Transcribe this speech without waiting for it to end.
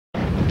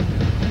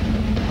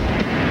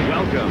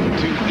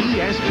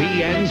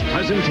ESPN's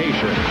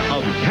presentation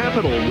of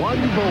Capital One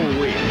Bowl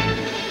Week.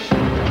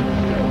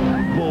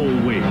 Bowl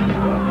Week,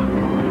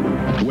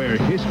 where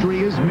history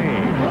is made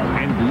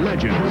and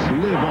legends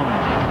live on.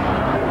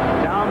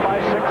 Down by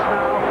 6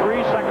 now,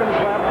 3 seconds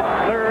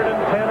left. 3rd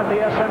and 10 at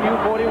the SMU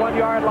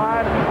 41-yard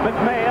line.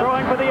 McMahon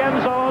throwing for the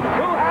end zone.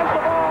 Who has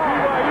the ball?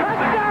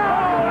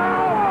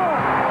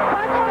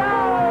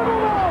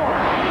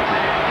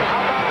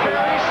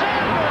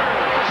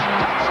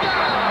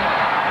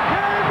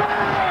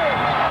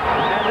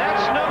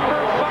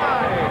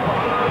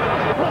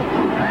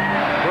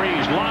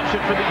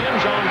 For the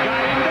end zone,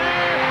 got in there.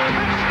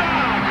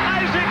 Touchdown,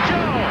 Isaac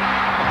Joe.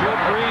 Drew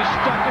Brees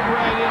stuck it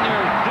right in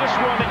there. This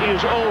one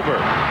is over.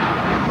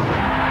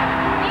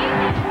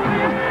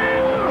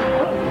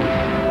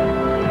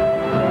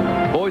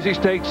 Boise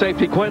State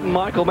safety Quentin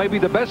Michael may be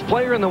the best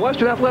player in the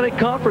Western Athletic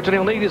Conference, and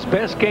he'll need his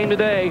best game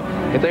today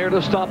if they are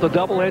to stop the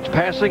double-edged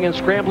passing and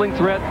scrambling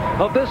threat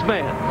of this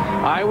man,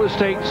 Iowa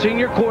State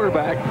senior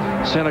quarterback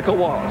Seneca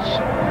Wallace.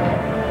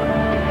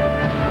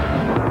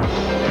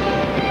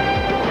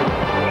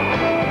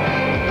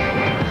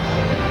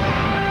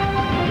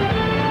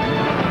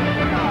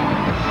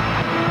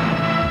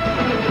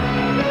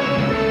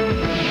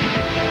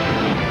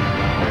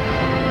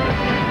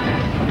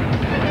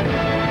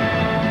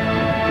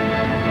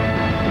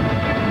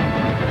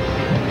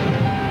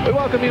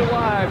 Welcome you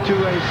live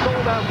to a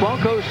sold-out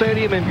Broncos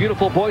Stadium in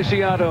beautiful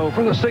Boise, Idaho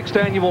for the 6th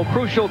annual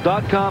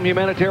Crucial.com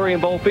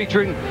Humanitarian Bowl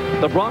featuring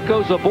the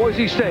Broncos of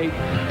Boise State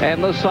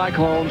and the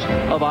Cyclones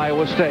of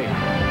Iowa State.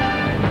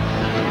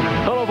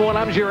 Hello everyone,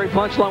 I'm Jerry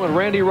Punch along with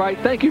Randy Wright.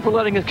 Thank you for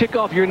letting us kick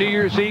off your New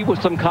Year's Eve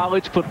with some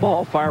college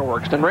football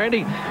fireworks. And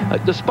Randy,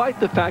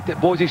 despite the fact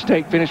that Boise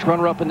State finished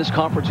runner-up in this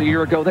conference a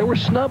year ago, they were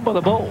snubbed by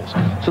the Bulls.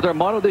 So their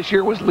motto this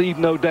year was leave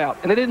no doubt.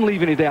 And they didn't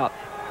leave any doubt.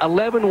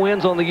 11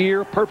 wins on the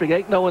year, perfect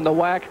 8-0 in the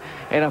WAC,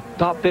 and a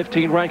top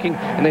 15 ranking,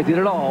 and they did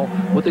it all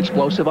with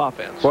explosive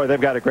offense. Boy,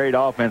 they've got a great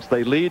offense.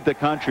 They lead the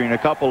country in a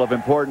couple of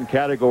important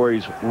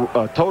categories,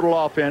 total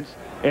offense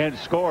and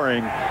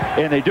scoring,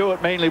 and they do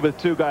it mainly with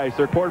 2 guys.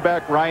 Their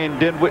quarterback, Ryan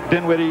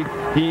Dinwiddie,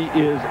 he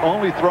is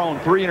only thrown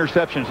 3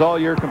 interceptions all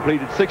year,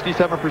 completed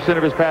 67%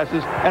 of his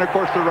passes, and of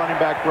course their running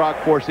back, Brock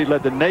Forsey,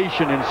 led the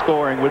nation in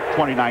scoring with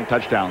 29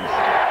 touchdowns.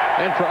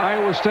 And for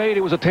Iowa State,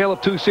 it was a tale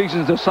of 2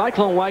 seasons. The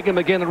Cyclone wagon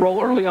began to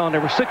roll early on. They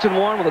were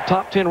 6-1 with a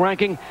top 10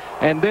 ranking,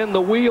 and then the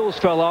wheels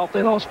fell off.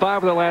 They lost 5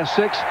 of their last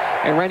 6.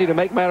 And Randy, to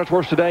make matters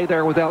worse today,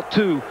 they're without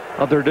 2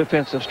 of their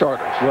defensive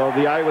starters. Well,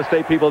 the Iowa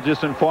State people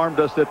just informed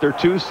us that their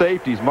 2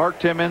 safeties, Mark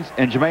Timmons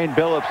and Jermaine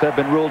Billups, have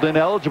been ruled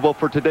ineligible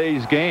for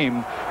today's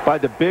game by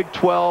the Big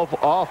 12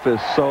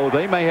 office. So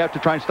they may have to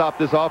try and stop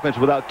this offense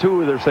without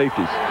 2 of their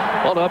safeties.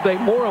 Well, to update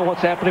more on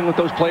what's happening with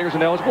those players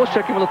ineligible, let's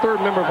check in with the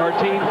 3rd member of our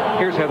team.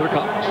 Here's Heather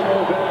Collins.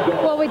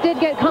 Well, we did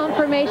get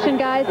confirmation,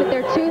 guys, that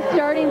their 2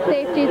 starting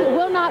safeties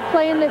will not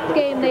play in this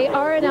game. They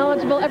are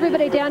ineligible.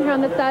 Everybody down here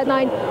on the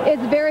sideline is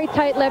very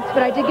tight-lipped,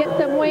 but I did get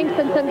some winks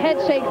and some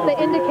head shakes that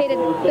indicated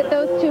that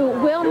those 2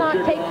 will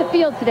not take the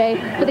field today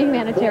for the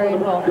Humanitarian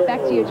Bowl. Back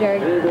to you, Jerry.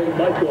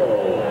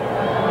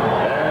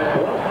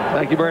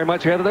 Thank you very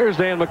much, Heather. There's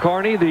Dan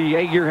McCarney, the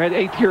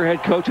 8th-year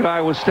head coach at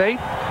Iowa State.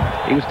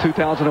 He was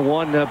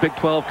 2001 Big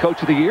 12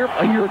 Coach of the Year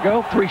a year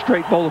ago. 3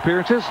 straight bowl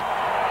appearances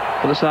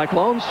for the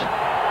Cyclones.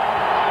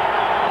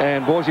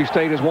 And Boise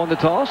State has won the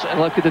toss and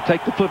elected to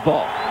take the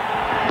football.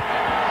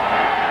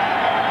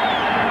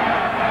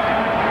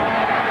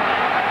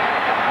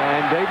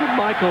 And David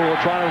Michael will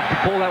try to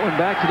pull that one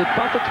back to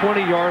about the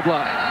 20-yard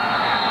line.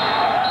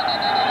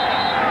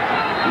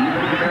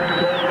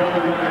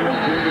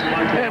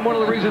 And one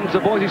of the reasons the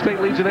Boise State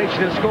leads the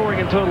nation in scoring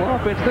in total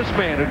offense, this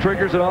man who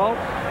triggers it all,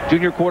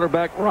 junior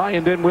quarterback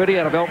Ryan Dinwiddie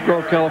out of Elk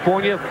Grove,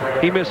 California.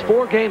 He missed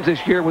 4 games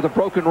this year with a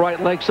broken right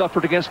leg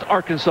suffered against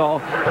Arkansas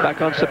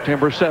back on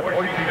September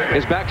 7th.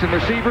 His backs and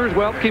receivers,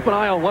 well, keep an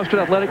eye on Western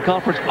Athletic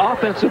Conference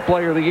Offensive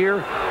Player of the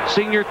Year,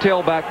 senior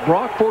tailback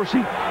Brock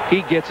Forsey.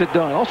 He gets it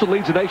done. Also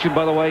leads the nation,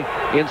 by the way,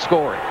 in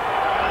scoring.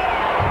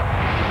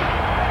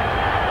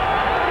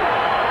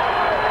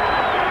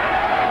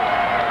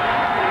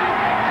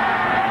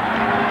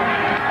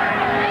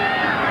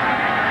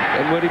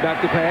 Dinwiddie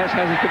back to pass,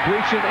 has his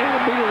completion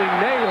and immediately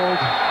nailed.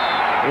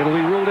 It'll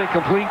be ruled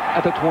incomplete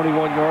at the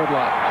 21-yard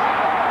line.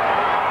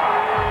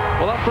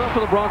 Well, up front for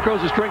the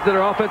Broncos, the strength of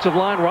their offensive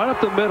line right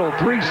up the middle.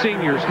 3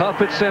 seniors,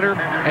 Huff at center,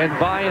 and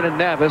Vian and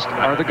Navist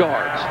are the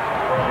guards.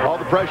 All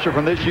the pressure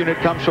from this unit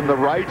comes from the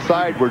right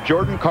side, where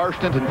Jordan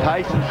Karstens and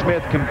Tyson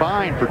Smith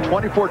combined for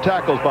 24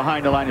 tackles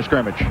behind the line of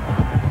scrimmage.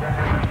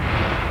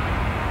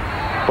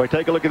 Boy,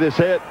 take a look at this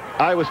hit.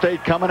 Iowa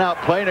State coming out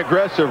playing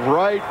aggressive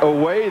right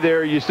away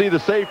there. You see the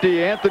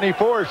safety, Anthony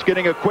Forrest,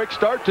 getting a quick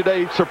start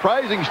today.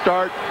 Surprising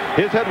start.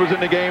 His head was in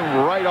the game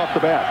right off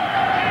the bat.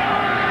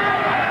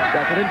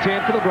 2nd and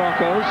 10 for the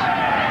Broncos.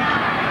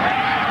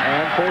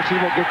 And Forsey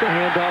will get the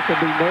handoff and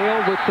be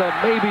nailed with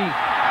maybe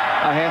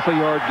a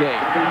half-a-yard gain.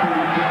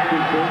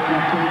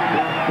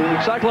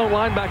 Cyclone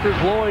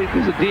linebackers Lloyd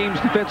is the team's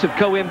defensive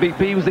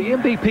co-MVP. He was the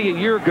MVP a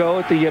year ago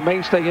at the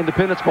Mainstay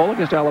Independence Bowl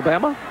against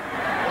Alabama.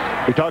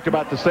 We talked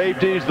about the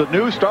safeties. The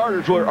new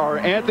starters are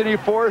Anthony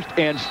Forrest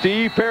and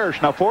Steve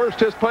Parrish. Now, Forrest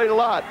has played a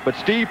lot, but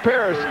Steve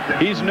Parrish,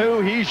 he's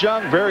new, he's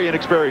young, very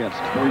inexperienced.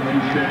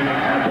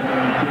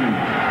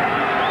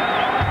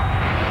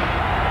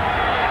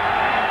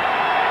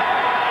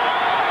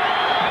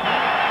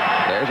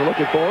 There's a look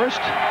at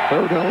Forrest.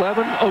 3rd and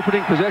 11,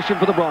 opening possession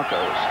for the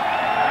Broncos.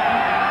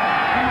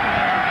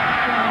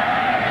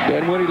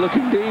 Dinwiddie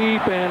looking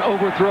deep and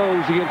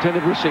overthrows the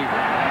intended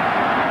receiver.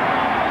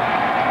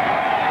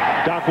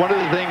 Doc, one of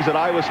the things that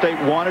Iowa State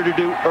wanted to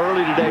do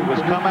early today was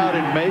come out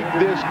and make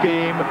this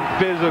game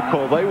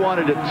physical. They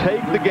wanted to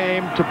take the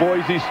game to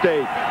Boise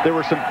State. There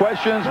were some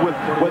questions with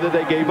whether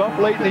they gave up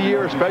late in the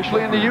year,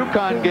 especially in the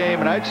UConn game.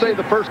 And I'd say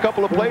the first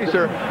couple of plays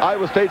here,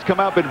 Iowa State's come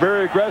out been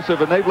very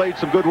aggressive, and they've laid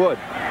some good wood.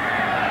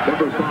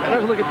 And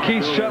let's look at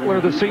Keith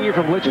Shuttler, the senior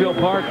from Litchfield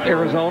Park,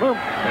 Arizona,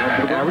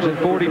 averaging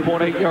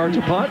 40.8 yards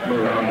a punt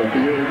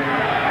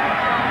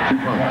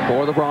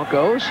for the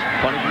Broncos.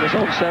 Punting from his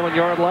own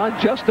 7-yard line,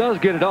 just does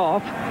get it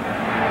off.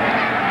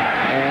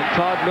 And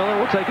Todd Miller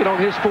will take it on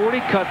his 40,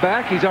 cut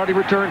back. He's already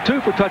returned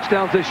 2 for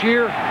touchdowns this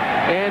year,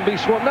 and be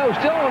swung, no,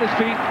 still on his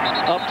feet,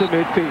 up to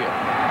midfield.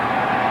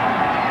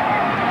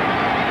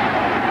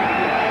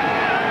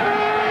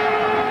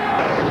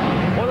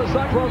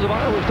 Cyclones of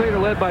Iowa State are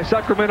led by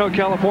Sacramento,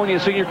 California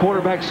senior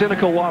quarterback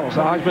Seneca Wallace, a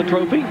Heisman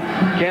Trophy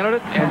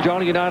candidate and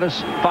Johnny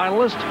Unitas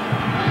finalist,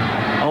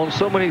 on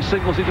so many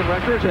single-season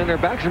records, and their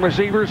backs and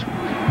receivers,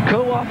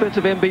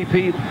 co-offensive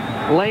MVP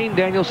Lane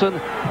Danielson,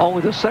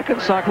 only the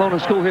second Cyclone in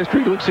school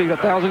history to exceed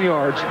 1,000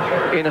 yards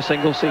in a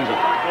single season. Look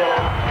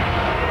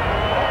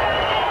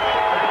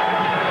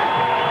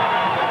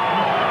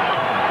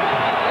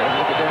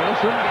at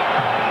Danielson.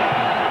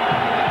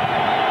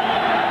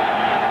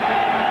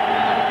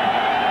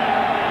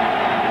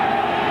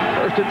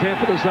 1st and 10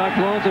 for the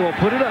Cyclones. They will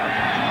put it up.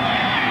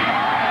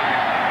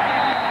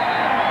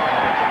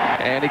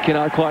 And he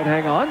cannot quite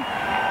hang on.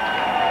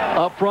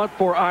 Up front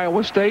for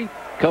Iowa State,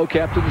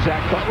 co-captain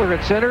Zach Butler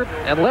at center,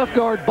 and left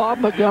guard Bob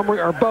Montgomery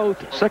are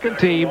both second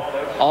team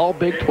all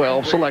Big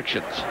 12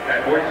 selections.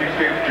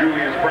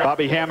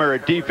 Bobby Hammer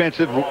at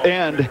defensive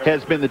end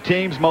has been the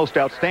team's most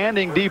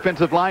outstanding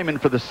defensive lineman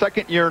for the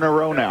 2nd year in a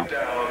row now.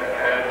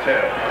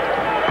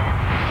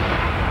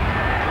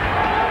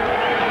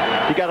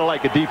 You got to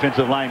like a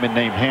defensive lineman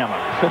named Hammer.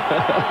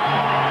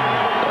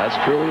 That's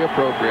truly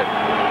appropriate.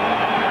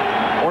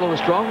 One of the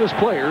strongest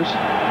players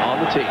on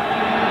the team.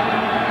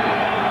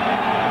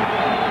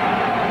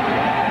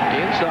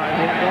 Inside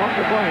handoff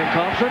to Brian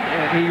Thompson,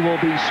 and he will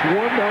be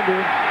swarmed under.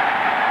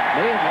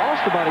 May have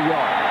lost about a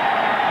yard.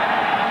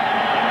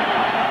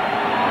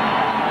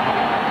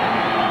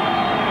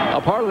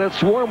 A part of that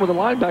swarm were the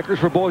linebackers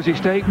for Boise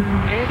State.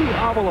 Andy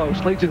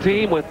Avalos leads the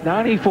team with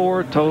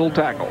 94 total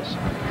tackles.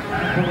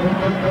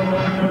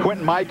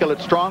 Quentin Michael at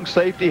strong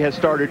safety has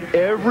started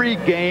every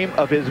game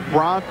of his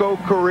Bronco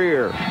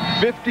career.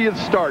 50th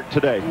start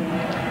today.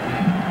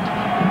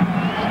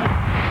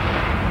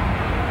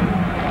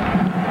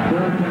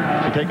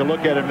 You take a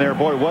look at him there,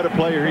 boy, what a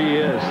player he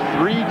is.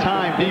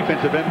 3-time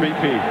defensive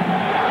MVP.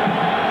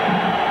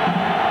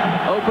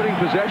 Opening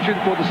possession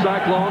for the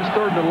Cyclones,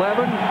 3rd and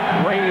 11.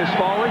 Rain is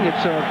falling.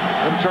 It's a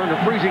return to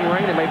freezing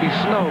rain and maybe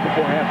snow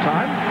before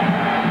halftime.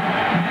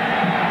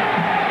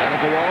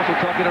 Wallace will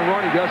tuck it and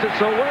run. He does it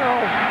so well.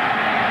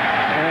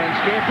 And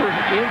scampers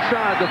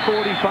inside the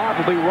 45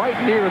 will be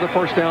right near the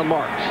first down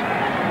marks.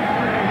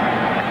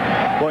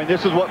 Boy, and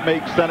this is what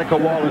makes Seneca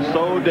Wallace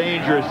so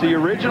dangerous. He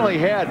originally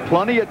had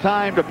plenty of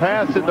time to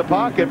pass in the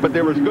pocket, but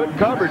there was good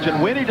coverage.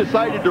 And when he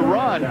decided to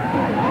run,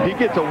 he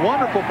gets a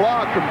wonderful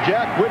block from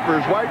Jack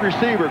Whitver, his wide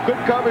receiver.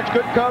 Good coverage,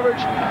 good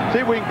coverage. See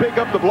if we can pick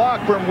up the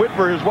block from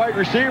Whitver, his wide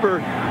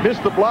receiver.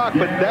 Missed the block,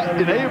 but that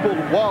enabled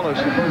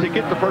Wallace to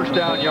get the first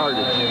down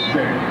yardage.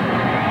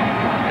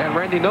 And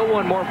Randy, no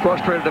one more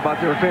frustrated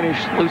about their finish,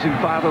 losing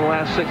 5 of the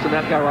last 6 than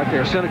that guy right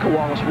there, Seneca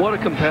Wallace. What a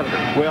competitor.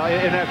 Well,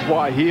 and that's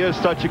why he is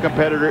such a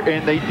competitor.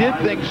 And they did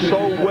things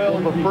so well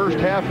the first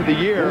half of the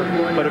year,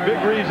 but a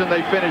big reason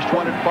they finished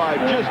 1-5.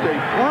 Just a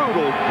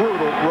brutal,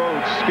 brutal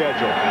road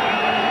schedule.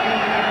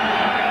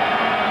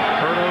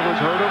 Turnovers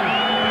hurt them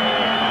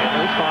in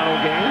those final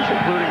games,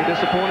 including a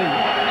disappointing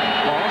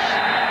loss.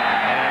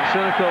 And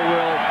Seneca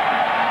will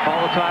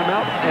call a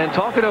timeout and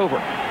talk it over.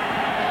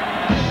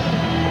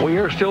 We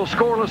are still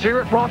scoreless here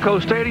at Bronco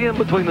Stadium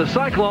between the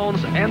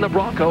Cyclones and the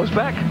Broncos.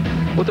 Back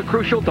with the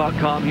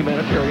Crucial.com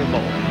Humanitarian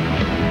Bowl.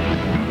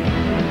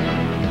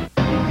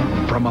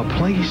 From a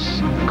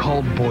place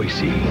called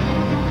Boise,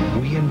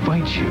 we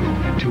invite you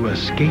to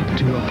escape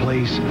to a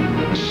place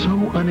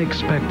so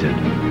unexpected,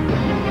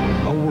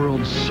 a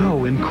world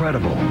so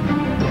incredible.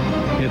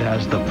 It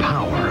has the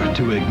power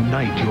to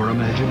ignite your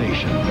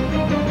imagination.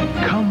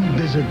 Come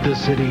visit the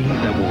city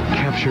that will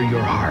capture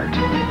your heart,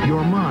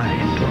 your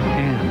mind,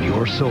 and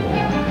your soul.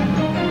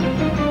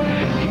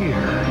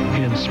 Here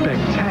in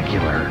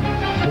spectacular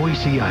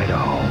Boise,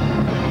 Idaho.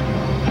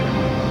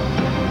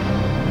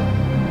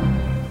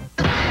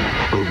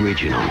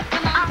 Original,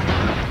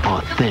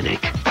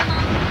 authentic,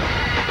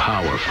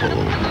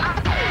 powerful.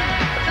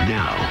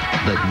 now,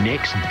 the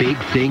next big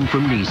thing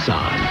from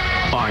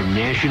Nissan, our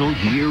national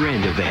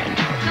year-end event.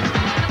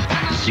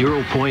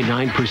 0.9%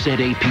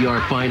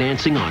 APR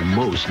financing on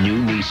most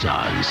new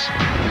Nissans.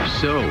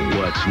 So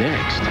what's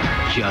next?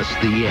 Just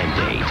the end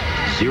date.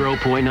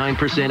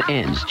 0.9%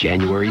 ends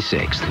January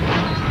 6th.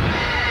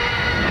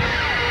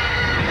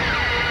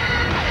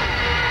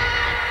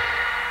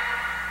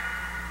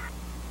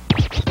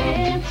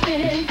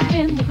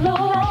 Spin the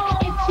globe.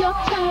 It's your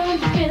turn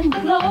to spin the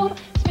globe.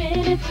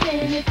 Spin it.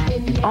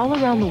 All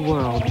around the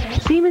world,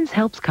 Siemens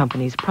helps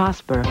companies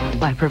prosper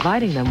by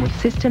providing them with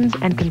systems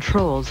and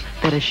controls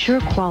that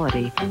assure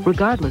quality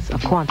regardless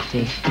of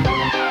quantity.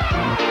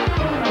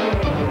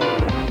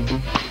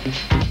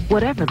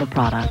 Whatever the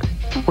product,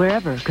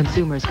 wherever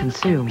consumers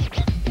consume,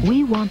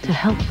 we want to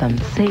help them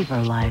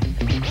savor life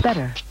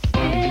better.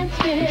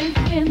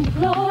 Spin the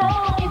globe.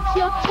 It's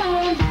your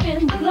turn to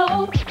spin the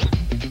globe.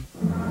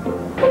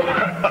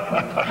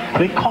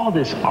 They call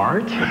this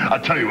art?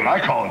 I'll tell you what I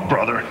call it,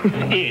 brother.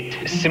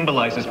 It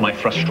symbolizes my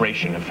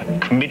frustration of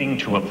committing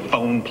to a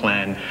phone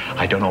plan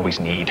I don't always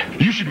need.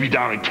 You should be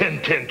down at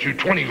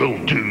 10-10-220,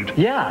 little dude.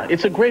 Yeah,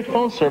 it's a great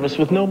phone service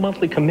with no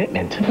monthly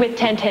commitment. With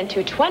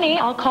 10-10-220,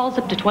 all calls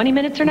up to 20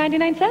 minutes or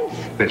 99 cents.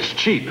 It's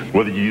cheap,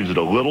 whether you use it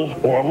a little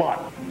or a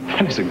lot.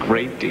 That is a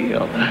great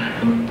deal.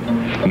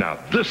 Now,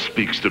 this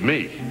speaks to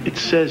me. It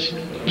says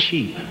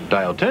cheap.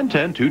 Dial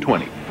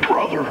 10-10-220.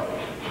 Brother.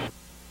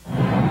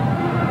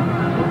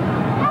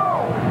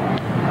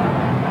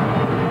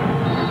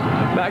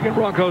 Back at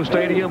Bronco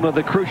Stadium of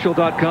the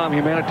Crucial.com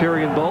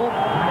Humanitarian Bowl.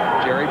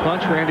 Jerry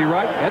Punch, Randy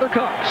Wright, Heather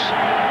Cox.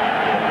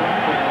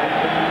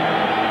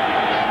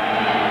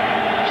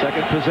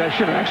 Second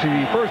possession, actually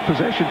the first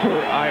possession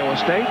for Iowa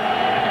State.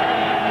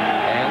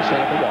 And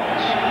Seneca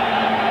Wallace.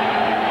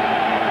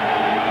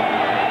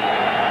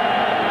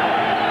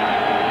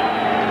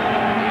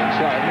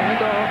 Inside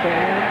handoff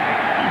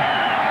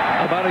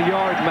and about a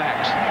yard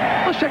max.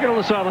 Let's check it on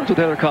the sidelines with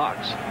Heather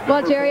Cox.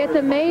 Well, Jerry, it's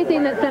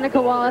amazing that Seneca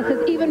Wallace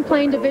is even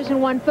playing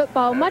Division I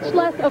football, much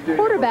less a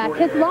quarterback.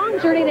 His long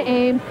journey to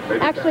Ames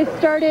actually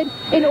started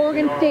in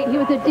Oregon State. He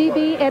was a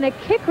DB and a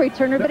kick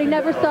returner, but he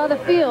never saw the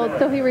field,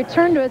 so he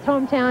returned to his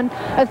hometown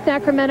of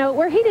Sacramento,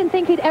 where he didn't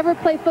think he'd ever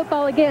play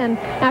football again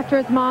after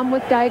his mom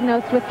was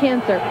diagnosed with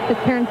cancer. His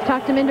parents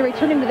talked him into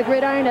returning to the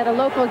gridiron at a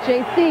local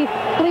JC.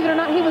 Believe it or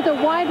not, he was a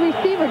wide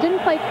receiver, didn't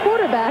play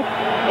quarterback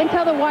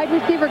until the wide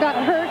receiver got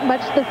hurt,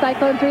 much to the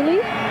Cyclones'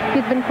 relief.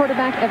 He's been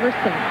quarterback ever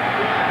since.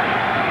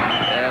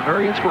 A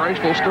very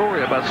inspirational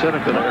story about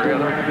Seneca there,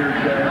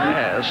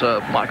 as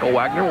Michael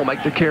Wagner will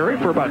make the carry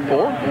for about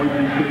 4.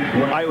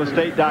 Iowa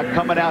State, Doc,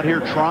 coming out here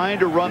trying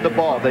to run the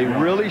ball. They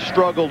really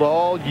struggled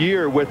all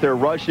year with their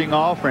rushing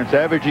offense,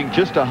 averaging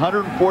just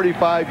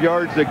 145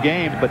 yards a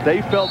game, but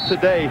they felt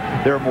today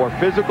they're a more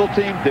physical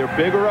team. They're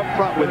bigger up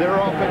front with their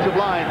offensive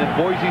line than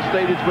Boise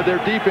State is with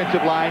their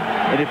defensive line,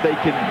 and if they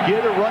can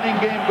get a running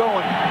game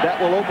going, that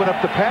will open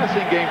up the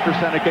passing game for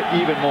Seneca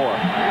even more.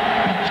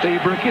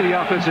 Steve Brinkey,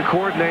 the offensive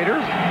coordinator.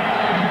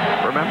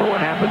 Remember what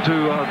happened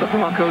to the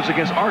Broncos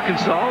against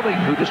Arkansas,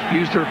 who just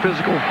used their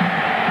physical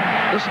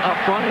this up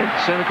front.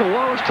 And Seneca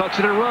Wallace tucks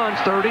it and runs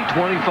 30,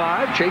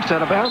 25, chased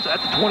out of bounds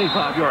at the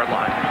 25-yard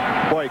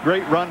line. Boy,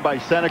 great run by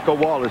Seneca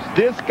Wallace.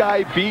 This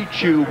guy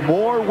beats you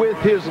more with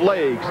his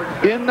legs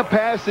in the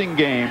passing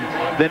game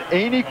than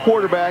any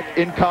quarterback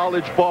in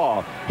college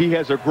ball. He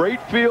has a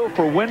great feel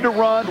for when to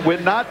run,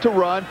 when not to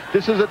run.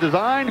 This is a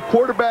designed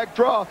quarterback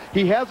draw.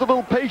 He has a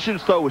little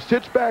patience, though.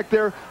 Sits back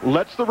there,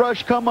 lets the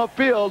rush come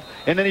upfield,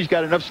 and then he's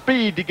got enough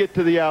speed to get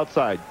to the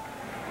outside.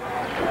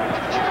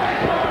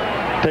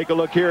 Take a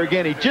look here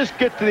again. He just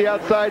gets to the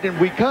outside, and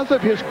because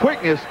of his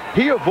quickness,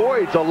 he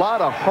avoids a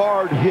lot of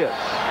hard hits.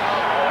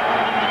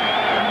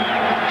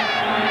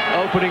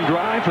 Opening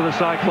drive for the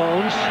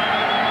Cyclones.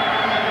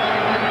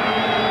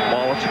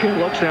 Wallace again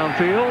looks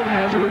downfield,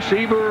 has a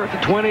receiver at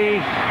the 20,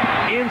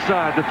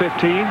 inside the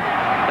 15.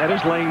 That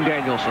is Lane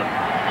Danielson.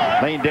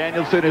 Lane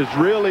Danielson has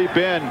really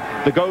been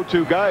the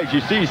go-to guy. As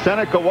you see,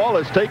 Seneca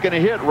Wallace taking a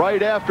hit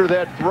right after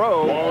that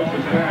throw,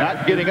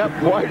 not getting up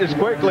quite as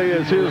quickly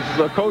as his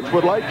coach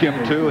would like him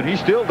to, and he's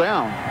still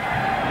down.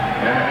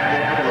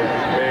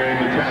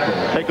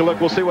 Take a look.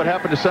 We'll see what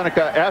happened to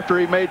Seneca after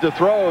he made the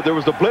throw. There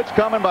was the blitz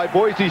coming by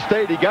Boise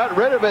State. He got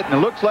rid of it, and it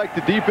looks like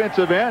the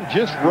defensive end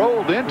just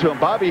rolled into him.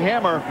 Bobby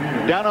Hammer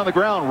down on the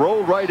ground,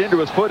 rolled right into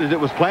his foot as it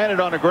was planted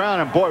on the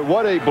ground. And boy,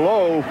 what a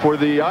blow for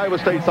the Iowa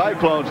State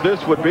Cyclones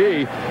this would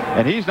be.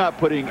 And he's not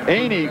putting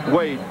any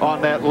weight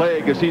on that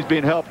leg as he's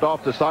being helped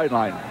off the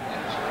sideline.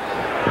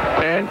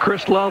 And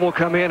Chris Love will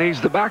come in. He's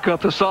the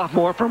backup, the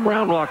sophomore from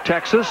Round Rock,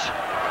 Texas,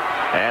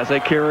 as they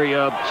carry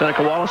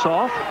Seneca Wallace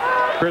off.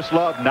 Chris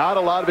Love, not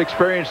a lot of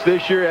experience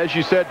this year. As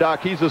you said,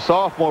 Doc, he's a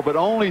sophomore, but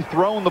only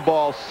thrown the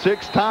ball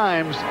 6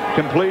 times,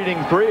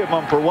 completing 3 of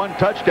them for 1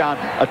 touchdown.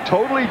 A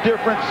totally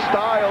different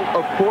style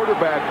of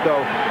quarterback, though.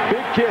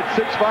 Big kid,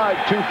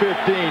 6'5",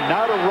 215,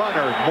 not a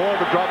runner, more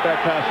of a drop-back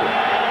passer.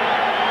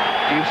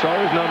 You saw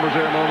his numbers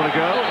there a moment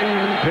ago,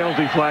 and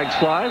penalty flags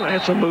fly.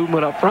 And some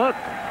movement up front.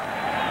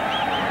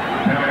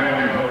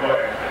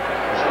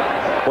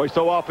 Boy,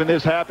 so often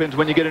this happens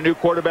when you get a new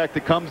quarterback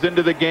that comes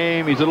into the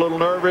game. He's a little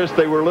nervous.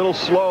 They were a little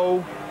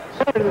slow.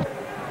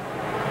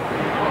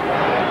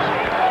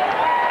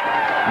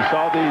 You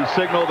saw the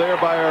signal there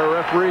by our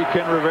referee,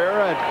 Ken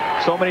Rivera.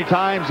 And so many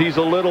times he's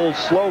a little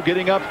slow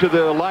getting up to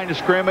the line of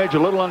scrimmage, a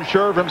little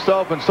unsure of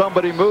himself when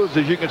somebody moves.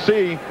 As you can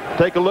see,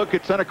 take a look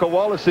at Seneca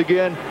Wallace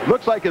again.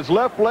 Looks like his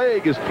left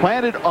leg is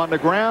planted on the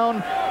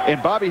ground,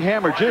 and Bobby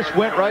Hammer just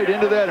went right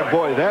into that. And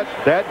boy,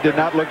 that did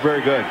not look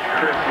very good.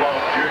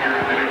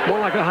 More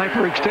like a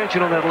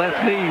hyperextension on that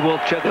left knee.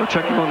 They'll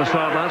check him on the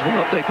sidelines.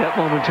 We'll update that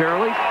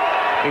momentarily.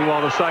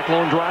 Meanwhile, the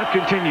Cyclone drive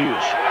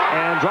continues.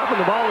 And dropping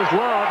the ball is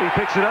Love. He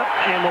picks it up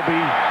and will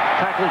be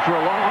tackled for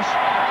a loss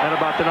at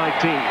about the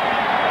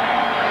 19.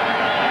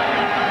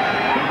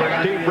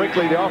 Steve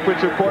Brinkley, the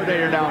offensive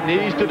coordinator, now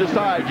needs to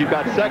decide. You've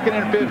got 2nd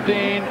and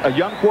 15, a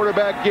young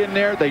quarterback in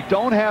there. They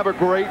don't have a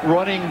great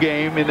running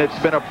game, and it's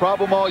been a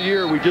problem all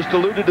year. We just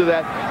alluded to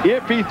that.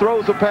 If he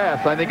throws a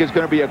pass, I think it's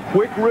going to be a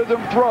quick rhythm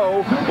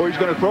throw, or he's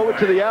going to throw it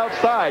to the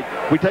outside.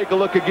 We take a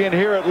look again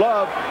here at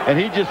Love, and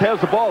he just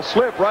has the ball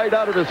slip right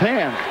out of his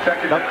hands.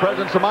 Got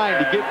presence of mind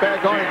to get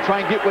back on and try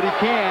and get what he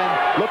can.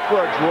 Look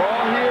for a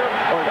draw here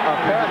or a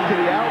pass to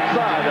the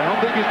outside. I don't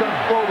think he's going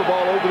to throw the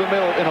ball over the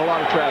middle in a lot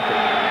of traffic.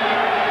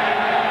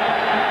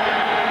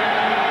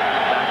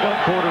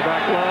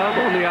 Quarterback Love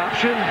on the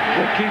option.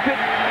 Will keep it.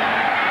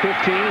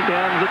 15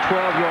 down to the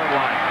 12-yard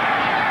line.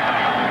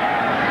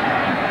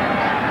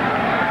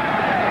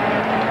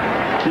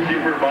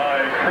 Keeper by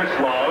Chris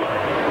Love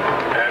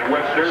and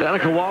Western.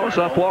 Seneca Wallace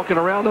up walking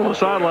around on the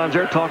sidelines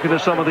there, talking to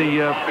some of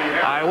the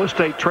Iowa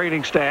State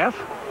training staff.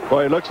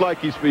 Boy, it looks like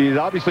he's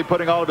obviously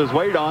putting all of his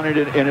weight on it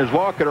and is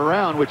walking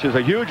around, which is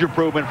a huge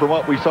improvement from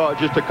what we saw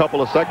just a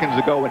couple of seconds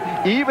ago.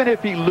 And even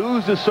if he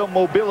loses some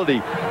mobility,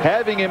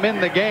 having him in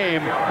the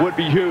game would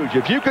be huge.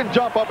 If you can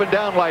jump up and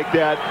down like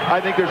that,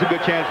 I think there's a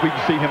good chance we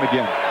can see him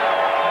again.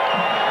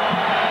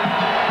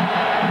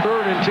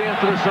 3rd and 10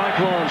 for the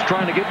Cyclones,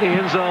 trying to get in the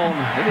end zone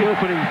in the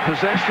opening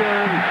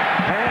possession.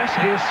 Pass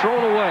is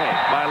thrown away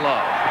by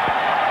Love.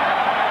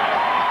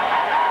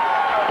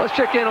 Let's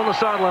check in on the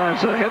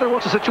sidelines. Heather,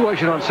 what's the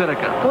situation on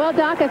Seneca? Well,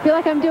 Doc, I feel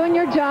like I'm doing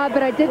your job,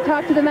 but I did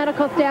talk to the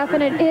medical staff,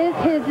 and it is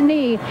his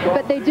knee.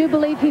 But they do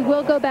believe he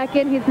will go back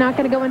in. He's not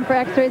going to go in for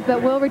x-rays,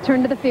 but will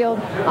return to the field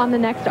on the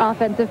next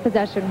offensive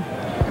possession.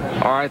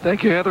 All right,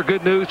 thank you, Heather.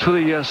 Good news for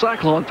the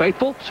Cyclone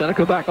faithful.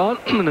 Seneca back on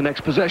in the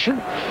next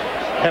possession.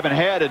 Haven't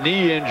had a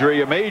knee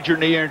injury, a major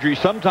knee injury.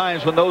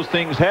 Sometimes when those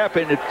things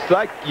happen, it's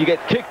like you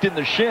get kicked in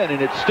the shin and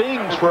it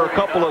stings for a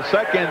couple of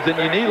seconds, and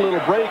you need a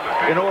little break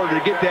in order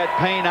to get that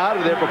pain out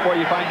of there before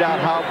you find out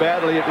how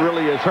badly it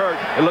really is hurt.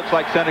 It looks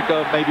like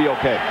Seneca may be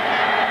okay.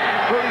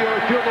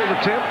 30-yard field goal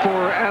attempt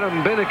for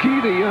Adam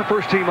Beneke, the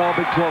first-team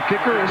All-Big 12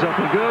 kicker, is up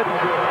and good.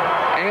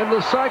 And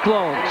the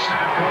Cyclones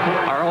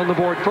are on the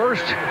board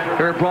first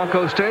here at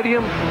Bronco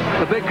Stadium.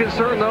 The big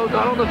concern, though,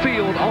 not on the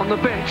field, on the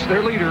bench.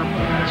 Their leader,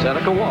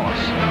 Seneca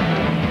Wallace.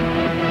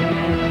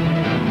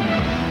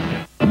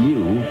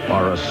 You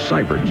are a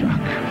cyber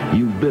jock.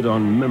 You bid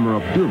on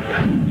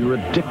memorabilia. You're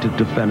addicted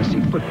to fantasy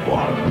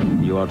football.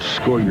 You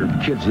outscore your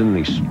kids in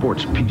the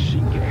sports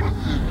PC game.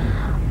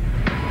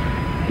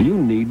 You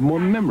need more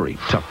memory,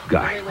 tough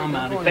guy.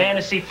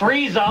 Fantasy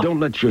freeze up. Don't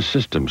let your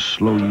system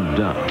slow you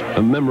down.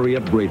 A memory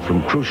upgrade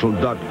from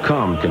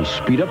Crucial.com can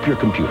speed up your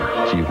computer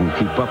so you can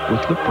keep up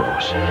with the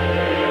pros.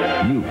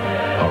 You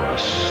are a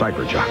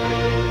cyber jock.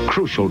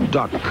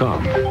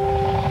 Crucial.com.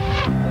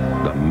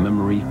 The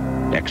memory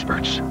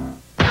experts.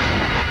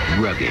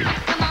 Rugged.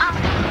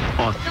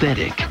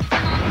 Authentic.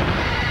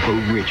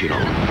 Original.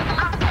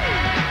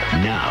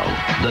 Now,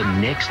 the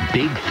next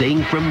big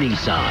thing from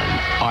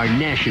Nissan, our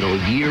national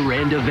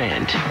year-end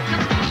event.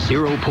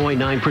 0.9%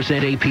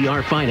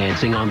 APR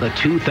financing on the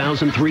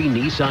 2003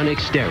 Nissan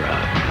Xterra.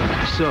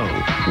 So,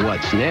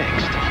 what's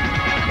next?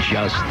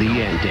 Just the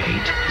end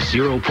date.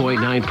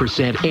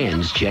 0.9%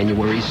 ends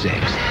January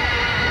 6th.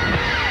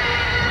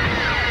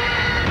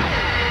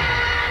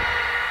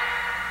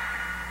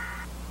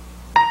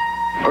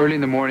 Early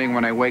in the morning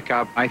when I wake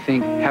up, I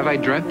think, have I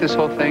dreamt this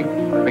whole thing?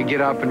 I get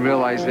up and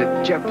realize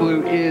that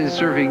JetBlue is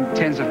serving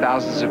tens of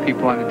thousands of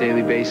people on a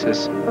daily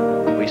basis.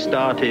 We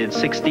started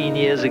 16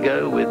 years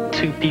ago with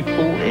 2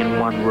 people in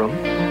 1 room.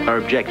 Our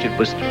objective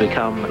was to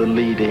become the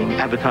leading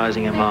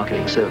advertising and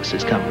marketing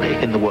services company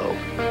in the world.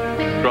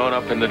 Growing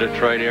up in the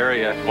Detroit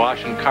area,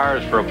 washing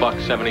cars for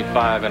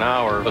 $1.75 an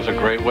hour was a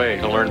great way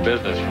to learn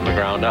business from the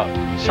ground up.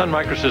 Sun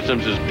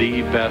Microsystems is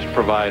the best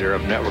provider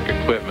of network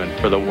equipment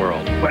for the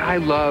world. What I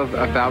love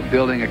about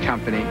building a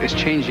company is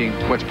changing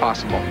what's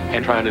possible.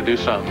 And trying to do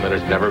something that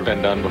has never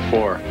been done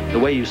before. The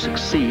way you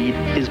succeed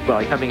is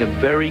by having a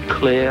very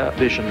clear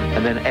vision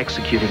and then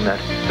executing that.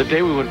 The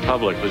day we went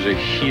public was a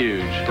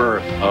huge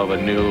birth of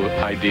a new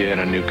idea and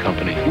a new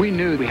company. We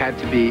knew we had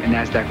to be a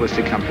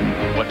NASDAQ-listed company.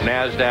 What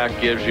NASDAQ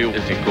gives you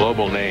is a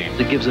global name.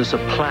 It gives us a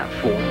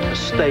platform, a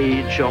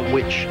stage on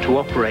which to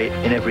operate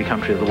in every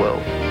country of the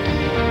world.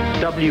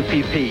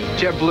 WPP.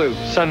 JetBlue.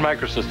 Sun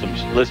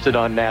Microsystems, listed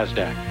on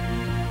NASDAQ.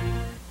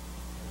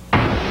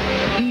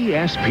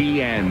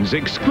 ESPN's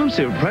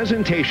exclusive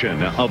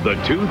presentation of the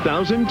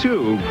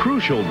 2002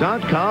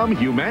 Crucial.com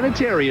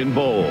Humanitarian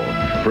Bowl,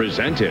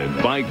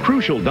 presented by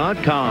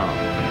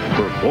Crucial.com.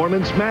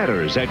 Performance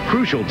matters at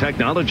Crucial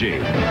Technology.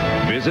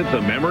 Visit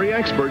the memory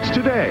experts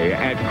today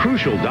at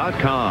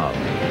Crucial.com.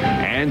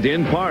 And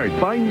in part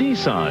by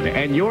Nissan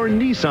and your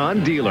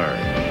Nissan dealer.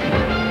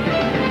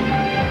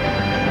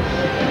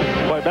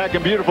 Back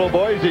in beautiful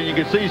Boise, you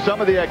can see some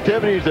of the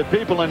activities that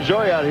people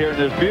enjoy out here in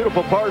this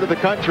beautiful part of the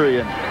country.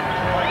 And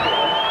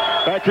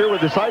back here with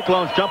the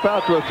Cyclones jump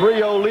out to a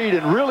 3-0 lead,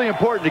 and really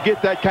important to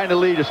get that kind of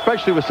lead,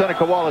 especially with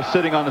Seneca Wallace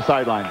sitting on the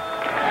sideline.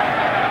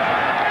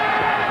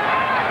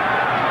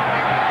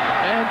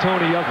 And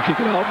Tony Young kick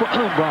it off.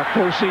 Brock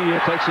Forsey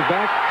takes it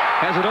back,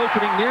 has an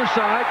opening near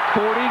side,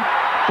 40,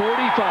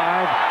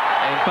 45,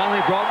 and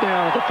finally brought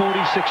down at the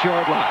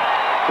 46-yard line.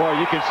 Boy,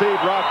 you can see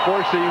Brock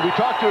Forsey. We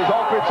talked to his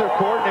offensive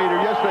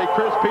coordinator yesterday,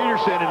 Chris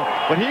Peterson,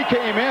 and when he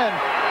came in,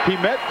 he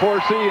met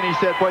Forsey, and he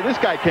said, boy, this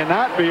guy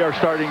cannot be our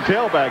starting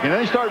tailback. And then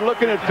he started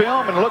looking at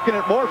film and looking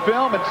at more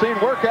film and seeing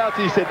workouts.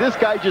 And he said, this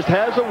guy just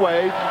has a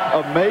way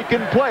of making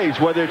plays,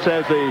 whether it's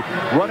as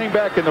a running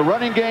back in the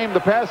running game, the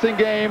passing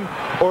game,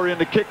 or in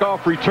the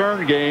kickoff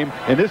return game.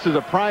 And this is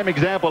a prime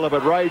example of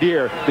it right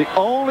here. The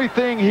only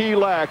thing he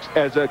lacks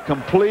as a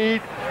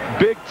complete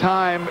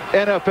big-time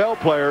NFL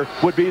player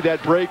would be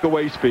that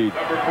breakaway speed.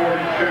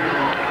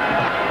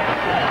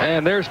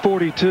 And there's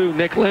 42,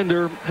 Nick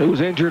Linder, who was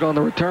injured on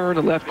the return,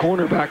 the left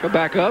cornerback,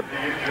 back up.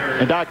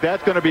 And, Doc,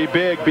 that's going to be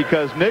big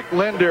because Nick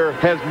Linder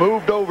has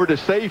moved over to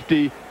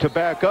safety to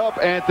back up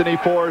Anthony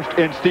Forrest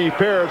and Steve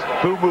Parrish,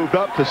 who moved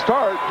up to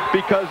start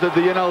because of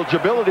the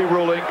ineligibility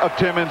ruling of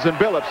Timmons and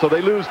Billups. So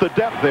they lose the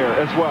depth there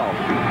as well.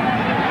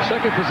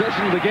 Second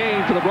possession of the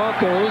game for the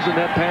Broncos, and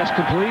that pass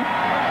complete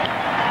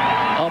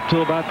up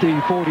to about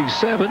the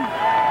 47.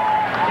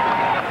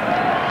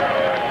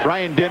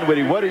 Ryan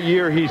Dinwiddie, what a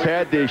year he's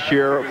had this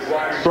year.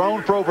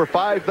 Thrown for over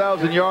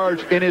 5,000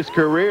 yards in his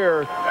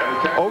career,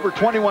 over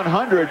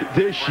 2,100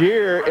 this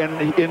year.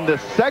 And in the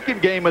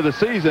second game of the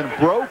season,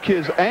 broke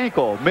his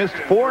ankle, missed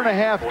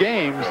 4.5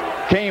 games,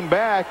 came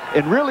back,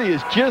 and really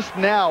is just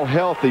now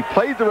healthy.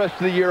 Played the rest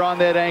of the year on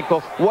that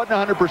ankle,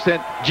 wasn't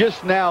 100%.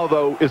 Just now,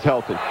 though, is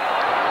healthy.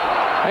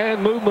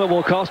 And movement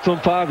will cost them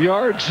 5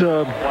 yards.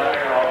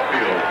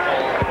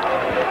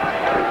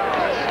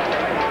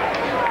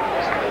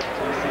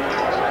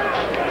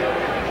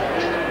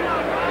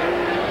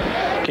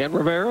 Ken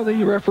Rivera,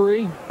 the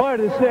referee. Prior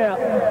to the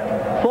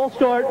snap, full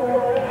start,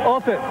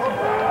 offense.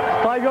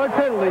 5-yard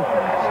penalty,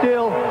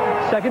 still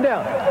second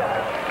down.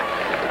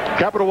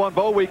 Capital One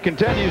Bowl Week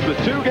continues with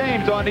 2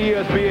 games on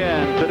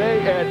ESPN.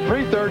 Today at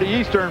 3:30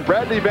 Eastern,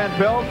 Bradley Van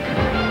Pelt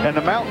and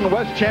the Mountain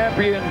West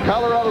champion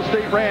Colorado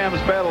State Rams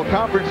battle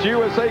Conference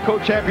USA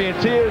co-champion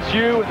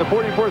TSU in the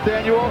 44th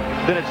annual.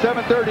 Then at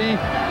 7:30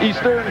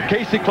 Eastern,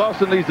 Casey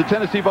Clausen leads the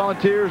Tennessee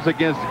Volunteers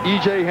against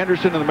E.J.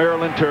 Henderson and the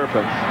Maryland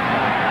Terrapins.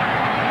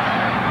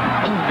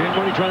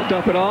 Dinwiddie trying to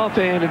dump it off,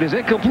 and it is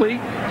incomplete.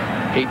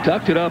 He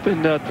tucked it up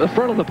in the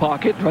front of the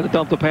pocket, trying to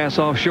dump the pass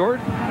off short.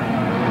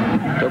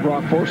 To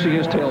Brock Forsey,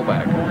 his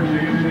tailback.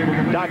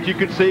 Doc, you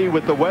can see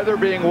with the weather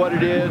being what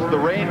it is, the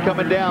rain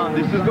coming down,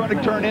 this is going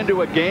to turn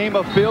into a game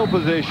of field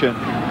position.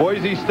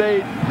 Boise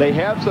State, they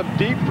have some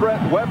deep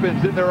threat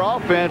weapons in their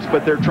offense,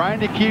 but they're trying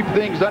to keep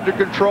things under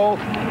control,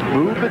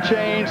 move the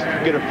chains,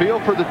 get a feel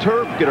for the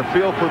turf, get a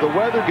feel for the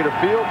weather, get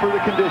a feel for the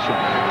conditions.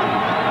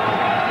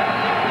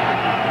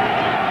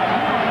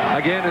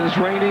 Again, it is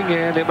raining,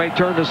 and it may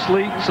turn to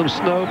sleet, some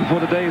snow before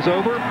the day is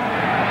over.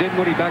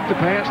 Dinwiddie back to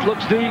pass,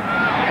 looks deep,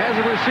 has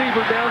a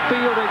receiver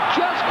downfield, and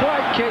just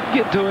quite can't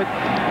get to it.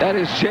 That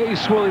is Jay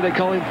Swilly. They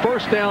call him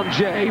First Down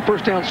Jay,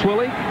 First Down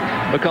Swilly,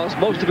 because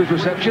most of his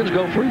receptions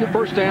go for either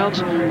first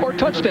downs or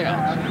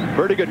touchdowns.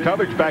 Pretty good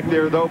coverage back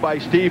there, though, by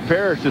Steve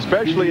Parrish,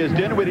 especially as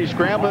Dinwiddie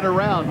scrambling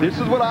around. This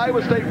is what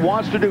Iowa State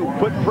wants to do,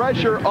 put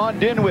pressure on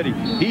Dinwiddie.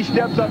 He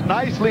steps up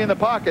nicely in the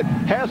pocket,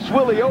 has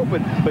Swilly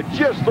open, but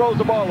just throws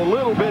the ball a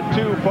little bit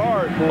too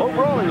far.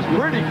 Overall, it was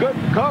pretty good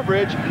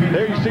coverage.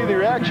 There you see the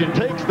reaction,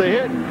 takes the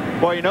hit.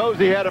 Boy, he knows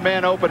he had a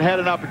man open, had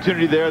an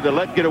opportunity there to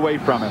let get away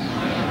from him.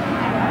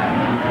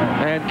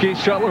 And Keith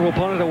Shuttler will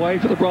punt it away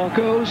for the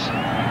Broncos.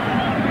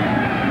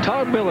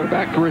 Todd Miller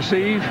back to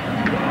receive. A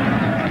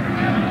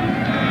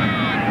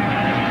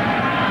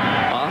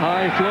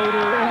high floater,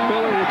 and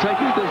Miller will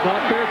take it. Does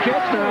not fair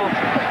catch now,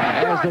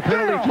 as the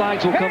penalty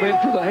flags will come in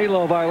for the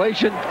halo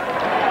violation.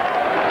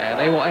 And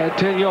they will add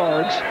 10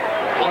 yards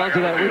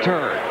onto that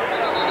return.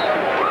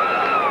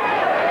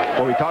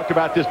 Well, we talked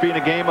about this being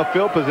a game of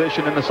field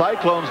position, and the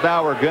Cyclones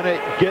now are going to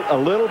get a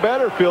little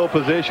better field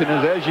position.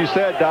 As you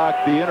said,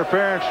 Doc, the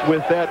interference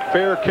with that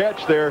fair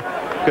catch there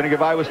going to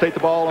give Iowa State the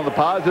ball on the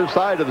positive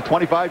side of the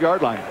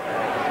 25-yard line.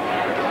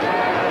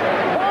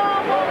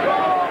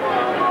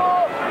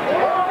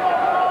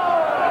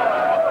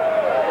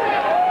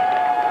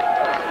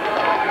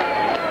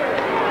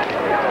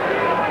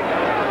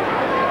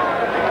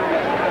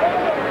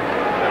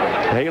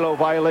 Halo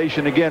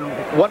violation again.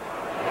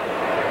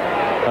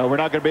 We're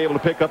not going to be able to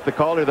pick up the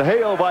call here. The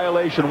hail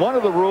violation, one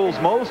of the rules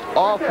most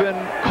often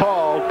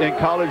called in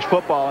college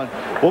football. And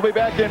we'll be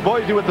back in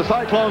Boise with the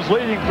Cyclones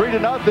leading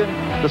 3-0.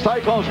 The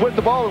Cyclones with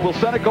the ball, and will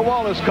Seneca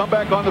Wallace come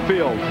back on the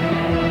field.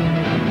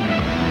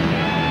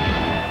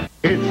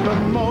 It's the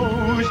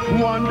most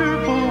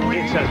wonderful week.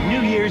 It's a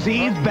New Year's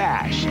Eve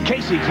bash.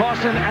 Casey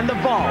Clausen and the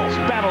Vols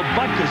battle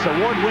Butkus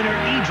Award winner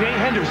E.J.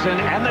 Henderson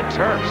and the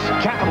Terps.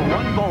 Capital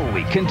One Bowl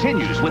Week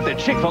continues with the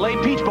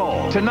Chick-fil-A Peach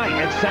Bowl tonight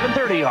at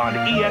 7:30 on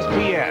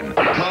ESPN.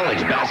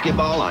 College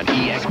basketball on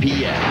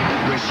ESPN.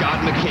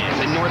 Rashad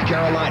McCants in North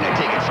Carolina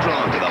take it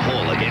strong to the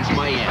hole against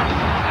Miami.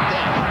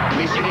 Then,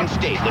 Michigan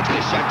State looks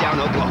to shut down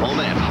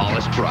Oklahoma at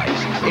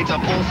Hollis-Price. It's a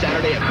full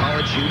Saturday of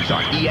college hoops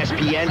on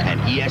ESPN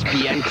and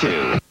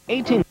ESPN2.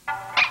 18.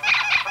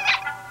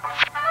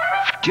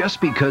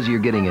 Just because you're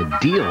getting a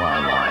deal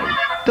online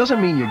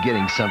doesn't mean you're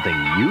getting something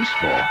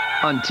useful.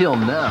 Until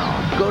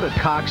now, go to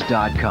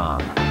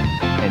Cox.com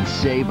and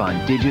save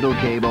on digital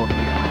cable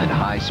and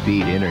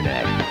high-speed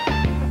internet.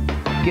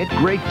 Get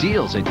great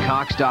deals at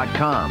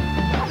Cox.com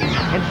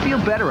and feel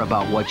better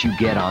about what you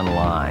get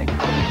online.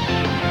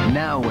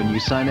 Now, when you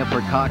sign up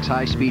for Cox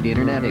high-speed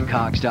internet at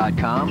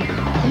Cox.com,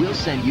 we'll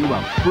send you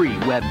a free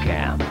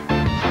webcam.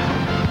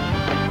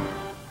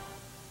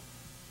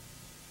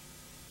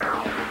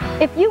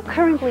 If you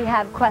currently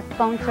have Quest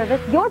phone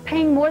service, you're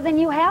paying more than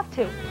you have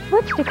to.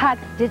 Switch to Cox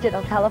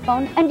Digital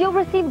Telephone and you'll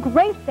receive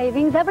great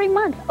savings every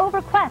month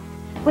over Quest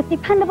with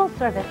dependable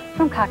service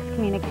from Cox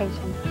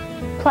Communications.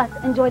 Plus,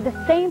 enjoy the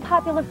same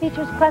popular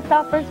features Quest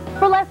offers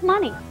for less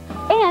money.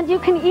 And you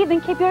can even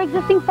keep your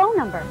existing phone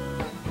number.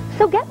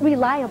 So get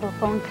reliable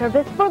phone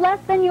service for less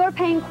than you're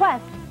paying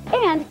Quest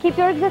and keep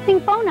your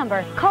existing phone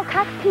number. Call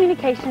Cox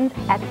Communications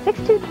at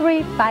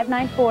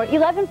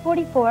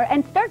 623-594-1144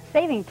 and start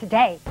saving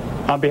today.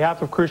 On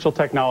behalf of Crucial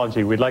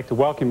Technology, we'd like to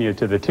welcome you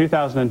to the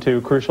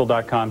 2002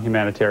 Crucial.com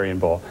Humanitarian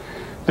Bowl.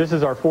 This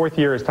is our 4th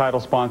year as title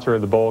sponsor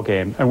of the bowl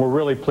game, and we're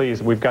really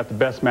pleased we've got the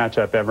best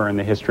matchup ever in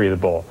the history of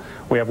the bowl.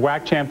 We have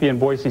WAC champion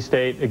Boise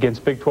State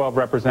against Big 12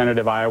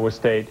 representative Iowa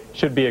State.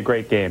 Should be a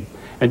great game.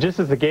 And just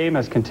as the game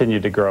has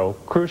continued to grow,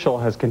 Crucial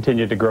has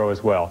continued to grow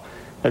as well.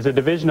 As a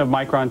division of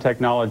Micron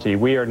Technology,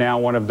 we are now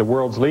one of the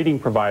world's leading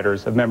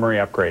providers of memory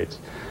upgrades.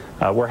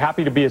 We're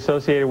happy to be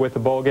associated with the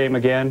bowl game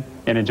again,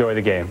 and enjoy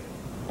the game.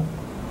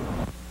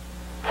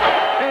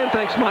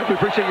 Thanks, Mike. We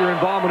appreciate your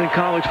involvement in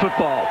college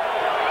football.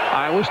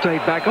 Iowa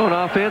State back on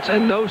offense,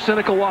 and no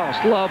Seneca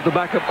Wallace. Love the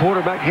backup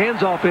quarterback.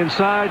 Hands off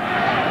inside.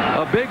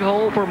 A big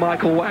hole for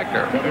Michael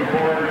Wagner.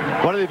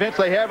 One of the events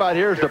they have out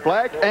here is the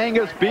Black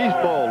Angus Beef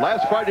Bowl.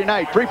 Last Friday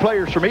night, 3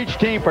 players from each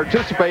team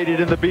participated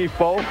in the Beef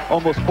Bowl.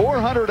 Almost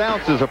 400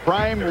 ounces of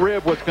prime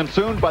rib was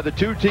consumed by the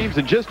 2 teams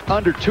in just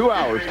under 2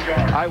 hours.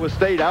 Iowa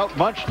State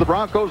outmunched the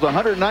Broncos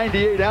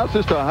 198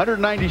 ounces to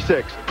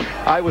 196.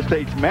 Iowa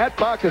State's Matt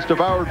Bacchus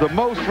devoured the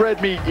most red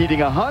meat,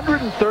 eating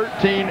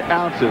 113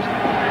 ounces.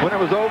 When it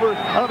was over,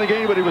 I don't think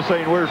anybody was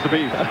saying, "Where's the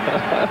beef?"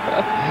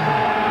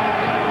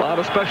 A lot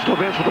of special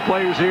events for the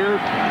players here.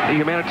 The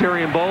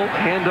Humanitarian Bowl,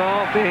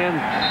 handoff,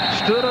 and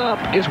stood up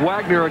is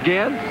Wagner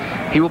again.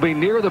 He will be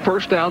near the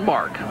first down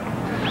mark.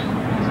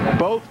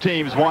 Both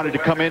teams wanted to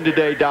come in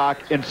today, Doc,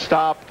 and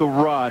stop the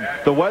run.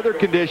 The weather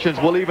conditions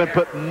will even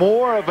put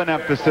more of an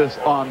emphasis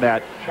on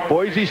that.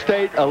 Boise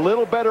State, a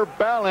little better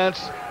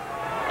balance.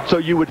 So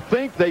you would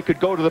think they could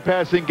go to the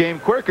passing game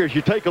quicker as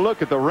you take a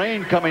look at the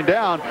rain coming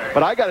down.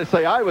 But I got to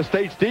say, Iowa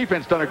State's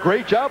defense done a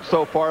great job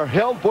so far.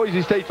 Held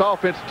Boise State's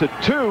offense to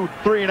 2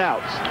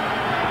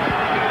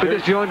 3-and-outs. We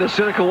just joined us.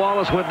 Seneca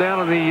Wallace went down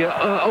on the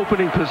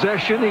opening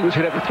possession. He was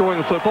hit after throwing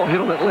a football, hit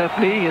on that left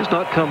knee. He has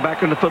not come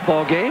back in the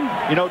football game.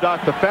 You know,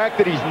 Doc, the fact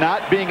that he's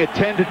not being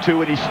attended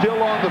to and he's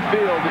still on the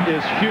field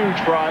is huge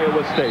for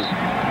Iowa State.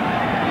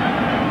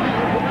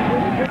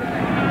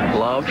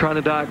 Love trying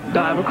to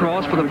dive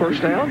across for the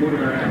first down.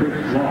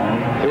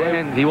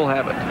 And he will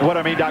have it. What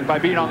I mean, Doc, by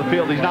being on the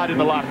field, he's not in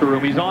the locker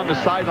room. He's on the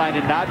sideline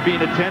and not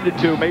being attended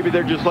to. Maybe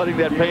they're just letting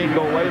that pain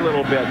go away a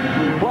little bit.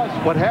 Plus,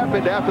 what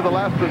happened after the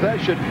last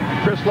possession,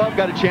 Chris Love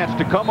got a chance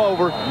to come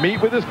over,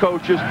 meet with his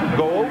coaches,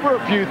 go over a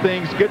few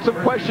things, get some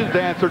questions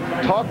answered,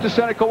 talk to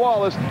Seneca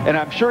Wallace, and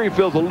I'm sure he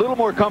feels a little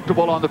more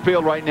comfortable on the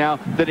field right now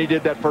than he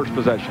did that first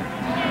possession.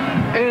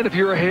 And if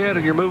you're ahead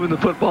and you're moving the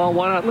football,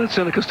 why not let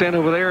Seneca stand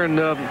over there and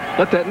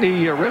let that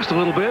knee rest a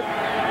little bit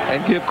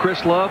and give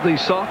Chris Love, the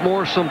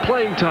sophomore, some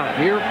playing time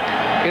here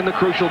in the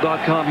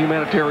Crucial.com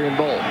Humanitarian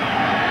Bowl.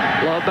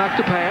 Love back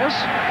to pass.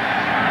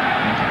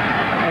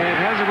 And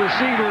has a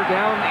receiver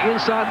down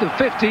inside the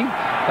 50.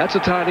 That's a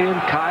tight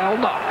end, Kyle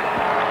Knock.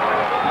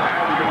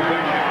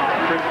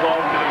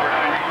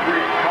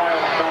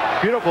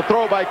 Beautiful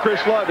throw by Chris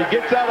Love. He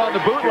gets out on the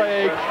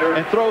bootleg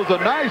and throws a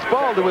nice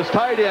ball to his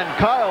tight end,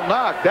 Kyle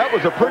Knock. That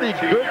was a pretty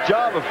good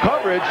job of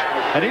coverage,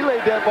 and he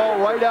laid that ball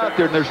right out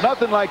there. And there's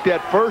nothing like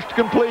that first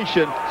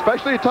completion,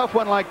 especially a tough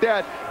one like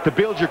that, to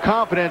build your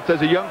confidence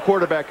as a young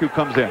quarterback who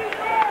comes in.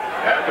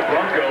 At the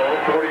Bronco,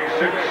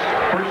 46,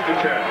 first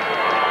and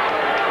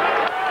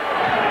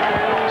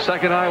 10.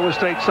 Second Iowa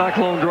State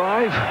Cyclone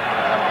drive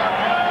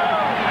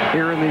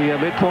here in the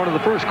midpoint of the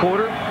first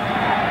quarter.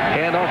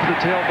 And off the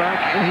tailback,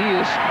 and he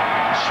is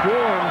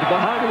swarmed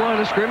behind the line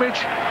of scrimmage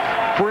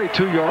for a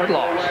 2-yard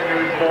loss.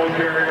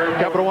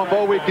 Capital One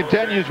Bowl Week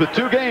continues with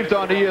 2 games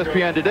on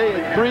ESPN today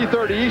at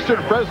 3:30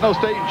 Eastern, Fresno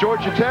State and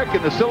Georgia Tech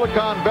in the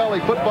Silicon Valley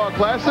Football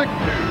Classic.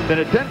 Then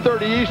at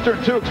 10:30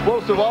 Eastern, 2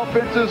 explosive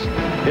offenses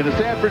in the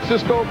San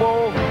Francisco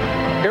Bowl.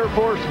 Air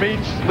Force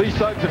meets Lee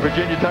Suggs and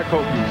Virginia Tech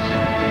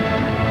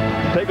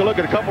Hokies. Take a look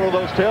at a couple of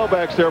those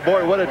tailbacks there.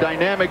 Boy, what a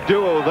dynamic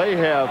duo they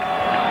have.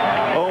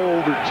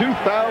 Over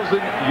 2,000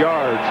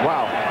 yards.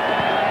 Wow.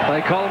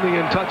 They call them the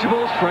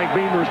Untouchables. Frank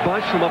Beamer's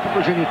bunch from up at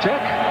Virginia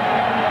Tech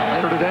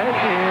later today.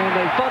 And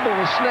they fumble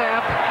the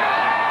snap.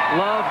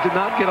 Love did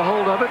not get a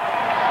hold of it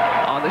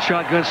on the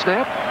shotgun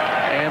snap.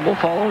 And we'll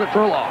fall on it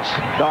for a loss.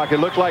 Doc, it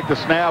looked like the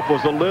snap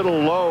was a little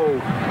low,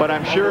 but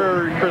I'm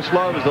sure Chris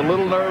Love is a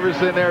little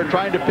nervous in there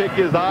trying to pick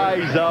his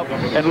eyes up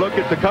and look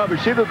at the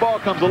coverage. See, the ball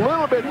comes a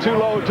little bit too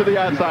low to the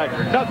outside.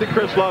 Nothing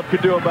Chris Love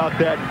could do about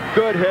that.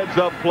 Good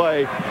heads-up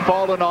play,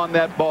 falling on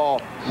that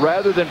ball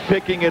rather than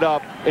picking it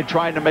up and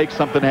trying to make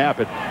something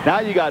happen. Now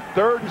you got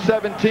 3rd and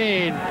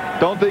 17.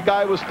 Don't think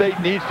Iowa State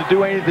needs to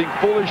do anything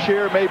foolish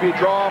here. Maybe a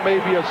draw,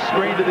 maybe a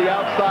screen to the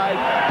outside.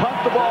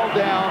 Punt the ball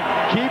down.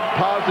 Keep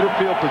positive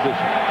field position.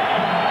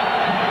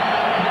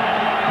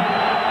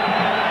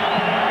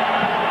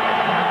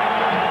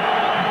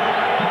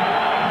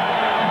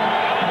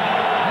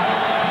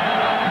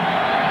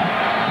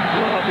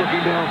 Love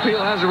looking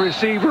downfield, has a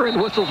receiver, and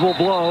whistles will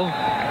blow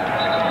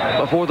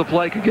before the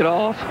play could get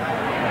off.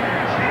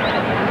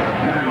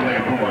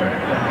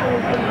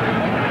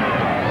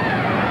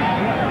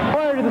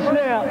 Prior to the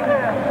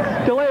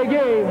snap, delay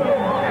game,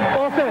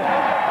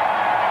 offense.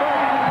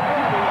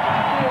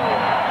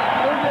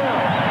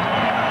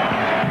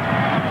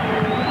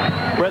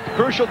 We're at the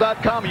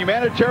Crucial.com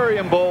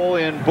Humanitarian Bowl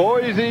in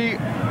Boise,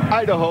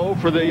 Idaho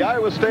for the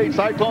Iowa State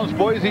Cyclones,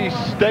 Boise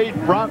State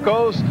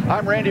Broncos.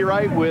 I'm Randy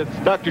Wright with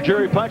Dr.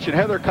 Jerry Punch and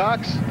Heather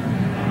Cox.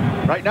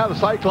 Right now the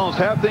Cyclones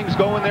have things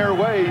going their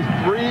way.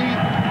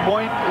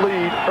 3-point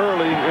lead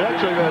early,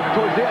 actually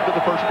towards the end of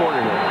the first quarter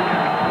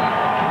here.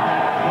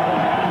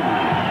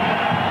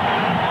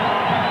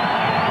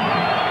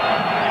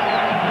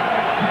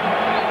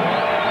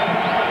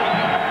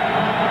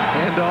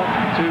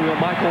 To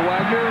Michael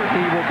Wagner.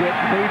 He will get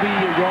maybe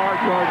a yard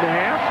and a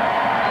half.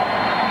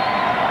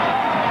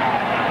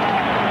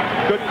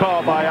 Good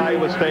call by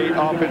Iowa State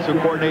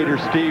offensive coordinator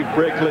Steve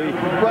Brickley.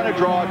 Run a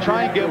draw,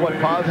 try and get what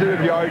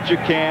positive yards you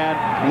can.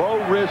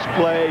 Low risk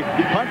play.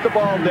 Punt the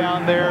ball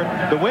down there.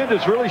 The wind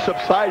has really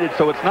subsided,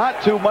 so it's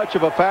not too much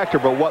of a factor,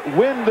 but what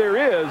wind there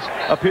is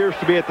appears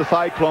to be at the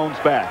Cyclones'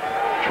 back.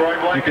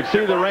 You can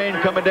see the rain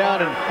coming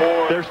down, and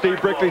there's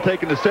Steve Brickley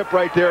taking the sip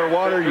right there of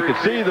water. You can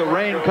see the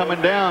rain coming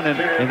down, and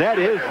that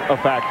is a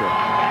factor.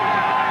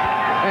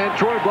 And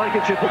Troy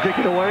Blankenship will kick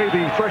it away,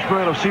 the freshman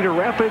out of Cedar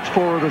Rapids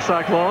for the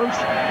Cyclones.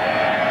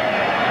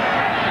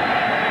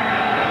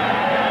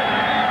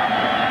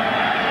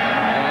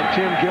 And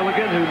Tim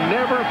Gilligan, who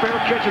never fair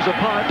catches a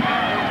punt,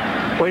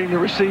 waiting to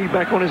receive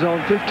back on his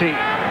own 15.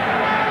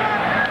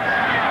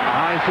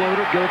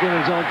 Floater, Gilligan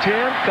is on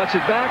 10, cuts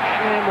it back,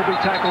 and will be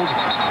tackled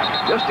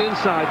just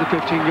inside the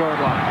 15-yard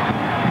line.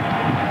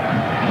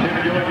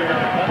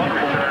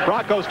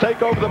 Broncos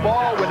take over the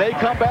ball when they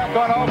come back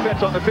on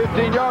offense on the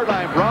 15-yard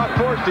line. Brock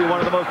Forsey, one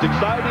of the most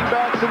exciting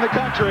backs in the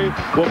country,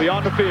 will be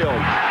on the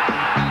field.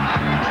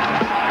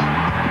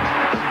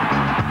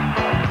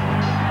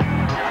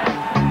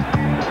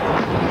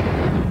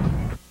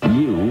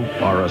 You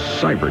are a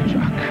cyber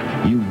jock.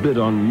 You bid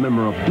on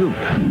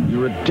memorabilia.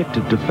 You're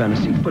addicted to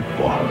fantasy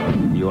football.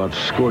 You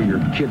outscore your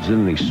kids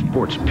in the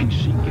sports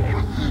PC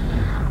game.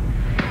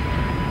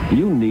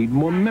 You need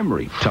more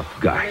memory, tough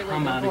guy.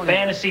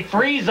 Fantasy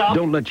freeze up.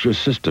 Don't let your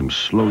system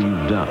slow you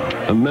down.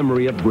 A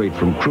memory upgrade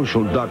from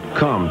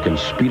Crucial.com can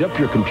speed up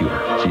your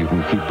computer so you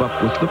can keep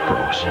up with the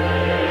pros.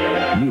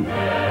 You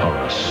are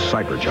a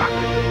cyber jock.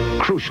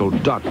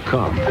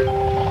 Crucial.com.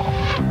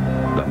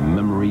 The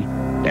memory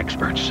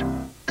experts.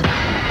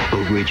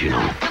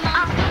 Original,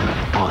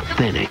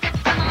 authentic,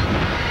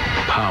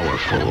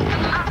 powerful.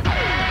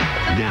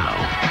 Now,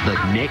 the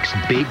next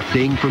big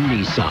thing from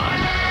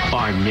Nissan,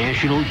 our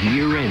national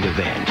year-end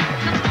event.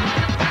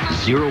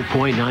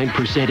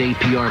 0.9%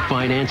 APR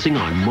financing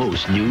on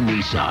most new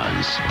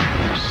Nissans.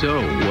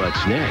 So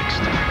what's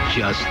next?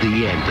 Just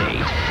the end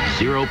date.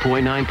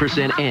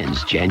 0.9%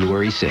 ends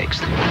January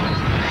 6th.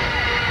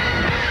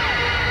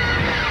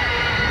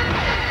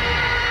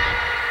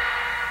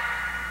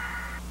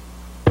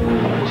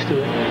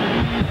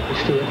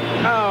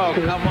 Oh,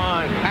 come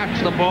on.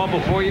 Catch the ball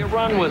before you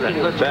run with it.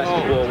 Let's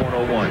Basketball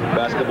 101.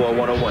 Basketball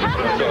 101.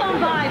 Touch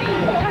somebody.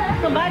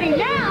 Touch somebody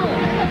now.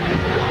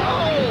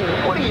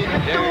 Oh, what are you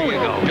doing? There you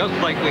go. Just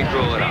like we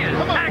threw it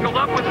up. Tangled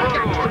up with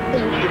Roar.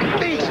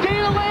 Hey, stay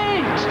in the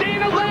lane. Stay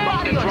in the lane.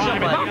 Knock him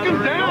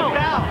down.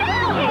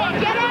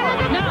 Get out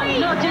of the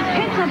lane. No, just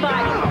hit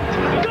somebody.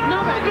 Go,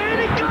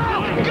 Danny, go.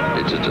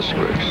 It's a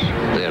disgrace.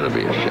 They ought to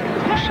be ashamed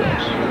of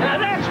themselves. Now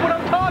that's what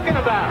I'm talking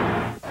about.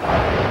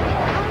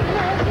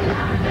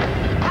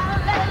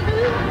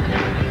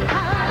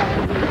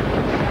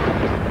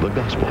 The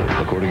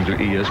according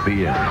to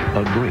ESPN.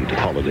 A great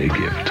holiday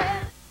gift.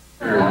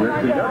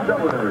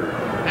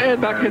 And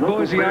back in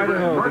Boise,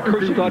 Idaho, the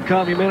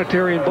Crucial.com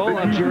Humanitarian Bowl.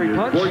 I'm Jerry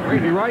Punch,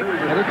 Randy Wright,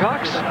 Heather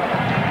Cox.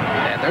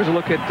 And there's a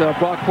look at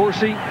Brock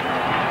Horsey.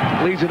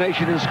 Leads the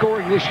nation in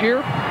scoring this year.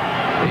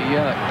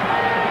 The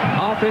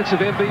offensive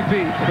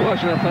MVP for the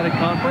Western Athletic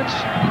Conference.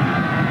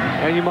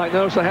 And you might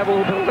notice I have a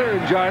little bit of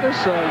laryngitis.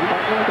 You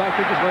might know I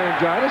think it's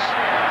laryngitis.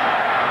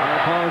 I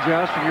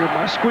apologize for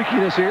my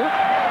squeakiness here.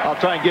 I'll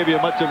try and give you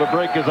as much of a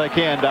break as I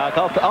can, Doc.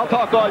 I'll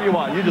talk all you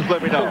want. You just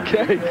let me know.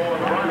 Okay.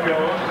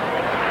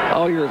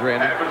 All yours,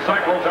 Randy.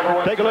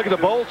 Take a look at the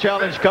Bowl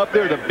Challenge Cup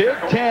there. The Big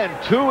Ten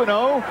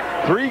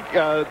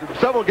 2-0.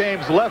 Several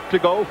games left to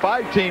go.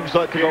 5 teams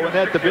left to go in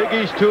that. The Big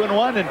East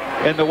 2-1,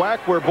 and the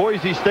WAC where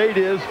Boise State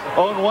is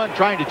 0-1,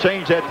 trying to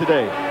change that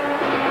today.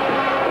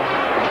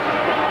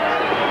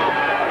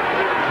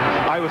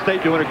 Iowa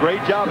State doing a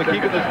great job of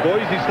keeping this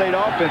Boise State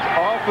offense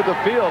off of the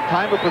field.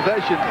 Time of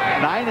possession,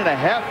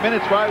 9.5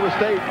 minutes for Iowa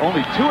State,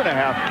 only 2.5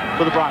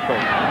 for the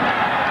Broncos.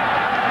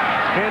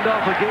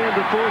 Handoff again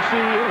to Forsey,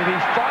 and he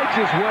fights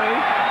his way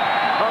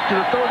up to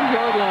the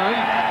 30-yard line.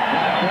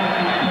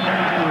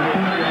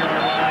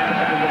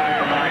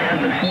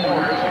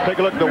 Take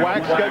a look at the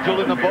WAC schedule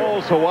in the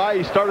bowls.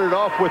 Hawaii started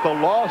off with a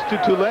loss to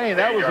Tulane.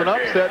 That was an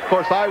upset. Of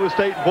course, Iowa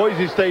State and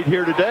Boise State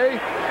here today.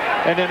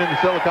 And then in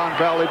the Silicon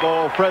Valley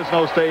Bowl,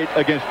 Fresno State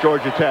against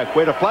Georgia Tech.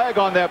 We had a flag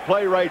on that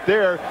play right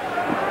there.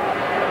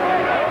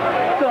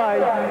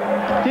 Side,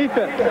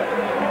 defense,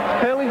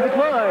 penalties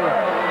decline,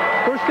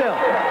 first down.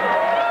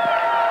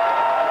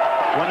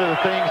 One of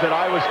the things that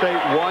Iowa State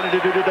wanted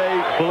to do today,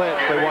 blitz.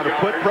 They want to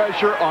put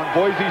pressure on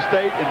Boise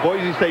State, and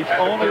Boise State's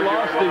only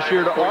loss this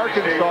year to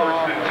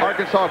Arkansas.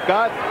 Arkansas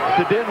got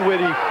to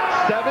Dinwiddie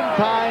 7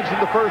 times in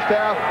the first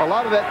half, a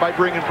lot of that by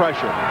bringing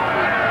pressure.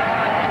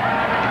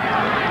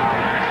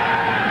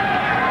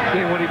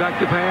 Dinwiddie back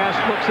to pass,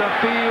 looks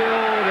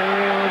upfield,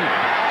 and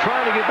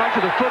trying to get back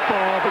to the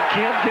football, but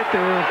can't get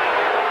there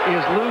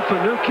is Lou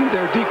Fanucchi,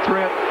 their deep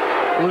threat.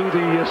 Lou,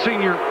 the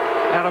senior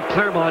out of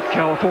Claremont,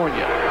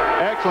 California.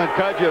 Excellent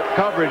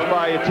coverage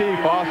by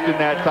Atif Austin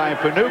that time.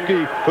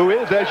 Fanucchi, who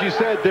is, as you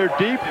said, their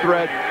deep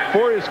threat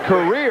for his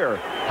career.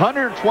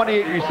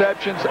 128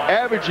 receptions,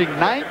 averaging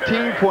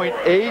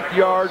 19.8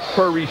 yards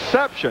per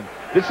reception.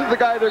 This is the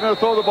guy they're going to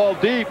throw the ball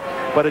deep,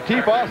 but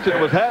Atif Austin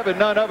was having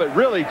none of it.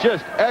 Really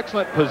just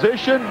excellent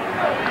position,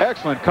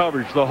 excellent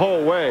coverage the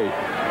whole way.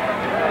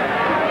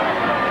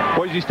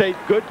 Boise State,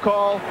 good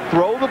call.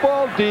 Throw the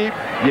ball deep.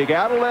 You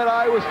got to let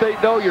Iowa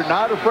State know you're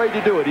not afraid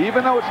to do it.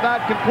 Even though it's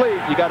not complete,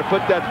 you got to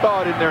put that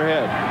thought in their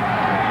head.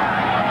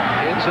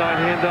 Inside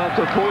handoff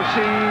to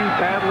Forsey,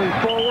 battling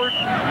forward.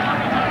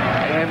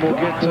 And we'll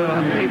get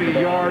maybe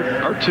a yard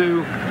or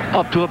two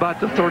up to about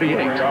the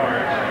 38.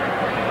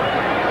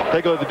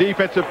 Take a look at the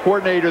defensive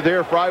coordinator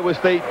there for Iowa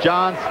State,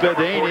 John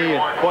Spadani.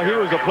 And, well, he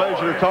was a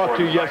pleasure to talk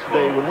to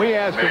yesterday. When we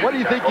asked him, what do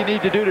you think you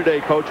need to do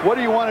today, Coach? What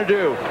do you want to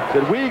do? He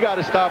said, we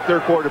got to stop their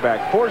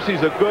quarterback.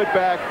 Forsey's a good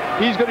back.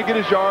 He's going to get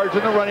his yards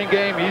in the running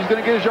game. He's going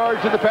to get his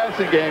yards in the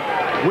passing game.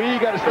 We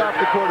got to stop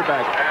the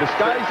quarterback.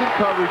 Disguise in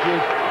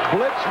coverages,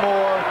 blitz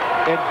more,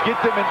 and get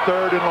them in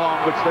 3rd and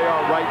long, which they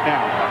are right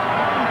now.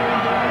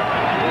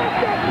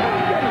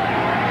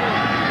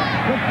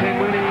 And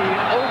when he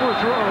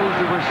overthrows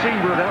the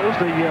receiver, that was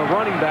the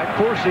running back,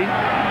 Forsey,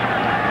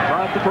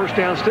 brought the first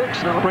down sticks,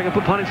 and that'll bring up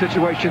a punting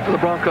situation for the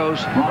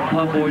Broncos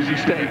of Boise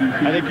State.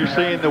 I think you're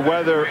seeing the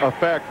weather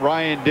affect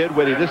Ryan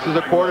Dinwiddie. This is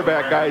a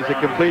quarterback, guys,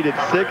 that completed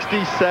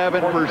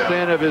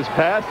 67% of his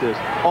passes,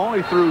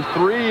 only threw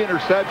 3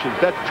 interceptions.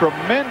 That's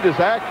tremendous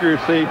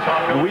accuracy,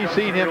 and we've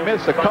seen him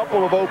miss a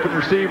couple of open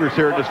receivers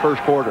here in this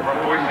first quarter.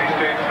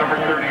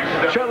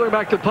 Shuttler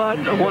back to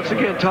punt. Once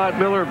again, Todd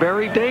Miller,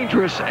 very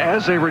dangerous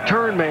as a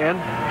return man.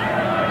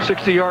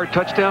 60-yard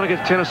touchdown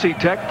against Tennessee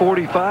Tech,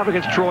 45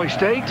 against Troy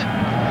State.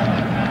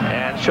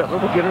 And Shuttler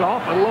will get it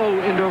off a low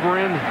end over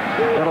end.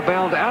 That'll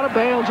bound out of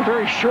bounds, a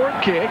very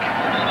short kick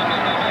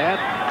at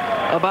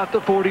about the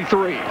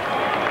 43. Kicked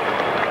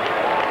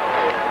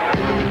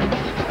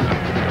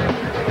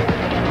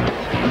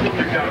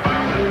out of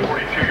bounds at the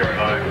 42-yard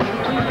line.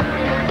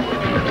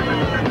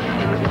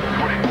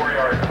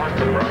 24-yard punt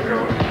for the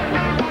Broncos.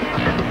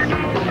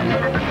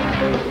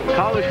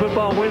 College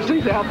football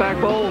Wednesday, the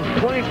Outback Bowl.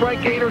 20th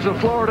ranked Gators of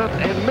Florida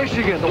and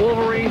Michigan. The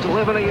Wolverines,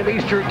 11 a.m.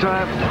 Eastern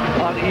time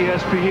on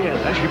ESPN.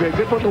 That should be a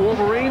good one, the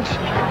Wolverines.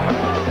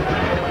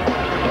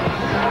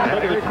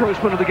 And Eric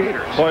Grossman of the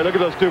Gators. Boy, look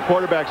at those 2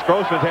 quarterbacks.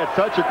 Grossman's had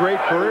such a great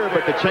career,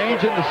 but the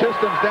change in the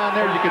systems down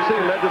there, you can see,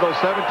 led to those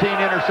 17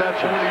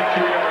 interceptions.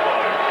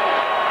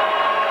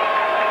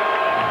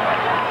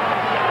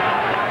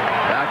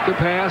 Back to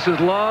pass is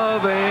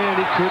Love, and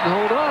he couldn't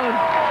hold on.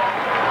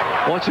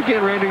 Once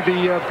again, Randy,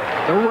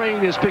 the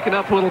rain is picking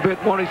up a little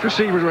bit. One of these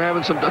receivers are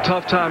having a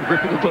tough time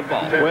gripping the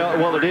football.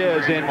 Well, it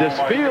is, and this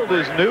field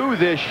is new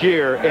this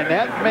year, and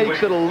that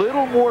makes it a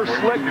little more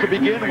slick to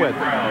begin with.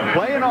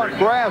 Playing on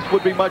grass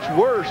would be much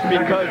worse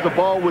because the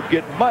ball would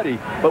get muddy,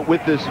 but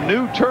with this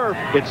new turf,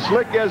 it's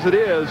slick as it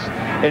is,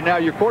 and now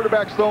your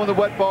quarterback's throwing the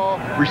wet ball.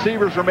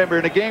 Receivers, remember,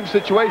 in a game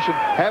situation,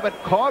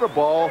 haven't caught a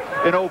ball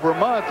in over a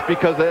month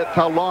because that's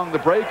how long the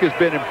break has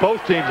been, and both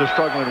teams are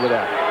struggling with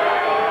that.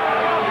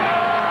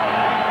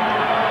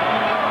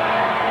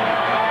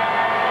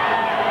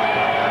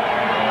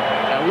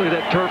 Look at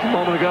that turf a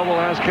moment ago. We'll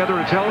ask Heather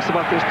to tell us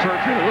about this turf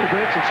here in a little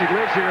bit since she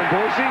lives here in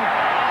Boise.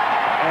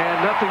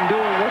 And nothing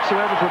doing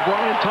whatsoever for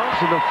Brian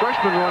Thompson, the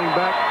freshman running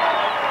back.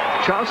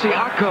 Chauncey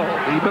Acko,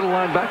 the middle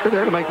linebacker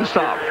there to make the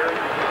stop.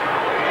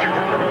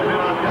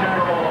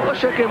 Let's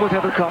check in with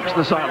Heather Cox on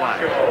the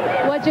sideline.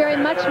 Well, Jerry,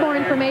 much more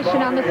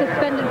information on the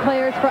suspended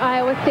players for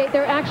Iowa State.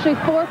 There are actually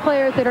 4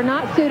 players that are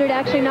not suited,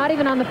 actually not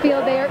even on the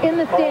field. They are in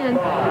the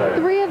stands.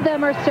 3 of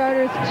them are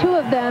starters, 2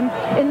 of them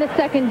in the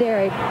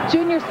secondary.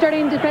 Junior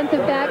starting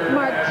defensive back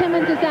Mark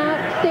Timmons is out.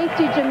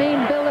 Safety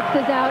Jermaine Billups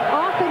is out.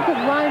 Offensive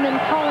lineman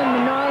Colin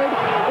Menard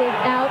is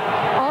out.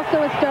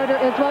 Also a starter,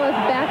 as well as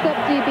backup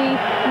DB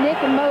Nick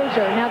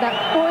Mosier. Now that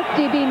 4th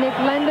DB, Nick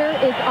Lender,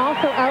 is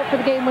also out for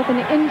the game with an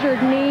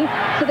injured knee.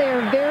 So they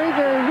are very,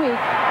 very weak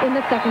in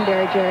the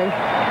secondary, Jerry.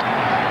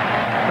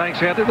 Thanks,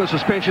 Heather. The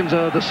suspensions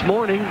this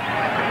morning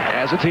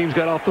as the teams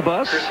got off the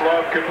bus. Chris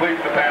Love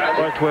completes the pass.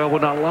 Big 12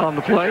 would not allow him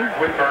to play.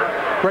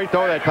 Great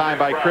throw that time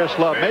by Chris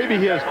Love. Maybe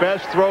his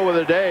best throw of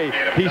the day.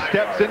 He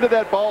steps into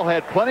that ball,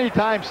 had plenty of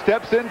time,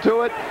 steps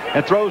into it,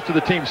 and throws to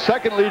the team's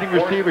second leading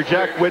receiver,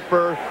 Jack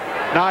Whitber.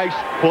 Nice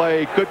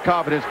play, good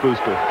confidence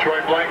booster.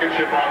 Troy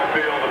Blankenship on the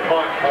field, the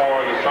punt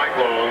for the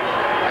Cyclones.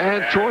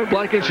 And Troy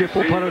Blankenship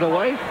will punt it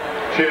away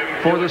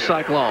for the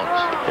Cyclones.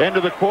 End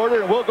of the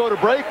quarter, and we'll go to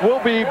break. We'll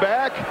be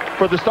back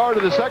for the start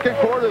of the second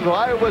quarter of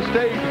Iowa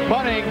State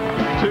punting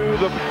to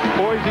the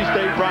Boise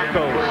State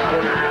Broncos.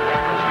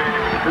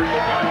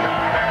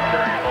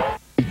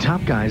 The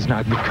top guys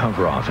knocked the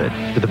cover off it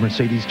for the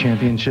Mercedes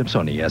Championships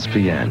on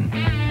ESPN.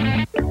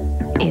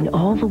 In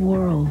all the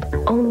world,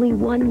 only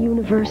one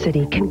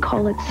university can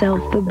call itself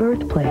the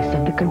birthplace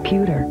of the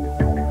computer.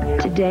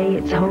 Today,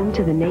 it's home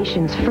to the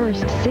nation's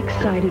first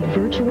 6-sided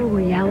virtual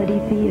reality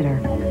theater.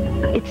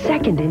 It's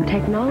second in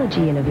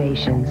technology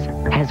innovations,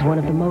 has one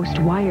of the most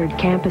wired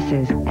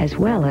campuses, as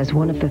well as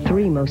one of the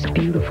 3 most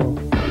beautiful.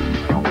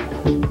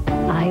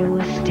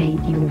 Iowa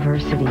State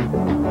University,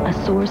 a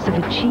source of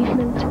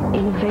achievement,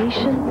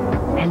 innovation,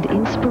 and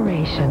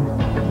inspiration,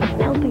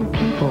 helping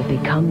people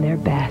become their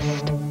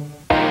best.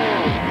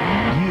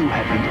 You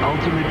have the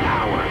ultimate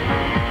power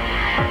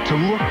to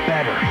look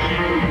better,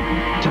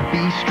 to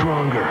be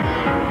stronger,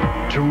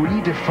 to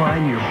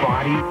redefine your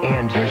body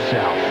and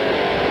yourself.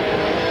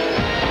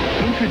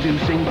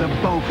 Introducing the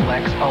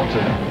Bowflex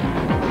Ultimate.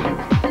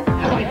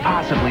 Quite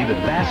possibly the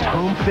best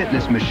home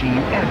fitness machine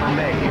ever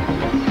made.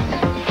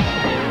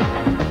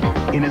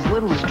 In as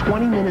little as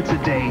 20 minutes a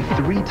day,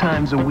 3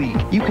 times a week,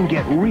 you can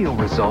get real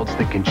results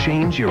that can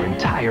change your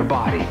entire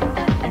body.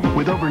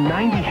 With over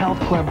 90 health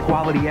club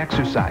quality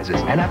exercises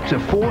and up to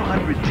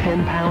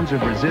 410 pounds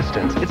of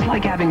resistance, it's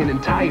like having an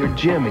entire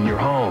gym in your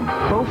home.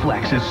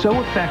 Bowflex is so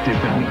effective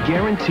that we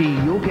guarantee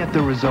you'll get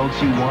the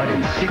results you want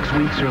in 6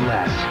 weeks or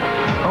less.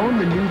 Own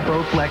the new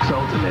Bowflex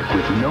Ultimate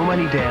with no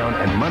money down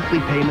and monthly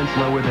payments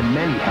lower than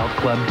many health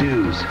club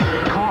dues.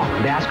 Call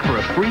and ask for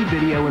a free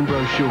video and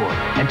brochure,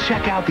 and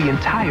check out the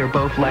entire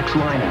Bowflex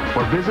lineup,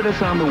 or visit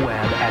us on the web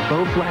at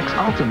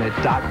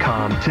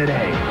bowflexultimate.com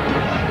today.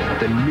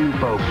 The new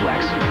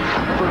Bowflex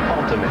for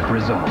ultimate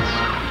results.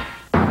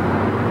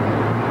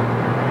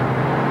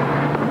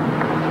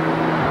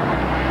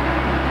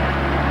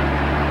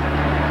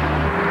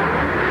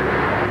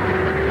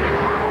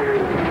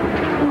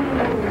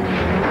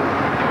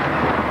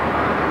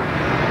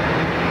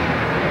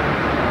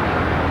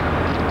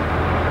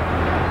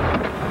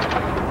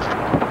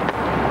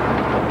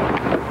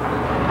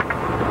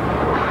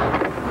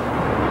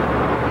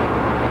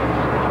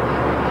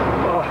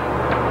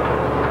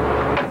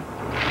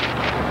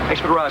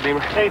 Thanks for the ride,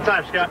 Beamer.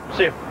 Anytime, Scott.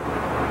 See you.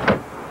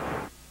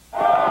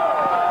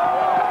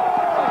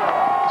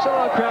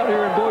 Sellout crowd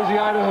here in Boise,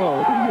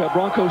 Idaho, the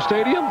Bronco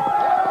Stadium,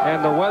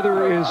 and the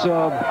weather is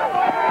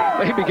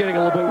maybe getting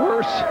a little bit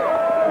worse.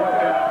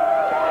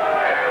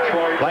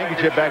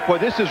 Blankenship back. Boy,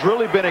 this has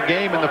really been a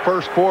game in the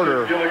first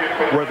quarter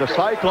where the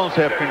Cyclones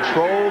have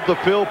controlled the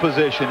field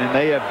position, and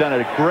they have done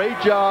a great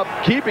job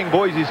keeping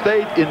Boise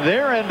State in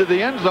their end of the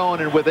end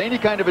zone. And with any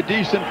kind of a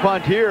decent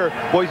punt here,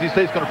 Boise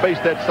State's going to face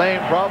that same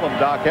problem,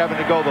 Doc, having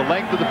to go the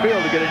length of the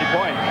field to get any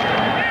points.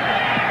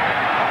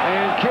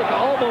 And kick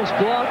almost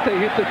blocked. They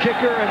hit the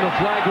kicker, and the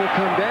flag will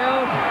come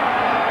down.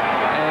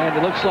 And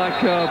it looks like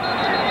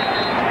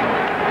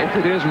if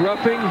it is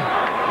roughing,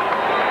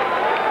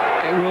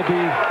 it will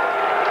be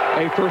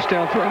a first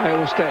down for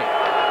Iowa State.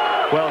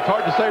 Well, it's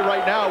hard to say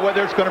right now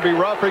whether it's going to be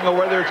roughing or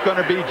whether it's going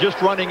to be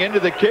just running into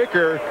the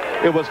kicker.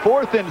 It was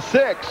 4th and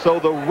 6, so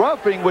the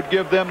roughing would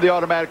give them the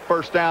automatic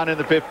first down in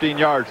the 15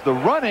 yards. The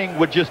running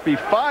would just be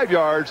 5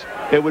 yards.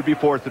 It would be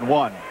 4th and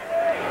 1.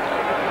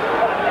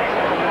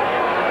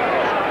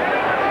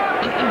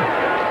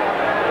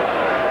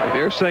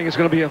 They're saying it's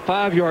going to be a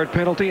 5-yard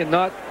penalty and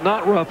not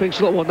roughing,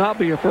 so it will not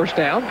be a first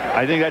down.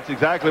 I think that's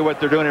exactly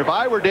what they're doing. If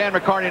I were Dan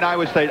McCarney and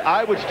Iowa State,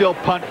 I would still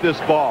punt this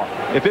ball.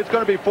 If it's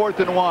going to be 4th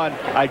and 1,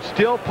 I'd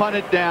still punt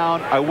it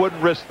down. I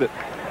wouldn't risk it.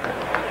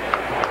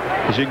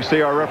 As you can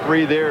see, our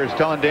referee there is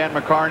telling Dan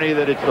McCarney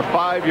that it's the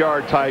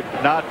 5-yard type,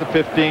 not the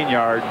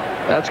 15-yard.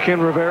 That's Ken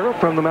Rivera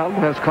from the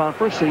Mountain West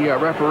Conference, the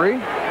referee,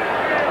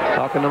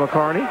 talking to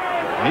McCarney.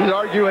 He's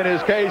arguing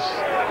his case.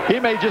 He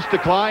may just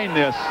decline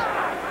this.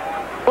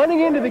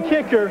 Running into the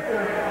kicker,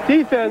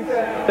 defense,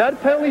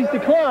 that penalty's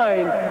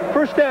declined.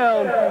 First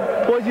down,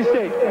 Boise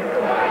State.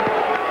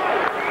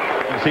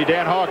 You see,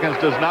 Dan Hawkins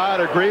does not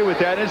agree with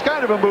that. It's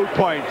kind of a moot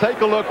point. Take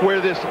a look where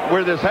this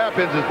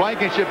happens as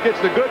Blankenship gets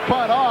the good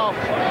punt off.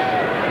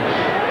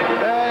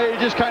 He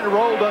just kind of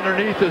rolled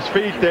underneath his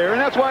feet there,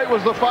 and that's why it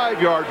was the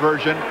 5-yard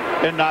version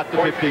and not the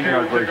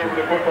 15-yard version.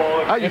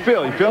 How you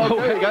feel? You feel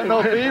okay? You got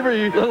no fever?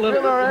 You feel all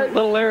right?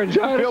 Little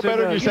laryngitis. Feel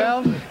better than you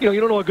sound? You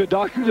don't know a good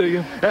doctor, do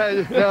you?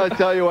 I'll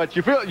tell you what.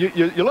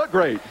 You look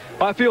great.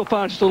 I feel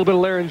fine. Just a little bit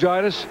of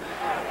laryngitis.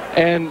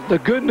 And the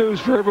good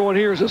news for everyone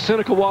here is that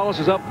Seneca Wallace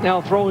is up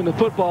now throwing the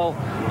football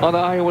on the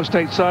Iowa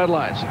State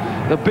sidelines.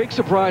 The big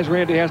surprise,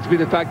 Randy, has to be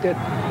the fact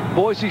that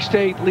Boise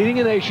State, leading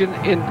the nation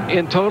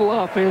in total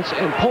offense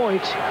and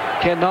points,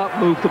 cannot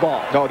move the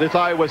ball. No, this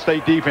Iowa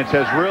State defense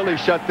has really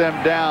shut them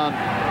down.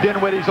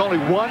 Dinwiddie's only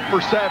 1 for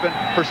 7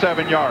 for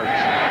 7 yards.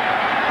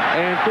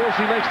 And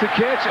Dorsey makes the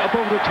catch up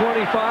over the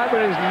 25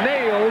 and is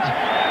nailed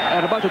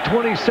at about the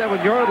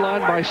 27-yard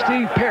line by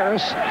Steve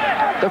Paris,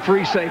 the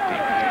free safety.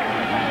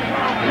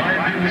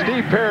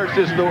 Steve Paris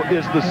is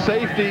the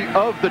safety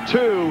of the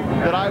two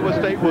that Iowa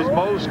State was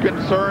most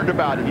concerned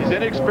about. He's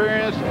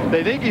inexperienced.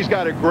 They think he's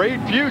got a great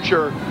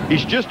future.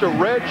 He's just a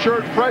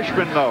redshirt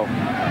freshman, though.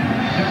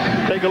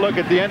 Take a look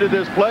at the end of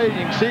this play. You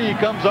can see he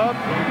comes up,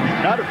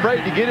 not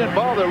afraid to get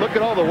involved there. Look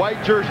at all the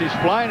white jerseys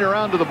flying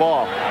around to the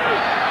ball.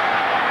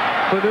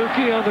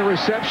 Panucci on the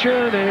reception,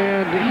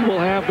 and he will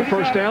have the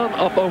first down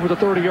up over the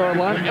 30-yard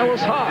line.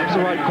 Ellis Hobbs,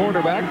 the right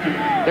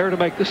cornerback, there to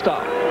make the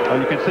stop.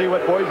 Well, you can see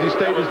what Boise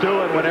State is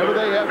doing. Whenever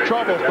they have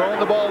trouble throwing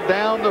the ball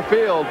down the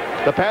field,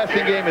 the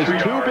passing game is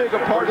too big a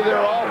part of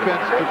their offense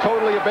to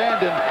totally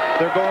abandon.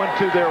 They're going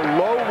to their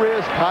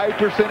low-risk,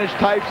 high-percentage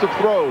types of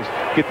throws.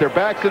 Get their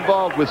backs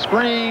involved with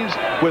screens,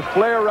 with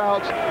flare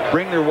routes,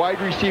 bring their wide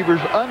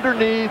receivers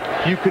underneath.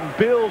 You can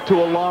build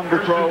to a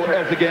longer throw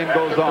as the game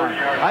goes on.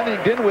 I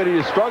think Dinwiddie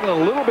is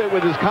struggling a little bit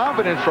with his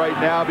confidence right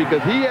now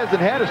because he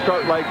hasn't had a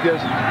start like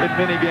this in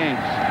many games.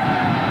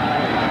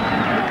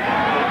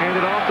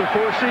 Handed off to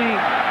Forsey,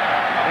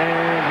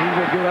 and he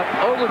will get up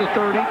over the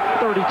 30,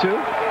 32,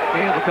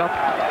 and the cup.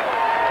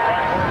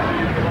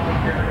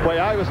 Boy,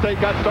 Iowa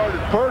State got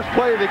started first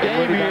play of the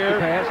game here.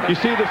 You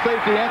see the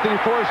safety Anthony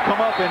Forrest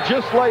come up and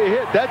just lay a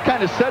hit. That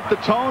kind of set the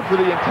tone for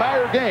the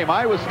entire game.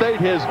 Iowa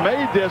State has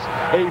made this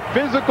a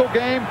physical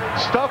game,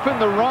 stuffing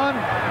the run,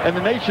 and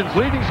the nation's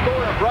leading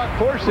scorer, Brock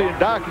Forsey. And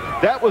Doc,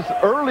 that was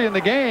early in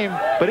the game,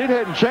 but it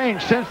hadn't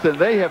changed since then.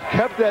 They have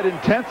kept that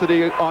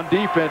intensity on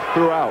defense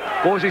throughout.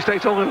 Boise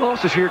State's only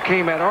loss this year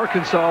came at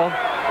Arkansas,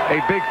 a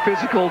big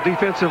physical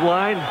defensive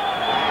line.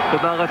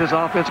 Did not let this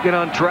offense get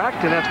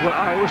untracked, and that's what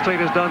Iowa State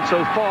has done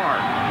so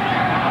far.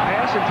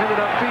 Pass intended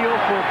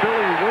upfield for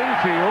Billy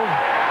Wingfield.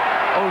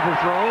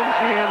 Overthrown,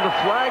 and the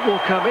flag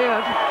will come in.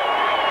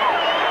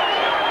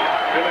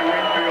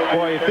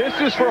 Boy, if this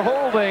is for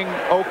holding,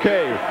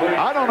 okay.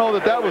 I don't know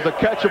that that was a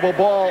catchable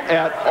ball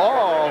at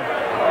all.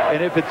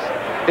 And if it's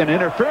an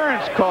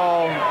interference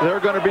call, there are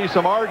going to be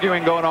some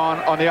arguing going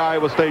on the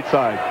Iowa State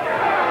side.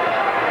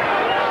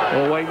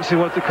 We'll wait and see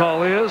what the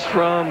call is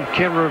from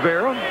Ken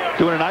Rivera.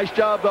 Doing a nice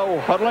job, though,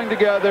 huddling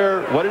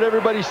together. What did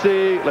everybody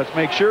see? Let's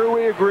make sure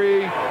we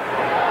agree.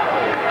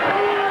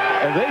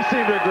 And they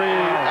seem to agree.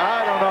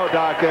 I don't know,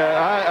 Doc.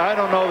 I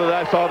don't know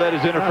that I saw that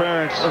as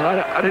interference.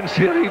 I didn't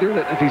see it either.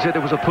 If he said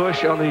it was a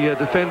push on the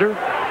defender.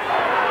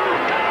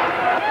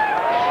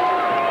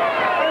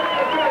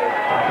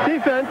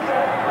 Defense,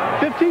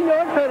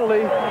 15-yard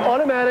penalty,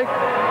 automatic,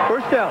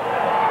 first down.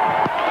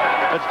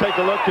 Let's take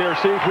a look here,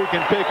 see if we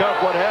can pick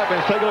up what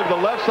happens. Take a look at the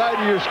left side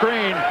of your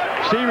screen.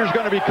 Receiver's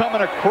going to be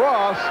coming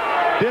across.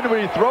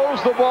 Dinwiddie throws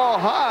the ball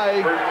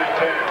high.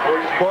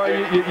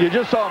 Boy, you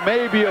just saw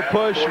maybe a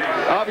push.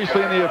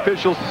 Obviously, in the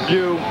official's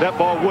view, that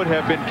ball would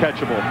have been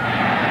catchable.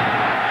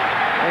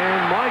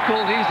 And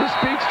Michael, he's the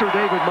speedster,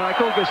 David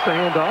Michael, gets the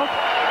handoff.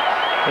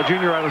 A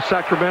junior out of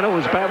Sacramento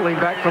was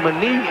battling back from a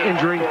knee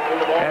injury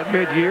at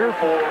mid-year.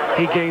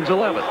 He gains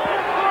 11.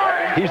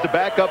 He's the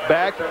backup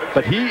back,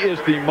 but he is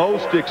the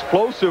most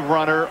explosive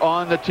runner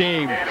on the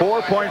team.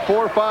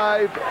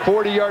 4.45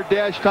 40-yard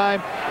dash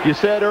time. You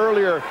said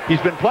earlier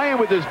he's been playing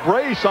with his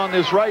brace on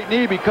this right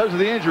knee because of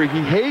the injury.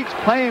 He hates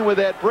playing with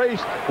that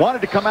brace.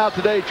 Wanted to come out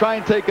today, try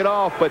and take it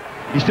off, but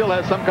he still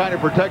has some kind of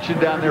protection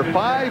down there.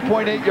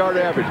 5.8-yard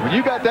average. When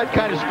you got that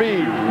kind of speed,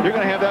 you're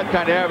going to have that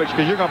kind of average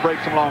because you're going to break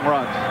some long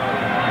runs.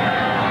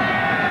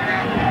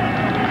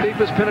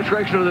 Deepest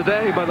penetration of the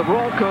day by the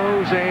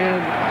Broncos,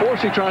 and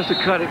Forsey tries to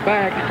cut it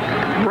back.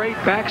 Great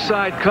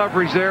backside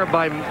coverage there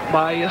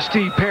by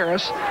Steve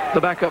Paris, the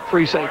backup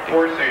free safety.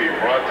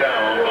 Forsey brought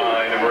down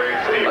by number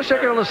 8, Steve. Let's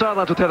check in on the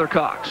sidelines with Heather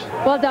Cox.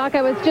 Well, Doc,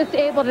 I was just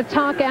able to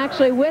talk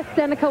actually with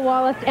Seneca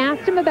Wallace,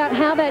 asked him about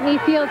how that knee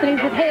feels, and he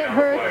said, hey, it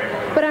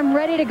hurts, but I'm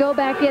ready to go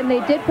back in.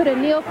 They did put a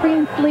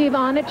neoprene sleeve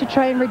on it to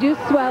try and reduce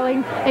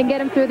swelling and get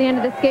him through the end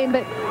of this game,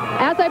 but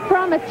as I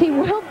promised, he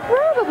will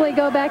probably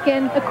go back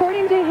in,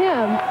 according to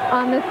him,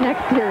 on this next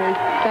series.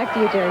 Back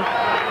to you, Jerry.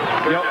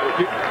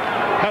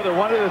 Heather,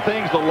 one of the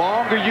things, the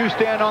longer you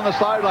stand on the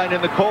sideline in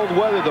the cold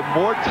weather, the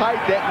more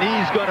tight that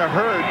knee's going to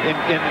hurt and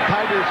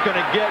tighter it's going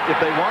to get. If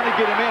they want to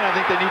get him in, I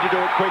think they need to do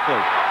it quickly.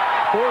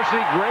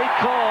 Forsey, great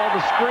call,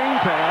 the screen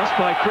pass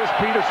by Chris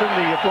Peterson,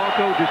 the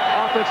Bronco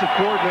offensive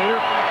coordinator.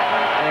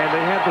 And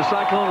they had the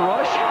Cyclone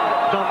rush,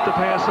 dump the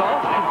pass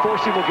off, and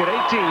Forsey will get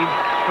 18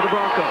 for the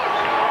Broncos.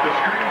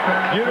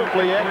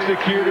 Beautifully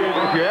executed.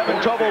 If you're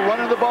having trouble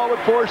running the ball with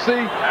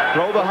Forsey,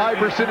 throw the high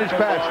percentage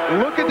pass.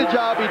 Look at the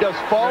job he does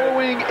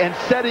following and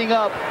setting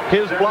up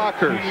his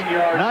blockers.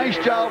 Nice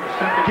job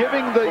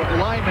giving the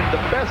lineman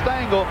the best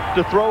angle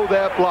to throw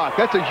that block.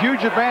 That's a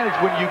huge advantage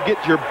when you get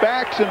your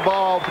backs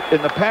involved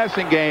in the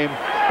passing game.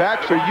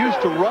 Backs are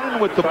used to running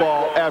with the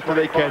ball after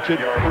they catch it.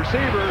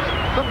 Receivers,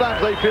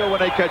 sometimes they feel when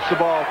they catch the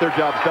ball, their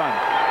job's done.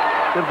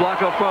 Good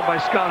block up front by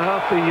Scott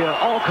Huff, the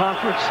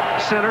all-conference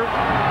center.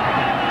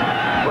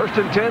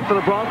 1st and 10 for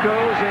the Broncos,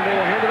 and they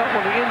will hand it up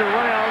on the end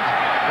around,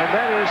 and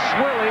that is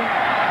Swilly,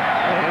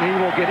 and he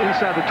will get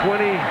inside the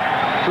 20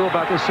 to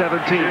about the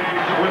 17.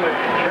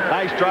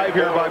 Nice drive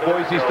here by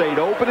Boise State,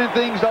 opening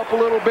things up a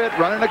little bit,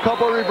 running a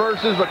couple of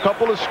reverses, a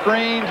couple of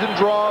screens and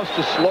draws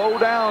to slow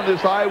down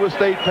this Iowa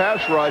State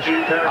pass rush.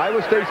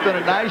 Iowa State's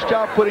done a nice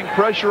job putting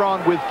pressure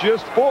on with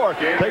just 4.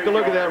 Take a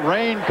look at that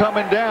rain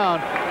coming down.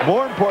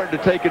 More important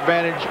to take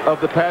advantage of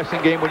the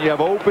passing game when you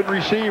have open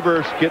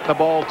receivers, getting the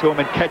ball to them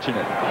and catching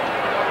it.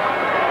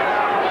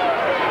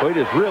 It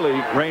is really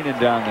raining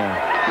down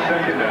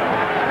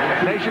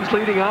there. Nation's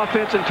leading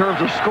offense in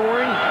terms of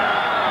scoring.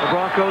 The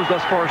Broncos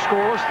thus far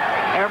scoreless,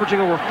 averaging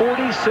over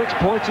 46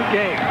 points a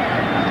game.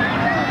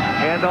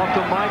 Hand off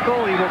to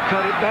Michael. He will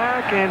cut it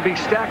back and be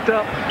stacked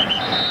up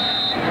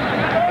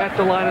at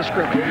the line of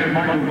scrimmage.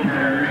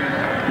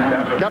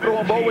 Capital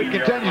One Bowl Week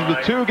continues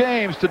with 2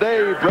 games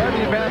today.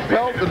 Bradley and Van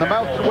Pelt and the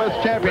Mountain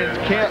West champions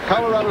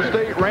Colorado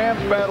State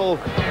Rams battle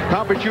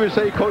Conference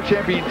USA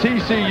co-champion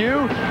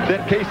TCU.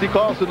 Then Casey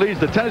Clausen leads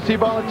the Tennessee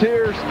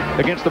Volunteers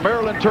against the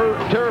Maryland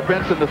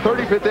Terrapins in the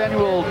 35th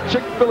annual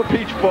Chick-fil-A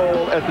Peach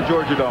Bowl at the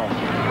Georgia Dome.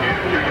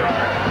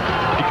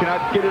 If you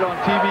cannot get it on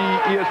TV,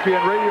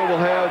 ESPN Radio will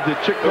have the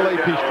Chick-fil-A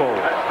Peach Bowl.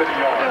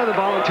 Yeah, the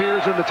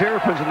Volunteers and the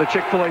Terrapins in the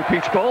Chick-fil-A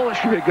Peach Bowl. That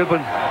should be a good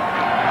one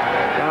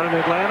down in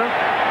Atlanta.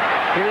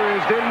 Here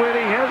is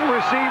Dinwiddie, has a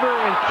receiver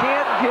and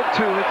can't get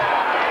to it.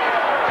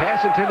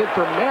 Pass intended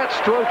for Matt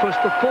Strophus,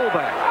 the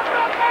fullback.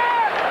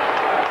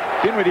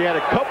 Dinwiddie had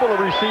a couple of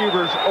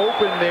receivers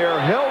open there,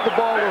 held the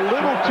ball a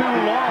little too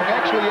long.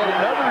 Actually had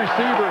another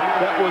receiver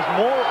that was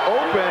more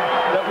open,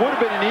 that would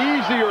have been an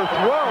easier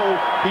throw.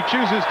 He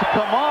chooses to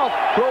come off,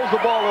 throws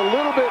the ball a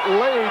little bit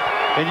late,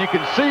 and you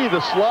can see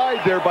the slide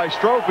there by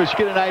Strophus.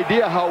 You get an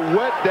idea how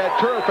wet that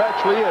turf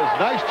actually is.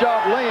 Nice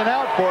job laying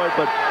out for it,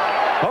 but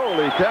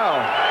holy cow.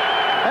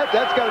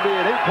 That's got to be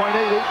an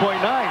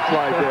 8.8, 8.9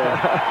 slide there.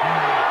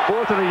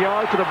 4th and a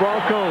yard to the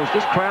Broncos.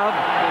 This crowd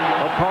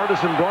of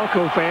partisan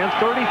Bronco fans,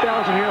 30,000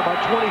 here,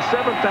 about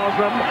 27,000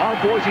 of them are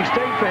Boise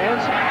State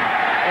fans.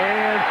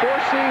 And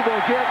Forsey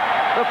will get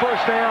the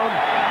first down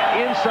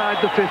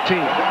inside the 15.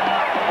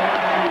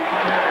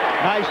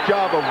 Nice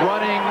job of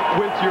running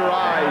with your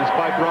eyes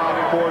by Brock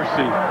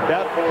Forsey.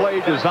 That play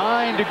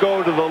designed to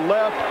go to the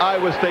left.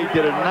 Iowa State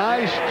did a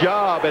nice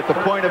job at the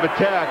point of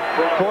attack.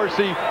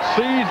 Forsey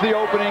sees the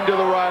opening to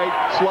the right,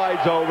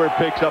 slides over,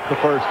 picks up the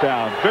first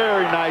down.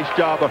 Very nice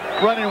job of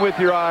running with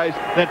your eyes,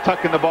 then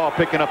tucking the ball,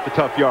 picking up the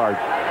tough yard.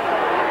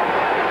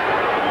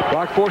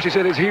 Brock Forsey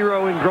said his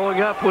hero in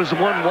growing up was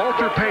one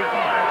Walter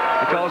Payton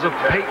because of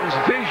Payton's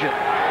vision,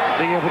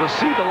 being able to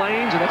see the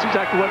lanes, and that's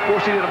exactly what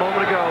Forsey did a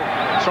moment ago.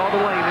 Saw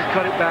the lane and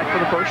cut it back for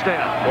the first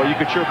down. Well, you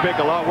could sure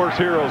pick a lot worse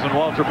heroes than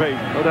Walter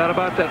Payton. No doubt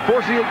about that.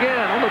 Forsey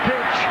again on the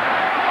pitch.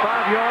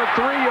 5-yard,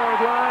 3-yard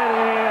line,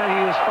 and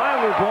he is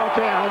finally brought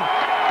down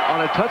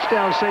on a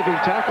touchdown-saving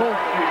tackle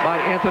by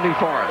Anthony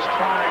Forrest.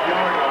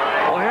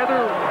 Well,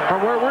 Heather,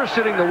 from where we're we're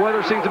sitting, the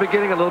weather seems to be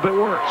getting a little bit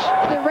worse.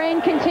 The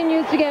rain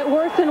continues to get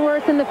worse and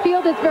worse, and the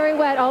field is very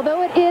wet.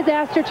 Although it is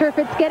AstroTurf,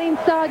 it's getting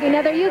soggy.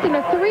 Now, they're using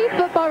a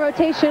 3-football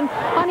rotation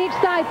on each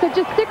side, so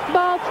just 6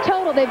 balls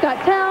total. They've got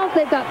towels,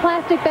 they've got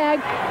plastic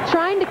bags,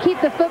 trying to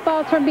keep the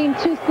footballs from being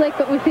too slick,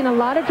 but we've seen a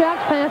lot of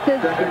dropped passes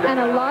and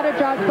a lot of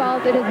dropped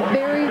balls. It is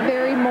very,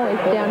 very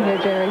moist down here,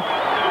 Jerry.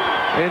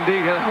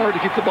 Indeed, hard to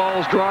keep the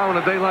balls dry on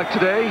a day like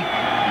today.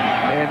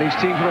 And these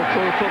teams don't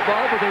play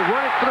football, but they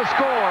run it for the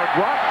score.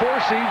 Brock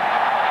Forsey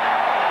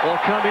will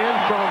come in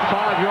from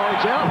 5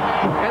 yards out,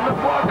 and the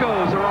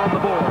Broncos are on the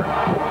board.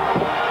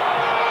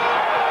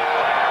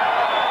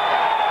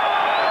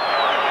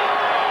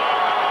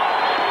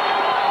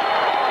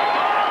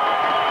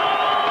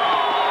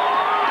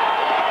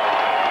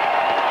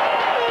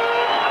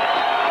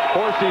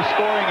 Forsey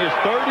scoring his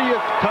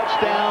 30th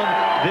touchdown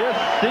this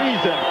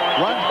season.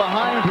 Runs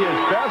behind his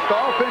best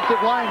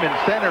offensive lineman,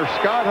 center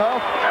Scott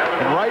Huff,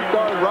 and right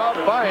guard Rob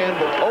Byan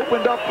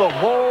opened up the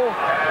hole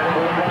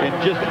and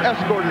just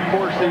escorted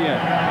Forsey in.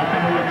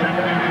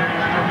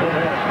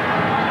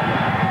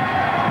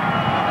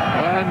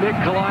 And Nick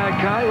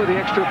Kaliakai with the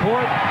extra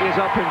point is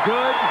up and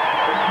good.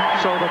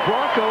 So the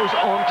Broncos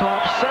on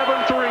top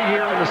 7-3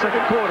 here in the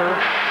second quarter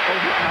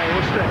over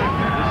Iowa State.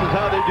 This is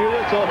how they do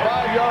it. So a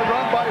 5-yard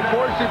run by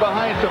Forsey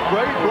behind some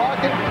great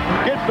blocking.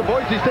 Gets the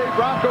Boise State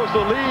Broncos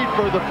the lead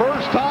for the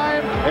first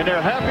time, and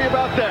they're happy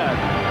about that.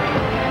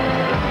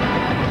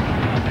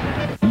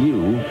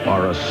 You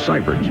are a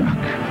cyber jock.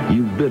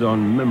 You bid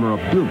on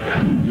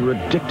memorabilia. You're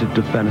addicted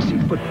to fantasy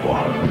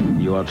football.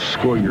 You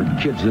outscore your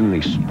kids in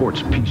the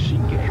sports PC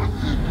game.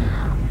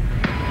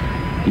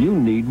 You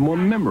need more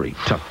memory,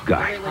 tough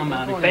guy.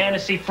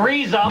 Fantasy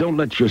freeze-up. Don't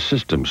let your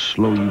system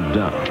slow you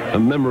down. A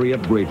memory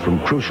upgrade from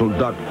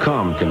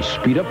Crucial.com can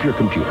speed up your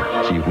computer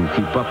so you can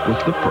keep up with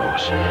the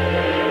pros.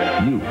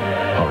 You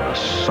are a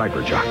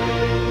cyber jock.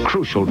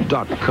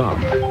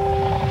 Crucial.com.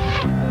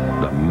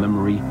 The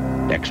memory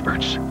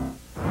experts.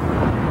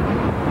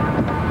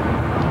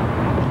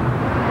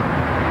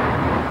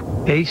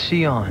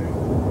 AC on.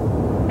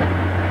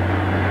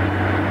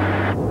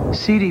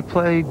 CD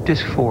play,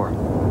 disc 4.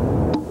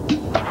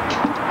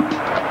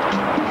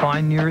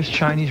 Find nearest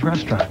Chinese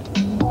restaurant.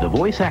 The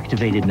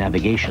voice-activated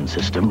navigation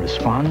system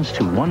responds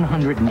to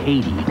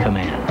 180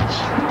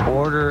 commands.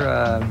 Order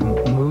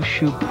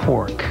Mushu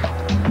pork.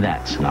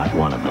 That's not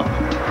one of them.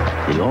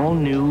 The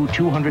all-new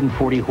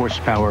 240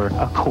 horsepower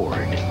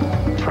Accord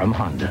from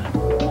Honda.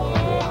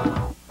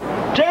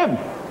 Jim!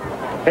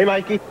 Hey,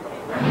 Mikey.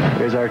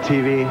 Here's our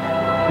TV.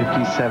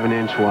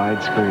 57-inch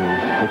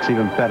widescreen. Looks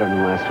even better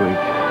than last week.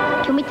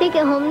 Can we take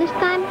it home this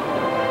time?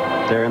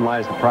 Therein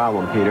lies the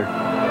problem, Peter.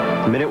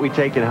 The minute we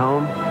take it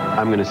home,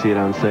 I'm going to see it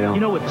on sale. You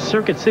know, with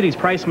Circuit City's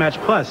Price Match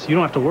Plus, you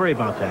don't have to worry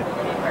about that.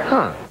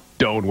 Huh.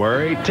 Don't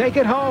worry, take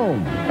it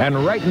home.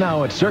 And right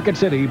now at Circuit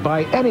City,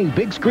 buy any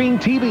big screen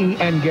TV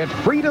and get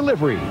free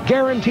delivery,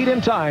 guaranteed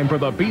in time for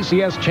the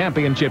BCS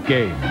Championship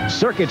game.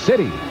 Circuit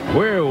City,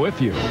 we're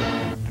with you.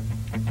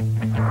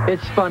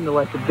 It's fun to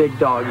let the big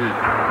dog eat.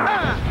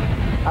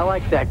 I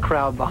like that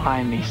crowd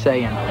behind me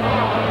saying,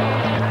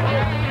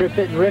 "Trip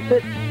it and rip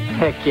it?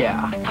 Heck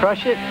yeah.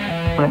 Crush it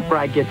whenever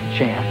I get the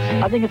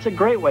chance." I think it's a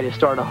great way to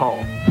start a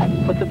hole.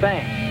 With the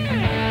bang.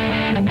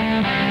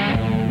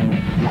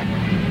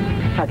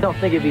 I don't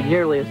think it'd be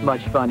nearly as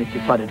much fun if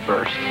you putted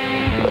first.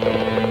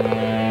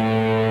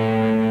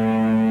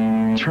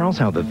 Charles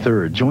Howe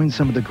III joined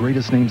some of the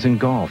greatest names in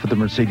golf at the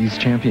Mercedes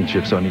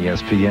Championships on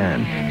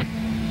ESPN.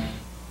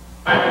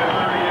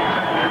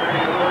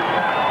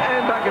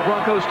 And back at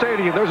Bronco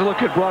Stadium, there's a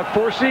look at Brock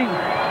Forsey,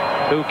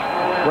 who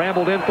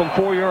rambled in from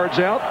 4 yards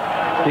out.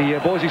 The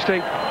Boise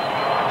State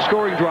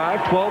scoring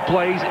drive, 12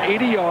 plays,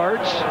 80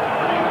 yards.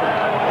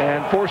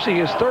 And Forsey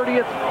his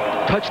 30th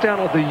touchdown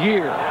of the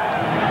year.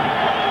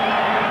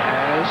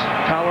 As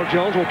Tyler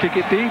Jones will kick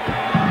it deep.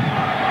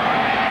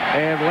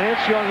 And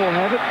Lance Young will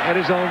have it at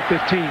his own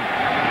 15.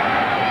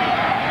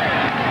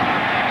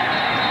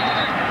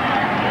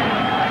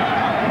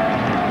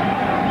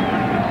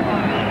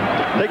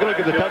 Take a look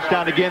at the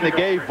touchdown again that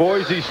gave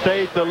Boise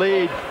State the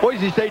lead.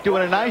 Boise State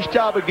doing a nice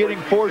job of getting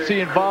Forsey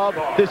involved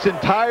this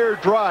entire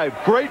drive.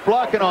 Great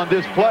blocking on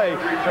this play.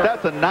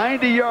 That's a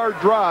 90-yard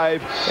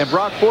drive, and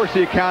Brock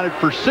Forsey accounted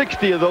for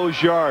 60 of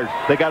those yards.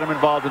 They got him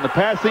involved in the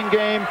passing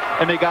game,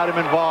 and they got him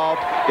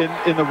involved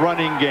in the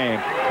running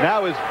game.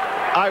 Now as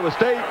Iowa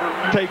State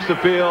takes the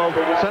field,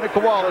 Seneca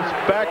Wallace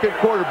back at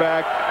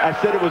quarterback. I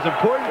said it was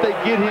important they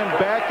get him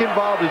back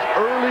involved as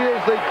early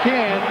as they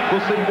can.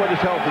 We'll see what his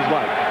health is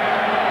like.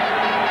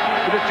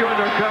 We just joined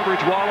our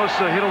coverage. Wallace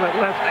hit on that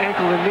left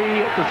ankle and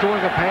knee after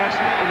throwing a pass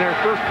in their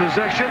first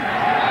possession.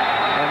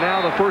 And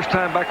now the first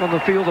time back on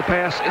the field, the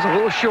pass is a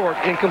little short,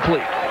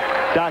 incomplete.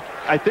 Doc,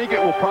 I think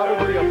it will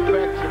probably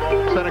affect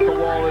Seneca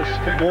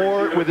Wallace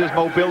more with his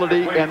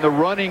mobility and the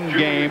running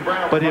game,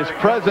 but his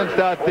presence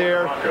out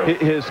there,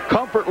 his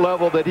comfort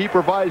level that he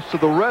provides to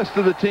the rest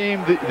of the team,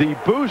 the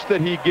boost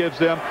that he gives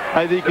them,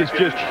 I think is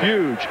just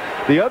huge.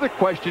 The other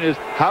question is,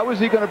 how is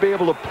he going to be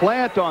able to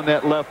plant on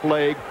that left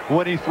leg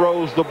when he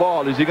throws the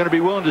ball? Is he going to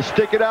be willing to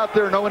stick it out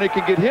there knowing it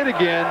can get hit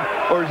again,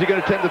 or is he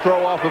going to tend to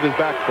throw off of his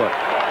back foot?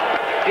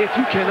 If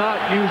you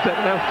cannot use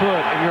that left foot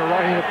and you're a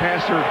right-handed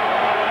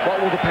passer, what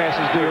will the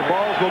passes do? Your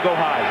balls will go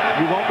high.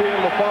 You won't be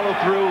able to follow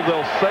through.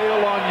 They'll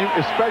sail on you,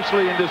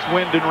 especially in this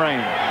wind and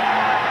rain.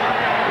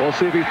 We'll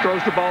see if he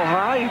throws the ball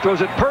high. He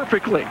throws it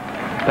perfectly.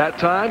 That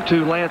time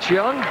to Lance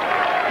Young.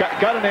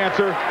 Got an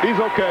answer. He's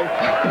okay.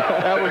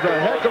 That was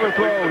a heck of a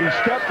throw. He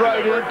stepped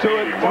right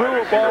into it,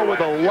 threw a ball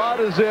with a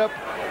lot of zip,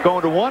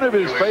 going to one of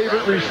his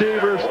favorite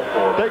receivers.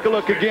 Take a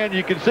look again.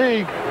 You can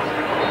see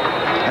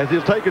as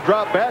he'll take a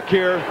drop back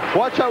here.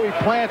 Watch how he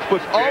plants,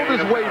 puts all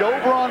his weight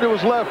over onto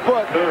his left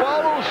foot,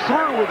 follows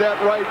through with that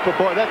right foot.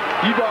 Boy,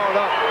 you draw it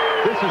up.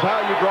 This is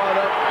how you draw it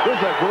up. This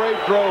is a great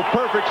throw,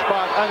 perfect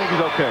spot. I think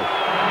he's okay.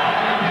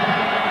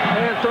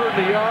 And third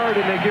in the yard,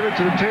 and they give it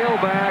to the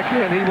tailback,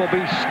 and he will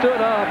be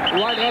stood up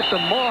right at the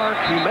mark.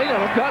 He may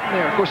not have gotten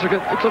there. Of course, it's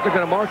like they're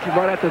going to mark him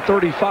right at the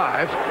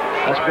 35.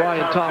 That's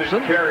Brian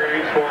Thompson.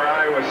 Carries for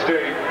Iowa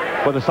State.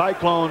 For the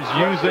Cyclones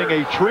using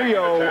a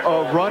trio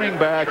of running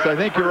backs, I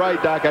think you're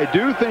right, Doc. I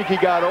do think he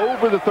got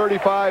over the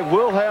 35,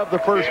 will have the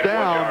first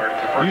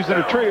down using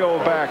a trio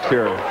of backs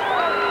here.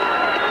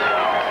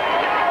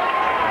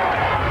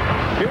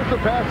 Here's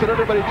the pass that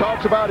everybody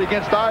talks about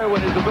against Iowa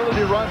and his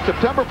ability to run.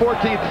 September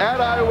 14th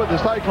at Iowa,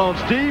 the Cyclones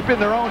deep in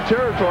their own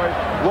territory.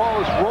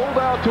 Wallace rolled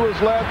out to his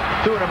left,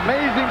 threw an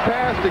amazing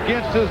pass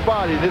against his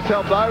body. This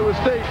helps Iowa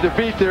State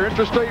defeat their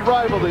interstate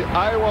rival, the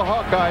Iowa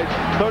Hawkeyes,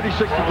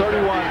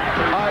 36-31.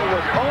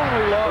 Iowa's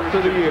only loss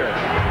of the year.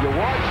 You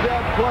watch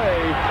that play,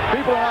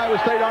 people in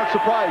Iowa State aren't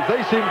surprised.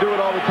 They see him do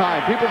it all the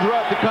time. People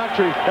throughout the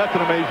country, that's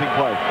an amazing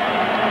play.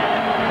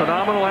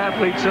 Phenomenal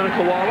athlete,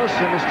 Seneca Wallace,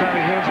 and this time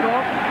he hands it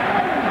off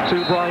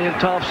to Brian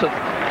Thompson.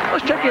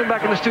 Let's check in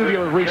back in the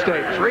studio with Reese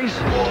Davis. Reese?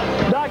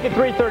 Back at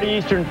 3:30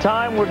 Eastern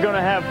Time, we're going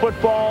to have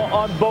football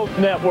on both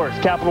networks.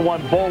 Capital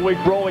One Bowl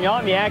Week rolling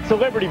on. The AXA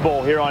Liberty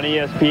Bowl here on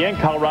ESPN.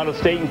 Colorado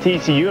State and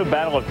TCU, a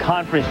battle of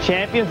conference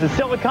champions. The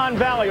Silicon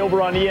Valley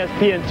over on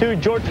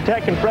ESPN2. Georgia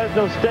Tech and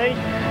Fresno State.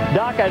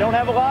 Doc, I don't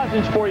have a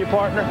lozenge for you,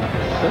 partner.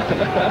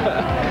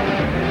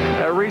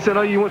 Reese, I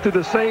know you went through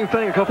the same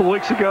thing a couple of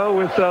weeks ago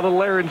with little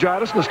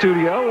laryngitis in the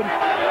studio, and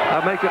I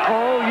make it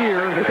all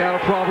year without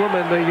a problem.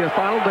 And the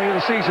final day of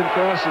the season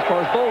for us, as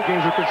far as bowl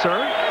games are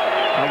concerned,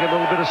 I get a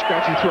little bit of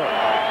scratchy throat.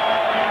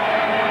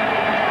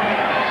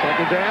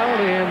 Second down,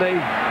 and they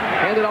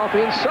hand it off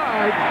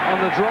inside on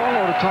the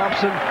draw to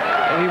Thompson,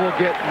 and he will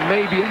get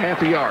maybe a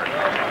half a yard.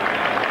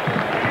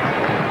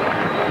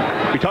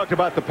 We talked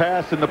about the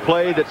pass and the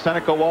play that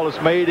Seneca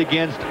Wallace made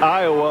against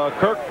Iowa.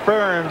 Kirk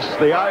Ferentz,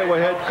 the Iowa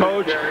head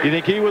coach, you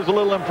think he was a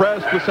little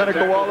impressed with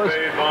Seneca Wallace?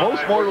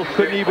 Most mortals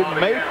couldn't even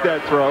make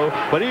that throw,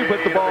 but he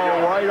put the ball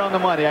right on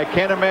the money. I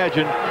can't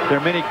imagine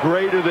there are many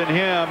greater than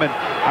him, and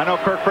I know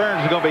Kirk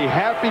Ferentz is going to be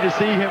happy to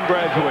see him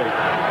graduate.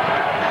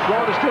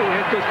 Florida State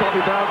head coach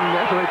Bobby Bowden,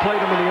 after they played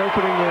him in the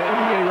opening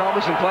NBA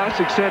Robinson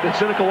Classic, said that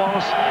Seneca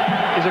Wallace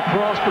is a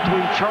cross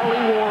between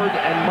Charlie Ward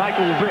and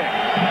Michael Vick.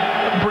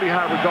 Pretty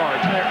high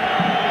regards there.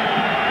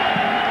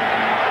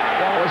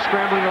 Wallace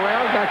scrambling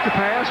around, back to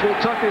pass. Will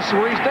tuck his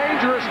three. He's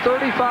dangerous,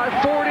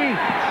 35-40,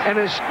 and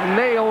is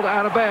nailed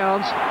out of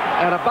bounds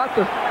at about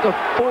the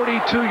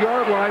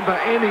 42-yard line by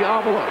Andy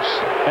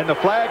Avalos. And the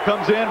flag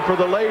comes in for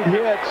the late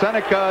hit.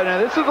 Seneca, now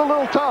this is a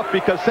little tough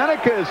because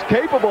Seneca is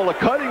capable of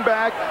cutting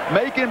back,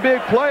 making big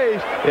plays.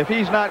 If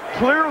he's not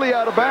clearly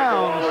out of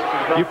bounds,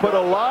 you put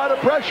a lot of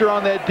pressure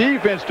on that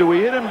defense. Do we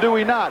hit him? Do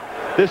we not?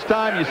 This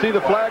time you see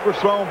the flag was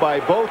thrown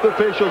by both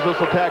officials. This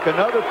will tack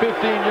another 15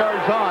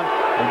 yards on.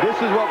 And this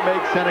is what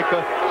makes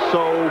Seneca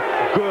so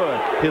good.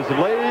 His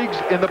legs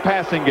in the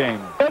passing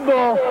game. Red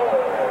ball,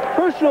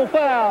 personal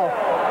foul,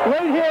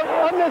 late hit,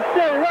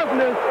 unnecessary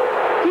roughness,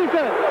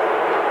 defense,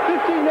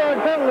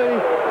 15-yard penalty,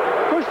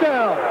 first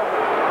down.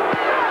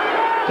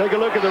 Take a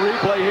look at the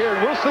replay here,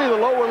 and we'll see the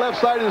lower left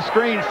side of the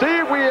screen. See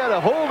if we had a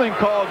holding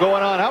call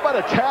going on. How about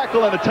a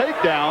tackle and a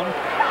takedown?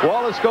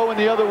 Wallace going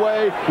the other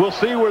way. We'll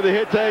see where the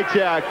hit takes.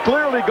 Yeah,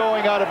 clearly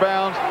going out of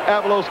bounds.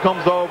 Avalos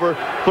comes over,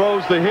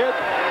 throws the hit,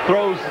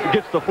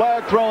 gets the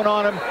flag thrown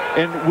on him,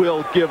 and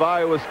will give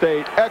Iowa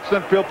State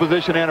excellent field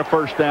position and a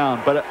first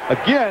down. But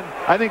again,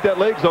 I think that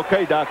leg's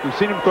okay, Doc. We've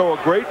seen him throw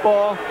a great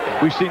ball.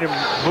 We've seen him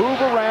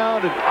move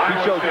around, and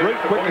he showed great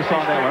quickness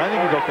on that one. I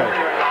think he's okay.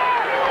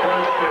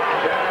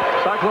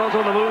 Cyclones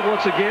on the move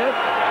once again.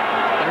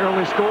 They're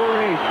only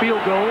scoring a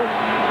field goal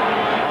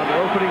on the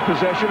opening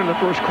possession in the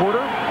first quarter.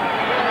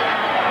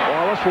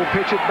 Wallace will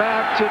pitch it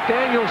back to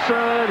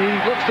Danielson. He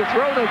looks to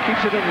throw, no,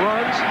 keeps it and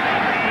runs.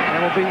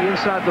 And will be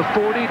inside the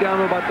 40, down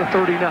to about the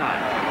 39.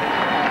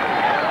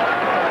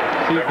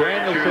 See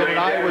Danielson and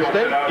Iowa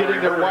State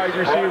getting their wide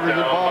receivers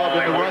involved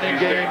in the running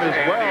game as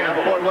well.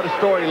 And boy, what a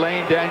story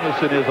Lane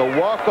Danielson is. A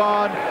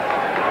walk-on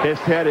has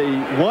had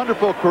a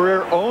wonderful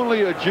career,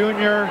 only a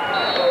junior.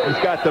 He's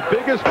got the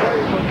biggest play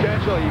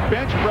potential. He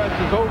bench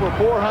presses over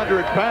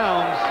 400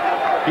 pounds.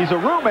 He's a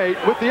roommate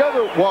with the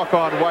other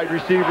walk-on wide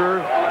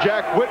receiver,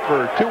 Jack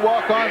Whitford. 2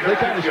 walk-ons, they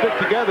kind of stick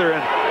together,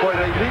 and boy,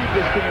 they lead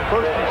this team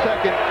first and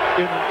second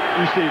in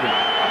receiving.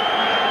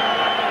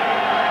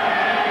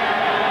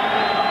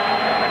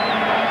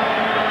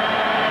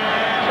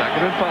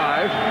 Second and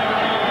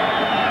 5.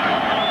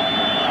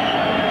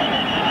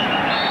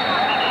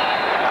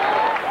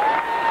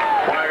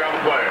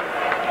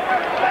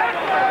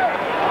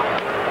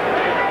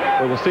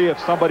 We'll see if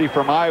somebody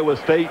from Iowa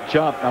State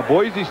jumped. Now,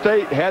 Boise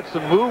State had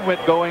some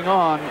movement going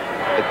on.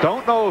 I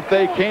don't know if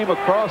they came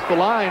across the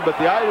line, but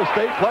the Iowa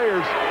State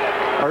players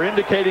are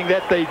indicating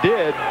that they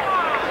did.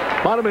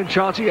 Might have been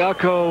Chauncey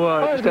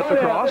Alco stepped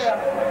across.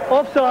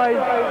 Offside,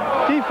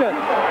 defense.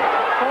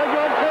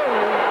 5-yard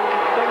penalty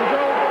that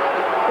result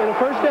in a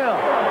first down.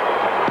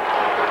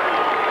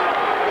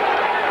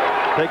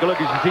 Take a look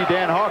as you see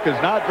Dan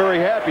Hawkins not very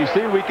happy.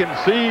 See, we can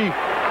see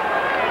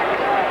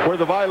where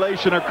the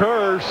violation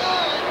occurs.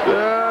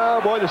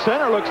 Boy, the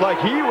center looks like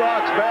he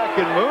rocks back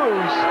and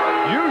moves.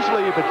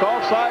 Usually, if it's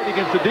offside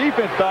against the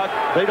defense, Doc,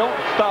 they don't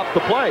stop the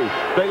play.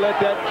 They let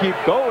that keep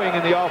going, and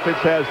the offense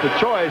has the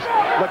choice.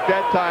 Look,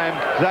 that time,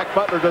 Zach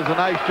Butler does a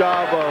nice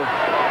job of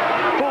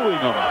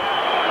fooling them.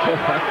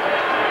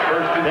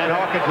 Dan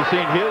Hawkins has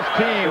seen his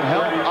team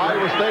help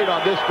Iowa State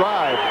on this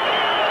drive.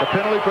 The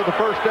penalty for the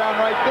first down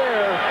right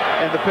there,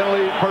 and the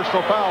penalty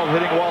personal foul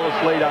hitting Wallace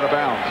late out of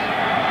bounds.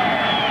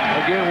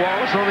 Again,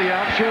 Wallace on the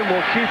option.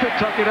 Will keep it,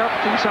 tuck it up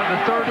inside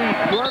the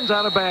 30, runs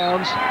out of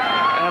bounds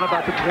at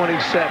about the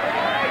 27.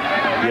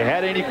 If you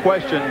had any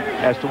question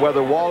as to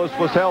whether Wallace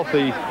was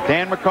healthy,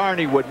 Dan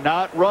McCarney would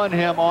not run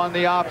him on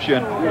the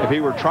option if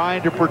he were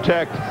trying to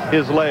protect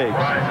his legs.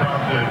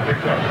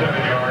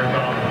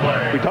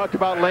 We talked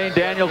about Lane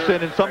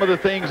Danielson and some of the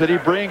things that he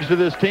brings to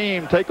this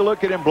team. Take a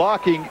look at him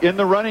blocking in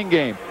the running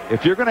game.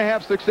 If you're going to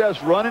have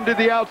success running to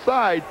the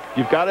outside,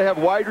 you've got to have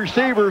wide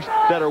receivers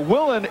that are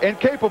willing and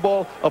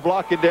capable of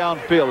blocking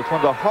downfield. It's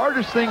one of the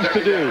hardest things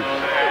to do.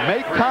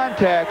 Make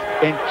contact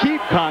and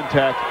keep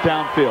contact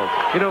downfield.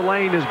 You know,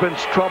 Lane has been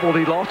troubled.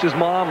 He lost his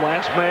mom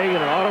last May in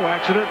an auto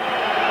accident.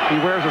 He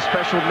wears a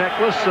special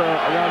necklace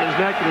around his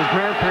neck that his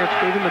grandparents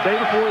gave him the day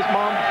before his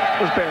mom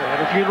was buried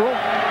at a funeral.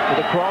 With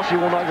a cross, he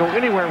will not go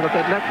anywhere with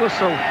that necklace.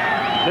 So,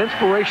 an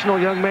inspirational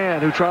young man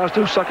who tries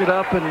to suck it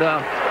up and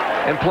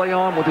play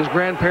on with his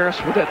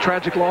grandparents with that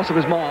tragic loss of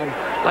his mom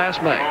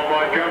last May.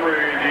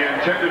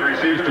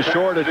 Just a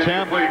short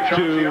attempt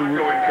to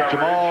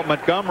Jamal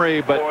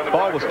Montgomery, but the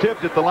ball was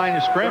tipped at the line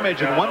of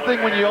scrimmage. And one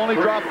thing, when you only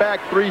drop back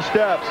 3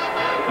 steps,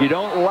 you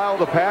don't allow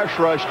the pass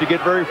rush to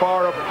get very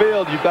far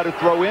upfield. You've got to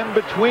throw in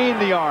between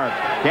the arms.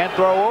 Can't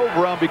throw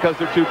over them because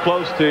they're too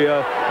close to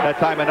you. That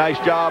time, a nice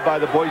job by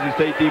the Boise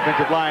State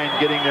defensive line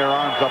getting their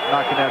arms up,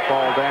 knocking that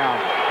ball down.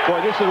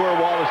 Boy, this is where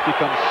Wallace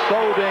becomes so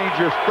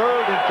dangerous.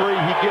 3rd and 3,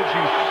 he gives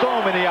you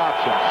so many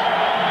options.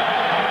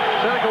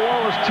 Seneca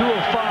Wallace 2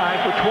 of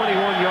 5 for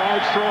 21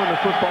 yards throwing the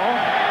football.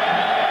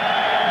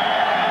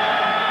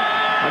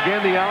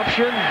 Again, the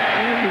option,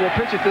 and he will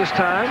pitch it this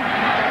time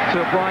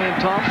to Brian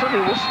Thompson,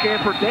 who will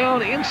scamper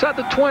down inside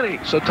the 20.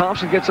 So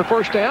Thompson gets a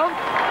first down.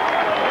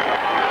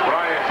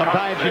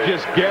 Sometimes you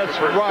just guess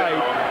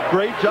right.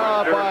 Great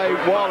job by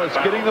Wallace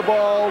getting the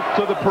ball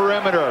to the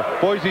perimeter.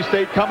 Boise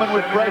State coming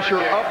with pressure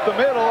up the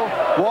middle.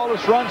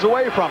 Wallace runs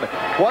away from it.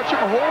 Watch him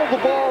hold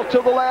the ball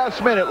till the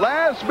last minute.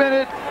 Last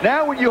minute,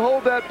 now when you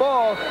hold that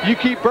ball, you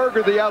keep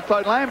Berger, the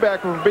outside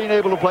linebacker, from being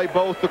able to play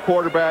both the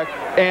quarterback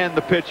and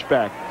the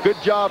pitchback.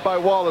 Good job by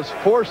Wallace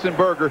forcing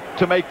Berger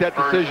to make that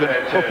decision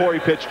before he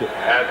pitched it.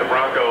 At the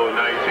Bronco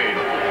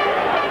 19.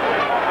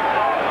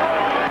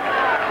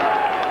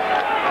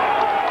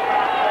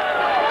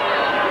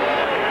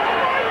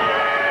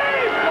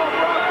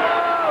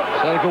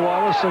 Seneca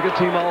Wallace, second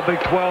team All-Big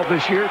 12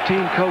 this year,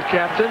 team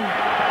co-captain,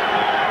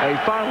 a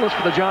finalist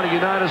for the Johnny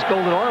Unitas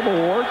Golden Arm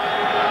Award.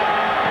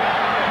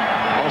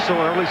 Also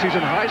an early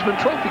season Heisman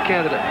Trophy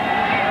candidate.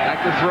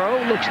 Active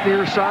throw, looks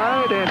near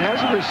side, and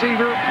has a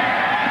receiver.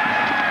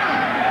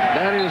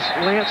 That is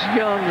Lance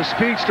Young, the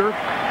speedster.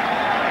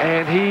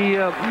 And he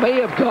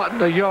may have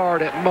gotten a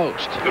yard at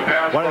most.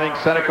 One of the things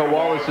Seneca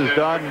Wallace has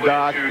done,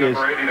 Doc, is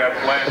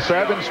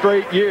 7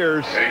 straight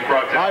years,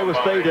 Iowa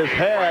State has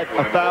had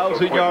a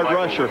 1,000-yard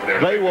rusher.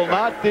 They will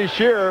not this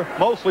year,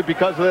 mostly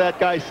because of that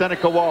guy,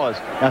 Seneca Wallace.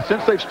 Now,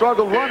 since they've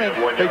struggled running,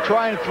 they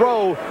try and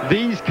throw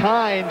these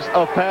kinds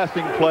of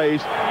passing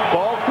plays.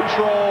 Ball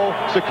control,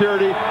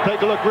 security.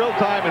 Take a look real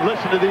time and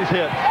listen to these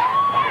hits.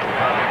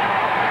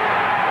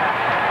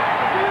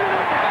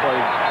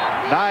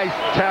 Nice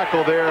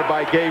tackle there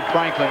by Gabe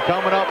Franklin,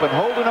 coming up and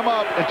holding him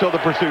up until the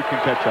pursuit can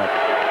catch up.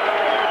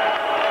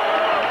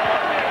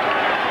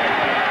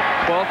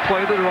 12th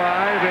play of the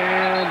drive,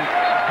 and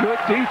good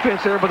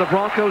defense there by the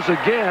Broncos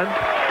again.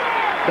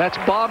 That's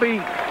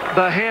Bobby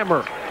the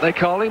Hammer, they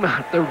call him,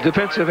 the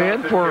defensive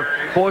end for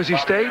Boise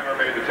State.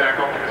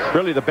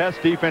 Really the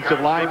best defensive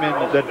lineman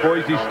that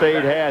Boise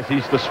State has.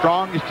 He's the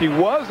strongest. He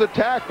was a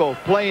tackle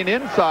playing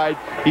inside.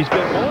 He's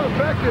been more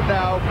effective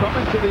now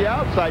coming to the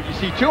outside. You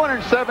see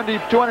 270,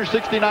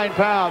 269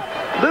 pounds.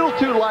 A little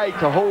too light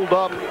to hold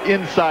up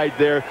inside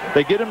there.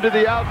 They get him to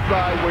the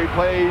outside where he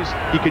plays.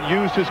 He can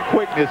use his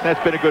quickness.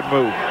 That's been a good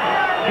move.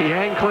 He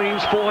hang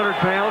cleans 400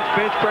 pounds,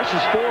 bench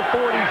presses 445.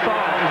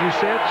 As you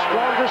said,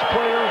 strongest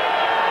player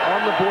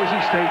on the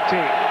Boise State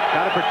team.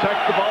 Got to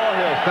protect the ball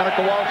here.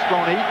 Seneca Wallace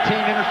thrown 18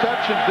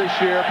 interceptions this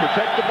year.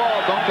 Protect the ball.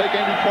 Don't take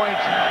any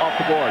points off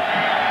the board.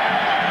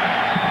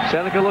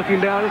 Seneca looking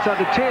down inside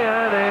the 10,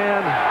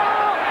 and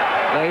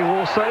they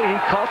will say he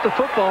caught the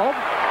football.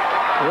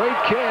 Great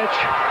catch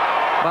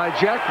by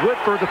Jack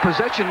Whitford, the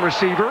possession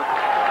receiver.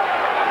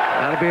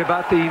 That'll be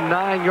about the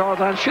 9-yard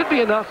line. Should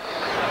be enough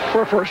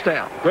for a first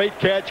down. Great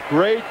catch,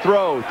 great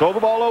throw. Throw the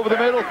ball over the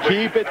middle,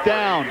 keep it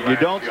down. You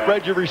don't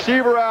spread your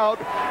receiver out,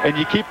 and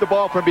you keep the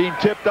ball from being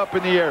tipped up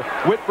in the air.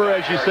 Whitford,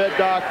 as you said,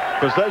 Doc,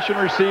 possession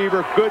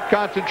receiver, good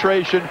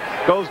concentration,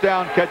 goes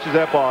down, catches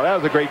that ball. That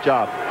was a great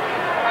job.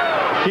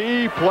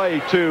 Key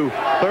play, too.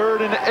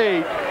 3rd and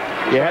 8.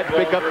 You had to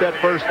pick up that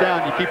first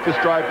down. You keep this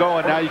drive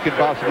going. Now you can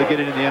possibly get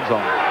it in the end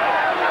zone.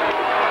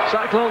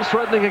 Cyclones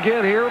threatening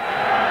again here.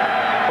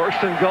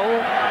 1st and goal.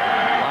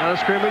 Line of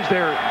scrimmage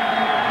there.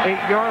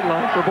 8-yard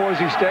line for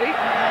Boise State.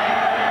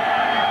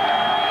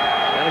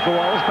 Seneca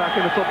Wallace back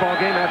in the football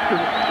game after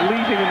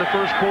leaving in the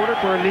first quarter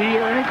for a knee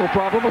or ankle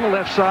problem on the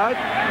left side.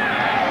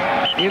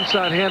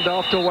 Inside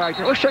handoff to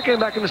Wagner. Let's check in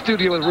back in the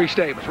studio with Reese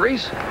Davis.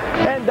 Reese?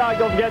 And Doc,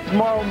 don't forget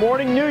tomorrow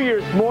morning, New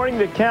Year's morning,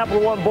 the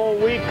Capital One Bowl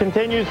week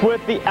continues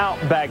with the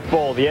Outback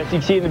Bowl. The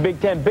SEC and the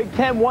Big Ten. Big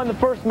Ten won the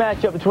first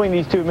matchup between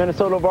these two,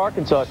 Minnesota over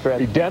Arkansas,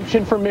 Fred.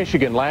 Redemption for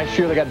Michigan. Last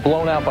year they got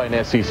blown out by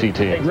an SEC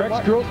team.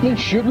 Rex Grossman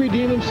should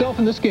redeem himself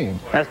in this game.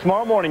 That's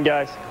tomorrow morning,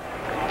 guys.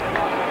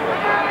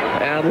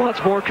 And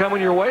lots more coming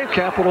your way.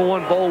 Capital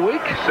One Bowl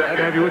week. Glad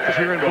to have you with us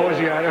here in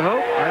Boise, Idaho.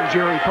 I'm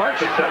Jerry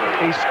Punch.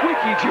 A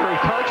squeaky Jerry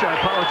Punch. I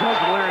apologize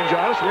for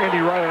laryngitis. Randy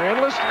Ryder,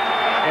 analyst.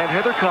 And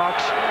Heather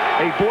Cox,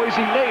 a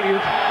Boise native,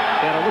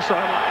 and on the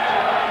sidelines.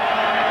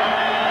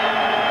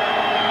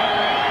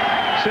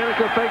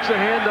 Seneca fakes a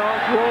handoff,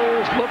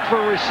 rolls, looks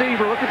for a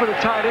receiver, looking for the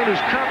tight end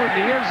who's covered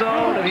in the end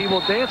zone, and he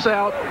will dance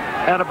out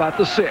at about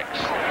the 6.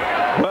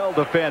 Well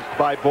defensed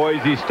by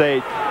Boise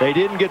State. They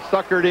didn't get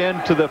suckered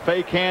into the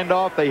fake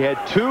handoff. They had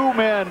 2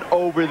 men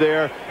over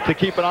there to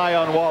keep an eye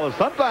on Wallace.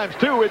 Sometimes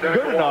 2 isn't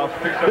good enough.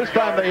 This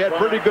time they had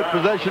pretty good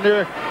possession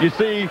there. You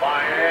see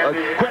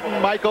Quentin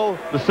Michael,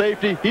 the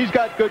safety, he's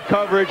got good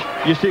coverage.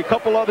 You see a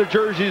couple other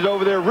jerseys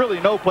over there.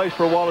 Really no place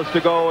for Wallace to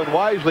go, and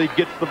wisely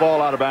gets the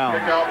ball out of bounds.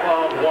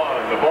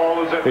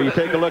 Here you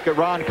take a look at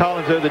Ron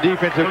Collins there, the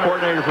defensive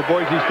coordinator for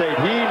Boise State.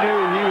 He knew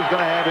he was going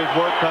to have his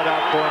work cut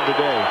out for him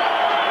today.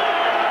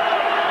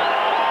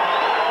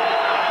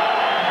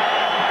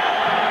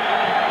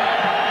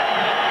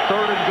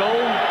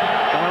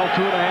 Final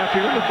 2.5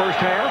 here in the first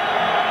half.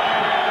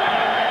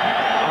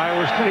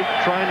 Iowa State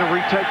trying to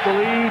retake the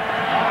lead.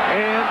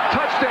 And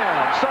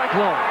touchdown,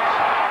 Cyclones.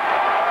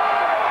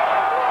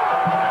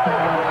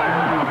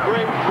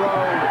 Great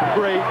throw,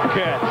 great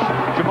catch.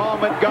 Jamal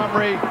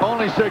Montgomery,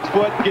 only 6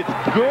 foot, gets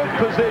good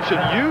position,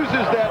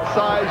 uses that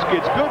size,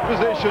 gets good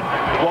position.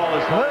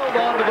 Wallace held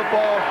onto the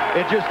ball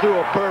and just threw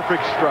a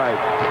perfect strike.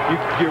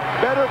 Your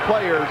better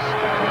players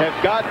have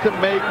got to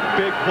make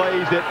big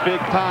plays at big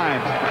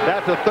times.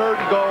 That's a 3rd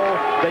and goal.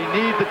 They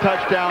need the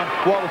touchdown.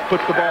 Wallace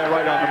puts the ball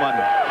right on the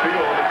money.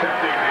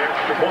 Attempting the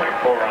extra point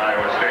for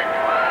Iowa State.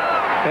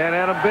 And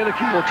Adam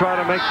Beneke will try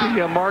to make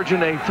the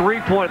margin a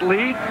 3-point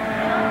lead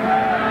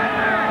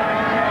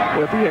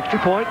with the extra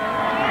point.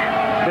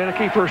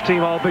 Beneke, first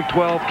team All Big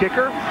 12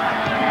 kicker.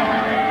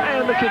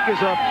 And the kick is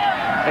up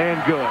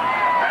and good.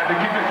 And the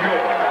kick is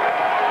good.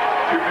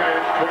 2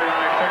 minutes, 29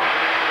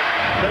 seconds.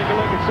 Take a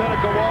look at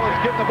Seneca Wallace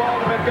getting the ball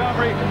to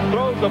Montgomery,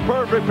 throws the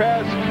perfect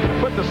pass,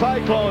 put the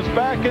Cyclones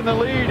back in the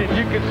lead, and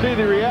you can see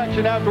the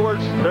reaction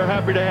afterwards. They're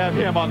happy to have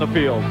him on the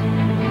field.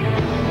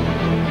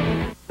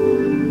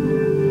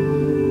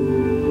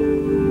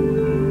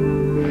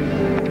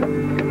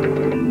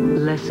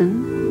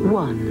 Lesson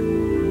 1.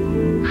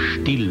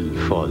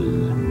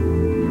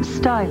 Stilvoll.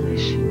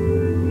 Stylish.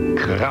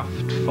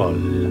 Kraftvoll.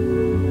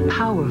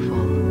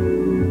 Powerful.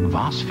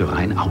 Was für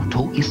ein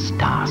Auto ist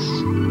das?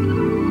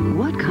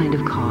 What kind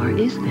of car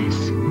is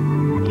this?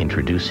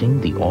 Introducing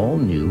the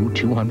all-new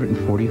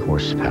 240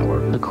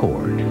 horsepower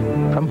Accord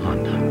from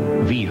Honda.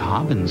 Wie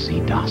haben Sie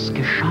das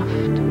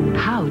geschafft?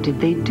 How did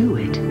they do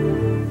it?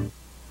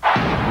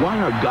 Why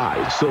are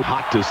guys so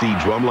hot to see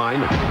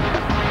Drumline?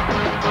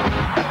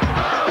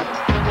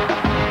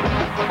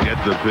 Get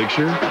the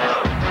picture?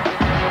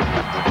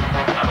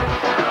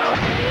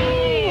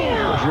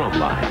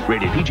 Drumline,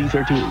 rated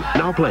PG-13,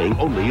 now playing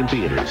only in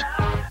theaters.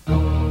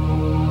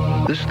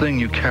 This thing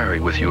you carry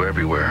with you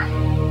everywhere.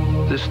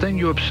 This thing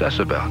you obsess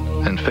about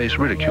and face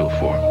ridicule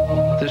for.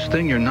 This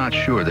thing you're not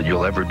sure that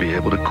you'll ever be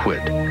able to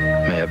quit.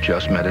 May have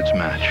just met its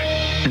match.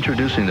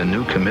 Introducing the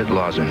new Commit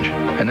Lozenge,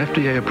 an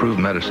FDA-approved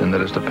medicine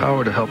that has the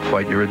power to help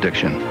fight your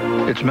addiction.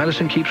 Its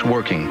medicine keeps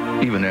working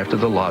even after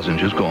the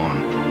lozenge is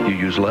gone. You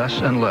use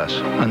less and less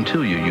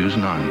until you use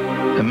none.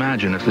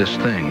 Imagine if this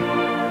thing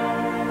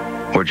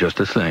were just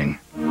a thing.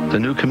 The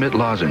new Commit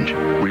Lozenge.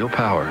 Real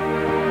power.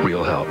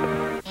 Real help.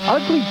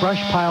 Ugly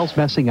brush piles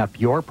messing up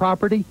your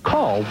property?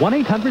 Call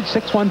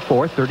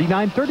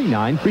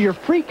 1-800-614-3939 for your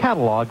free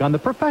catalog on the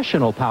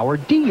professional power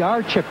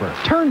DR Chipper.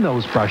 Turn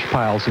those brush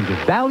piles into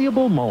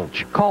valuable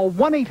mulch. Call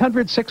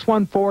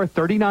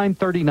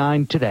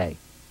 1-800-614-3939 today.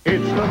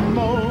 It's the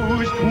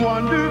most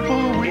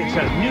wonderful week. It's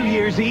a New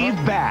Year's Eve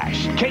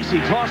bash. Casey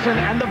Clausen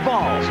and the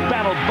Vols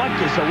battle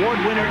Butkus Award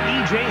winner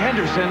E.J.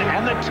 Henderson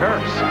and the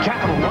Terps.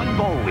 Capital One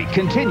Bowl Week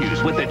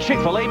continues with the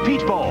Chick-fil-A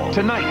Peach Bowl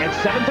tonight at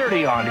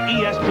 7:30 on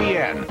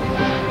ESPN.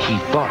 He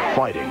thought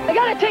fighting I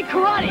gotta take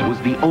karate. was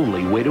the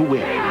only way to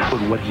win.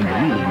 But what he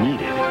really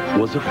needed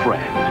was a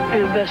friend.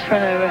 You're the best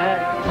friend I ever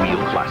had.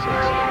 Real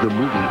Classics, the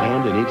movie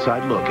and an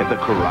inside look at the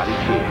Karate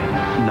Kid.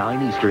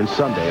 9 Eastern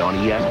Sunday on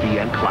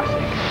ESPN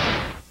Classic.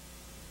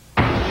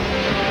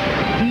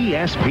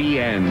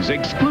 ESPN's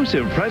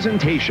exclusive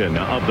presentation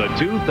of the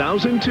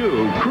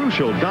 2002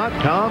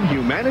 Crucial.com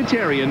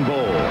Humanitarian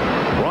Bowl.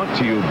 Brought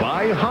to you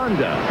by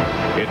Honda.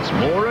 It's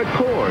more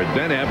Accord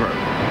than ever.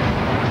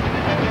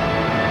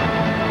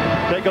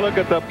 Take a look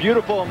at the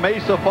beautiful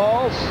Mesa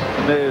Falls,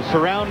 the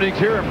surroundings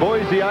here in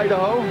Boise,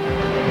 Idaho.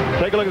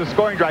 Take a look at the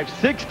scoring drive.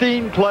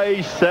 16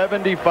 plays,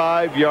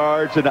 75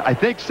 yards. And I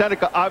think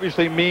Seneca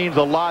obviously means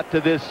a lot to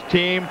this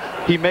team.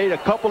 He made a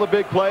couple of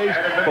big plays,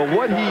 but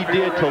what he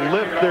did to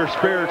lift their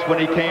spirits when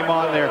he came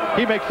on there,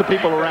 he makes the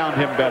people around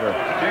him better.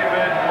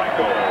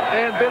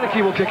 And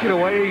Beneke will kick it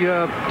away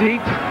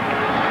deep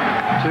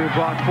to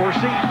Brock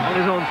Forsey on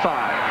his own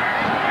 5.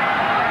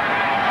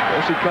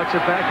 Forsey cuts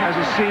it back, has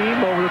a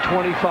seam over the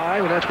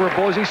 25, and that's where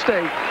Boise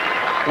State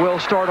will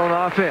start on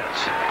offense.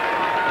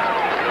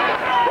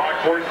 Brock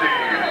Forsey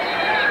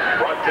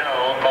brought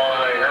down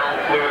by Harold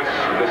Lewis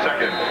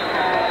II.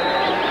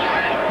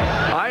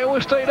 Iowa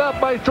State up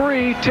by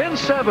 3,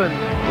 10-7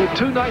 with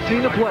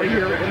 2:19 to play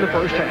here in the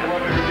first half.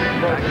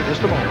 Back in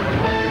just a moment.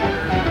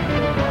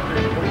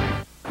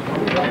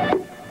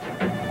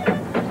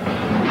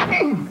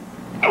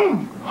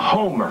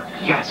 Homer.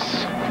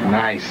 Yes.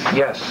 Nice.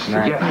 Yes.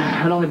 Nice.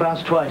 Yes. It only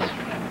bounced twice.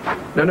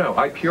 No,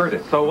 I cured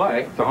it. So what?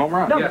 It's a home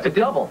run. No, it's a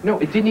double. No,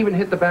 it didn't even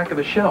hit the back of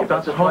the shelf. It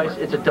bounces twice,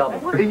 it's a double.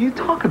 What are you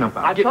talking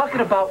about? I'm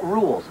talking about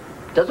rules.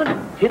 Doesn't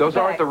hit Those the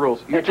back, aren't the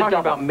rules. You're talking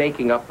about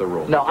making up the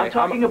rules. No, okay? I'm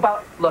talking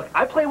about, look,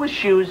 I play with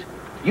shoes,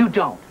 you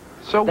don't.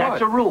 So That's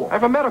what? a rule. I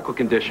have a medical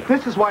condition.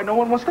 This is why no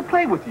one wants to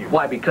play with you.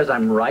 Why? Because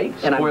I'm right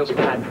and I'm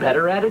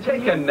better at it?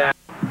 Take a nap.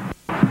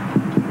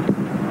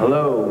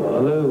 Hello.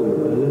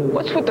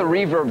 What's with the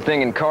reverb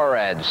thing in car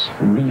ads?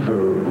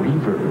 Reverb.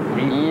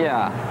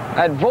 Yeah.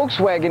 At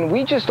Volkswagen,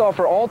 we just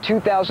offer all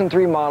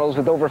 2003 models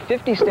with over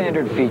 50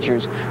 standard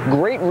features,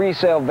 great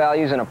resale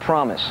values, and a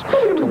promise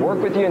to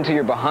work with you until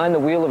you're behind the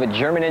wheel of a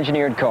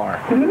German-engineered car.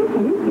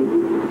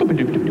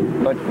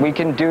 But we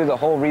can do the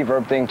whole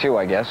reverb thing too,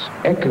 I guess.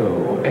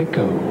 Echo.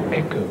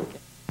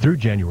 Through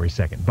January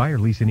 2nd, buy or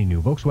lease any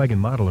new Volkswagen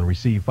model and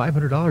receive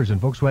 $500 in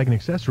Volkswagen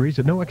accessories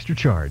at no extra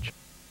charge.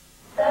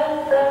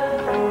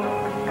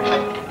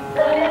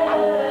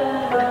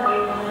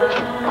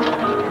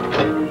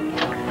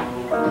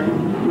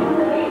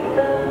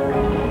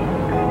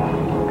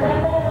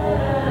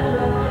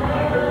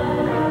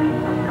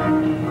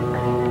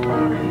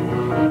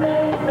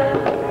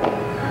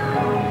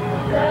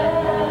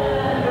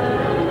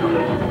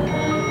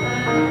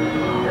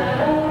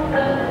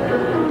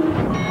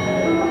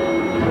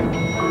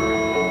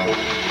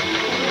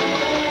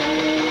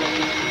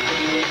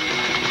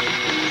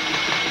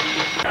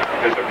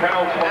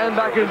 And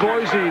back in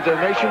Boise, the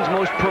nation's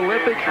most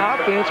prolific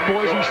offense,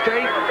 Boise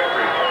State,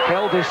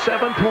 held to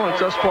 7 points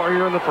thus far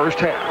here in the first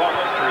half.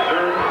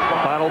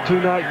 Final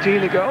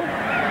 2:19 to go.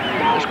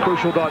 This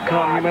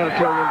Crucial.com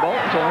Humanitarian Bowl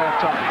until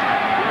halftime.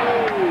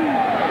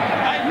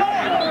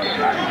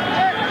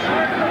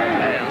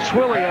 And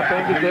Swilly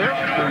upended there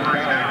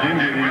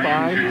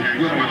by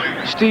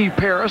Steve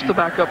Paris, the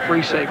backup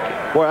free safety.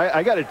 Boy,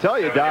 I got to tell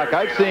you, Doc,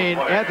 I've seen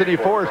Anthony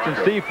Forrest and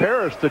Steve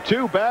Paris, the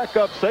two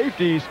backup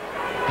safeties,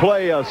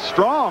 play a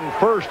strong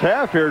first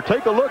half here.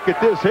 Take a look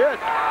at this hit.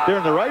 They're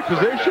in the right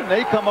position.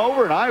 They come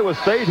over, and Iowa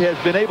State has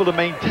been able to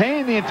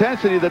maintain the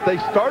intensity that they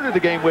started the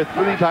game with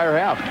for the entire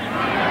half.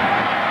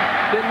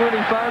 Then when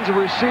he finds a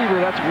receiver,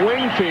 that's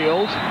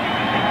Wingfield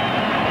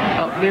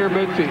up near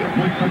midfield.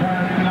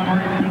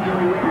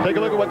 Take a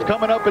look at what's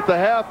coming up at the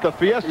half. The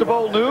Fiesta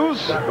Bowl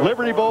news,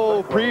 Liberty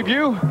Bowl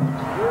preview,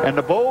 and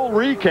the bowl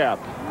recap.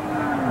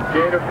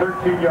 Gain of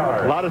 13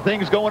 yards. A lot of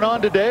things going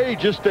on today.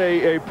 Just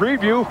a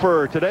preview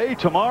for today,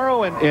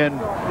 tomorrow, and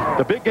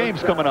the big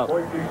games coming up.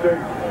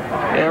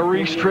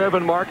 Reese, Trev,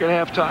 and Mark at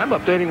halftime,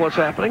 updating what's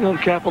happening on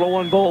Capital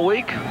One Bowl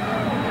Week.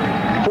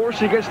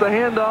 Forsey gets the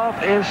handoff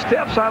and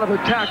steps out of a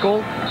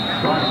tackle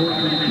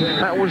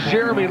That was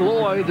Jeremy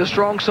Lloyd, the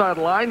strong side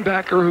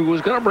linebacker, who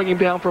was going to bring him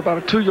down for about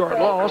a 2-yard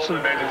loss,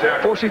 and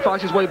Boise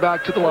fights his way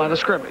back to the line of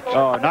scrimmage.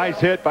 Oh, nice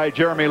hit by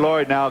Jeremy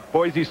Lloyd. Now,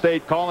 Boise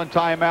State calling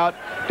timeout.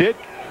 Did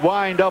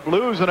wind up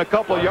losing a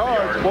couple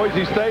yards.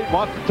 Boise State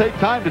wants to take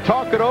time to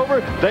talk it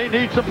over. They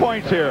need some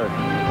points here.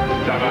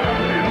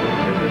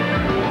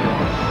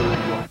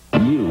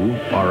 You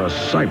are a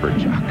cyber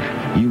jock.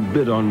 You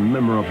bid on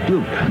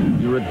memorabilia.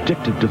 You're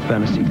addicted to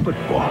fantasy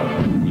football.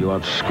 You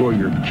outscore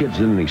your kids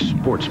in any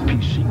sports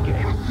PC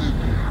game.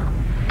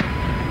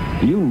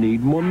 You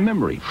need more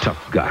memory,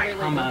 tough guy.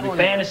 Come on,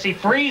 fantasy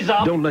freeze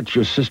up. Don't let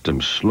your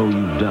system slow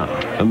you down.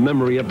 A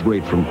memory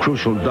upgrade from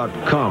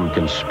Crucial.com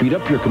can speed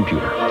up your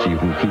computer so you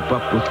can keep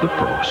up with the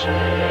pros.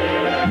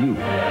 You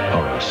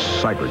are a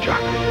cyber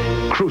jock.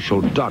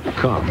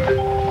 Crucial.com.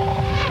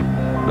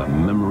 The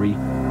memory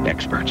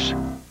experts.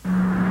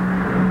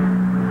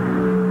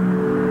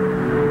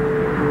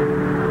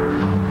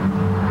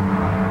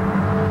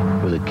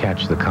 Will it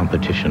catch the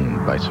competition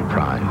by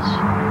surprise?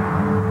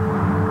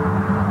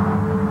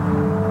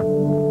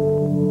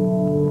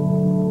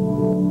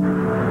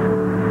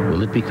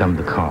 Will it become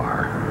the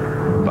car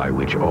by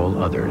which all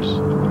others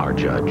are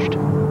judged?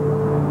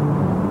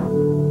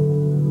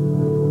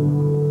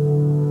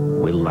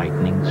 Will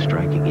lightning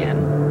strike again?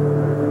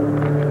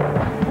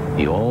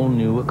 The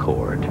all-new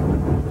Accord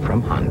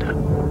from Honda.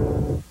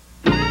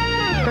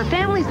 For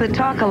families that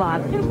talk a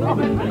lot,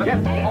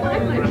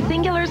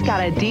 Singular's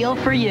got a deal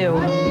for you.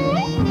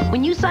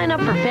 When you sign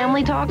up for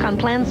Family Talk on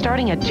plans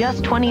starting at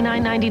just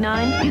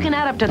 $29.99, you can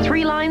add up to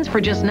 3 lines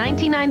for just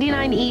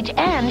 $19.99 each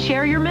and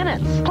share your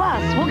minutes.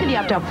 Plus, we'll give you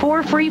up to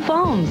 4 free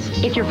phones.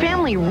 If your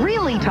family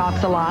really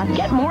talks a lot,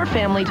 get more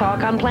Family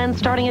Talk on plans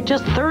starting at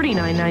just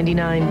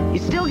 $39.99. You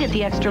still get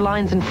the extra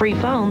lines and free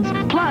phones.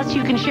 Plus,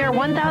 you can share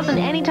 1,000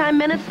 anytime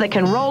minutes that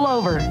can roll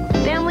over.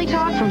 Family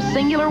Talk from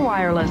Singular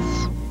Wireless.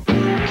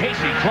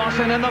 Casey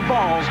Clausen and the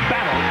Vols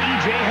battle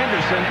E.J.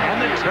 Henderson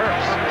and the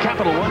Terps.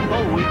 Capital One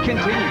Bowl Week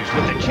continues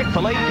with the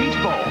Chick-fil-A Peach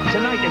Bowl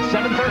tonight at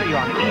 7:30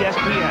 on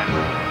ESPN.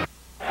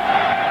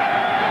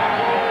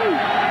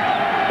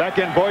 Back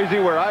in Boise,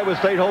 where Iowa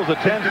State holds a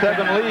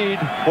 10-7 lead.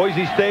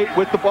 Boise State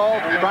with the ball,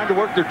 trying to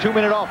work their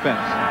 2-minute offense.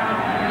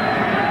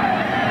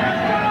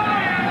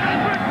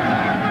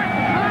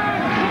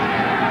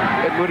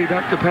 Edwoody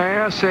back to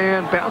pass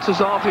and bounces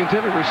off the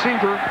intended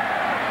receiver.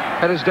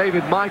 That is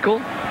David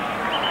Michael.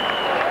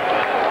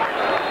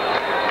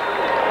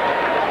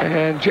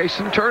 And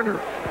Jason Turner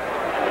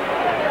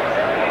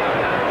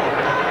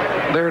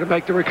there to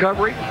make the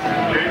recovery.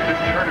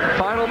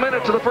 Final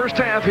minutes of the first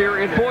half here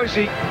in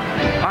Boise.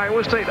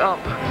 Iowa State up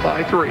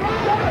by 3.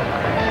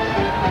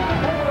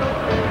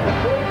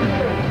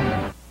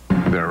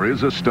 There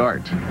is a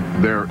start.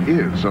 There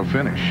is a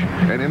finish.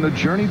 And in the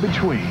journey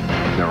between,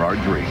 there are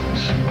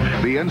dreams.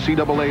 The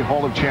NCAA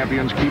Hall of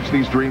Champions keeps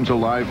these dreams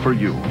alive for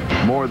you.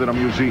 More than a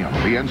museum,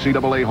 the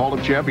NCAA Hall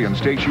of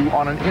Champions takes you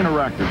on an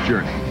interactive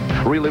journey.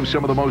 Relive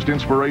some of the most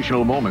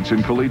inspirational moments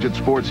in collegiate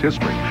sports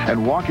history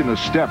and walk in the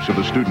steps of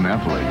the student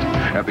athlete.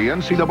 At the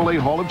NCAA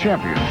Hall of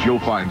Champions, you'll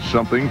find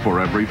something for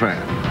every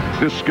fan.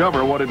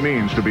 Discover what it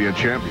means to be a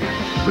champion.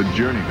 The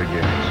journey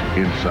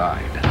begins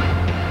inside.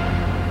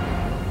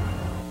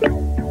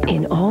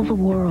 In all the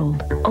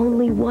world,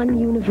 only one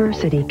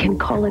university can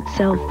call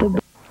itself the...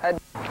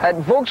 At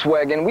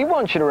Volkswagen, we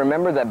want you to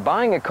remember that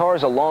buying a car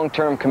is a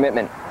long-term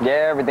commitment.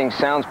 Yeah, everything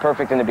sounds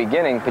perfect in the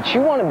beginning, but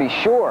you want to be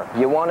sure.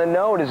 You want to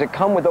know, does it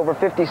come with over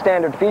 50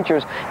 standard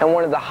features and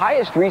one of the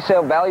highest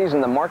resale values in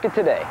the market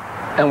today?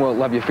 And we'll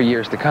love you for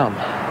years to come.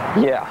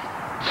 Yeah.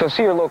 So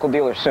see your local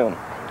dealer soon.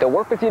 They'll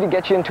work with you to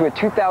get you into a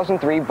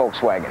 2003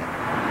 Volkswagen.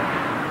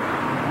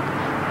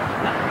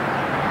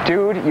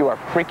 Dude, you are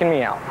freaking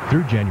me out.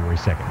 Through January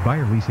 2nd, buy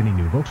or lease any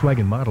new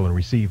Volkswagen model and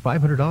receive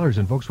 $500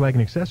 in Volkswagen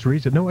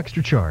accessories at no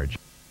extra charge.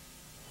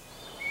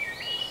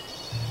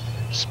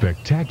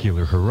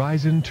 Spectacular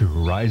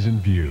horizon-to-horizon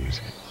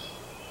views.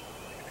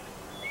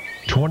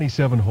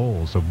 27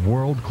 holes of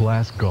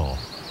world-class golf.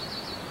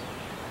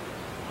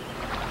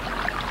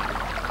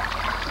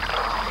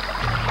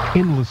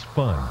 Endless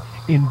fun,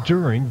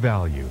 enduring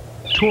value.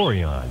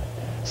 Torion.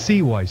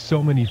 See why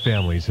so many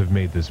families have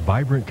made this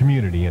vibrant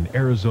community in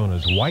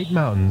Arizona's White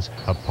Mountains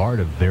a part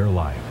of their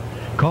life.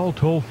 Call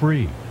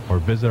toll-free or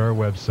visit our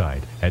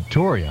website at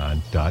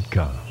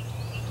torion.com.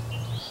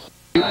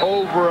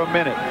 Over a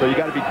minute, so you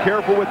got to be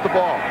careful with the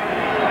ball.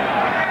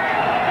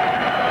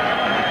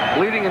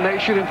 Leading a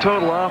nation in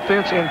total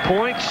offense and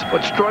points,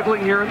 but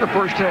struggling here in the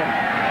first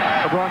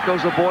half. The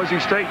Broncos of Boise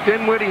State.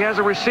 Dinwiddie has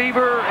a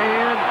receiver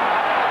and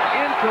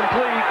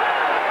incomplete.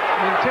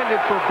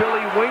 Intended for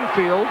Billy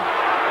Wingfield.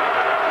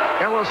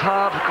 Ellis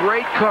Hobbs,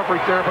 great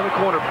coverage there by the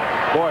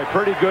cornerback. Boy,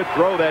 pretty good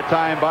throw that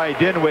time by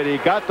Dinwiddie.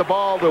 Got the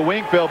ball to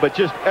Wingfield, but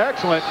just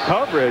excellent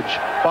coverage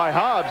by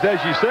Hobbs, as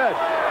you said.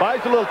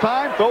 Buys a little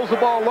time, throws the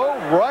ball low,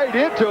 right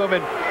into him,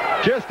 and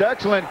just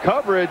excellent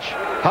coverage.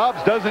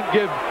 Hobbs doesn't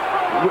give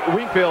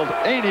Wingfield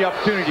any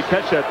opportunity to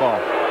catch that ball.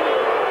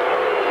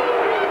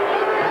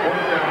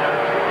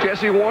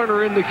 Jesse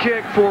Warner in the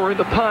kick for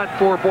the punt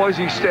for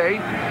Boise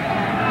State.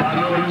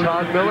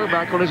 Todd Miller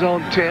back on his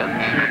own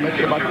 10,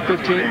 making about the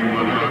 15.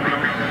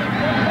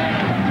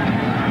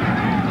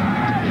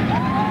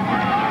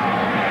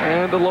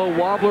 And the low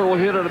wobbler will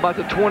hit at about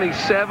the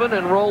 27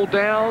 and roll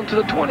down to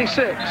the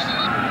 26.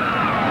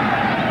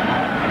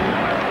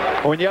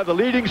 When you have the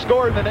leading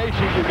scorer in the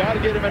nation, you got to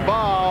get him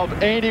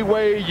involved any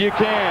way you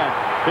can.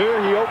 Here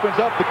he opens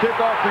up the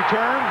kickoff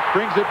return,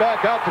 brings it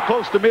back out to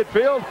close to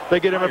midfield. They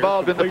get him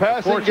involved in the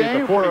passing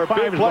game for a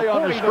big play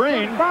on the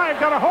screen.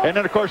 And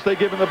then, of course, they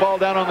give him the ball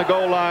down on the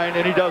goal line,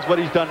 and he does what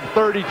he's done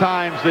 30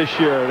 times this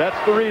year. That's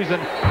the reason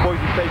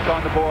Boise State's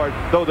on the board,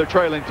 though they're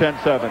trailing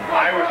 10-7.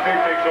 Iowa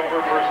State takes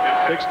over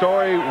first. Big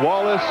story,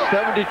 Wallace,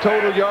 70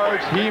 total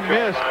yards. He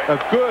missed a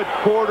good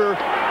quarter,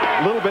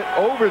 a little bit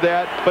over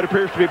that, but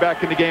appears to be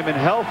back in the game and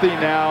healthy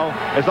now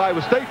as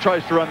Iowa State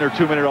tries to run their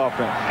 2-minute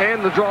offense.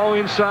 And the draw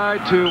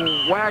inside to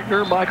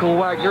Wagner, Michael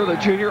Wagner, the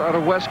junior out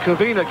of West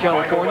Covina,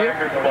 California.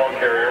 Michael Wagner, the ball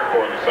carrier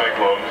for the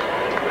Cyclones.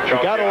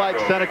 You got to like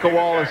Seneca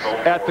Wallace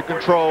at the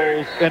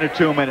controls in a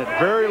 2-minute.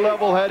 Very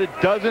level-headed,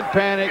 doesn't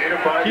panic,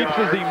 keeps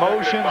his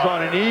emotions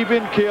on an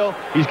even kill.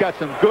 He's got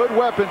some good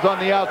weapons on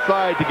the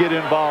outside to get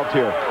involved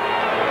here.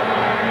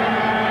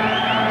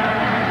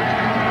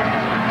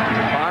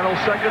 Final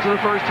seconds of the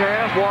first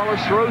half.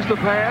 Wallace throws the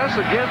pass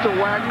again to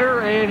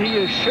Wagner, and he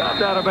is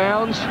shoved out of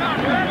bounds,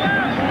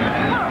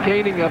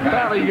 gaining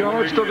about a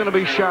yard. Still going to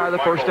be shy of the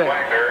first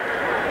half.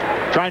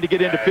 Trying to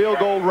get into field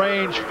goal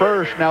range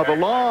first. Now the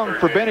long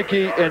for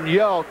Beneke and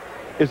Yelk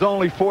is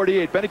only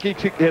 48.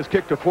 Beneke has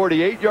kicked a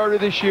 48-yarder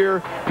this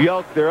year.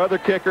 Yelk, their other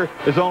kicker,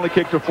 has only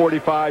kicked a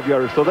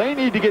 45-yarder. So they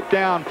need to get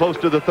down close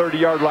to the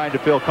 30-yard line to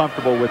feel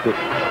comfortable with it.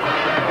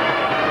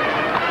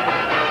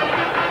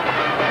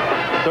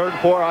 3rd and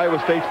 4, Iowa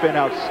State's been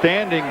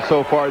outstanding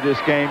so far this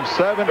game.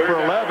 7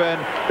 for 11.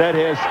 That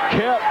has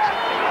kept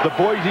the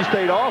Boise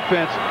State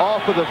offense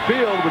off of the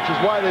field, which is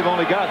why they've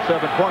only got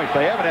 7 points.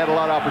 They haven't had a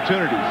lot of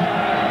opportunities.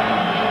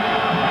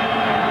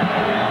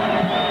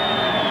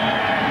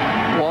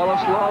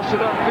 Wallace lofts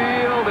it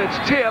upfield. It's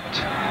tipped,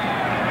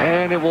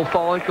 and it will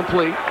fall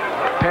incomplete.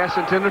 Pass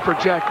intended for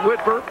Jack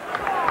Whitver.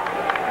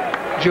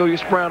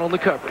 Julius Brown on the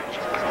coverage.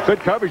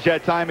 Good coverage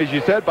that time, as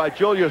you said, by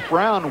Julius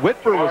Brown.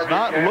 Whitver was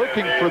not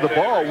looking for the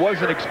ball,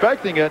 wasn't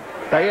expecting it.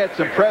 They had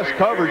some press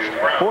coverage,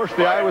 forced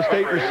the Iowa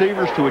State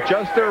receivers to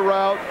adjust their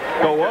route,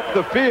 go up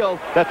the field.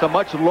 That's a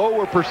much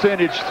lower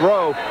percentage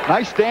throw.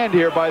 Nice stand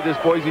here by this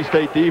Boise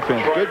State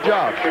defense. Good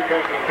job.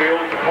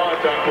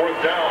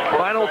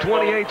 Final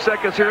 28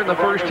 seconds here in the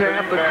first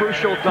half. The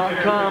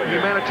Crucial.com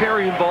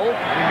Humanitarian Bowl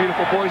in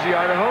beautiful Boise,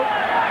 Idaho.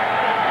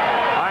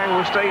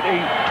 Iowa State a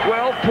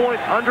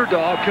 12-point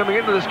underdog coming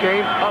into this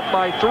game, up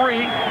by 3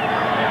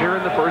 here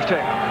in the first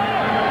half.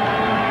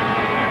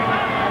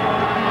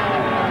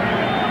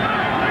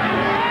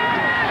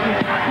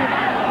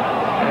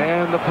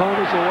 And the punt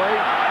is away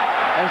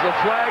as the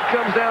flag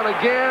comes down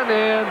again,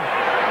 and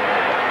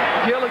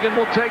Gilligan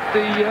will take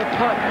the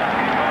punt.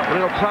 And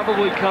it'll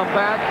probably come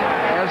back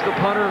as the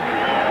punter.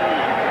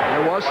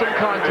 There was some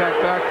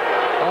contact back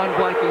on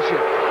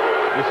Blankenship.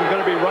 This is going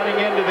to be running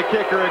into the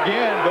kicker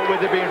again, but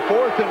with it being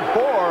 4th and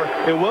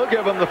 4, it will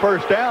give them the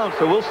first down,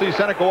 so we'll see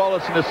Seneca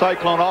Wallace and the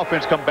Cyclone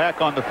offense come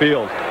back on the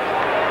field.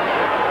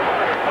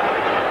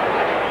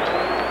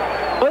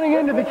 Running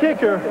into the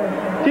kicker,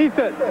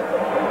 defense,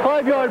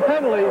 5-yard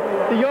penalty.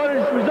 The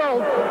yardage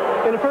results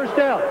in a first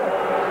down.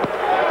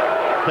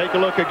 Take a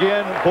look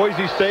again.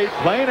 Boise State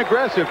playing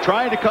aggressive,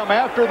 trying to come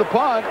after the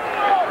punt.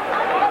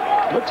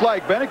 Looks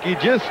like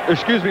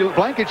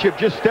Blankenship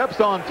just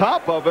steps on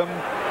top of him.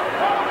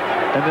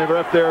 And they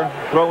were up there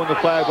throwing the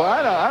flag. Well,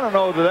 I don't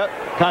know that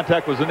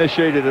contact was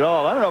initiated at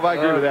all. I don't know if I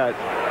agree with that.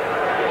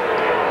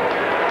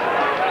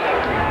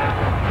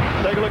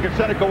 Take a look at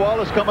Seneca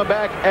Wallace coming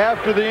back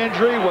after the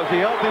injury. Was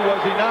he healthy?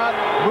 Was he not?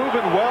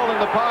 Moving well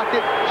in the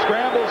pocket.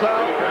 Scrambles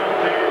out.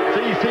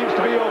 See, he seems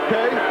to be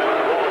okay.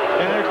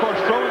 And then, of course,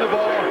 throwing the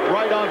ball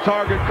right on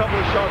target. A couple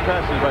of sharp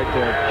passes right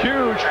there.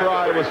 Huge for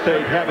Iowa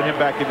State having him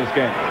back in this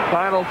game.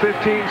 Final 15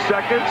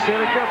 seconds.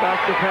 Seneca back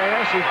to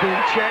pass. Is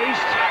being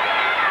chased.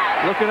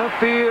 Looking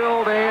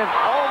upfield and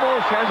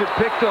almost has it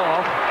picked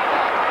off.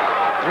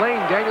 Lane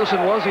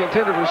Danielson was the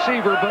intended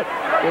receiver, but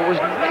it was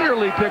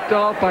nearly picked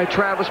off by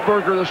Travis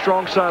Berger, the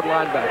strong side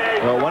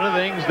linebacker. Well, one of the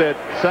things that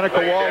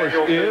Seneca Wallace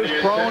is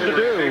prone to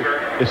do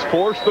is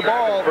force the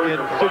ball in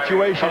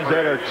situations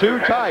that are too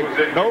tight.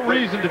 No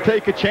reason to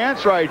take a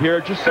chance right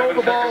here. Just throw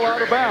the ball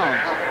out of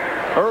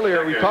bounds.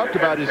 Earlier, we talked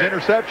about his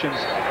interceptions,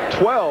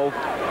 12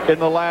 in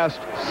the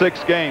last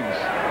 6 games.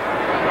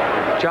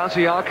 John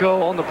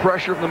Siako on the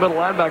pressure from the middle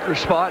linebacker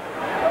spot.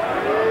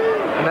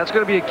 And that's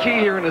going to be a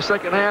key here in the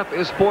second half,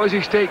 is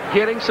Boise State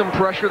getting some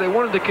pressure. They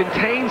wanted to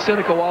contain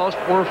Seneca Wallace,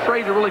 but were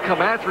afraid to really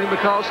come after him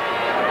because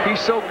he's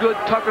so good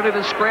tucking it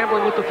and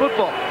scrambling with the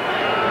football.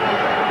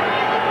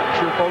 I'm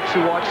sure folks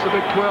who watch the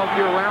Big 12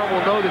 year-round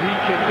will know that he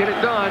can get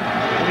it done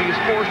when he is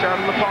forced out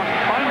in the pocket.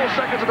 Final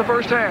seconds of the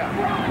first half.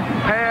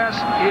 Pass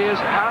is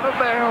out of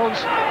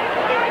bounds.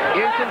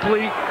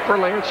 Incomplete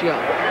for Lance Young.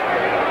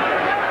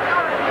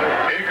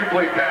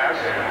 Incomplete pass.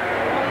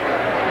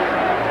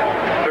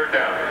 3rd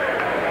down.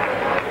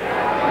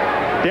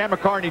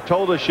 Brian McCartney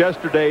told us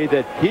yesterday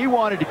that he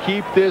wanted to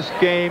keep this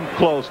game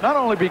close, not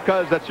only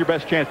because that's your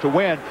best chance to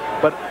win,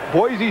 but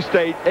Boise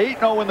State,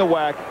 8-0 in the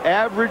WAC,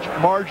 average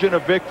margin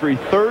of victory,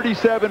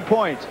 37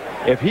 points.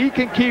 If he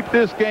can keep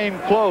this game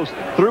close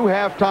through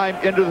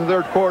halftime into the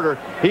third quarter,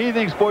 he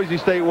thinks Boise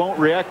State won't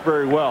react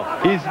very well.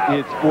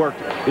 It's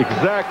worked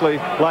exactly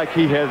like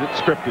he has it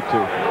scripted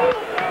to.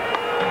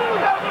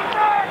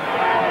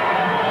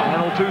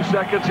 Final 2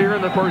 seconds here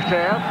in the first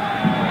half.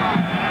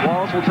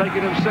 Wallace will take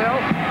it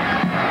himself,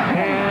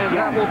 and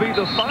that will be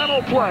the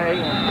final play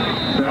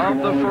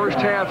of the first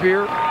half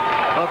here.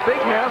 A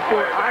big half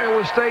for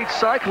Iowa State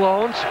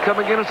Cyclones,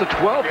 coming in as a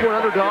 12-point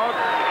underdog.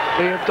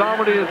 They have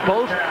dominated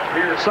both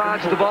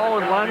sides of the ball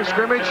in line of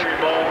scrimmage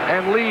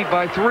and lead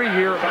by 3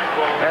 here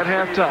at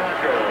halftime.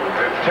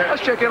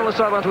 Let's check in on the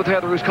sidelines with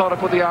Heather, who's caught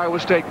up with the Iowa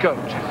State coach.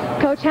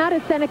 Coach, how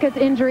does Seneca's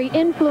injury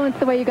influence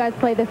the way you guys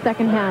play this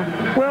second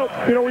half? Well,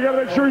 you know, we got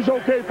to make sure he's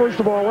okay, first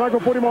of all. We're not going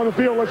to put him on the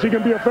field unless he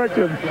can be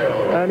effective.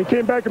 And he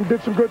came back and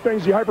did some good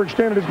things. He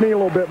hyperextended his knee a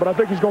little bit, but I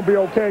think he's going to be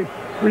okay.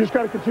 We just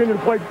got to continue to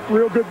play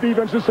real good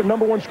defense. This is the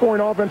 #1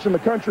 scoring offense in the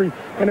country.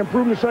 And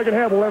improve in the second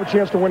half, we'll have a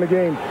chance to win the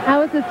game.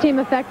 How is this team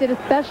affected,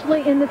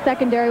 especially in the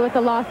secondary with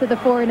the loss of the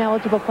 4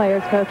 ineligible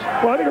players, Coach?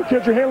 Well, I think our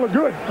kids are handling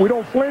good. We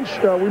don't flinch.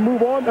 We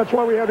move on. That's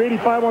why we have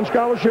 85 on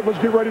scholarship. Let's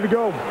get ready to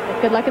go.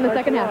 Good luck in the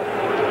second half.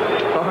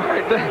 All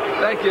right,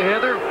 thank you,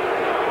 Heather.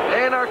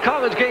 And our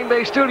college game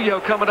day studio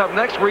coming up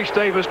next. Reese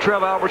Davis,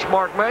 Trev Alberts,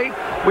 Mark May.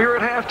 We are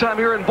at halftime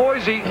here in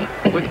Boise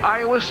with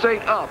Iowa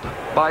State up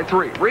by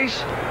 3.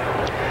 Reese?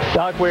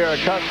 Doc, we are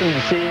accustomed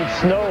to seeing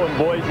snow in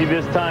Boise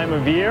this time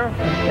of year.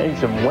 Maybe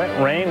some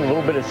wet rain, a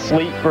little bit of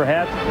sleet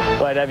perhaps.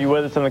 Glad to have you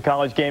with us on the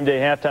College Game Day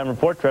Halftime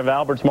Report. Trev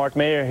Alberts, Mark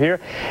Mayer here.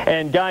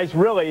 And guys,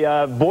 really,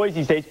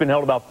 Boise State's been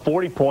held about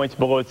 40 points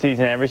below its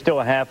season average. Still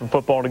a half of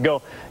football to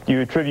go. Do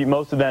you attribute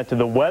most of that to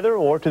the weather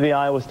or to the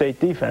Iowa State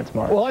defense,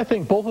 Mark? Well, I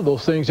think both of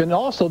those things. And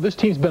also, this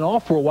team's been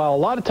off for a while. A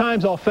lot of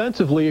times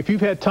offensively, if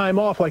you've had time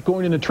off, like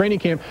going into training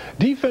camp,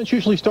 defense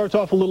usually starts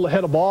off a little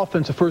ahead of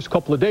offense the first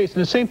couple of days.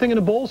 And the same thing in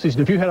the bowl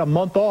season. If you had a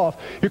month off,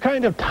 your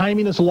kind of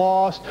timing is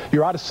lost.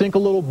 You're out of sync a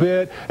little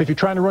bit. If you're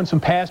trying to run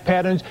some pass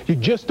patterns, you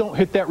just don't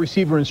hit that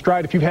receiver in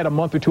stride if you've had a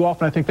month or two off.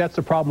 And I think that's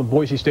the problem with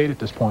Boise State at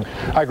this point.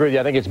 I agree with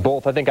you. I think it's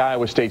both. I think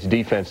Iowa State's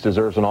defense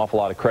deserves an awful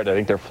lot of credit. I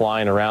think they're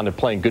flying around and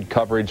playing good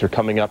coverage. They're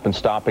coming up and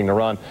stopping the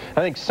run.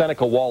 I think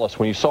Seneca Wallace,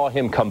 when you saw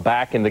him come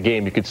back in the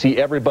game, you could see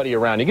everybody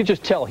around. You could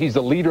just tell he's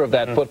the leader of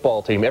that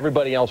football team.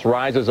 Everybody else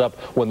rises up.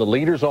 When the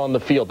leader's on the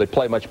field, they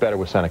play much better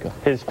with Seneca.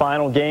 His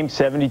final game,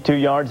 72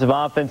 yards of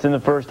offense in the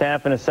first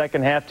half and a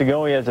second half to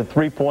go. He has a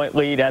 3-point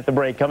lead at the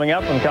break. Coming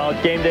up on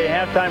College Game Day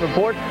Halftime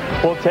Report,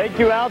 we'll take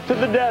you out to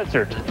the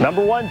desert.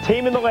 #1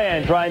 team in the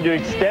land trying to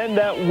extend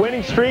that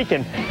winning streak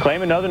and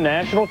claim another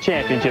national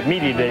championship.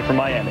 Media Day from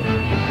Miami.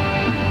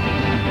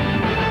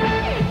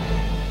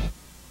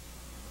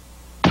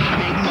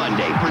 Big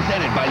Monday,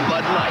 presented by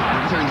Bud Light,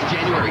 returns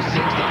January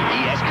 6th on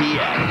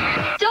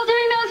ESPN. Still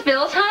doing those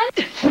bills, hon?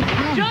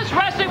 Just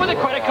resting with a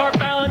credit card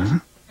balance.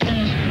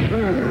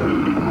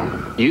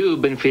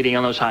 You've been feeding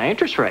on those high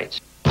interest rates.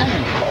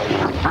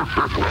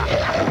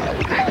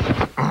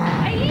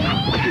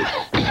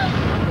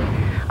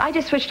 I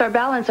just switched our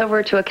balance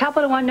over to a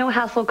Capital One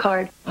no-hassle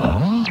card.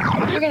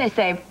 You're going to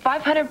save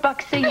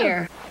 $500 a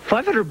year.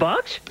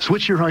 $500?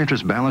 Switch your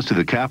high-interest balance to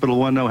the Capital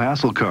One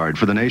no-hassle card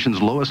for the nation's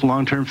lowest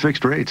long-term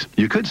fixed rates.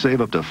 You could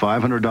save up to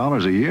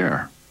 $500 a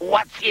year.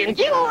 What's in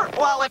your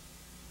wallet?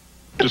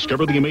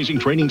 Discover the amazing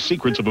training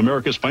secrets of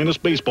America's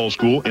finest baseball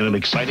school in an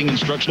exciting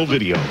instructional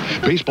video.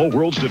 Baseball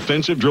World's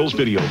Defensive Drills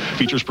video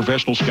features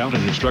professional scout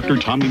and instructor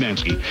Tommy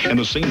Mansky and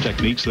the same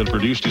techniques that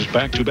produced his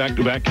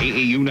back-to-back-to-back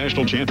AAU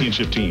national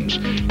championship teams.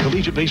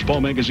 Collegiate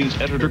Baseball Magazine's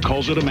editor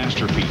calls it a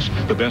masterpiece,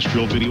 the best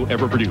drill video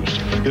ever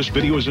produced. This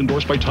video is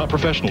endorsed by top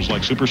professionals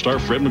like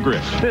superstar Fred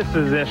McGriff. This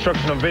is an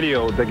instructional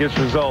video that gets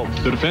results.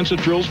 The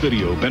Defensive Drills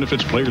video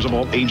benefits players of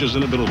all ages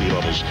and ability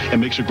levels and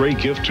makes a great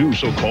gift too,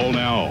 so call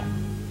now.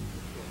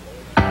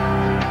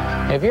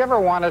 Have you ever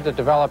wanted to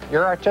develop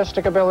your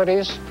artistic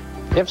abilities?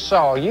 If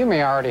so, you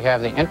may already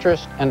have the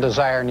interest and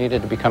desire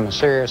needed to become a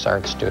serious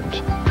art student.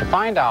 To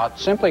find out,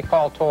 simply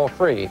call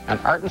toll-free, and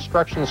Art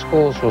Instruction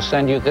Schools will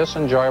send you this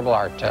enjoyable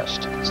art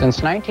test.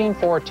 Since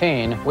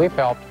 1914, we've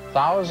helped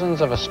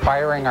thousands of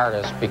aspiring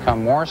artists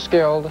become more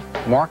skilled,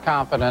 more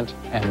confident,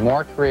 and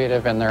more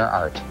creative in their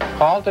art.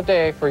 Call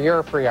today for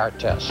your free art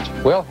test.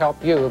 We'll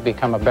help you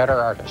become a better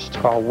artist.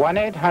 Call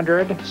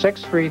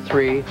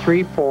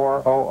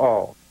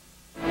 1-800-633-3400.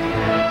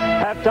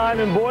 Halftime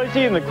in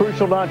Boise in the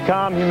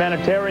Crucial.com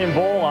Humanitarian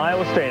Bowl.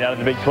 Iowa State out of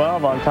the Big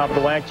 12 on top of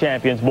the WAC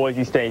champions,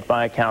 Boise State,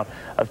 by a count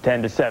of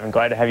 10-7.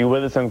 Glad to have you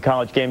with us on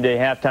College Game Day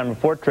Halftime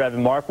Report. Trev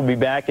and Mark will be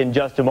back in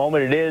just a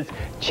moment. It is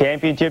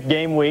championship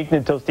game week.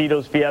 The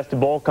Tostitos Fiesta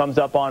Bowl comes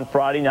up on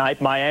Friday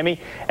night. Miami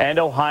and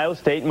Ohio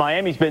State.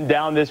 Miami's been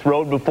down this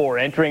road before,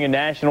 entering a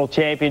national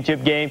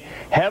championship game.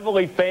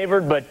 Heavily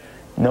favored, but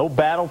no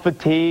battle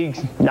fatigues,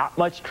 not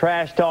much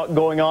trash talk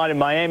going on in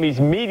Miami's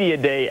media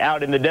day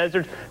out in the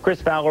desert.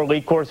 Chris Fowler,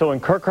 Lee Corso,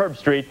 and Kirk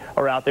Herbstreit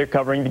are out there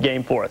covering the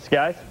game for us.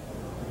 Guys?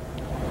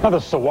 Now the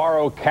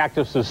saguaro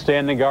cactus is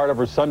standing guard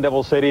over Sun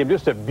Devil Stadium.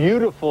 Just a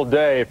beautiful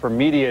day for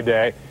Media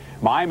Day.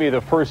 Miami,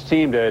 the first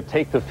team to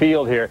take the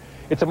field here.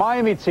 It's a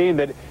Miami team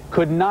that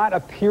could not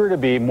appear to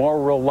be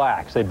more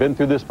relaxed. They've been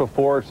through this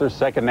before. It's their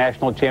second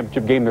national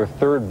championship game, their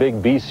third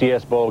big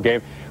BCS bowl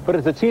game. But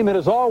it's a team that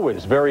is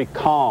always very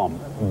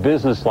calm,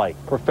 businesslike,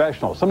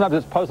 professional. Sometimes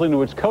it's puzzling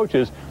to its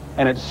coaches,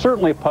 and it's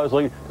certainly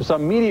puzzling to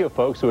some media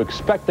folks who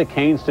expect the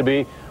Canes to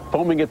be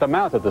foaming at the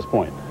mouth at this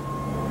point.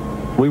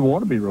 We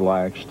want to be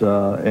relaxed,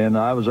 and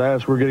I was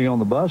asked, we're getting on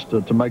the bus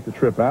to make the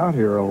trip out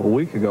here a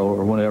week ago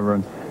or whenever,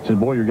 and said,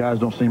 boy, your guys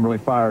don't seem really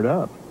fired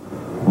up.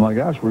 Oh my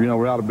gosh,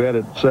 we're out of bed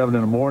at 7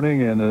 in the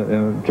morning,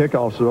 and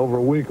kickoff's over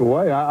a week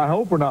away. I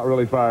hope we're not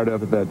really fired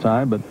up at that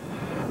time, but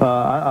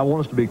I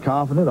want us to be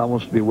confident. I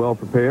want us to be well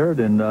prepared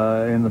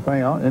and play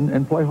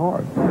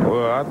hard.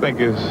 Well, I think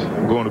it's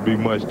going to be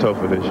much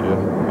tougher this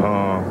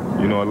year.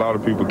 A lot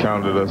of people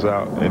counted us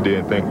out and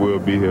didn't think we'll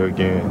be here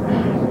again.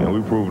 And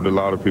we proved a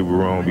lot of people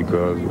wrong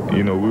because,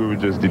 we were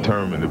just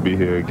determined to be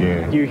here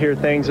again. You hear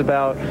things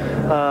about,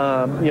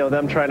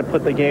 them trying to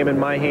put the game in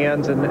my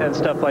hands and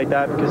stuff like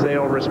that because they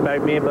don't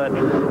respect me. But,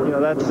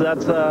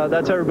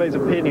 that's everybody's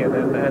opinion,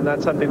 and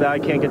that's something that I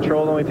can't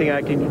control. The only thing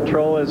I can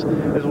control is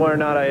whether or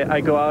not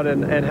I go out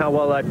and how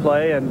well I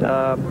play and,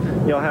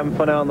 having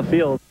fun out on the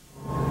field.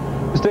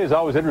 This day is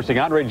always interesting.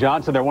 Andre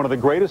Johnson, they're one of the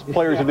greatest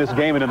players in this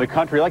game and in the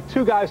country. Like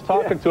two guys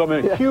talking to him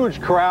and huge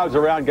crowds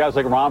around guys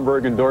like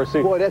Romberg and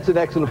Dorsey. Boy, that's an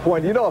excellent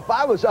point. I'll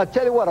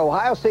tell you what,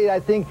 Ohio State, I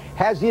think,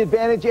 has the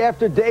advantage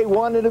after day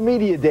one of the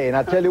media day, and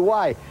I'll tell you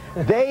why.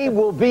 They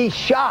will be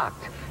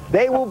shocked.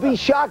 They will be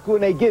shocked when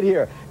they get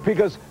here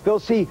because they'll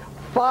see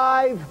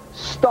 5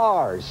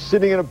 stars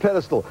sitting in a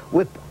pedestal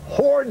with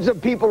hordes of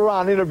people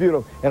around interviewing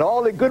them, and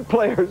all the good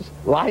players,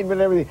 linemen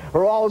and everything,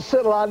 are all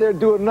sitting out there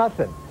doing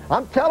nothing.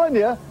 I'm telling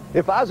you,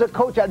 if I was a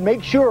coach, I'd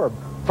make sure,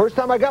 first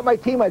time I got my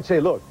team, I'd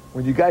say, look,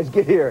 when you guys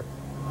get here,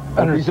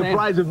 I'd be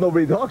surprised if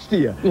nobody talks to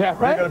you. Yeah,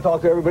 right. You're going to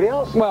talk to everybody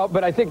else. Well,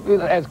 but I think,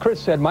 as Chris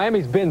said,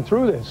 Miami's been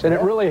through this, and it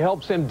really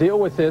helps them deal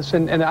with this,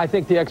 and I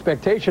think the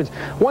expectations.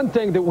 One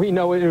thing that we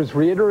know, it was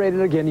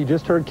reiterated again, you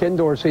just heard Ken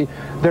Dorsey,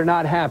 they're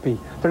not happy.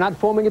 They're not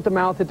foaming at the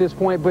mouth at this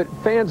point, but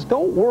fans,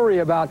 don't worry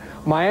about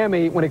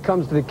Miami when it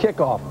comes to the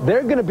kickoff.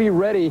 They're going to be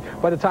ready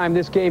by the time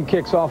this game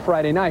kicks off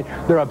Friday night.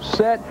 They're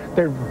upset.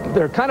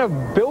 They're kind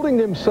of building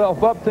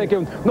themselves up,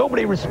 thinking,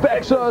 nobody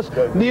respects us,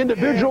 the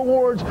individual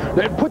awards,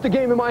 they put the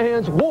game in my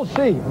hands. We'll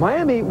see.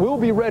 Miami will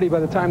be ready by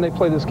the time they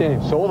play this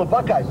game. So will the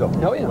Buckeyes, though.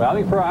 Oh, yeah. Well, I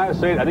think for Ohio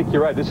State, I think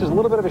you're right. This is a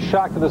little bit of a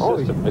shock to the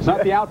system. It's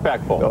not the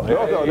Outback Bowl.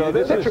 No.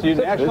 This is the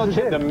national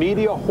team. The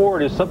media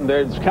horde is something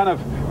that's kind of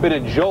been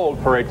a jolt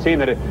for a team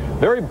that is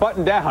very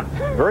buttoned down,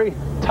 very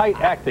tight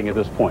acting at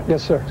this point.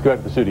 Yes, sir. Let's go ahead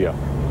to the studio.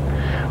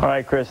 All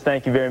right, Chris,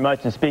 thank you very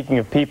much. And speaking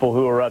of people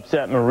who are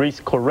upset, Maurice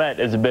Clarett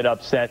is a bit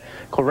upset.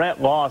 Clarett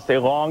lost a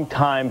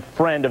longtime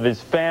friend of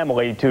his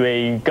family to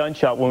a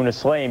gunshot wound, a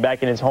slaying,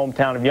 back in his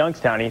hometown of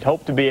Youngstown. He'd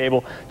hoped to be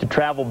able to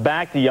travel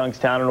back to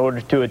Youngstown in order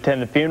to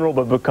attend the funeral,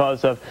 but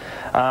because of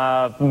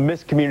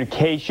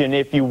miscommunication,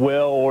 if you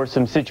will, or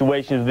some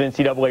situations with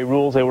NCAA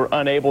rules, they were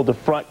unable to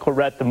front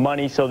Clarett the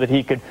money so that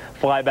he could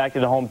fly back to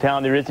the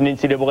hometown. There is an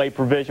NCAA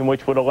provision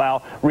which would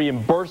allow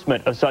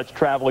reimbursement of such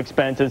travel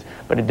expenses,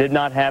 but it did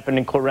not happen,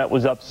 and Clarett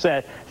was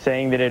upset,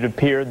 saying that it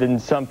appeared in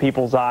some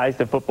people's eyes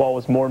that football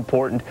was more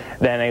important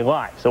than a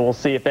life. So we'll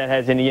see if that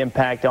has any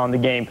impact on the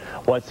game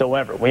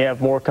whatsoever. We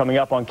have more coming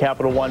up on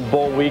Capital One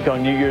Bowl Week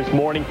on New Year's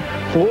morning.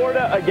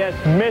 Florida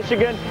against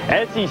Michigan,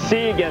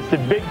 SEC against the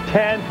Big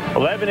Ten,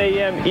 11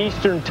 a.m.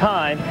 Eastern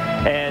Time.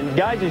 And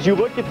guys, as you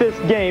look at this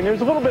game,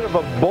 there's a little bit of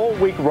a Bowl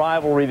Week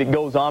rivalry that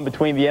goes on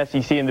between the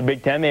SEC and the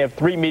Big Ten. They have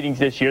 3 meetings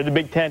this year. The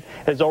Big Ten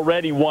has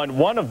already won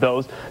one of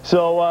those.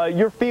 So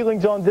your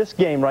feelings on this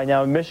game right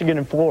now in Michigan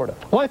and Florida?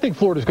 Well, I think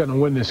Florida's going to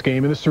win this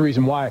game, and this is the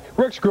reason why.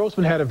 Rex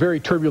Grossman had a very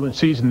turbulent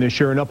season this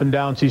year, an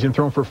up-and-down season,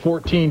 thrown for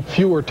 14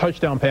 fewer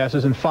touchdown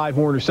passes and 5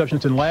 more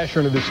interceptions than last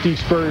year under the Steve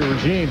Spurrier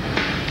regime.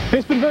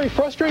 It's been very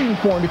frustrating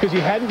for him because he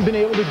hadn't been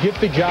able to get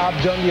the job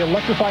done. The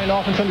electrifying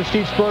offense under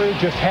Steve Spurrier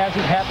just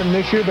hasn't happened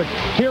this year, but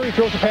here he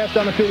throws a pass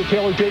down the field to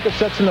Taylor Jacobs,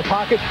 sets in the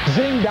pocket,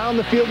 zing down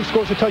the field, he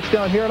scores a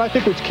touchdown here, and I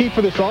think what's key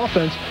for this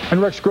offense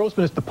and Rex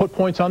Grossman is to put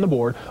points on the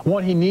board.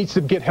 One, he needs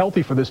to get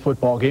healthy for this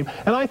football game,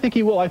 and I think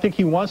he will. I think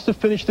he wants to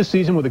finish the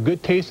season with a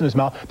good taste in his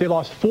mouth. They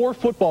lost 4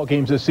 football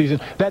games this season.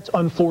 That's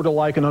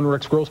un-Florida-like and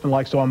un-Rex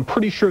Grossman-like, so I'm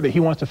pretty sure that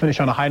he wants to finish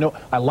on a high note.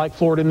 I like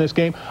Florida in this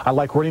game. I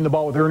like running the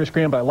ball with Ernest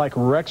Graham, but I like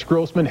Rex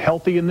Grossman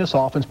healthy in this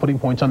offense, putting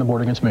points on the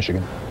board against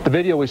Michigan. The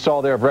video we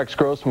saw there of Rex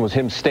Grossman was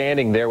him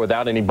standing there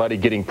without anybody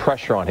getting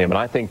pressure on him, and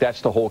I think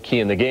that's the whole key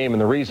in the game. And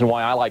the reason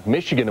why I like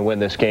Michigan to win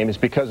this game is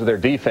because of their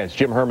defense.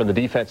 Jim Herman, the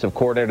defensive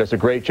coordinator, does a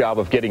great job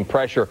of getting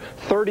pressure.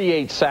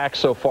 38 sacks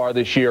so far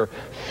this year,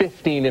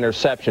 15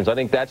 interceptions. I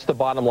think that's the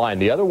bottom line.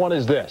 The other one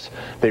is this.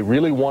 They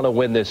really want to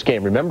win this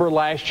game. Remember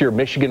last year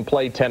Michigan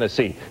played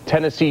Tennessee.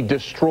 Tennessee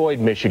destroyed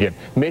Michigan.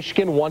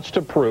 Michigan wants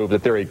to prove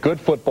that they're a good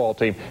football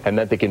team and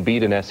that they can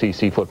beat an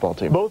SEC football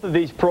team. Both of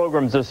these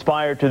programs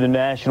aspire to the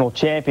national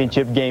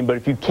championship game, but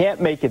if you can't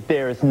make it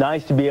there, it's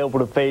nice to be able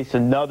to face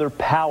another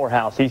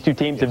powerhouse. These two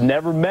teams have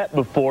never met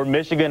before.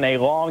 Michigan, a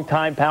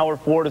long-time power,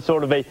 Florida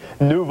sort of a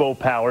nouveau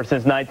power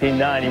since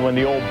 1990 when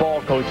the old ball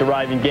coach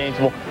arrived in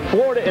Gainesville.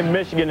 Florida and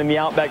Michigan in the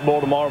Outback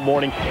Bowl tomorrow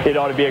morning. It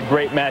ought to be a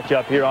great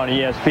matchup here on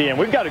ESPN.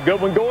 We've got a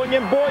good one going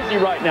in Boise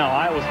right now.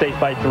 Iowa State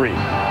by 3.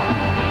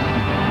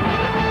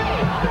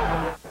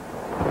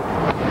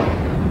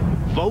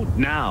 Vote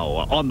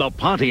now on the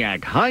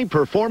Pontiac High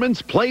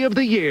Performance Play of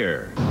the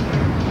Year.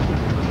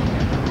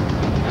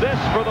 This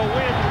for the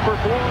win for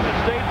Florida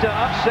State to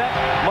upset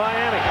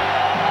Miami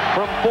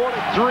from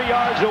 43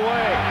 yards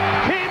away.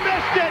 He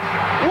missed it!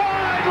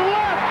 Wide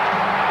left!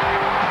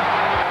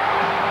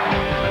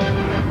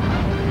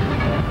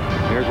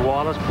 Here's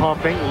Wallace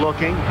pumping,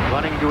 looking,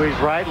 running to his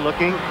right,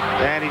 looking,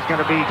 and he's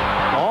going to be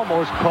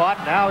almost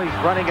caught. Now he's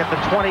running at the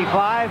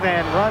 25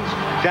 and runs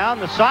down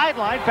the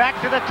sideline back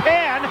to the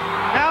 10.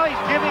 Now he's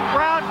giving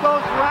ground,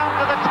 goes around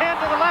to the 10,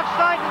 to the left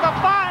side, to the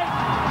 5.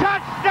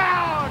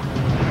 Touchdown!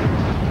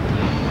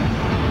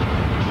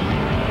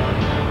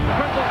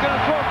 Prince's going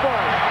to throw for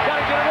it.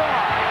 Got to get it off.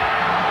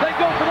 They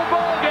go for the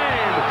ball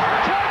game.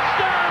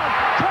 Touchdown!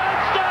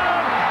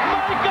 Touchdown!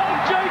 Michael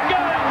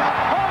Jenkins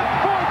on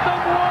 4th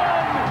and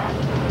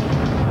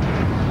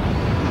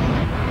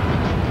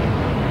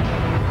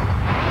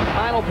 1.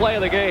 Final play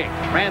of the game.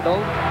 Randall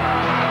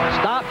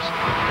stops,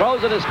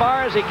 throws it as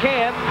far as he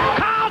can.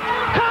 Count!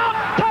 Count!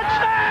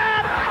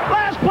 Touchdown!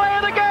 Last play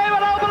of the game,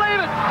 and I'll believe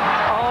it.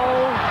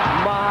 Oh,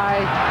 my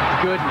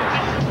goodness.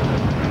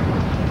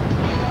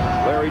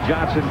 Larry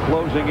Johnson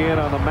closing in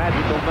on the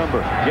magical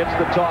number. Gets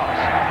the toss.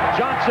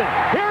 Johnson,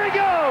 here he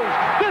goes!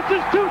 This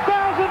is 2,000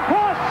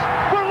 plus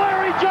for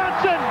Larry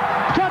Johnson!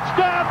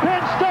 Touchdown,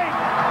 Penn State!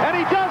 And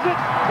he does it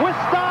with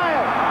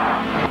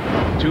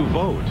style! To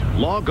vote,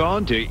 log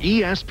on to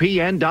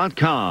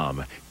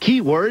ESPN.com.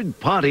 Keyword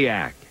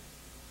Pontiac.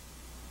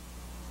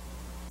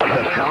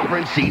 The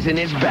conference season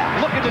is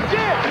back. Looking to dish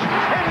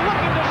and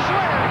looking to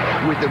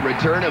slam. With the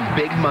return of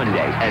Big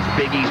Monday as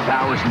Big East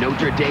powers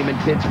Notre Dame and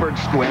Pittsburgh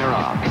square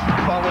off,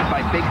 followed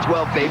by Big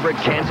 12 favorite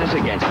Kansas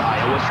against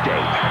Iowa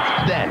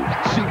State. Then,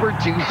 Super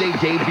Tuesday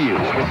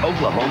debuts with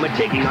Oklahoma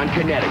taking on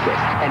Connecticut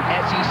and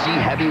SEC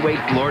heavyweight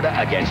Florida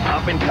against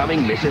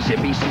up-and-coming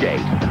Mississippi State.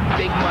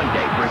 Big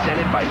Monday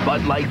presented by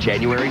Bud Light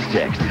January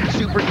 6th.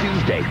 Super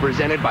Tuesday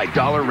presented by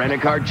Dollar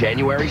Rent-A-Car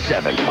January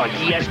 7th on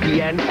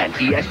ESPN and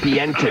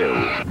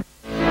ESPN2.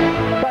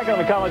 Back on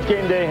the College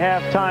Game Day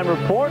halftime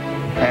report.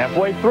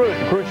 Halfway through it,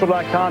 the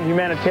Crucial.com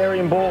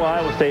Humanitarian Bowl.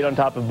 Iowa State on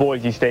top of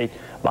Boise State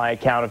by a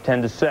count of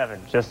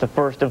 10-7. Just the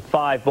first of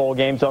 5 bowl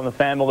games on the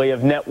family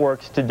of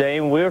networks today.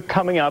 And we're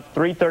coming up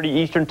 3:30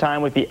 Eastern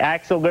time with the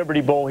Axel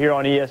Liberty Bowl here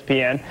on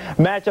ESPN.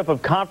 Matchup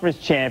of conference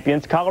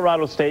champions.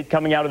 Colorado State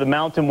coming out of the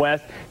Mountain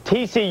West.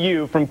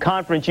 TCU from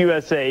Conference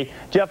USA.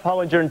 Jeff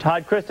Hullinger and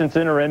Todd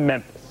Christensen are in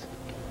Memphis.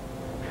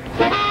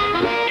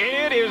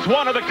 It is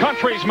one of the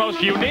country's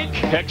most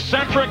unique,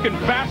 eccentric, and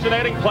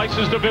fascinating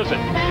places to visit.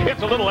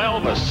 It's a little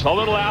Elvis, a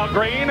little Al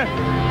Green,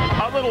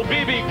 a little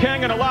B.B.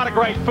 King, and a lot of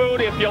great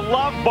food. If you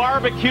love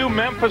barbecue,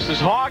 Memphis is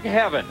hog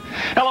heaven.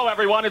 Hello,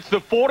 everyone. It's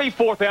the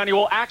 44th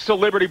annual Axel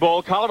Liberty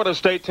Bowl. Colorado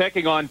State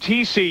taking on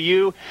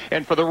TCU.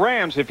 And for the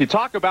Rams, if you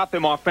talk about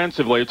them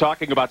offensively, you're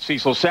talking about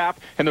Cecil Sapp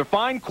and their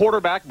fine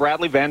quarterback,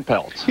 Bradley Van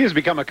Pelt. He has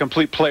become a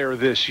complete player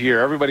this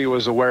year. Everybody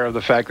was aware of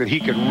the fact that he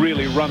could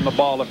really run the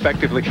ball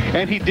effectively,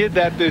 and he did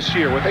that this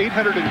year with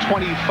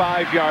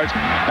 825 yards,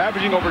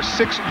 averaging over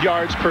 6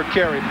 yards per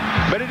carry.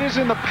 But it is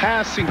in the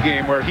passing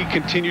game where he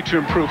continued to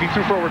improve. He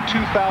threw for over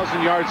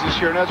 2,000 yards this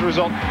year, and as a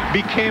result,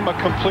 became a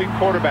complete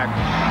quarterback.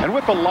 And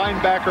with the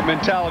linebacker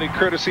mentality,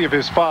 courtesy of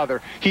his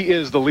father, he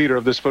is the leader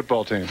of this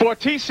football team. For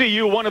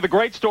TCU, one of the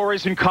great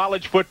stories in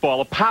college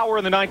football. A power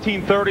in the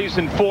 1930s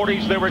and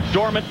 40s. They were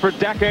dormant for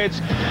decades.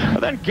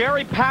 And then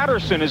Gary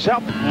Patterson has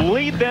helped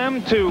lead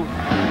them to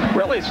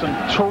really some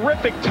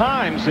terrific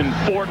times in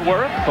Fort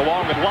Worth,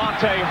 along with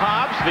Lonte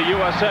Hobbs, the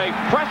USA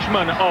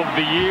Freshman of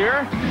the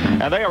Year.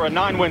 And they are a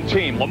 9-win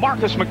team.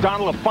 LaMarcus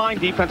McDonald, a fine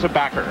defensive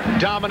backer.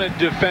 Dominant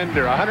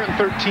defender,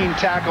 113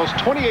 tackles,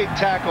 28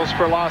 tackles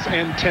for loss,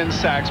 and 10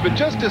 sacks. But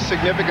just as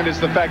significant is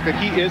the fact that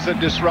he is a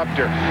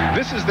disruptor.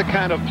 This is the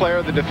kind of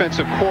player the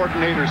defensive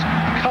coordinators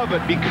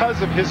covet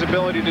because of his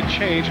ability to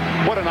change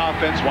what an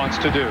offense wants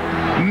to do.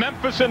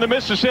 Memphis and the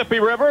Mississippi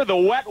River, the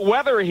wet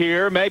weather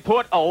here may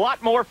put a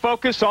lot more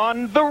focus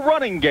on the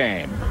running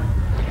game.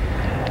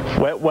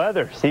 Wet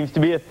weather seems to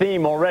be a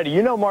theme already.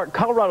 You know, Mark,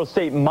 Colorado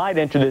State might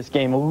enter this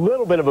game a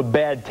little bit of a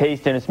bad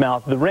taste in its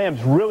mouth. The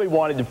Rams really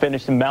wanted to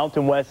finish the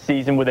Mountain West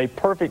season with a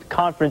perfect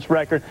conference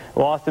record,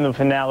 lost in the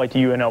finale to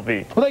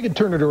UNLV. Well, they could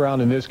turn it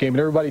around in this game, and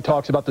everybody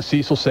talks about the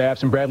Cecil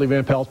Sapps and Bradley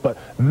Van Pelt, but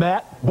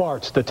Matt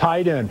Bartz, the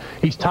tight end,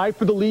 he's tied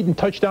for the lead in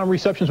touchdown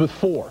receptions with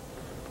 4.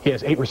 He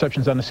has 8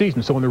 receptions on the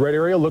season. So in the red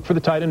area, look for the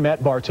tight end,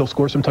 Matt Bartz. He'll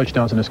score some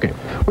touchdowns in this game.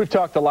 We've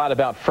talked a lot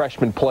about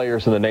freshman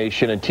players in the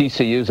nation, and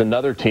TCU's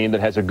another team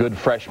that has a good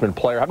freshman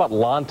player. How about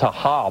Lonta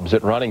Hobbs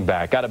at running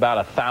back? Got about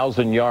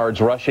 1,000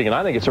 yards rushing, and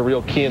I think it's a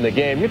real key in the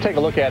game. You take a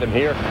look at him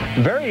here.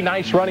 Very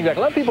nice running back. A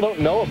lot of people don't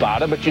know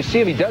about him, but you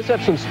see him. He does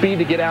have some speed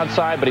to get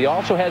outside, but he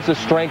also has the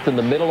strength in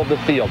the middle of the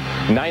field.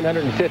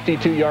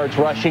 952 yards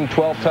rushing,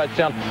 12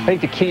 touchdowns. I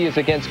think the key is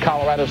against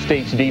Colorado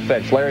State's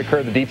defense. Larry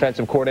Kerr, the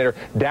defensive coordinator,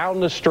 down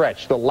the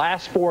stretch. The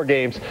last 4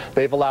 games,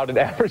 they've allowed an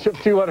average of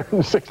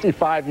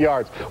 265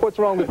 yards. What's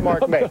wrong with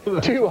Mark May?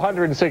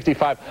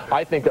 265.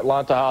 I think that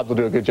Lonta Hobbs will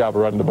do a good job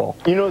of running the ball.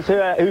 You know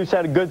who's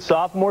had a good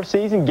sophomore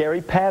season?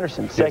 Gary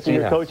Patterson,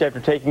 second-year coach after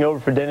taking over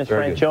for Dennis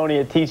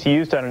Franchione at TCU.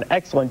 He's done an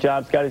excellent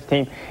job. He's got his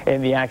team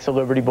in the Axel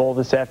Liberty Bowl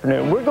this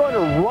afternoon. We're going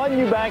to run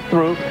you back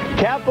through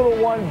Capital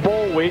One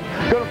Bowl Week.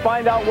 Going to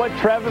find out what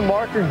Trev and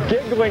Mark are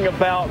giggling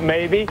about,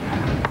 maybe.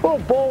 A little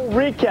bowl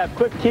recap.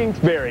 Cliff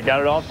Kingsbury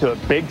got it off to a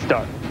big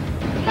start.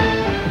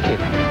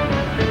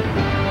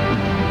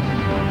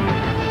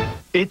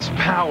 It's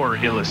power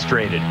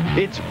illustrated.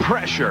 It's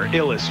pressure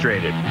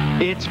illustrated.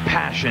 It's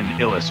passion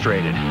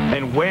illustrated.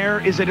 And where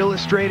is it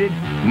illustrated?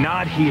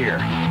 Not here.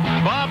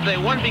 Bob, they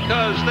won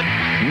because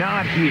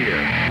Not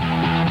here.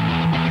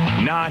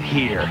 Not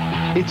here.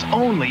 It's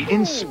only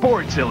in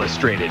Sports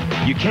Illustrated.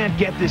 You can't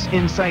get this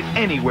insight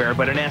anywhere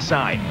but in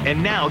SI.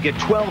 And now get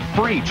 12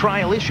 free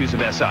trial issues of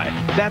SI.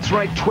 That's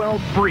right,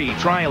 12 free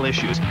trial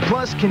issues.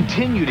 Plus,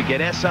 continue to get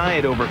SI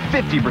at over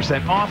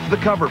 50% off the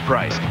cover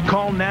price.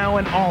 Call now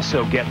and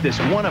also get this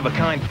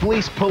one-of-a-kind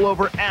fleece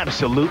pullover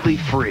absolutely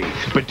free.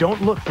 But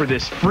don't look for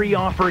this free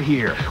offer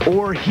here,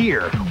 or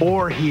here,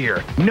 or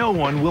here. No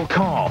one will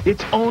call.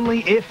 It's only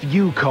if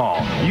you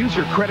call. Use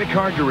your credit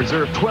card to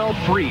reserve 12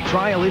 free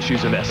trial issues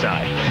of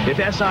SI.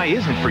 If SI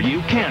isn't for you,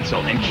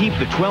 cancel and keep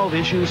the 12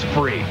 issues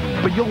free.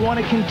 But you'll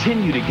want to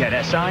continue to get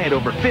SI at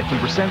over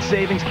 50%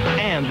 savings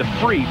and the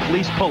free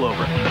fleece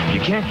pullover. You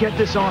can't get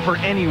this offer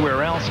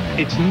anywhere else.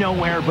 It's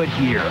nowhere but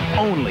here,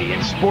 only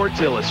in Sports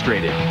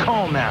Illustrated.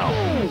 Call now.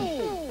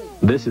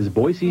 This is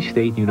Boise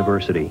State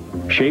University,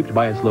 shaped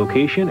by its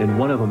location in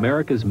one of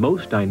America's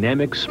most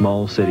dynamic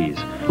small cities,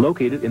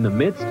 located in the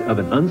midst of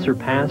an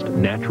unsurpassed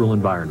natural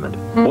environment.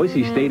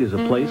 Boise State is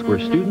a place where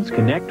students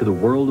connect to the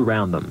world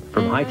around them,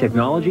 from high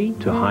technology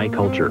to high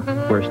culture,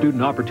 where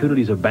student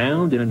opportunities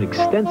abound in an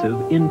extensive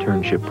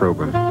internship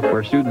program,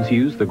 where students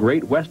use the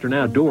great Western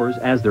outdoors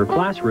as their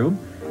classroom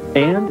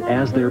and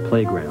as their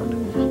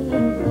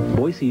playground.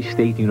 Boise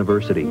State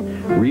University,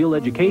 real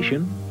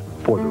education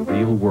for the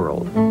real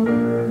world.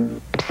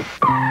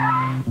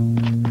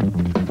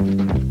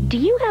 Do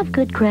you have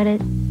good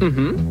credit?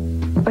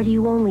 Mm-hmm. Or do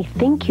you only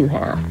think you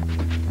have?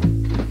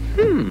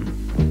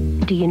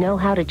 Do you know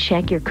how to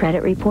check your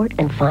credit report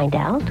and find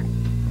out?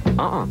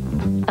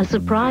 A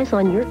surprise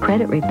on your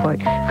credit report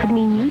could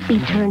mean you'd be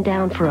turned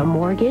down for a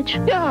mortgage,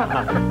 a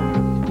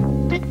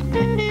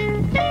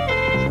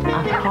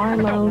car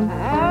loan,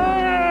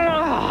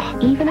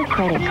 even a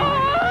credit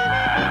card.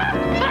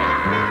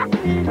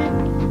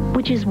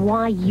 Which is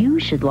why you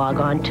should log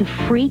on to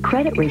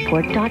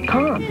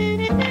freecreditreport.com.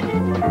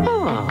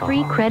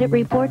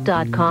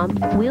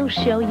 Freecreditreport.com will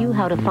show you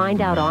how to find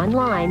out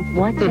online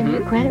what's in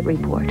your credit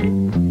report,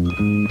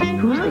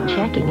 who's been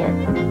checking it,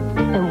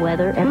 and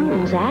whether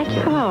everything's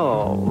accurate.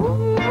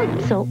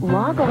 So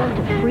log on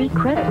to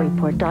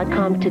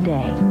freecreditreport.com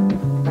today.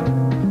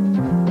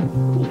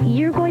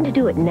 You're going to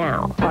do it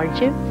now,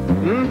 aren't you?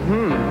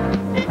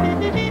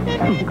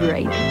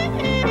 Great.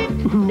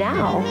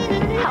 Now,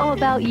 how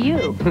about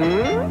you?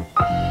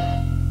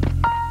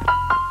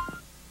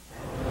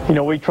 You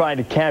know, we tried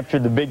to capture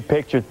the big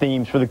picture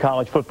themes for the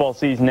college football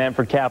season and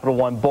for Capital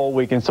One Bowl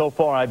Week, and so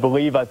far I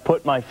believe I've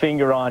put my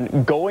finger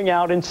on going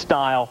out in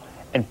style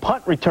and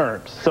punt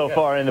returns so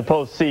far in the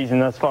postseason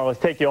thus far. Let's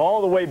take you all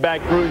the way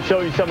back through and show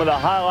you some of the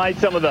highlights,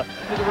 some of the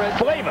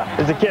flavor,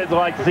 as the kids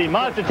like to see.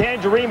 Monster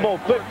Tangerine Bowl,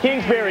 Cliff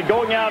Kingsbury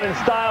going out in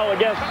style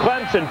against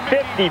Clemson,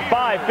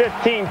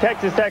 55-15.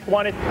 Texas Tech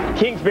won it.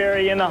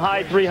 Kingsbury in the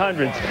high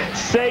 300s.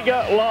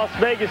 Sega Las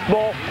Vegas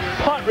Bowl,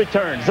 punt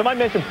return. Somebody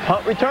mentioned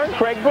punt return?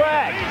 Craig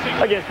Bragg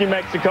against New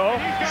Mexico,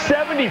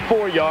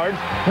 74 yards.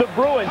 The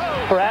Bruins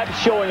perhaps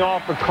showing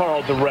off for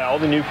Carl Durrell,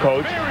 the new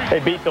coach.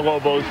 They beat the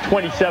Lobos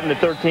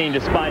 27-13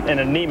 despite an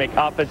anemic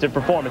offensive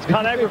performance.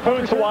 Conagra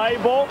Foods Hawaii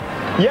Bowl.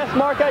 Yes,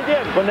 Mark, I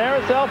did.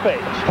 Linares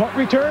L-Page. Punt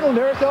return,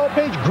 Linares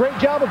L-Page. Great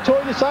job of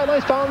towing the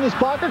sidelines, following this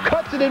blocker,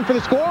 cuts it in for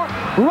the score.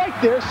 Right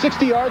there,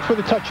 60 yards for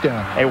the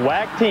touchdown. A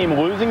WAC team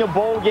losing a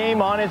bowl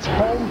game on its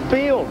home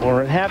field.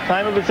 We're at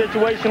halftime of a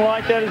situation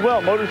like that as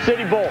well. Motor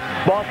City Bowl.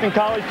 Boston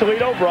College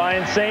Toledo.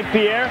 Brian St.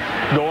 Pierre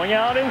going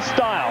out in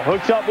style.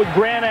 Hooks up with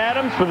Grant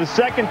Adams for the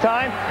second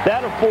time.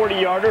 That a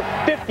 40-yarder.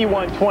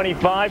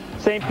 51-25.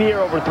 St. Pierre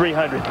over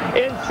 300.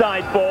 Inside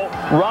Bowl,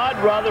 Rod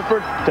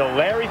Rutherford to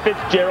Larry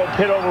Fitzgerald,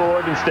 Pitt over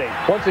Oregon State.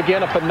 Once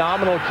again, a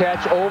phenomenal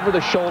catch over the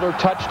shoulder,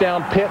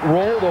 touchdown. Pitt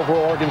rolled over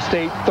Oregon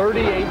State,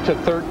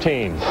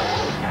 38-13.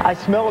 I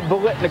smell a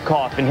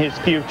Biletnikoff in his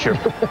future.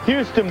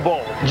 Houston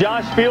Bowl.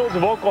 Josh Fields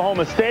of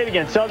Oklahoma State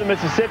against Southern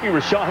Mississippi.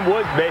 Rashawn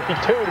Woods, maybe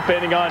two,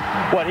 depending on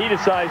what he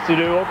decides to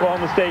do.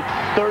 Oklahoma State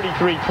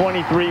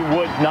 33-23.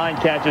 Woods 9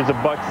 catches,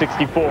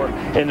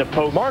 $164 in the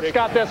post. Mark's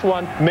got this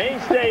one.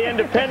 Mainstay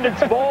Independence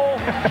Bowl.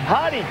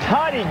 Hotty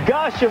toddy,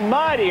 gosh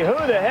almighty, who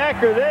the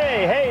heck are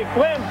they? Hey,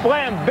 flim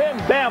flam, bim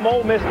bam,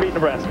 Ole Miss beat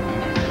Nebraska.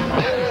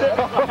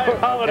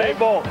 Holiday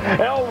Bowl.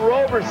 L.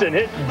 Roberson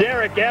hits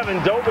Derek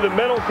Evans over the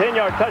middle,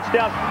 10-yard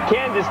touchdown.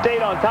 Kansas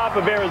State on top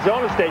of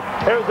Arizona State.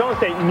 Arizona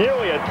State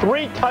nearly a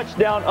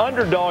 3-touchdown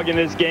underdog in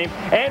this game.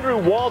 Andrew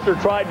Walter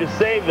tried to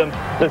save them.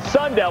 The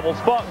Sun Devils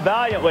fought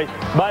valiantly.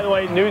 By the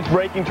way, news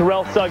breaking,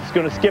 Terrell Suggs is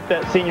going to skip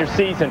that senior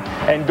season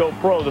and go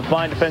pro, the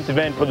fine defensive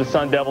end for the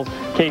Sun Devils.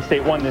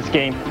 K-State won this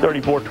game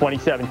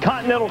 34-27.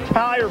 Continental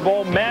Tire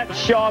Bowl, Matt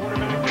Shaw,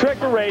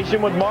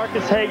 trickeration with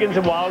Marcus Higgins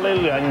and Wally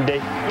Lundy.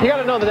 You got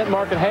to know that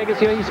Marcus Higgins,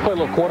 he used to play a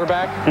little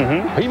quarterback.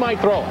 He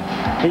might throw it.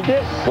 He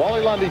did.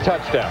 Wally Lundy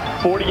touchdown.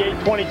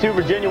 48-22,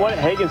 Virginia won it.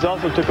 Higgins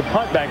also took a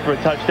punt back for a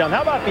touchdown.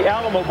 How about the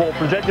Alamo Bowl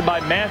presented by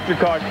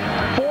MasterCard?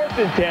 4th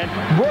and 10.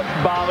 Brooks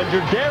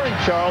Bollinger, Darren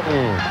Charles,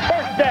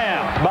 first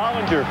down.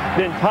 Bollinger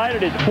then tied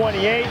it at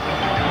 28.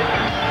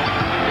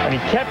 And he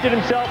kept it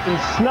himself and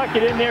snuck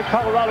it in there.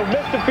 Colorado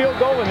missed the field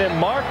goal and then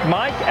marked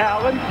Mike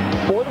Allen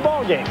for the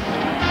ball game.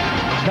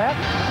 Snap,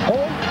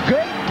 hold,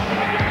 good.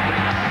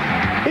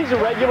 He's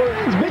a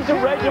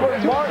regular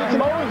Mark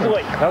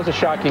Mosley. That was a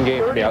shocking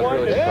game for me. I was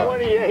really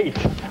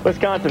surprised. 28.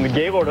 Wisconsin, the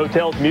Gaylord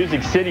Hotels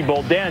Music City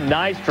Bowl. Dan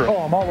Nystrom.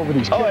 Oh, I'm all over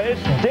these kids. Oh,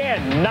 it's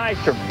Dan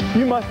Nystrom.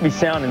 You must be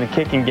sound in the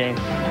kicking game.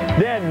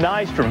 Dan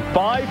Nystrom,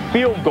 5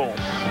 field goals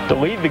to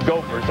lead the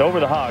Gophers over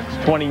the Hogs,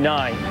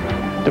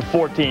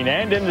 29-14.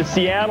 And in the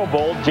Seattle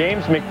Bowl,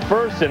 James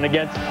McPherson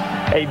against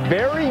a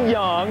very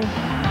young,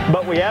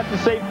 but we have to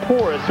say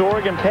porous,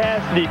 Oregon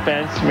pass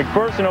defense.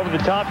 McPherson over the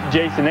top to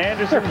Jason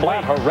Anderson. They're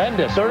flat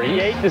horrendous.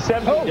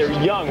 38-17. They're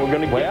young. We're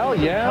going to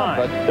get time.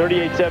 But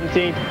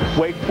 38-17.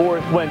 Wake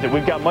Forest wins it.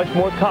 We've got much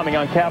more coming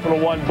on Capital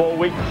One Bowl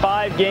Week.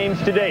 5 games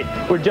today.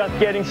 We're just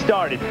getting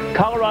started.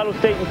 Colorado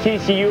State and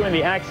TCU in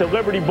the AXA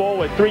Liberty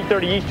Bowl at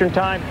 3:30 Eastern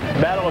Time.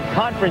 Battle of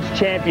Conference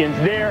Champions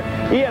there.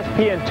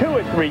 ESPN 2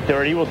 at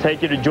 3:30 will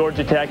take you to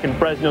Georgia Tech and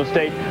Fresno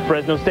State.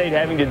 Fresno State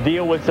having to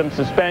deal with some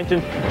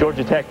suspensions.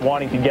 Georgia Tech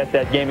wanting to get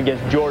that game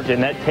against Georgia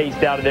and that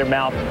taste out of their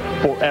mouth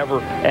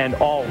forever and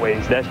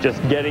always. That's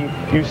just getting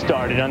you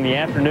started on the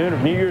afternoon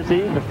of New Year's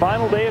Eve, the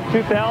final day of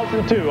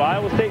 2002.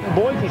 Iowa State and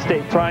Boise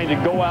State trying to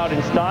go out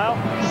in style.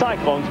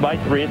 Cyclones by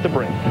 3 at the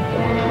brink. You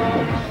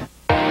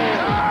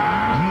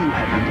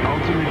have the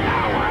ultimate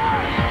power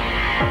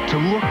to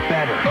look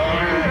better,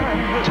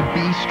 to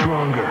be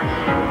stronger,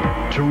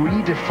 to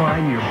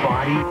redefine your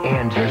body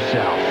and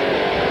yourself.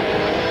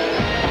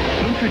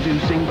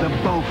 Introducing the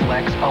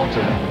Bowflex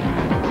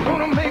Ultimate.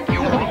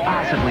 Quite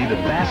possibly the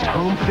best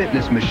home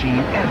fitness machine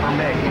ever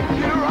made.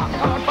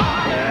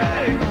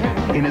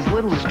 In as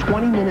little as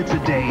 20 minutes a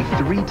day,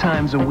 3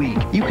 times a week,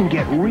 you can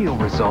get real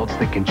results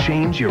that can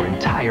change your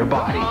entire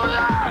body.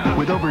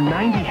 With over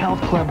 90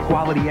 health club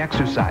quality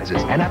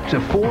exercises and up to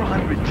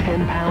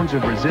 410 pounds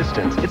of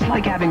resistance, it's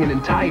like having an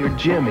entire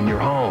gym in your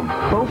home.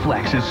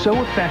 Bowflex is so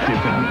effective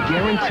that we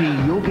guarantee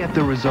you'll get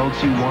the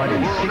results you want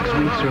in 6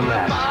 weeks or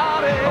less.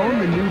 Own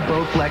the new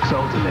Bowflex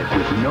Ultimate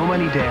with no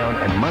money down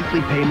and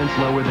monthly payments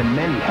lower than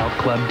many health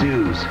club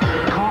dues.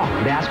 Call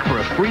and ask for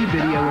a free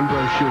video and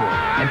brochure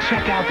and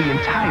check out the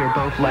entire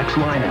Bowflex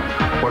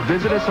lineup or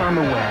visit us on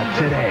the web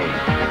today.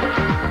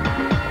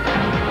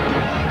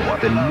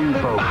 The new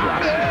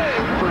Bowflex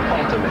for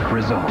ultimate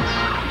results.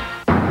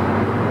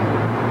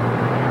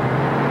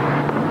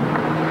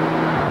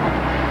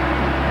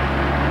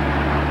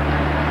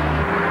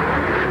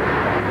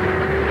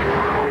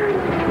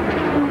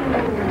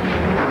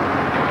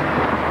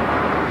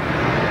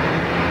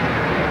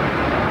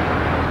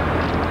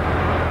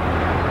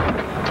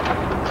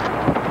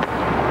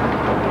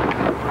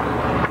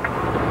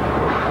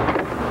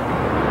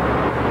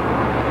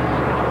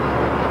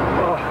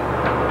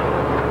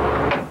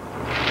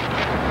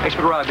 Thanks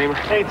for the ride, Beamer.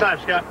 Anytime,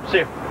 Scott. See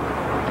you.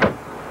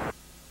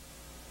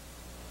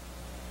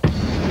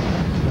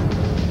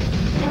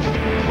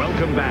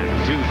 Welcome back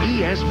to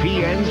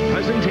ESPN's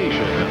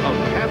presentation of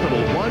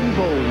Capital One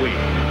Bowl Week.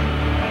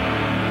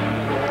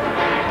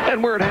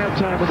 And we're at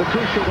halftime with the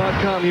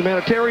Crucial.com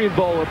Humanitarian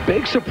Bowl. A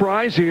big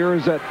surprise here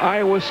is that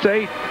Iowa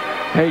State,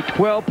 a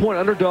 12-point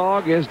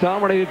underdog, is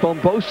dominated on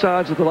both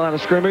sides of the line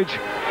of scrimmage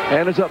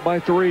and is up by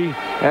 3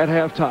 at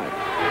halftime.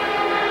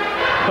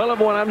 Well,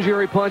 everyone, I'm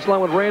Jerry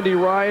Punchline with Randy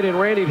Wright. And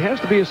Randy, it has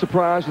to be a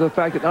surprise with the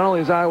fact that not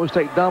only is Iowa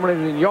State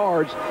dominated in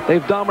yards,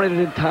 they've dominated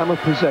in time of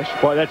possession.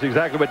 Well, that's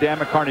exactly what Dan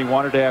McCarney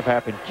wanted to have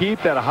happen.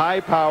 Keep that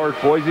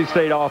high-powered Boise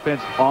State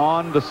offense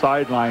on the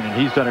sideline, and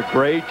he's done a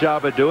great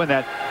job of doing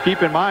that.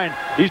 Keep in mind,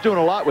 he's doing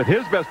a lot with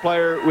his best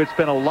player, which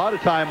spent a lot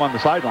of time on the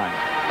sideline.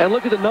 And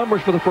look at the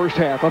numbers for the first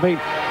half. I mean,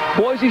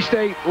 Boise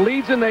State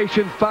leads the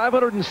nation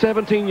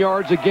 517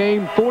 yards a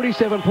game,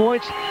 47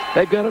 points.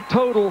 They've got a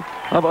total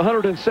of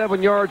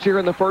 107 yards here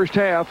in the first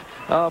half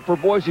for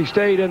Boise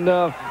State, and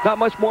not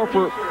much more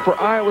for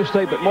Iowa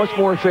State, but much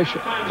more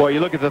efficient. Boy, you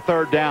look at the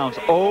third downs,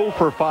 0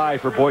 for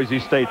 5 for Boise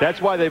State.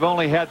 That's why they've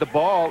only had the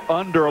ball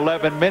under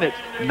 11 minutes.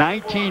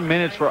 19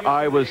 minutes for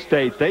Iowa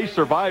State. They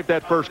survived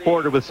that first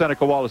quarter with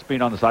Seneca Wallace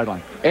being on the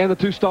sideline. And the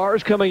two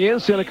stars coming in,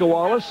 Seneca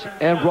Wallace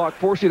and Brock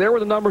Forsey. There were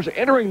the numbers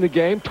entering the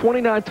game.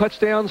 29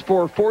 touchdowns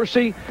for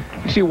Forsey.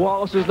 You see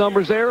Wallace's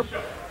numbers there.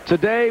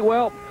 Today,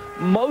 well,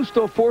 most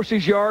of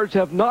Forsey's yards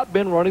have not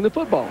been running the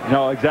football.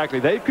 No,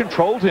 exactly. They've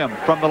controlled him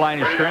from the line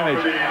of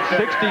scrimmage.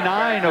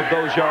 69 of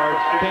those yards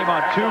came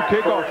on 2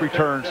 kickoff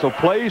returns. So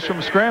plays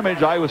from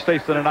scrimmage, Iowa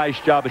State's done a nice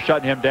job of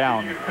shutting him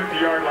down.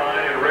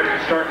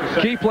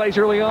 Key plays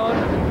early on.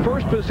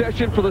 First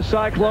possession for the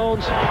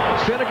Cyclones.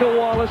 Seneca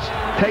Wallace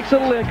takes a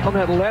lick on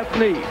that left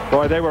knee.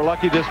 Boy, they were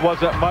lucky this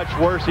wasn't much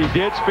worse. He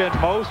did spend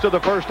most of the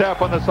first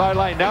half on the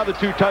sideline. Now the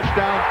 2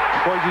 touchdowns.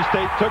 Boise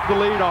State took the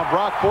lead on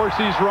Brock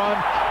Forsey's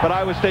run, but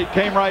Iowa State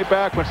came right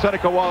back when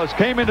Seneca Wallace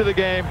came into the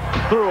game,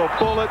 threw a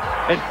bullet,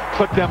 and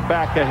put them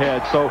back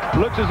ahead. So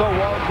looks as though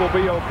Wallace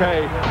will be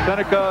okay.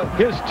 Seneca,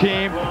 his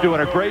team, doing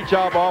a great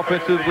job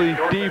offensively,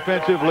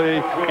 defensively,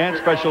 and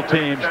special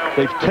teams.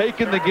 They've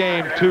taken the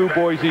game to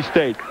Boise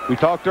State. We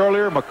talked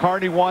earlier,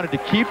 McCartney wanted to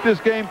keep this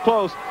game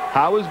close.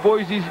 How is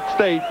Boise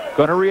State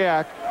going to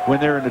react when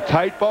they're in a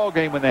tight ball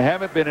game when they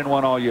haven't been in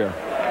one all year?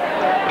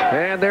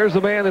 And there's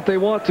the man that they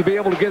want to be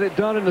able to get it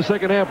done in the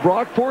second half,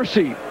 Brock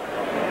Forsey.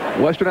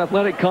 Western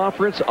Athletic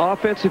Conference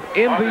Offensive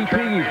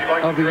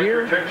MVP of the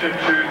year.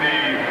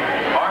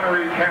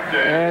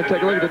 And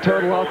take a look at the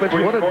total offense.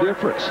 What a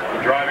difference.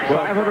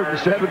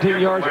 517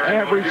 yards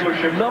average.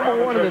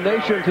 Number 1 in the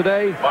nation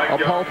today. A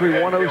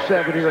paltry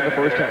 107 here in the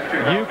first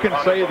half. You can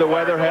say the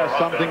weather has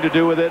something to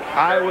do with it.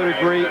 I would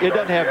agree. It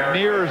doesn't have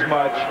near as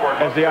much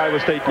as the Iowa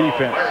State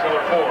defense.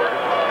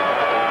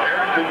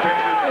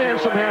 And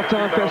some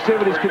halftime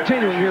festivities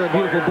continuing here in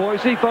beautiful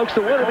Boise. Folks,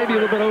 the weather may be a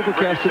little bit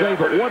overcast today,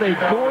 but what a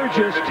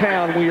gorgeous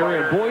town we are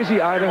in.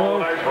 Boise, Idaho.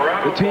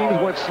 The teams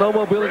went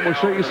snowmobiling. We'll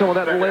show you some of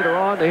that later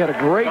on. They had a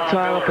great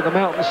time up in the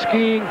mountains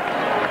skiing.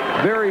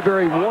 Very,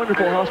 very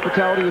wonderful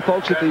hospitality with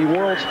folks at the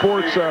World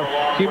Sports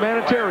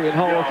Humanitarian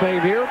Hall of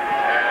Fame here.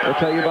 They'll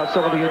tell you about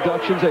some of the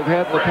inductions they've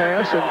had in the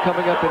past and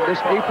coming up in this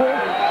April.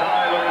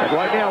 And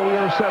right now we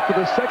are set for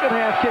the second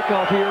half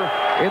kickoff here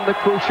in the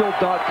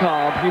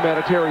Crucial.com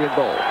Humanitarian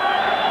Bowl.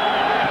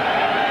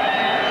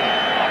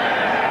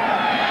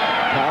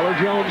 Tyler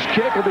Jones'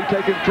 kick will be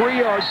taken 3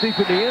 yards deep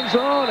in the end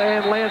zone,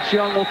 and Lance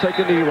Young will take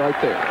a knee right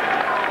there.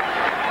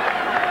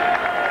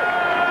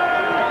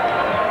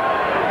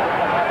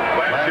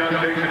 Lance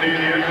Young takes a knee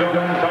in the end zone,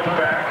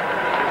 touchback.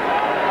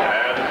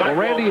 Well,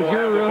 Randy, if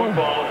you're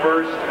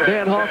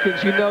Dan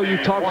Hawkins, you know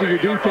you've talked to your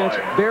defense.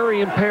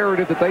 Very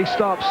imperative that they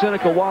stop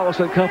Seneca Wallace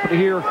and company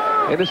here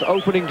in this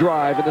opening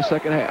drive in the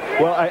second half.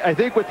 Well, I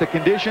think with the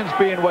conditions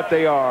being what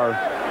they are,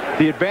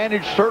 the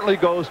advantage certainly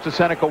goes to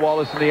Seneca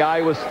Wallace in the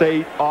Iowa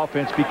State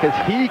offense because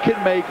he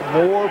can make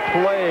more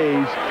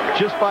plays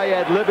just by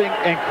ad-libbing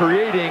and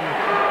creating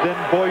than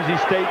Boise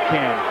State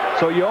can.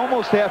 So you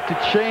almost have to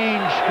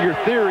change your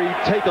theory,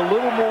 take a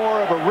little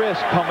more of a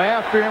risk, come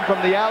after him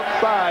from the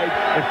outside,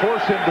 and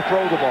force him to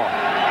throw the ball.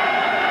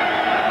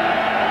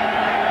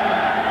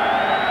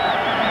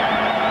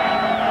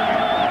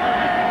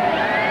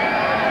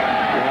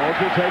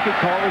 Will take it,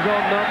 calls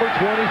on number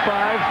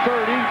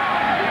 25-30.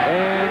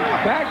 And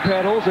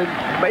backpedals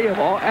and may have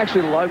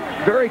actually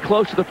very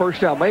close to the first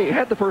down. May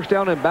had the first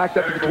down and backed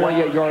up to the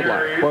 28-yard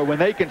line. Well, when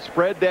they can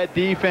spread that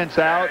defense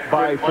out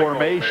by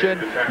formation,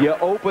 you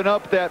open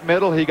up that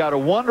middle. He got a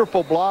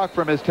wonderful block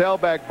from his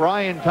tailback,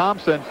 Brian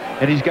Thompson,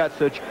 and he's got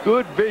such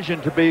good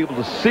vision to be able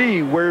to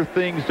see where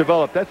things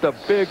develop. That's a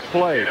big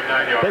play.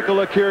 Take a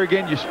look here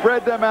again. You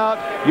spread them out.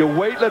 You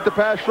wait, let the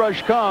pass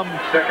rush come,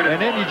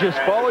 and then you just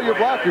follow your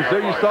blockers.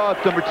 There you saw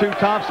number 2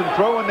 Thompson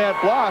throwing that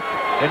block,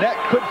 and that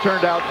could have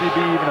turned out to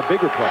be even a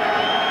bigger play.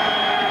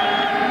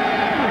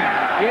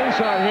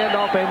 Inside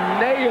handoff and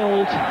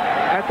nailed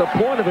at the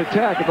point of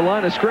attack at the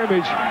line of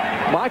scrimmage.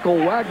 Michael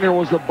Wagner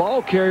was the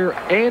ball carrier.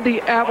 Andy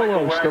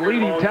Avalos, the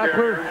leading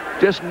tackler,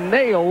 just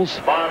nails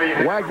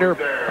Wagner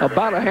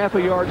about a half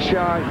a yard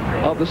shy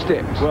of the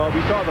sticks. Well,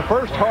 we saw the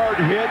first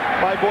hard hit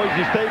by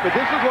Boise State, but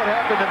this is what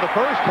happened in the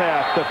first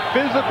half. The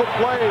physical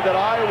play that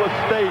Iowa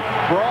State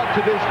brought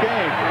to this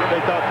game.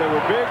 They thought they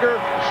were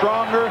bigger,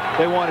 stronger.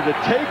 They wanted to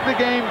take the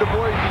game to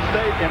Boise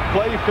State and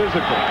play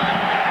physical.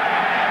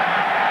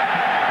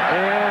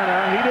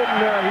 And he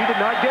did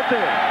not get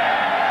there.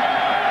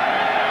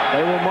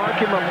 They will mark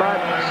him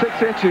about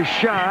 6 inches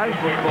shy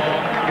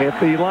if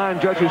the line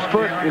judge's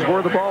foot is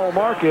where the ball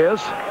mark is.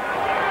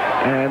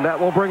 And that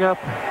will bring up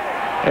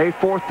a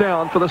 4th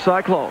down for the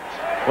Cyclones.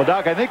 Well,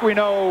 Doc, I think we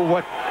know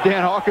what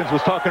Dan Hawkins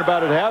was talking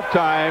about at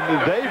halftime,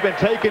 they've been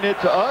taking it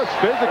to us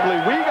physically.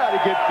 We got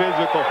to get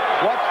physical.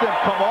 Watch them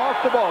come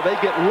off the ball. They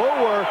get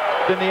lower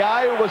than the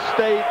Iowa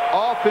State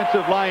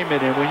offensive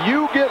linemen. And when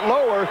you get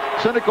lower,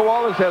 Seneca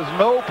Wallace has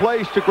no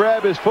place to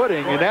grab his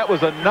footing. And that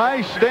was a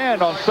nice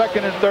stand on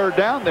 2nd and 3rd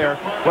down there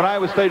when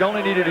Iowa State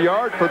only needed a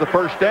yard for the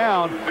first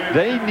down.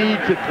 They need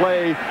to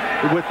play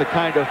with the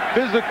kind of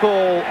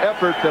physical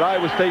effort that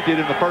Iowa State did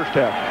in the first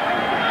half.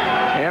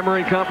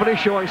 Hammering Company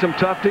showing some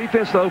tough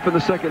defense to open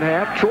the second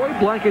half. Troy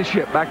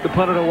Blankenship back to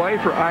punt it away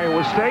for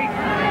Iowa State.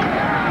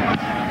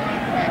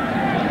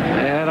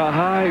 And a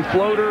high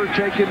floater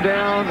taken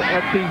down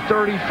at the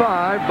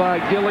 35 by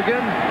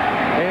Gilligan.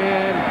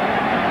 And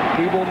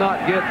he will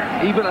not get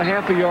even a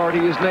half a yard.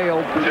 He is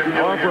nailed.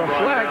 However, a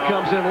flag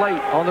comes in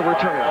late on the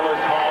return.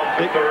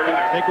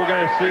 I think we're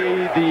going to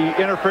see the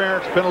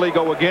interference penalty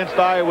go against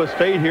Iowa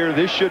State here.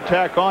 This should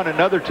tack on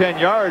another 10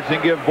 yards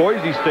and give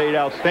Boise State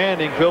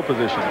outstanding field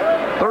position.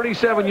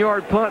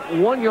 37-yard punt,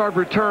 1-yard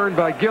return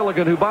by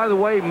Gilligan, who, by the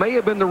way, may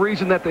have been the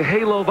reason that the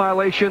halo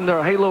violation,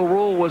 the halo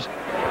rule was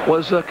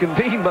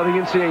convened by the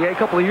NCAA a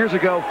couple of years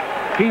ago.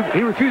 He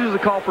refuses to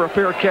call for a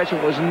fair catch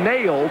and was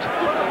nailed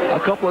a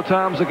couple of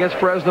times against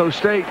Fresno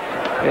State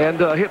and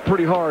hit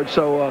pretty hard.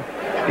 So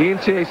the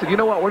NCAA said, you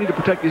know what, we need to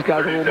protect these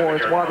guys a little more.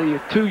 It's why the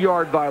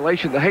 2-yard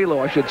violation, the halo,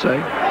 I should say.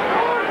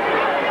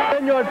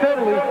 10-yard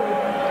penalty,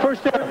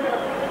 first down.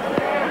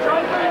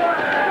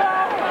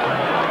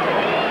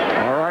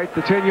 All right,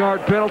 the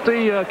 10-yard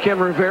penalty, Ken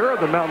Rivera,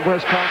 the Mountain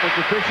West Conference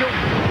official.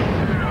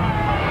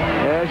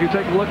 As you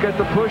take a look at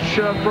the push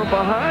from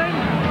behind.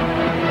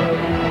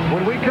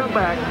 When we come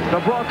back, the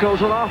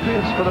Broncos on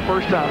offense for the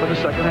first time in the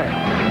second half.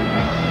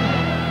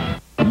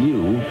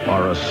 You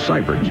are a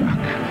cyber jock.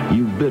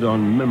 You bid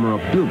on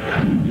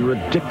memorabilia. You're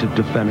addicted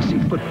to fantasy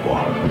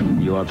football.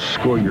 You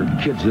outscore your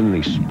kids in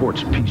the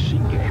sports PC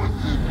game.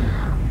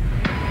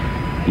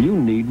 You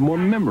need more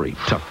memory,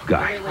 tough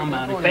guy.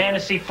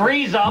 Fantasy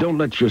freeze-up. Don't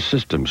let your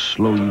system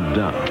slow you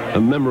down.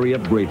 A memory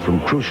upgrade from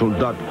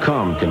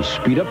Crucial.com can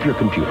speed up your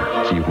computer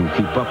so you can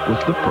keep up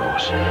with the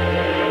pros.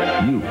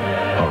 You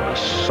are a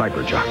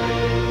cyber jock.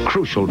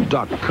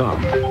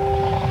 Crucial.com.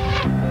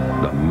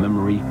 The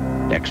memory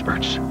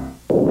experts.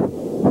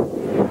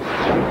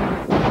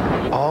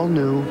 All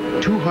new,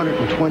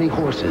 220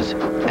 horses,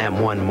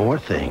 and one more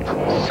thing.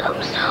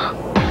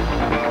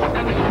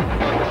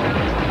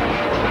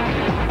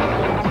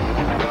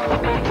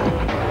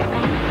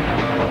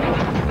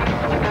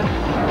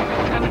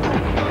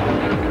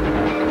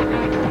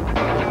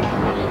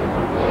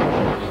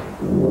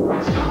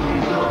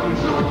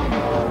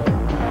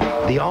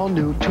 The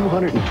all-new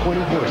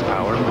 220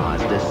 horsepower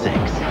Mazda 6.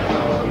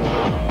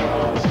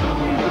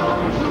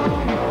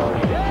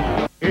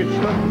 It's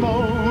the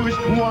most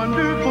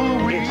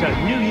wonderful week. It's a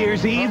New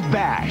Year's Eve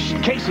bash.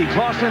 Casey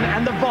Clausen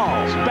and the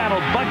Vols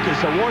battle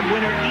Butkus Award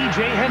winner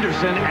E.J.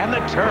 Henderson and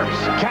the Terps.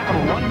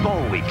 Capital One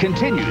Bowl Week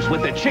continues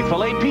with the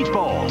Chick-fil-A Peach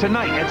Bowl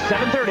tonight at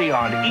 7:30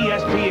 on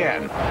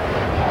ESPN.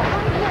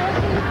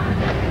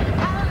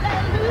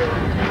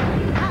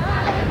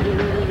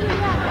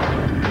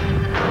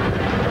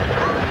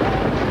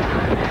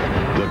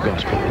 The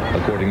Gospel,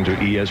 according to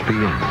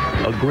ESPN.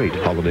 A great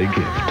holiday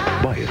gift.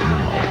 Buy it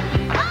now.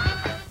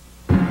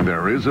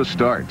 There is a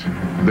start,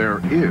 there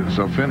is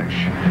a finish,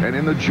 and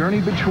in the journey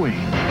between,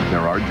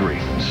 there are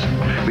dreams.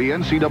 The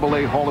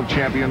NCAA Hall of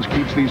Champions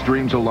keeps these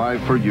dreams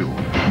alive for you.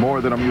 More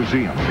than a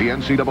museum, the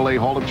NCAA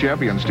Hall of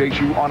Champions takes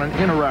you on an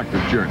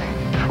interactive journey.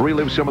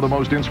 Relive some of the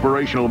most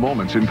inspirational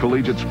moments in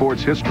collegiate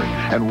sports history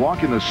and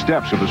walk in the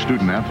steps of a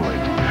student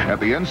athlete. At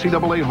the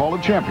NCAA Hall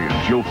of Champions,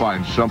 you'll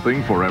find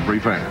something for every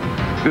fan.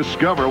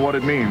 Discover what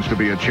it means to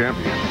be a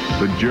champion.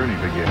 The journey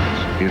begins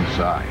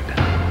inside.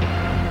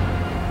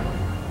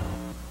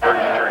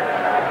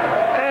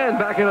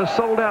 Back in a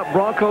sold-out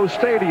Broncos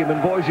Stadium in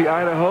Boise,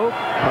 Idaho.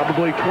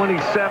 Probably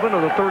 27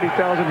 of the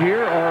 30,000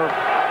 here are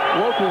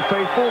local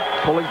faithful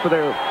pulling for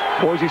their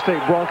Boise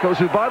State Broncos,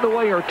 who, by the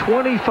way, are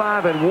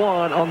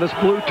 25-1 on this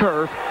blue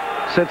turf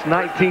since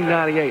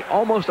 1998.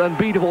 Almost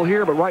unbeatable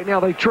here, but right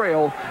now they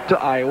trail to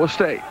Iowa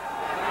State.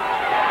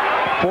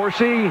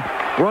 Forsey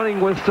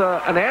running with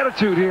an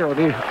attitude here on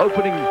the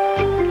opening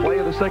play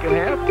of the second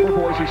half for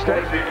Boise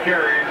State.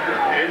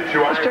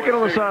 Let's check it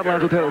on the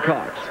sidelines with Heather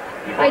Cox.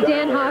 Right,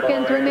 Dan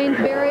Hawkins remains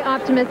very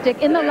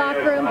optimistic. In the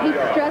locker room, he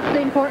stressed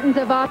the importance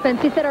of offense.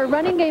 He said our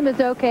running game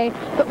is okay,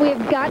 but we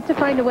have got to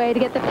find a way to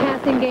get the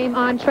passing game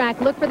on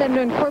track. Look for them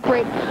to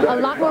incorporate a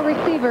lot more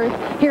receivers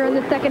here in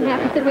the second half.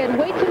 He said we had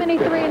way too many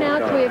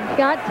 3-and-outs. We have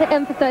got to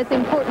emphasize the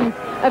importance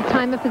of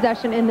time of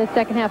possession in the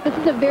second half. This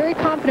is a very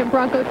confident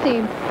Bronco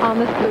team on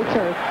this blue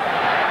turf.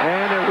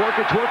 And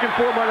it's working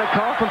for them. The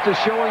conference is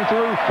showing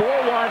through 4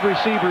 wide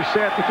receivers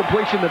set. The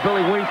completion to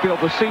Billy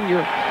Wingfield, the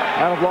senior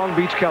out of Long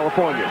Beach,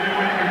 California.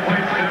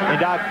 And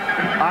Doc,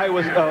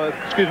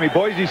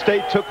 Boise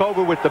State took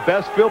over with the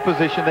best field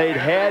position they'd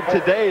had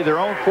today, their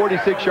own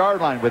 46-yard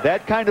line. With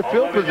that kind of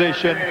field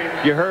position,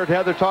 you heard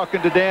Heather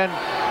talking to Dan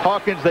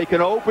Hawkins, they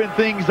can open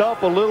things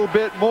up a little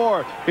bit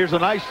more. Here's a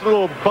nice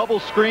little bubble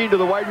screen to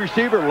the wide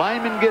receiver.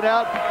 Linemen get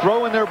out,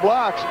 throw in their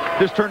blocks.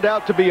 This turned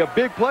out to be a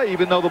big play,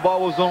 even though the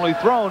ball was only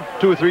thrown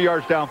 2 or 3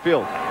 yards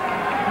downfield.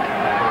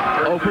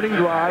 Opening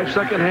drive,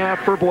 second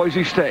half for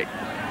Boise State.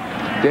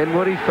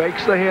 Dinwiddie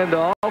fakes the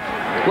handoff.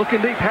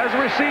 Looking deep, has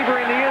a receiver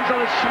in the end zone.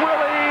 It's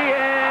Swilly,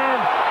 and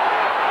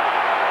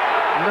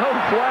no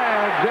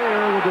flag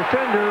there. The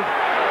defender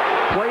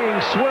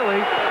playing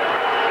Swilly.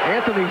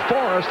 Anthony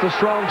Forrest, the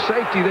strong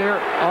safety there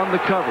on the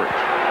coverage.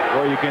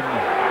 Well, you can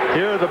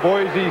hear the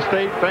Boise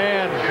State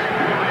fans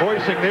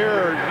voicing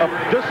their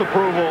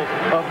disapproval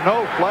of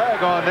no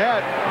flag on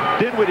that.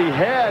 Dinwiddie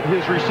had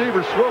his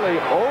receiver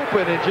Swilly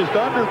open and just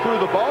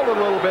underthrew the ball a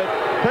little bit.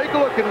 Take a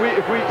look, and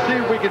if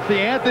we can see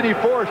Anthony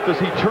Forrest.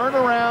 Does he turn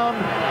around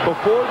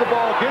before the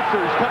ball gets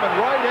there? He's coming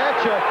right at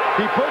you.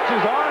 He puts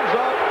his arms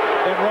up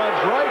and runs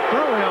right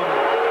through him.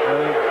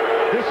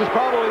 This is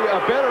probably a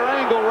better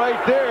angle right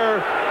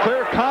there.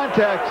 Clear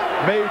contact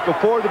made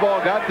before the ball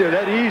got there.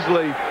 That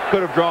easily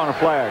could have drawn a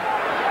flag.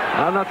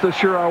 I'm not so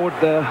sure I would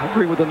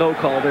agree with the no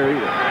call there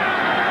either.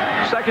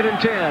 2nd and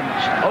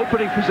 10.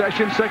 Opening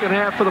possession, second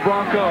half for the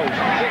Broncos.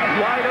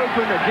 Wide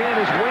open again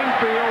is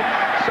Wingfield.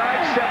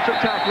 Sidesteps a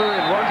tackler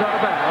and runs out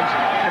of bounds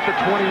at the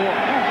 21.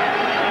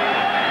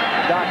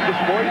 Doc, this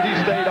Boise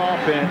State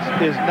offense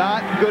is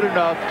not good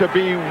enough to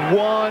be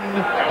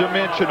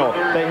one-dimensional.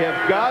 They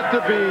have got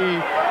to be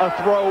a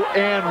throw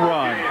and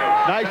run.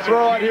 Nice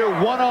throw out here,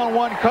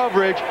 one-on-one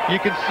coverage. You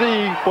can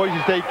see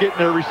Boise State getting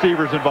their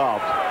receivers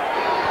involved.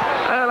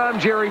 And I'm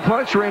Jerry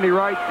Punch, Randy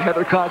Wright,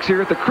 Heather Cox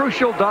here at the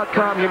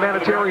Crucial.com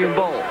Humanitarian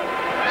Bowl.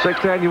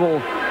 6th annual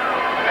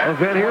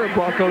event here at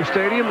Bronco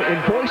Stadium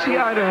in Boise,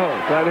 Idaho.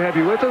 Glad to have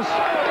you with us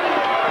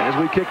as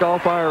we kick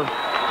off our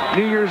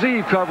New Year's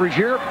Eve coverage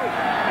here.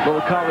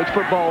 Little college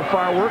football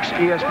fireworks,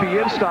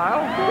 ESPN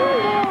style.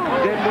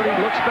 Dinwiddie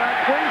looks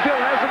back.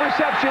 Wingfield has the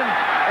reception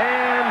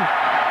and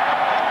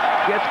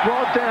gets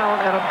brought down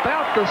at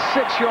about the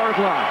 6-yard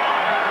line.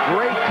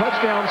 Great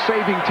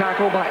touchdown-saving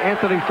tackle by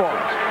Anthony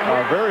Forrest.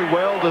 A very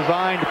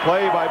well-designed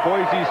play by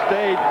Boise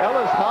State.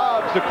 Ellis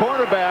Hobbs, the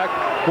cornerback.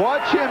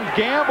 Watch him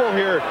gamble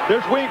here.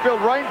 There's Wingfield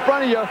right in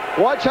front of you.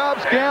 Watch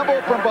Hobbs gamble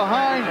from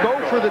behind. Go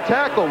for the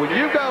tackle. When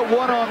you've got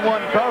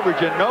one-on-one coverage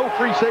and no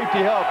free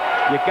safety help,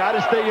 you got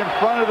to stay in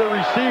front of the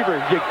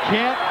receiver. You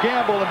can't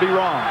gamble and be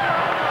wrong.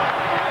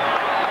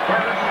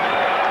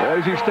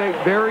 Boise State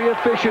very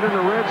efficient in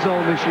the red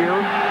zone this year.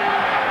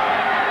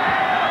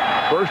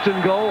 1st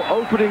and goal,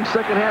 opening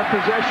second half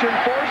possession.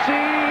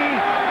 Forsey,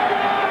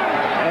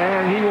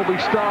 and he will be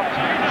stopped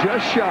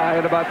just shy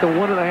at about the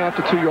 1.5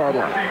 to 2 yard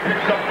line.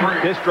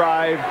 This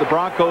drive, the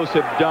Broncos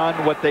have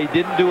done what they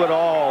didn't do at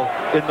all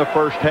in the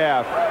first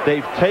half.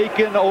 They've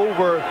taken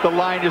over the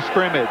line of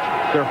scrimmage.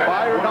 They're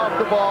firing off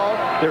the ball.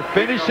 They're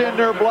finishing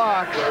their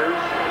blocks.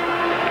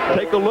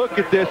 Take a look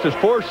at this as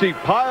Forsey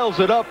piles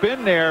it up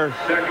in there,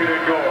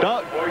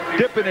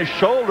 dipping his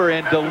shoulder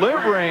and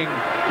delivering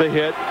the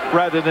hit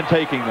rather than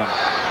taking them.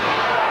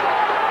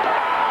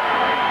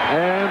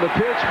 And the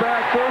pitch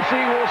back,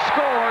 Forsey will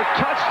score.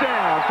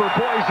 Touchdown for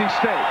Boise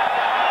State.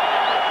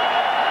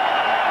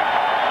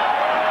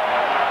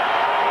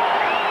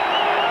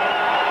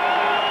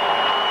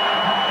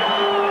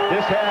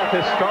 This half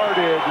has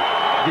started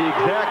the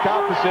exact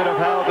opposite of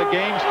how the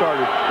game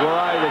started. Where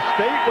Iowa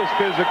State was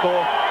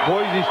physical,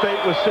 Boise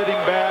State was sitting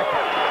back.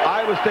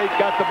 Iowa State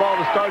got the ball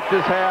to start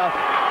this half,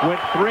 went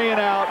 3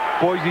 and out.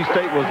 Boise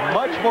State was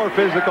much more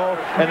physical,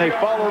 and they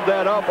followed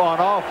that up on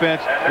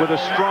offense with a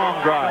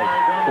strong drive.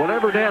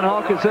 Whatever Dan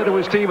Hawkins said to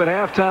his team at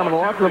halftime in the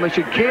locker room, they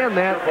should can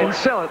that and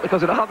sell it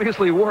because it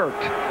obviously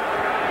worked.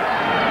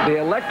 The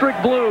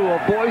electric blue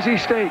of Boise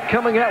State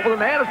coming out with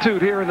an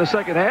attitude here in the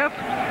second half.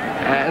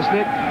 As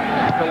Nick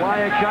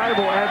Goliath-Kai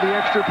will add the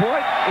extra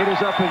point. It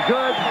is up and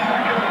good.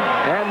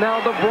 And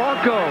now the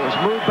Broncos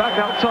move back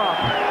out top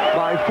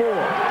by 4.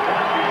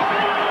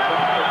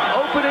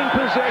 Opening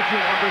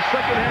possession of the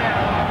second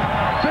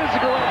half.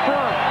 Physical up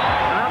front.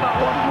 And how about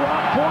one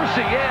Rock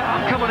Forsey? Yeah,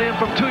 I'm coming in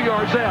from 2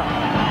 yards out.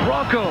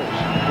 Broncos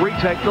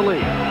retake the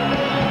lead.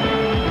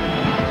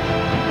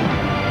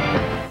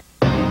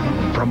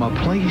 From a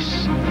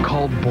place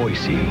called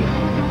Boise,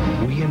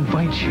 we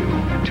invite you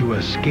to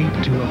escape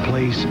to a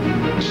place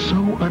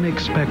so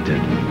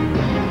unexpected,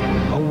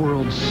 a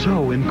world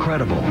so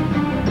incredible.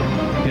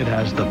 It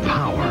has the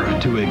power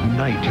to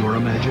ignite your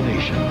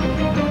imagination.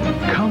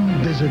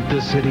 Come visit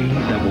the city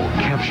that will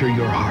capture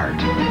your heart,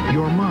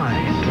 your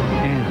mind,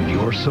 and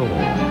your soul.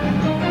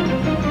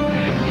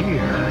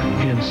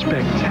 Here in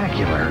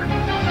spectacular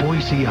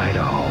Boise,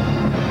 Idaho.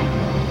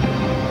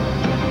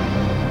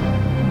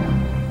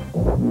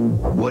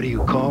 What do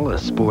you call a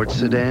sports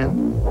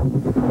sedan?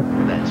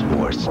 That's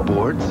more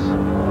sports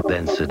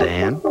than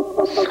sedan.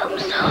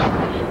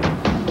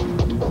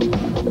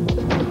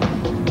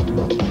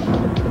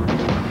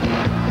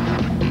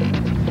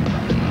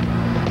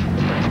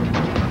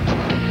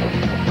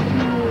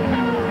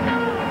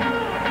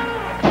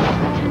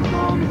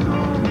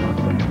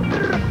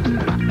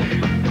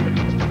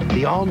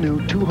 The all-new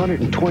all-new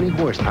 220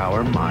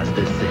 horsepower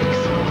Mazda 6.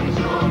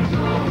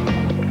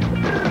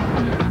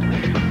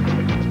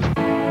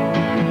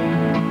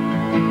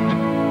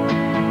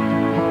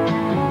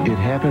 It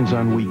happens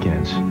on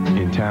weekends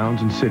in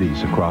towns and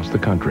cities across the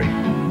country.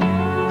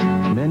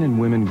 Men and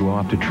women go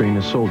off to train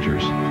as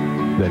soldiers,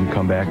 then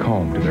come back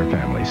home to their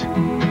families,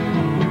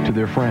 to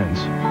their friends,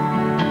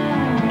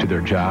 to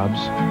their jobs,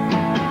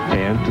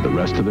 and to the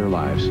rest of their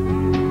lives.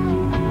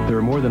 There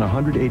are more than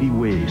 180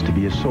 ways to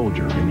be a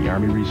soldier in the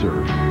Army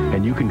Reserve,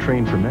 and you can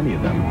train for many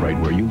of them right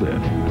where you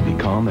live.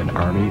 Become an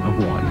Army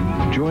of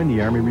One. Join the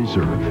Army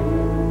Reserve.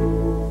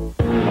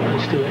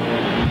 Let's do it.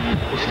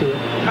 Let's do it.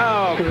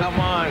 Oh, come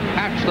on.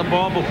 Catch the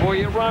ball before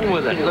you run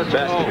with it. Let's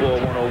Basketball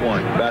go.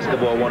 101.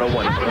 Basketball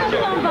 101.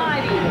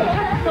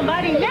 Touch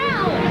somebody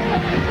now.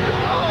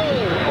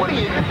 Oh, what are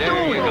you doing?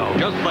 There you go.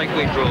 Just like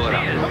we drew it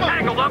up.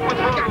 Tangled up with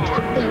Roar.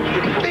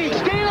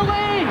 Stay in the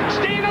lane.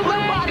 Stay in the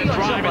lane.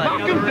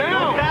 Knock him down.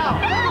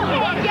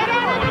 Get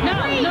out of the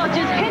lane. No,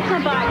 just hit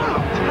somebody.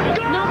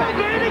 Go,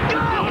 baby,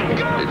 go.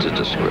 It's a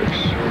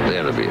disgrace. They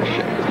ought to be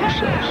ashamed of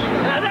themselves.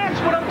 Now that's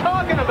what I'm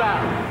talking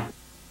about.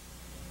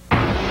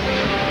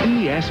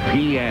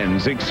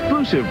 ESPN's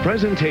exclusive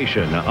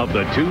presentation of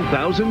the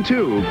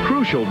 2002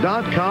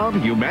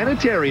 Crucial.com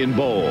Humanitarian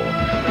Bowl.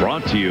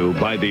 Brought to you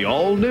by the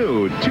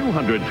all-new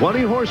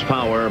 220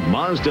 horsepower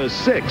Mazda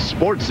 6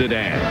 sports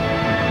sedan.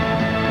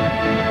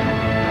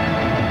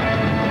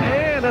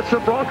 That's the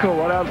Bronco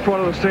right out in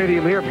front of the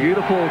stadium here.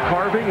 Beautiful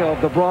carving of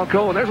the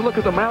Bronco. And there's a look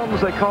at the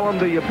mountains. They call them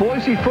the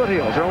Boise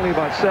foothills. They're only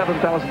about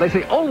 7,000. They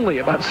say only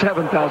about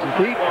 7,000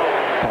 feet.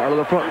 Part of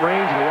the Front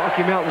Range of the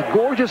Rocky Mountains.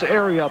 Gorgeous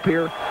area up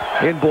here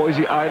in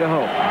Boise,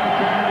 Idaho.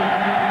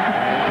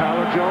 And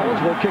Tyler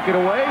Jones will kick it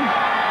away.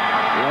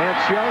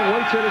 Lance Young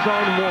waits at his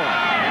own one.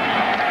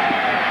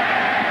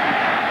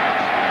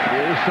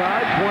 Near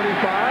side,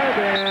 25,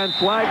 and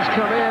flags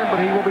come in, but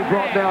he will be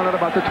brought down at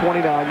about the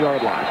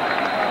 29-yard line.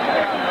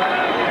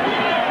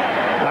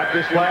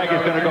 This flag is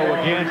going to go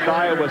against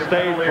Iowa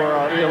State for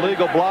an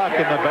illegal block in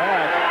the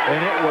back,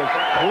 and it was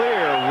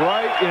clear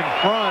right in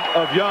front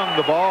of Young,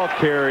 the ball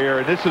carrier,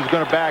 and this is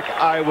going to back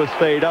Iowa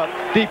State up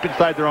deep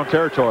inside their own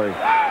territory.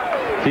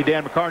 See,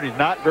 Dan McCartney's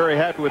not very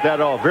happy with that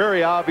at all.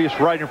 Very obvious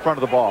right in front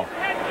of the ball.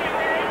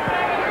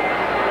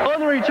 On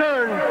the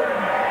return,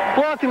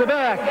 block in the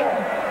back,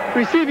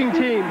 receiving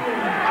team.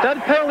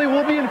 That penalty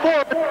will be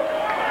enforced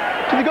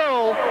to the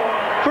goal.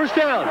 First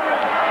down.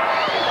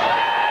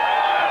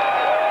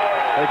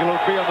 Take a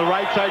look, be on the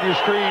right side of your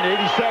screen. 87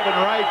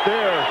 right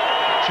there.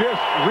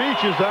 Just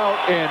reaches out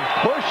and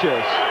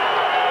pushes.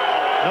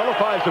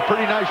 Nullifies a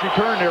pretty nice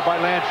return there by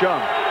Lance Young.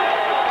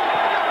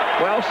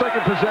 Well,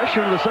 second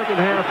possession of the second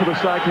half for the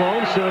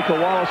Cyclones. Seneca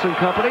Wallace and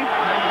company.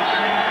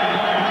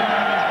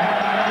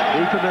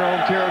 Deep in their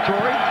own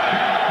territory.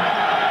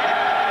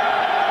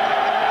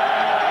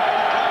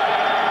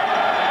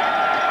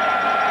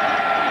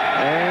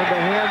 And the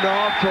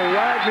handoff to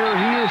Wagner.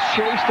 He is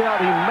chased out.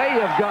 He may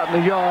have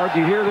gotten the yard.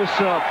 You hear this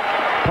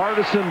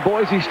partisan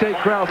Boise State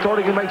crowd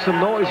starting to make some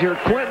noise here.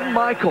 Quentin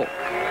Michael,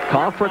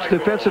 conference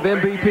defensive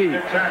MVP,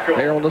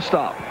 there on the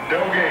stop.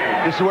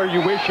 This is where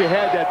you wish you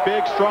had that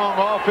big, strong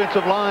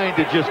offensive line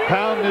to just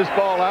pound this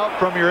ball out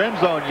from your end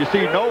zone. You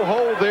see no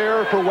hole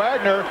there for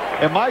Wagner,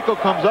 and Michael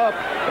comes up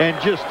and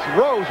just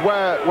throws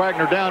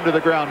Wagner down to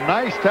the ground.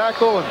 Nice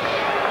tackle, and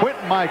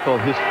Quentin Michael,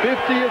 his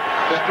 50th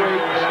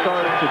straight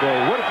start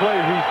today. What a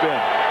player he's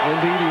been.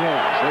 Indeed he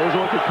has. There's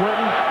a look at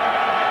Quentin.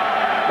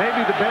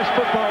 Maybe the best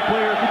football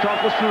player, if you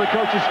talk to the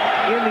coaches,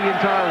 in the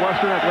entire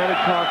Western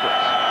Athletic Conference.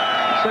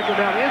 Second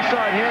down,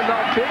 inside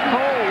handoff, big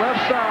hole,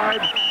 left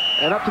side,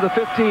 and up to the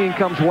 15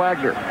 comes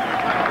Wagner.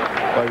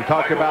 Well, you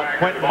talked about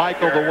Quentin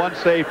Michael, the one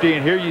safety,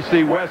 and here you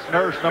see Wes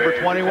Nurse, number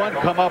 21,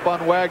 come up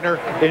on Wagner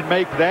and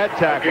make that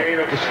tackle.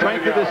 The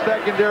strength of the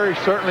secondary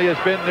certainly has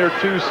been their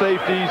two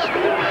safeties.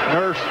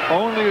 Nurse,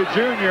 only a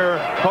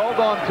junior, called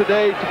on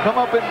today to come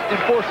up and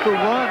force the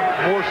run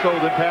more so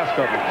than pass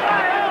coverage.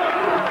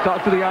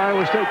 Talked to the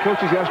Iowa State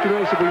coaches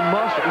yesterday, said we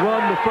must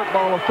run the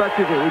football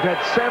effectively. We've had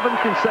 7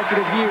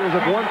 consecutive years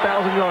of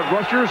 1,000-yard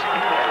rushers.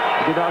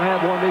 They did not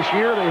have one this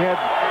year. They had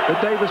the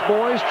Davis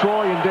boys,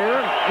 Troy and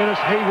Darren. Ennis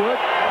Haywood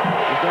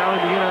is now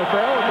in the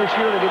NFL, and this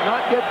year they did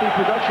not get the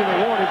production they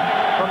wanted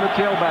from the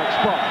tailback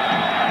spot.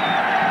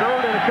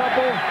 Third and a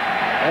couple,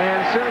 and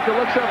Seneca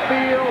looks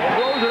upfield,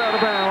 throws it out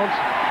of bounds.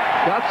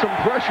 Got some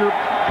pressure.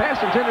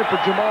 Pass intended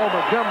for Jamal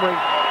Montgomery,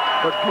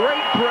 but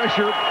great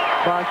pressure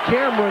by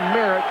Cameron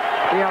Merritt,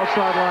 the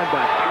outside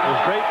linebacker.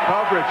 There's great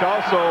coverage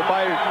also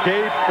by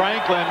Gabe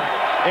Franklin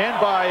and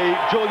by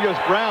Julius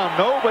Brown.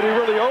 Nobody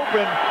really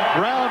open.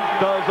 Brown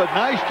does a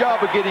nice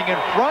job of getting in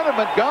front of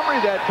Montgomery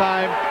that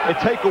time and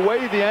take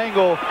away the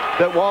angle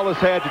that Wallace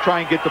had to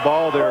try and get the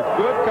ball there.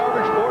 Good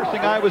coverage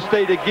forcing Iowa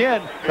State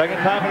again.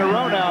 Second time in a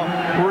row now.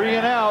 3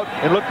 and out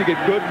and look to get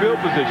good field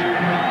position.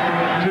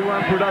 2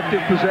 unproductive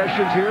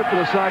possessions here for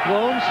the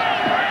Cyclones.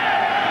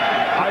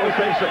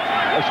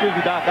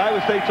 Iowa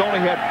State's only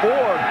had 4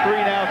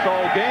 3-and-outs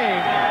all game.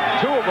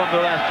 2 of them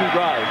the last 2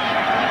 drives.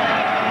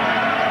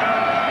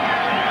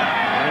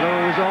 And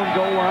a his own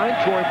goal line.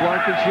 Troy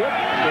Blankenship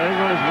standing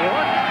on his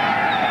one.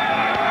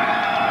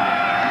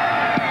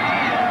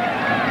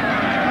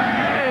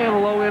 And a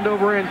low end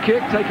over end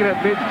kick taken at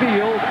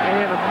midfield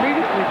and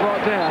immediately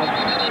brought down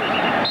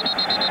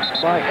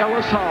by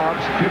Ellis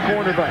Hobbs, the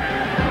cornerback.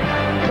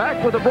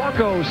 Back with the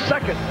Broncos'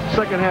 second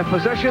half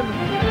possession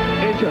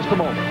in just a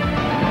moment.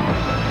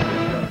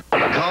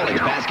 College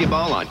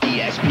basketball on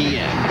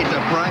ESPN. It's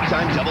a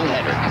primetime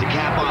doubleheader to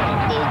cap off a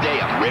full day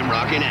of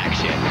rim-rocking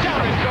action.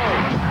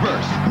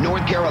 First,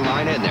 North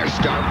Carolina and their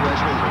star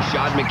freshman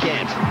Rashad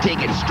McCants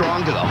take it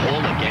strong to the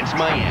hole against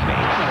Miami.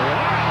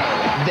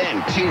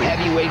 Then, two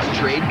heavyweights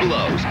trade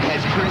blows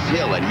as Chris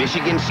Hill and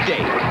Michigan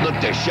State look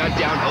to shut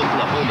down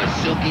Oklahoma's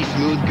silky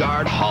smooth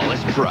guard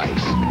Hollis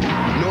Price.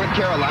 North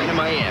Carolina,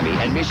 Miami,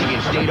 and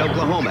Michigan State,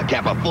 Oklahoma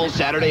cap a full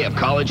Saturday of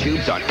college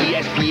hoops on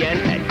ESPN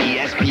and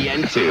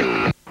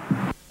ESPN2.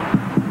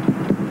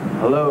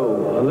 Hello.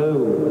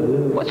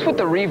 What's with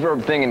the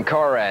reverb thing in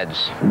car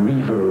ads?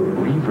 Reverb.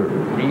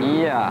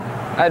 Yeah.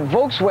 At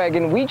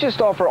Volkswagen, we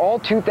just offer all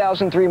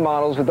 2003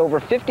 models with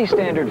over 50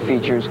 standard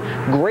features,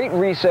 great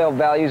resale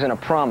values, and a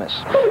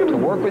promise to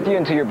work with you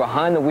until you're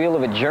behind the wheel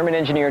of a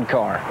German-engineered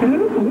car.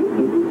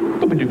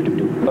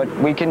 But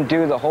we can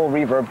do the whole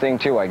reverb thing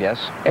too, I guess.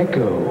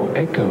 Echo.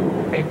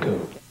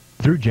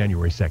 Through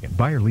January 2nd,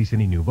 buy or lease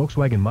any new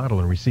Volkswagen model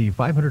and receive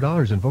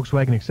 $500 in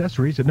Volkswagen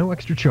accessories at no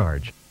extra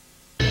charge.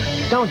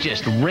 Don't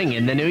just ring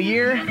in the new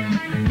year,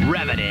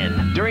 rev it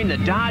in during the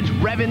Dodge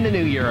Rev in the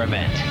New Year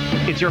event.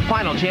 It's your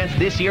final chance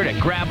this year to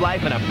grab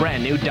life in a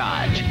brand new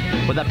Dodge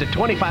with up to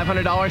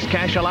 $2,500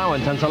 cash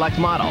allowance on select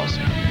models,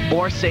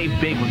 or save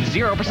big with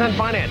 0%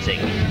 financing.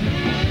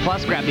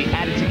 Plus, grab the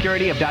added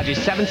security of Dodge's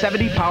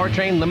 770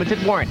 powertrain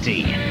limited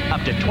warranty,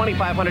 up to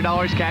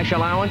 $2,500 cash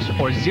allowance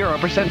or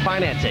 0%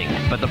 financing.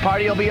 But the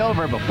party will be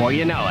over before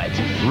you know it.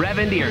 Rev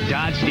into your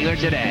Dodge dealer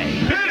today.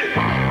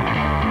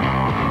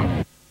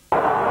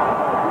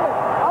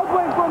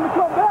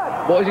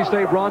 Boise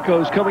State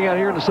Broncos coming out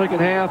here in the second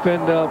half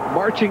and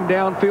marching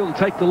downfield to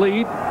take the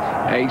lead.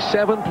 A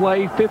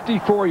 7-play,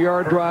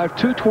 54-yard drive,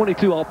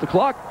 2:22 off the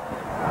clock.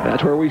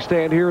 That's where we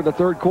stand here in the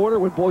third quarter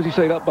with Boise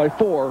State up by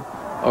 4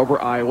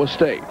 over Iowa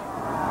State.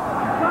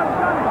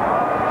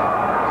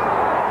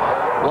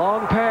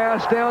 Long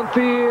pass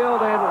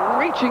downfield and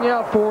reaching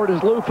out for it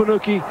is Lou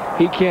Fanucchi.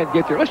 He can't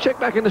get there. Let's check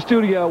back in the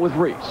studio with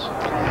Reese.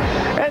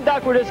 And,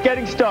 Doc, we're just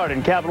getting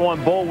started. Capital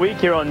One Bowl week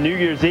here on New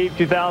Year's Eve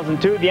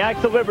 2002. The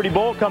Axe of Liberty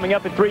Bowl coming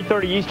up at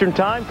 3:30 Eastern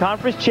Time.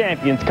 Conference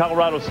champions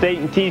Colorado State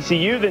and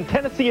TCU. Then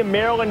Tennessee and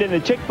Maryland in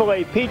the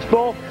Chick-fil-A Peach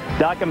Bowl.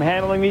 Doc, I'm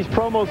handling these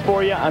promos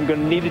for you. I'm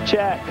going to need a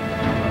check.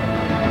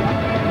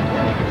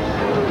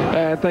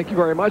 And thank you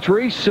very much,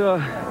 Reese.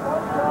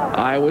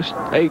 Iowa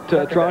State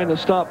trying to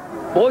stop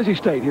Boise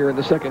State here in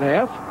the second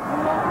half.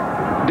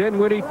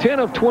 Dinwiddie, 10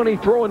 of 20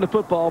 throwing the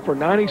football for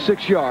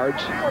 96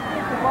 yards.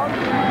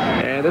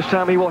 And this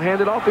time he will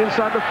hand it off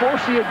inside the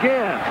 40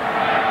 again.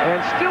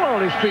 And still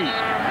on his feet,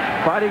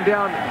 fighting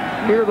down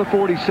near the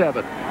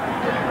 47.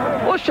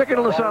 Let's check in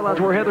on the sidelines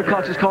where Heather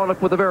Cox is calling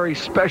up with a very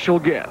special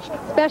guest.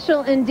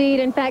 Special indeed.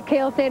 In fact,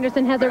 Cale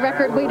Sanderson has a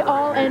record we'd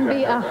all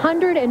envy,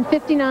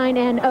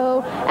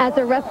 159-0 as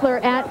a wrestler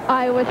at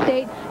Iowa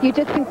State. You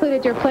just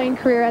concluded your playing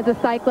career as a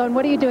Cyclone.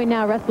 What are you doing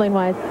now,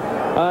 wrestling-wise?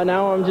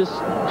 Now I'm just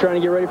trying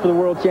to get ready for the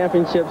World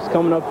Championships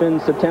coming up in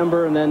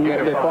September and then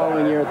the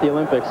following year at the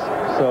Olympics.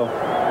 So.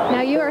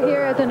 Now, you are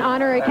here as an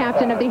honorary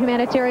captain of the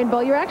Humanitarian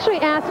Bowl. You were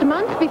actually asked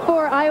months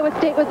before Iowa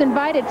State was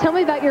invited. Tell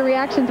me about your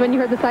reactions when you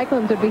heard the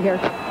Cyclones would be here.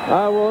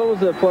 Well, it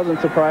was a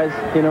pleasant surprise.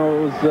 You know,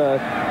 it was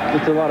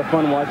it's a lot of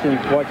fun watching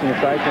the Cyclones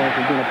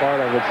and being a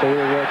part of it, so we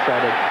were real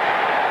excited.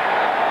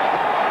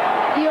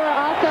 You are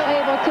also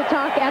able to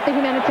talk at the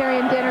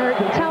Humanitarian dinner.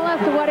 Tell us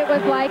what it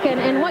was like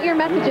and what your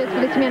message is for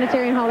this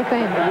Humanitarian Hall of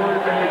Fame.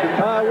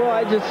 Well,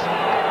 I just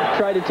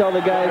tried to tell the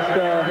guys,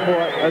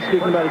 I was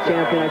speaking about a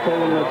champion. I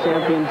told them the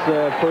champion's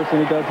a person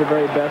who does the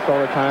very best all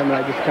the time, and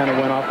I just kind of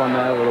went off on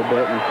that a little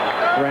bit and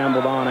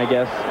rambled on, I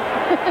guess.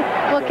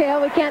 Well, Cale,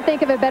 we can't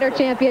think of a better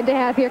champion to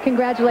have here.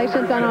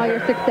 Congratulations on all your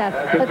success.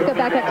 Let's go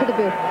back up to the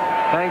booth.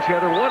 Thanks,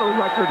 Heather. What a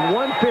record,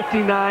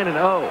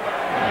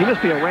 159-0. He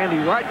must be a Randy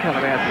Wright kind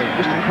of athlete.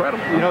 Just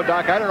incredible. You know,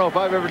 Doc, I don't know if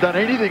I've ever done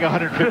anything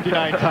 159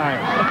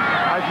 times.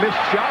 I've missed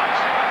shots.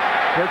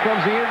 Here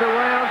comes the end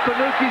around.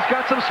 Fanucchi's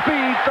got some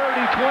speed,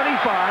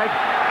 30-25.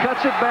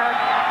 Cuts it back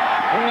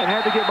and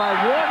had to get by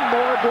one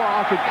more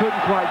block and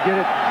couldn't quite get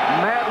it.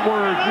 Matt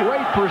Word,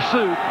 great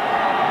pursuit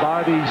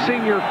by the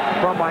senior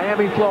from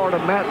Miami, Florida.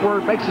 Matt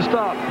Word makes a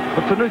stop,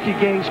 but Fanucchi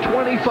gains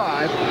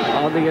 25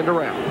 on the end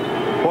around.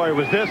 Boy,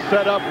 was this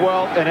set up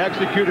well and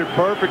executed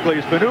perfectly.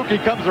 As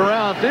Fanucchi comes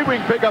around, see if we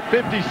can pick up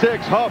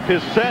 56. Huff,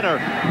 his center,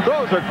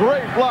 throws a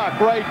great block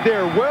right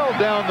there, well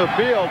down the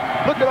field.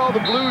 Look at all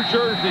the blue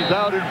jerseys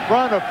out in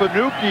front of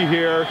Fanucchi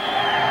here.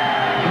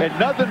 and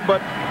nothing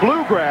but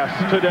bluegrass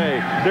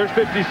today. There's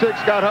 56,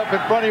 got up in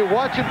front of you.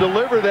 Watch him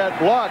deliver that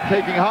block,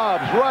 taking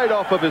Hobbs right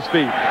off of his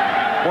feet.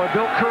 Boy,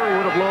 Bill Curry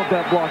would have loved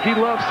that block. He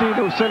loves seeing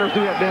those centers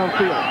do that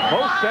downfield.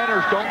 Most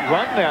centers don't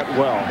run that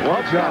well.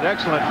 Love's got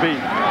excellent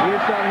feet.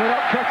 Inside hit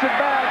up, cuts it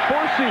back.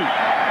 Forsey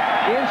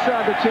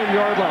inside the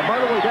 10-yard line. By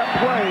the way, that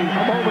play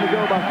a moment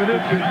ago by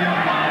Finucane,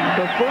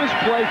 the first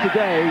play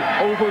today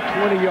over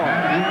 20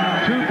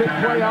 yards. 2 big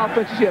play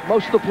offenses, yet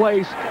most of the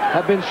plays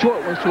have been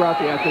short ones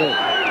throughout the afternoon.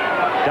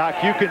 Doc,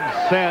 you can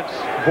sense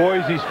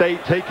Boise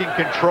State taking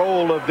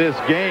control of this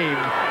game,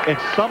 and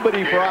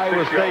somebody for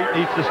Iowa State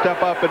needs to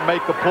step up and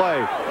make a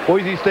play.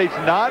 Boise State's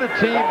not a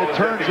team that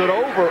turns it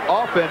over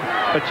often,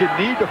 but you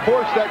need to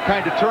force that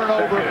kind of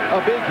turnover,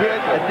 a big hit,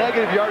 a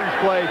negative yardage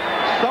play.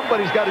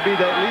 Somebody's got to be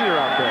that leader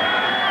out there.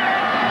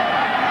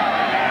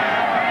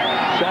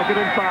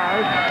 2nd and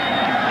 5.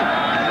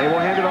 They will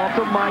hand it off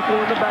to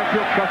Michael in the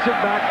backfield, cuts it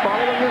back,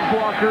 following his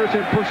blockers,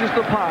 and pushes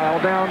the pile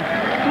down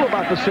to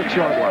about the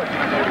 6-yard line.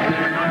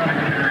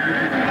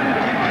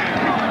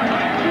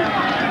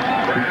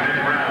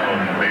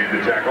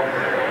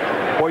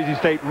 Boise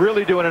State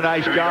really doing a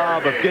nice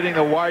job of getting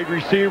the wide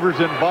receivers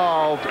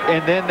involved,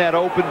 and then that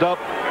opened up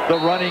the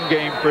running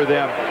game for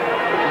them.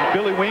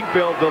 Billy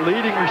Wingfield, the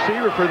leading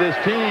receiver for this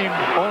team,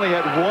 only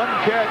had 1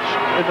 catch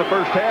in the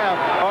first half,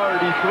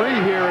 already 3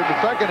 here in the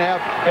second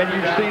half, and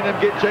you've seen them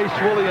get Jay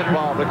Swilley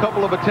involved. A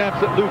couple of attempts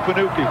at Lou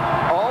Finucane.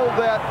 All of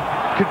that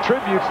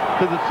contributes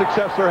to the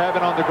success they're having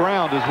on the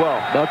ground as well.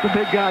 But the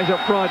big guys up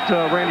front,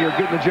 Randy, are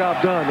getting the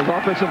job done. The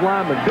offensive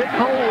lineman. Big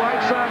hole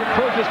right side,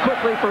 closes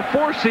quickly for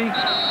Forsey.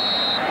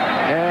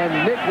 And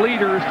Nick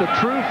Leaders, the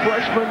true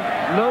freshman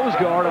nose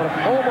guard out of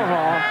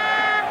Omaha,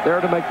 there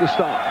to make the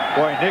stop.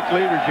 Boy, Nick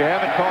Leaders, you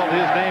haven't called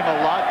his name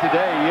a lot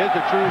today. He is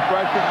a true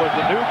freshman, was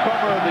the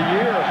newcomer of the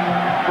year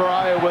for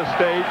Iowa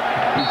State.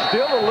 He's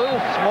still a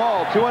little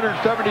small,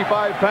 275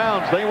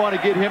 pounds. They want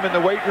to get him in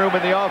the weight room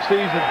in the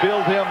offseason,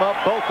 build him up,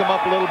 bulk him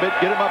up a little bit,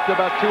 get him up to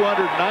about 295.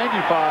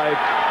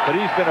 But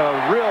he's been a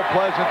real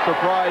pleasant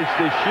surprise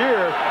this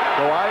year.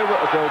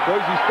 So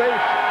Boise State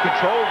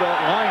controlled that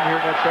line here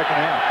in that second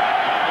half.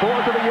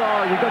 4th of the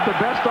yard. You've got the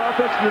best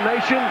offense in the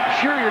nation.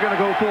 Sure, you're going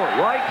to go for it,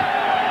 right?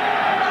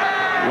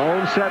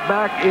 Lone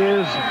setback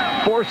is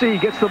Forsey. He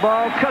gets the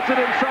ball, cuts it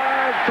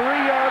inside,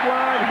 3-yard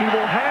line. He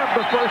will have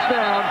the first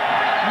down,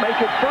 make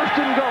it 1st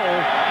and goal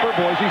for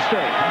Boise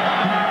State.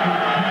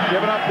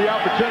 Giving up the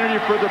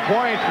opportunity for the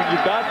points. When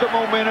you've got the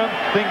momentum,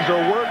 things are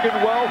working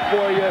well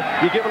for you.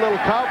 You give a little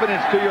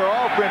confidence to your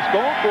offense,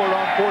 going for it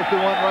on 4th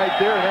and 1 right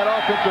there. And that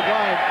offensive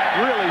line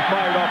really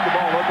fired off the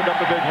ball, opened up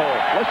a big hole.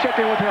 Let's check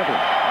in with Heather.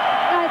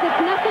 It's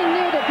nothing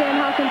new that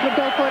Dan Hawkins would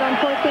go for it on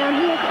 4th down.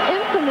 He is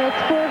infamous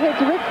for his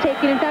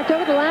risk-taking. In fact,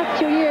 over the last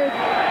 2 years,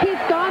 he's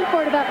gone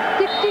for it about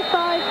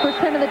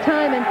 65% of the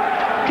time and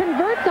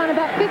converts on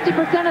about 50%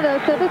 of those.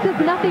 So this is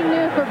nothing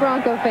new for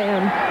Bronco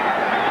fans.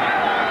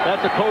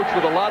 That's a coach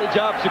with a lot of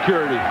job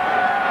security.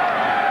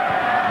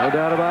 No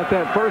doubt about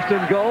that. 1st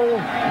and goal.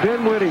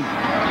 Dinwiddie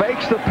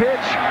fakes the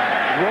pitch,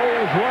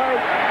 rolls right,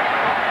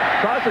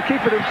 tries to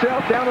keep it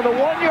himself down to the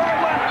 1-yard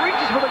line,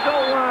 reaches for the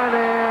goal line,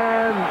 and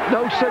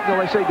no signal.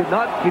 They say he did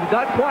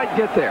not quite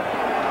get there.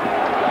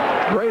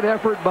 Great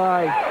effort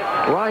by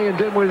Ryan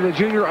Dinwiddie, the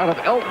junior out of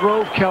Elk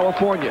Grove,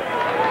 California.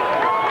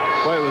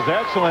 Boy, it was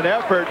excellent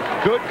effort.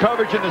 Good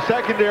coverage in the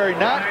secondary.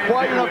 Not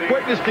quite enough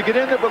quickness to get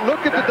in there, but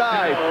look at the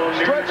dive.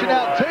 Stretching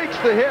out, takes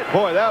the hit.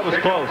 Boy, that was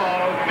close.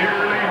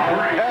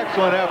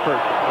 Excellent effort.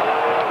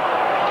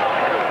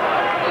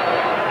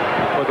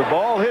 But the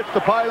ball hits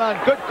the pylon.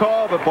 Good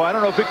call, but boy, I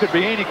don't know if it could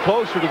be any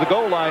closer to the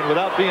goal line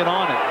without being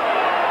on it.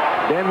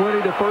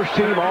 Dinwiddie, the first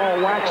team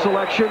all-WAC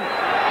selection.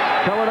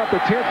 Coming up the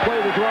 10th play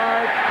of the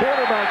drive.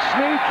 Quarterback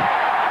sneak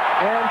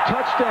and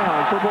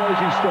touchdown for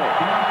Boise State.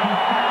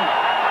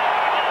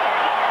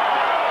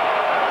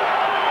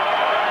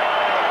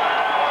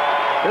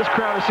 This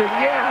crowd is saying,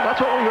 yeah, that's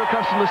what we're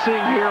accustomed to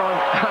seeing here on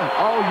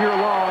all year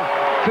long.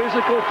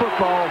 Physical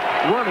football,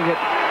 running it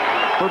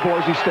for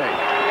Boise State.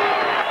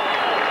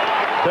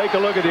 Take a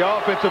look at the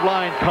offensive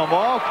line come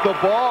off the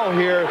ball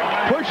here,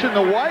 pushing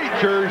the white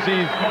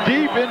jerseys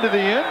deep into the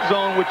end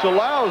zone, which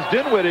allows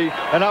Dinwiddie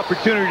an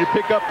opportunity to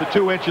pick up the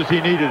 2 inches he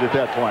needed at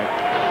that point.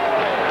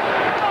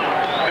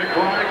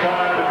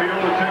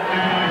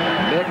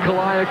 Nick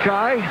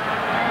Kaliakai,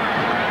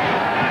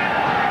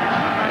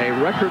 a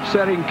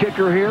record-setting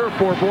kicker here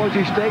for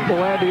Boise State,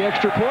 will add the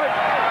extra point.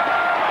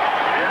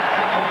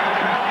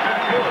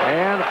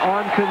 And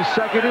on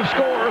consecutive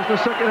scores the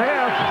second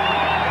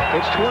half.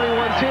 It's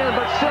 21-10,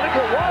 but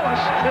Cynical Wallace,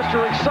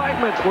 Mr.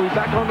 Excitement, will be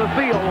back on the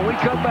field when we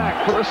come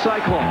back for the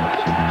Cyclones.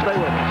 Stay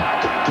with us.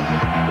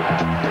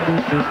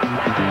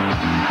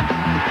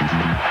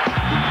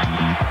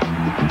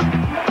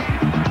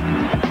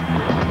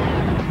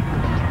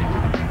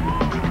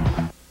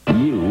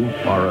 You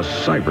are a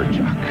cyber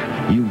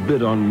jock. You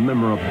bid on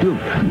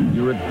memorabilia.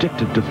 You're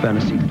addicted to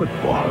fantasy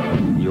football.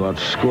 You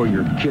outscore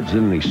your kids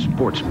in any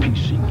sports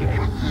PC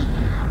game.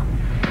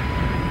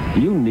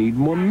 You need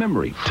more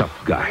memory,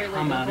 tough guy.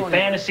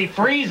 Fantasy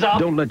freeze-up.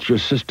 Don't let your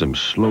system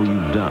slow you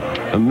down.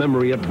 A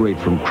memory upgrade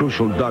from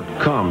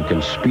Crucial.com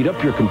can speed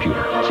up your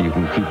computer so you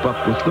can keep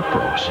up with the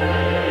pros.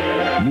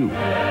 You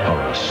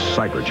are a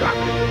cyberjock.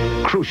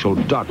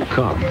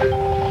 Crucial.com.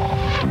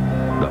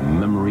 The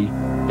memory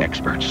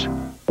experts.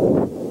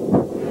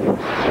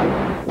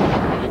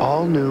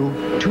 All new,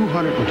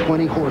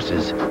 220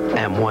 horses,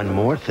 and one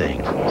more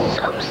thing.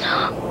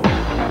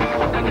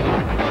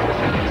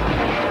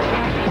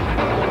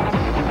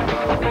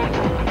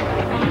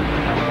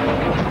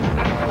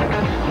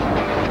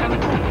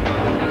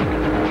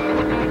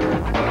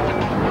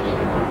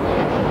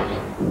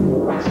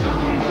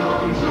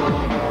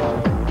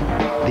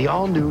 The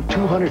all-new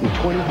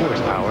 220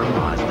 horsepower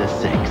Mazda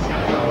 6.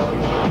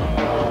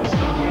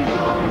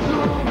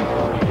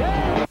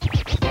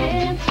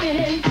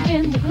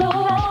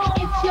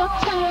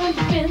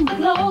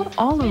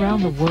 All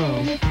around the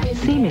world,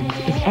 Siemens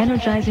is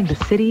energizing the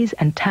cities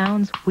and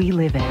towns we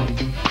live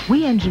in.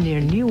 We engineer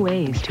new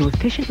ways to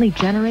efficiently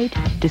generate,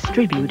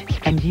 distribute,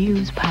 and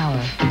use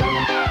power.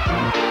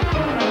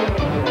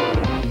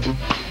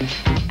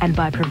 And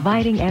by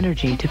providing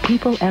energy to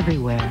people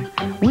everywhere,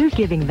 we're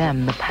giving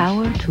them the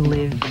power to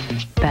live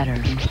better.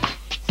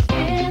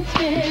 Spin,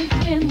 spin,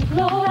 spin the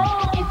globe.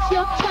 It's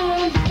your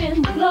turn to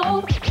spin the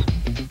globe.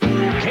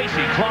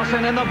 Casey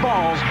Clausen and the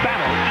Balls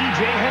battle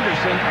E.J.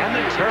 Henderson and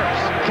the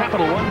Terps.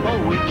 Capital One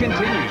Bowl Week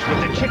continues with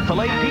the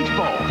Chick-fil-A Peach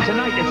Bowl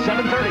tonight at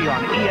 7:30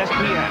 on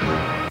ESPN.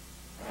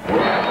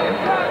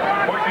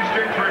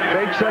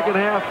 Big second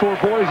half for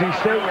Boise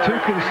State. 2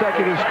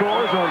 consecutive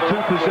scores on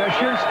 2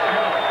 possessions.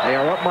 They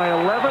are up by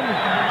 11.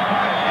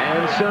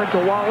 And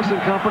Seneca Wallace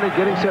and company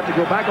getting set to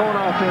go back on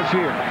offense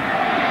here.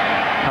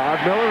 Todd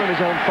Miller in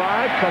his own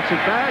 5, cuts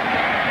it back.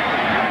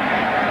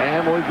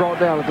 And will be brought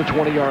down at the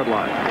 20-yard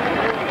line.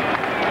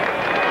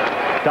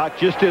 Doc,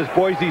 just as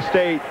Boise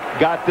State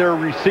got their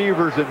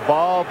receivers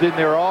involved in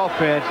their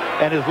offense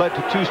and has led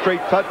to 2 straight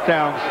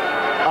touchdowns,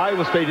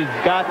 Iowa State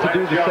has got to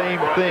do the same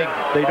thing.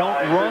 They don't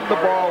run the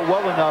ball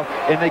well enough,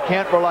 and they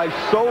can't rely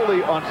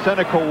solely on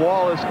Seneca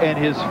Wallace and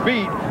his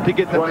feet to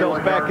get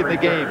themselves back in the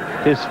game.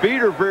 His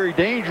feet are very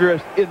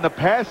dangerous in the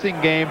passing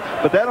game,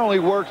 but that only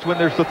works when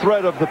there's the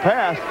threat of the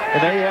pass,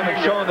 and they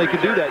haven't shown they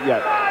can do that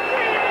yet.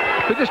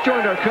 We just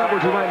joined our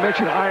coverage. We might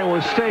mention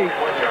Iowa State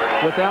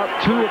without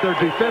 2 of their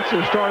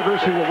defensive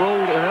starters who were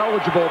ruled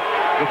ineligible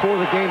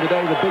before the game today.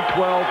 The Big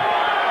 12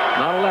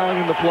 not allowing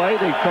him to play.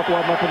 They couple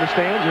of them up in the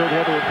stands. You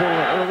had the report on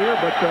that earlier,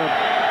 but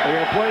they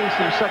are playing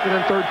some second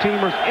and third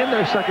teamers in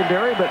their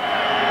secondary, but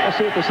let's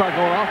see if the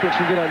Cyclone offense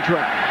can get on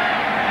track.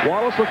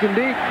 Wallace looking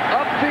deep,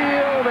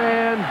 upfield,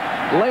 and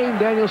Lane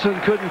Danielson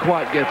couldn't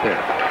quite get there.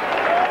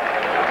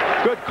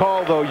 Good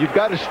call, though. You've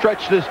got to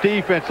stretch this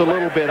defense a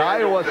little bit.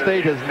 Iowa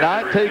State has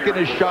not taken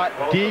a shot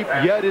deep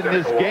yet in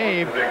this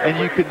game, and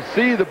you can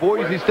see the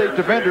Boise State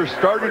defenders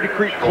starting to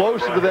creep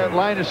closer to that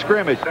line of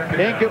scrimmage.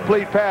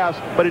 Incomplete pass,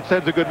 but it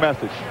sends a good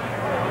message.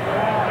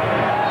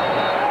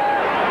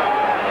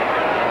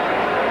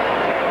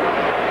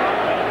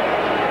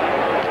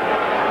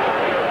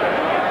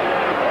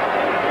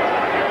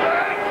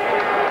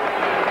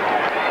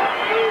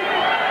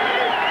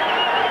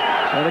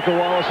 Seneca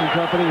Wallace and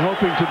company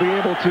hoping to be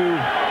able to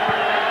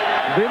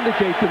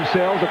vindicate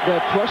themselves at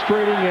that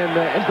frustrating and,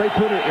 as they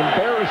put it,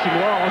 embarrassing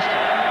loss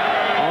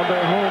on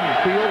their home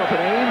field up at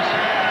Ames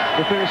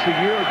to finish the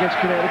year against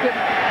Connecticut.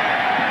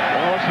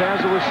 Wallace has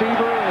a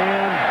receiver,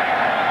 and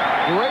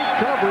great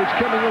coverage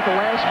coming at the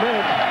last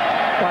minute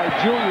by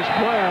Julius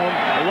Brown,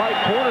 a right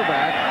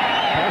cornerback.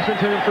 Pass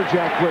intended for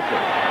Jack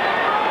Whitley.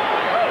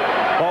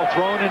 Ball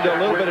thrown into a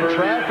little bit of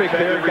traffic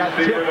there, got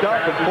tipped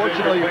up.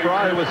 Unfortunately for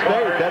Iowa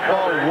State, that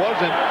ball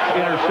wasn't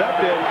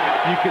intercepted.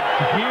 You could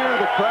hear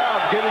the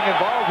crowd getting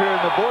involved here, and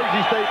the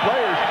Boise State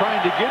players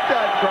trying to get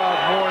that crowd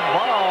more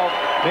involved.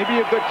 Maybe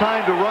a good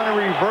time to run a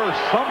reverse,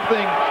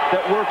 something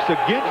that works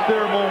against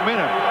their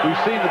momentum. We've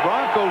seen the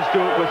Broncos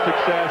do it with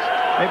success.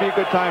 Maybe a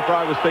good time for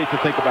Iowa State to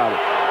think about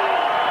it.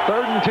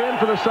 3rd and 10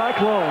 for the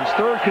Cyclones.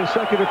 3rd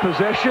consecutive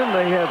possession.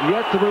 They have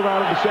yet to move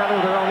out of the shadow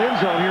of their own end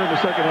zone here in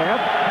the second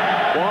half.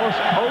 Wallace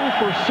 0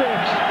 for 6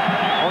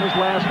 on his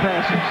last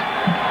passes.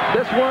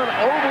 This one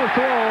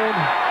overthrown,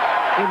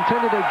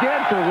 intended again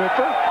for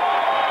Whitford.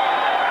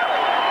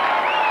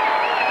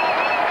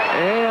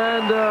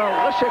 And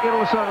let's check in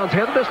on the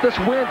Cyclones. This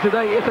win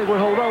today, if they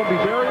would hold on, would be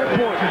very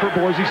important for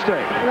Boise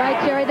State. Right,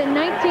 Jerry. The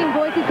 19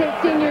 Boise State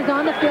seniors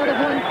on the field have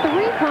won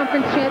 3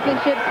 conference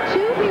championships,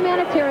 2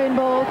 Humanitarian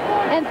Bowls,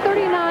 and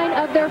 39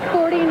 of their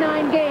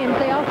 49 games.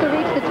 They also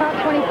reached the top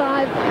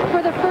 25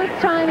 for the first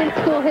time in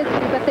school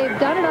history, but they've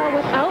done it all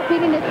without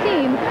beating a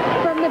team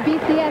from the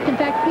BCS. In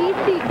fact,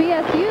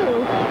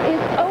 BSU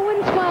is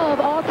 0-12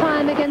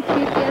 all-time against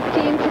BCS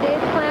teams.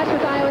 Today's clash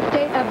with Iowa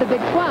State of the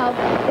Big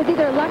 12 is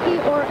either lucky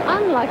or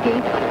unlucky,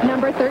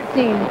 number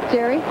 13.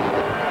 Jerry?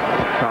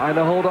 Trying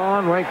to hold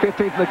on, ranked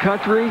 15th in the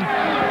country,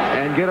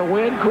 and get a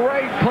win.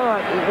 Great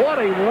punt. What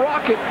a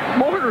rocket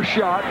mortar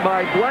shot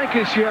by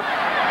Blankenship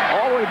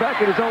all the way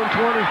back at his own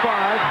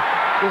 25.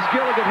 As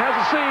Gilligan has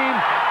a seam.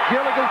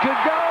 Gilligan could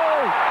go.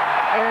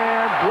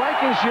 And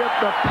Blankenship,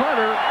 the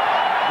punter,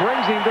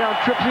 brings him down,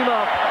 trips him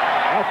up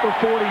at the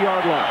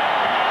 40-yard line.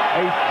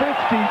 A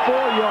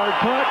 54-yard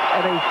punt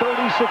and a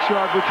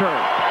 36-yard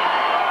return.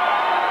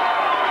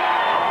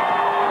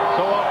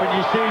 So often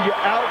you see you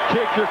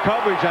outkick your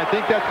coverage. I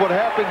think that's what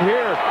happened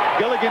here.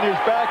 Gilligan is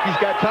back. He's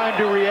got time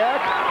to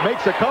react.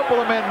 Makes a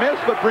couple of men miss,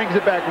 but brings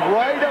it back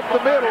right up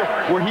the middle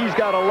where he's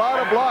got a lot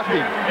of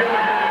blocking.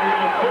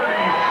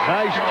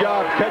 Nice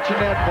job catching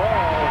that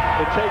ball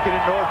and taking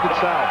it north and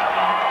south.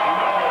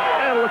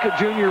 And look at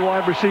junior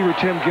wide receiver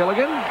Tim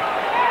Gilligan.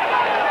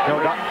 You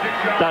know,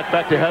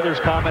 back to Heather's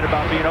comment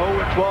about being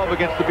 0-12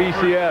 against the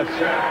BCS.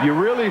 You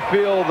really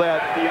feel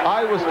that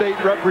Iowa State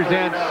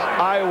represents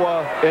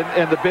Iowa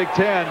and the Big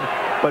Ten,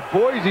 but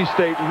Boise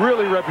State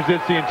really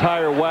represents the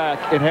entire WAC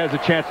and has a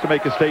chance to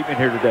make a statement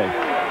here today.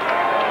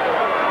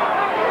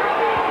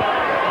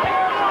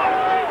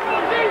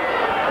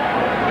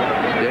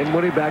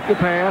 Dinwiddie back to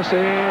pass,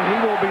 and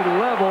he will be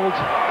leveled.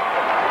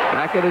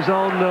 Back at his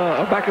own,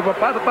 back at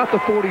about the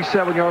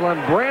 47-yard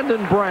line.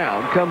 Brandon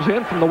Brown comes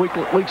in from the weak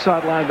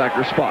side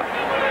linebacker spot.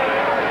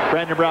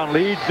 Brandon Brown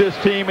leads this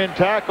team in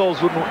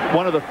tackles.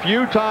 One of the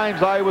few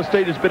times Iowa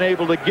State has been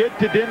able to get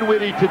to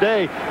Dinwiddie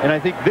today. And I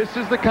think this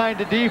is the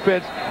kind of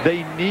defense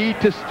they need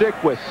to stick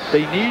with.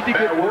 They need to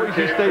get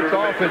Boise State's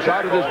offense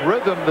out of this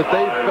rhythm that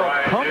they've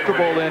felt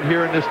comfortable in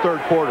here in this third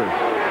quarter.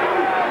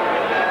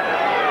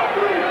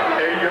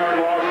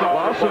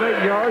 Loss of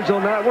 8 yards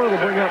on that one. It'll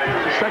bring up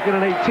 2nd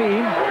and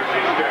 18.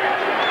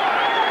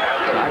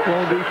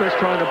 Cyclone defense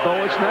trying to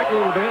bow its neck a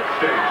little bit.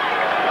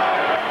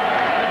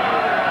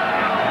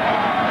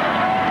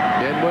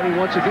 Dinwiddie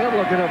once again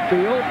looking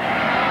upfield.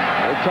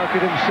 He'll tuck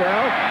it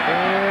himself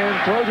and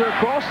throws it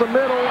across the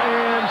middle,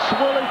 and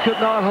Swilly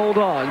could not hold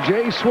on.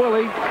 Jay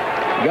Swilly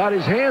got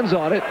his hands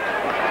on it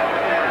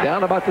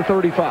down about the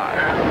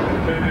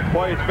 35.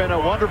 Boy, it's been a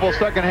wonderful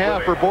second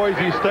half for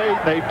Boise State.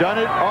 They've done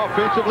it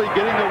offensively,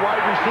 getting the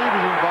wide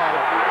receivers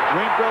involved.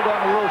 Wingfield on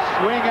a little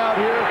swing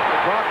out here.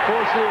 Brock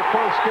Forsey, of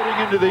course, getting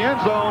into the end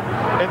zone.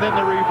 And then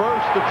the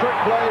reverse, the trick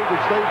play,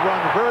 which they've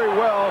run very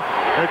well.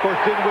 And, of course,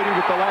 Dinwiddie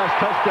with the last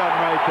touchdown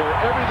right there.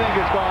 Everything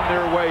has gone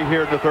their way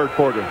here in the third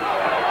quarter.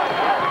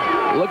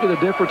 Look at the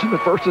difference in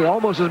the first, and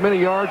almost as many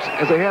yards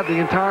as they had the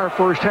entire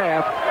first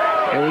half.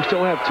 And we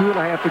still have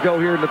 2.5 to go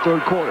here in the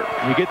third quarter.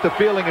 You get the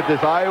feeling that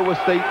this Iowa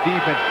State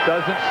defense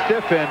doesn't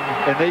stiffen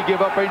and they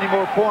give up any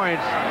more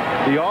points.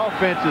 The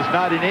offense is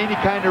not in any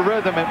kind of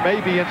rhythm. It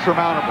may be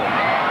insurmountable.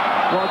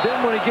 Well,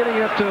 Dinwiddie getting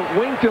up to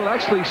Wingfield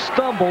actually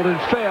stumbled and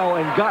fell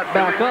and got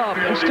back up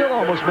and still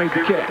almost made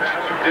the catch.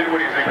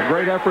 A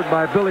great effort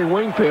by Billy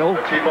Wingfield,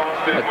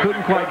 but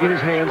couldn't quite get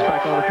his hands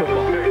back on the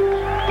football.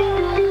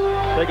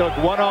 Take a look,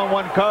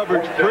 one-on-one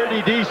coverage,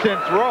 pretty decent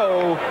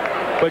throw,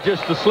 but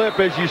just a slip,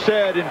 as you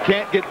said, and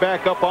can't get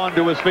back up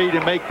onto his feet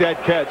and make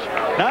that catch.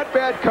 Not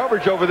bad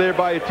coverage over there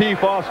by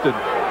Atif Austin.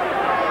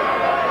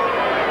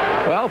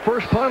 Well,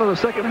 first punt of the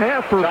second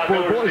half for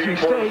Boise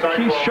State.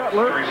 Keith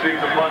Shuttler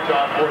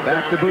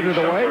back to boot it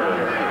away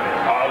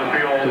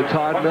to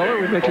Todd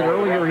Miller. We mentioned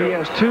earlier he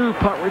has 2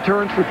 punt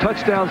returns for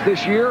touchdowns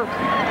this year.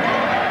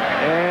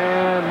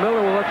 And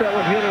Miller will let that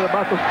one hit at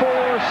about the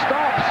 4.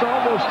 Stops,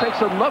 almost takes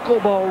a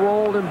knuckleball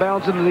roll and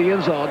bounds into the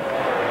end zone.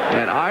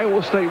 And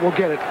Iowa State will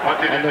get it on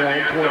their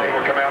own 20.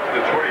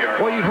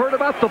 Well, you heard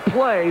about the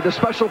play, the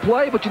special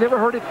play, but you never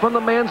heard it from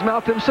the man's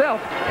mouth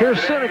himself. Here's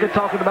Seneca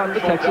talking about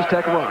the Texas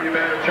Tech run.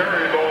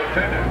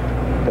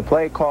 The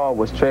play call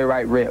was Trey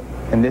Wright rip,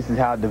 and this is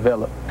how it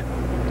developed.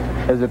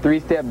 It was a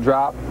 3-step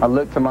drop. I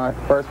looked to my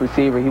first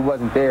receiver. He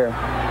wasn't there.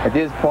 At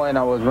this point,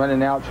 I was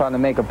running out trying to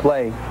make a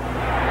play.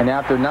 And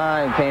after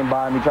 9 came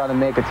by me trying to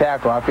make a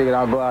tackle, I figured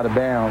I'll go out of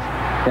bounds.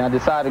 And I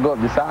decided to go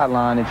up the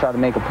sideline and try to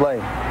make a play.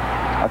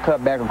 I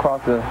cut back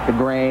across the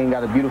grain,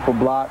 got a beautiful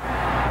block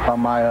on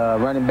my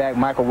running back,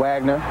 Michael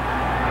Wagner.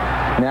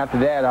 And after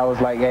that, I was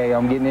like, hey,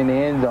 I'm getting in the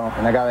end zone.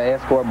 And I got an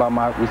escort by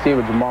my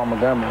receiver, Jamal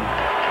Montgomery.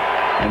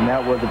 And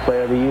that was the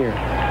play of the year.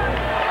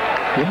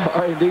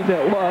 Yeah, indeed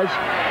that was.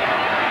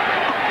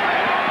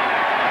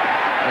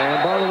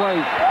 And by the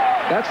way,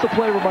 that's the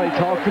play everybody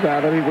talked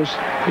about. I mean, it was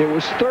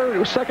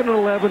 2nd and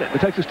 11 at the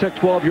Texas Tech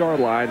 12-yard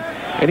line,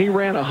 and he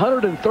ran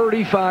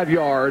 135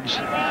 yards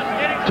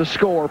to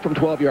score from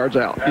 12 yards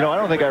out. You know, I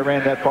don't think I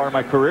ran that far in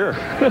my career.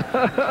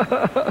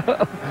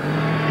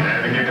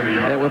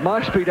 And with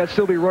my speed, I'd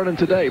still be running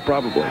today,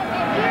 probably.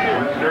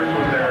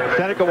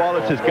 Seneca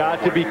Wallace has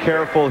got to be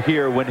careful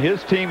here. When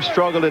his team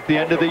struggled at the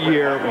end of the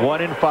year,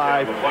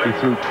 1-5, he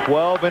threw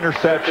 12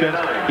 interceptions.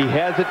 He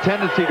has a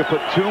tendency to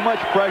put too much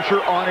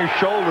pressure on his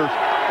shoulders,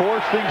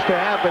 force things to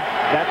happen.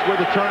 That's where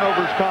the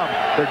turnovers come.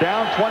 They're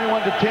down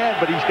 21-10,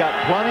 but he's got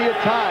plenty of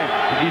time.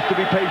 He needs to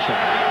be patient.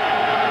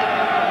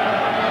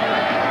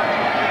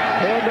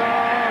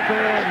 Handoff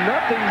and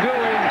nothing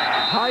doing.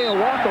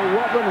 Hiawatha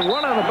Rutland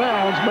run out of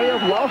bounds, may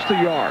have lost a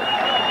yard.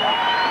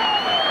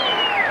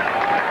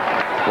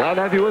 Glad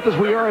to have you with us.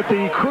 We are at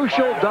the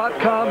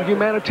Crucial.com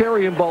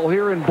Humanitarian Bowl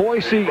here in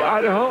Boise,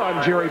 Idaho.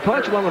 I'm Jerry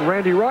Punch along with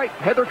Randy Wright,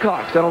 Heather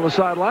Cox down on the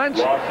sidelines.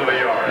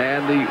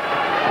 And the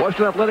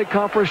Western Athletic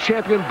Conference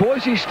champion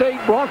Boise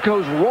State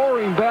Broncos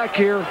roaring back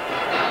here.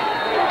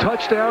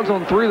 Touchdowns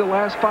on 3 of the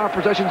last 5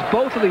 possessions,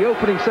 both of the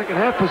opening second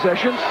half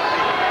possessions.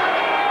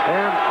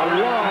 And a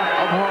lot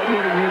of hard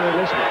hitting here in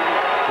this one.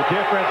 The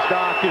difference,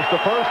 Doc, is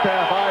the first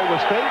half Iowa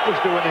State was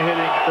doing the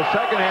hitting. The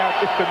second half,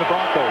 it's been the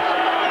Broncos.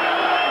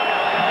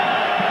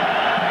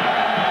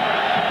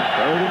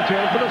 3rd and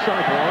 10 for the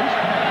Cyclones.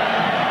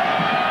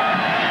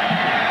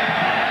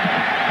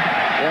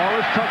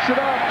 Wallace tucks it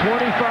up.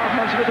 25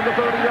 has to get to the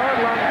 30-yard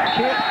line.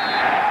 Can't.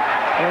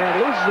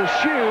 And loses a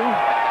shoe.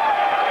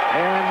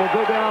 And will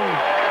go down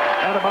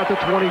at about the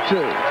 22.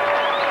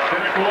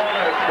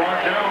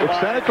 If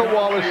Seneca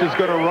Wallace is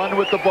going to run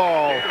with the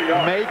ball,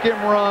 make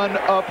him run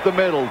up the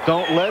middle.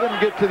 Don't let him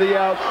get to the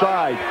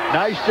outside.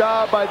 Nice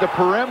job by the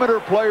perimeter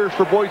players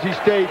for Boise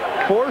State,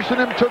 forcing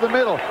him to the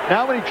middle.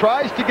 Now when he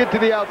tries to get to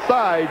the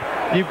outside,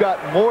 you've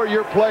got more of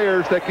your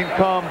players that can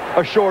come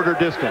a shorter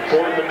distance.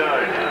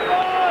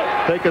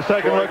 Take a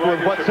second look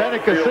with what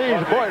Seneca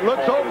sees. Boy, it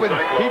looks open.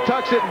 He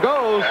tucks it and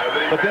goes.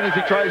 But then as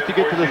he tries to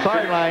get to the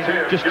sideline,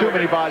 just too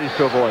many bodies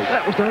to avoid.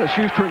 That was not a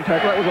shoestring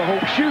tackle. That was a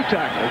whole shoe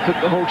tackle. He took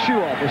the whole shoe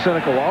off of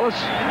Seneca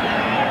Wallace.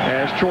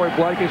 As Troy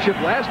Blankenship,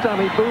 last time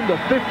he boomed a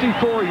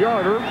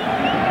 54-yarder.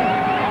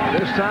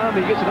 This time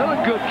he gets another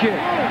good kick.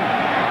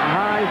 A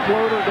high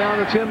floater down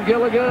to Tim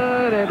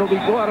Gilligan, and it'll be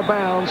go out of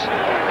bounds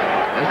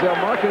as they'll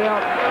mark it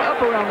out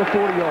up around the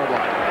 40-yard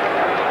line.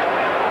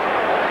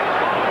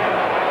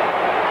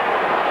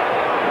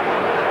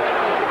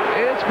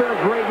 It's been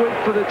a great week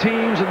for the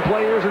teams and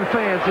players and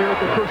fans here at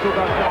the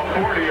Crucial.com.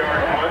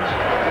 40-yard punch.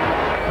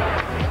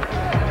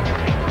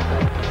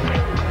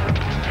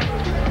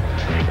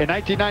 In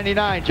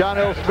 1999, John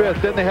L.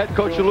 Smith, then the head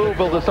coach of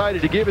Louisville,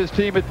 decided to give his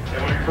team an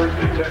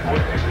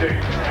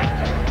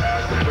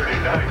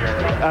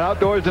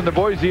outdoors in the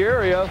Boise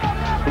area.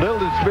 Little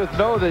did Smith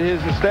know that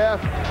his staff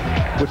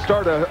would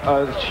start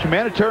a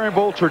Humanitarian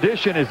Bowl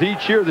tradition as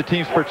each year the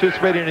teams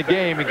participate in a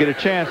game and get a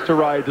chance to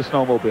ride the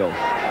snowmobiles.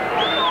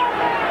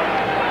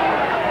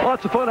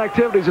 Lots of fun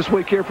activities this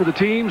week here for the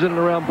teams in and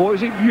around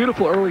Boise.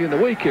 Beautiful early in the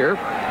week here.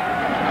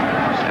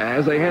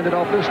 As they hand it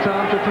off this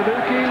time to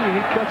Panucci,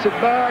 he cuts it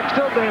back,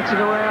 still dancing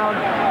around,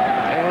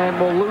 and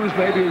will lose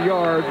maybe a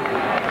yard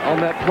on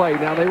that play.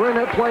 Now, they ran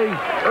that play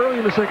early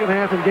in the second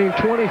half and gained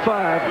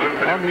 25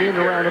 on the end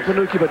around of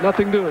Panucci, but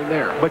nothing doing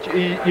there. But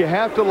you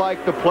have to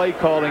like the play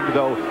calling,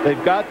 though.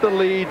 They've got the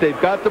lead, they've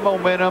got the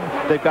momentum,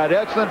 they've got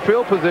excellent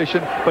field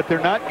position, but they're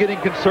not getting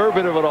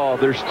conservative at all.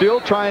 They're still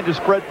trying to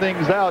spread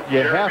things out. You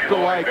have to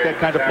like that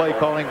kind of play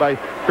calling by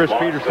Chris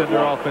Peterson,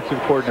 their offensive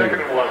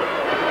coordinator.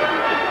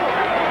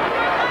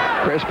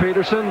 Chris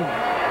Peterson,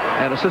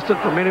 an assistant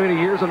for many, many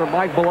years under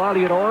Mike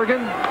Bellotti at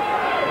Oregon,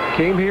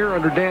 came here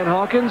under Dan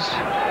Hawkins.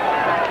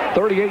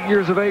 38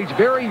 years of age,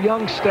 very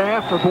young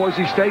staff for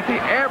Boise State. They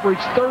average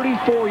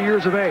 34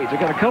 years of age. They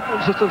got a couple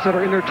of assistants that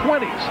are in their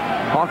 20s.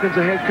 Hawkins,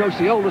 the head coach,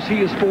 the oldest,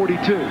 he is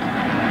 42.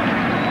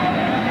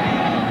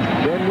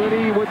 Ben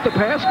Whitty with the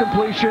pass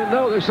completion.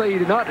 No, they say he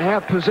did not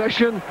have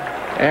possession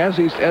as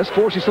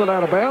Forsey slid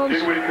out of bounds.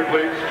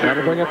 Now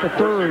to bring up the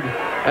 3rd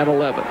and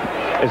 11.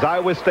 As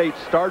Iowa State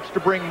starts to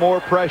bring more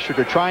pressure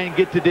to try and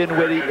get to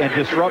Dinwiddie and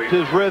disrupt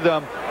his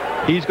rhythm,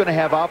 he's going to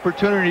have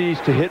opportunities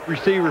to hit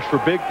receivers for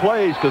big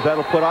plays because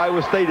that'll put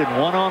Iowa State in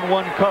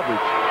one-on-one coverage.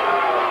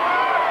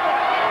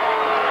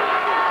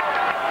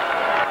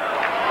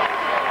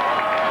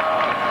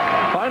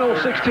 Final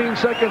 16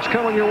 seconds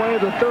coming your way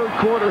in the 3rd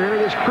quarter here.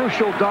 This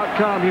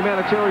Crucial.com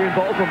Humanitarian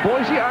Bowl from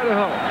Boise,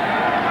 Idaho.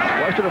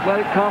 Western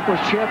Athletic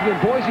Conference champion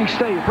Boise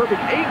State.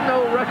 Perfect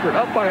 8-0 record,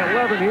 up by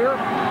 11 here.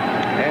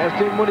 As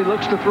Dinwiddie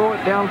looks to throw it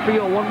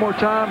downfield one more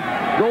time.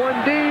 Going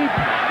deep.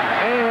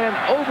 And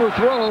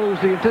overthrows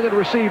the intended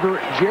receiver,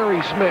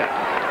 Jerry Smith.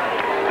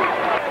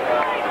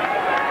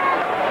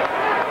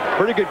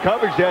 Pretty good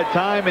coverage that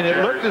time, and it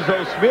looked as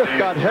though Smith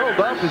got held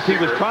up as he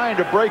was trying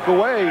to break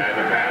away.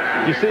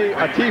 You see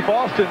Atif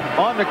Austin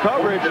on the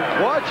coverage.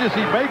 Watch as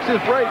he makes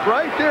his break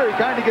right there. He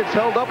kind of gets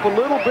held up a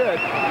little bit,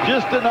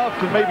 just enough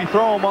to maybe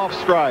throw him off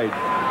stride.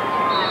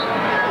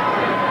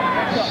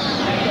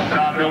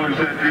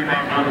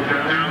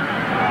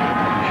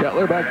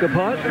 Shetler back to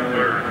punt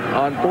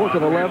on 4th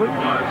and 11.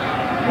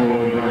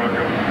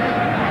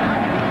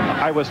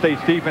 Iowa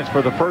State's defense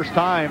for the first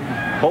time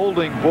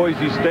holding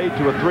Boise State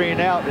to a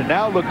 3-and-out, and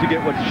now look to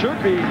get what should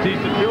be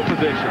decent field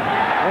position.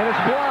 And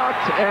it's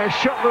blocked as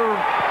Shetler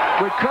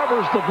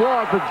recovers the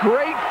block with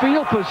great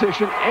field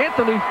position.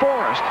 Anthony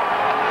Forrest,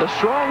 the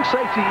strong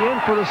safety in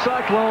for the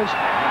Cyclones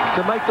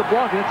to make the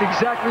block. That's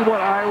exactly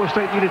what Iowa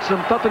State needed,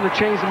 something to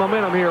change the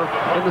momentum here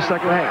in the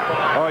second half.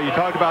 Oh, you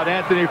talked about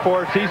Anthony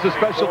Forrest. He's the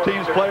special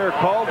teams player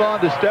called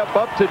on to step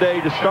up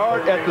today to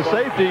start at the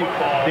safety.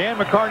 Dan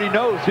McCarney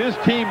knows his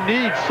team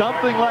needs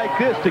something like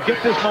this to get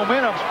this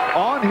momentum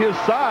on his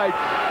side.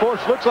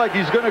 Forrest looks like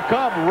he's going to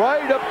come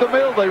right up the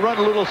middle. They run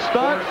a little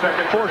stunt.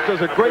 Forrest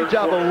does a great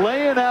job of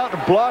laying out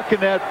and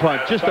blocking that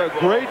punt. Just a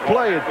great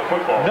play.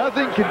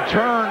 Nothing can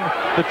turn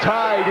the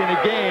tide in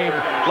a game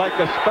like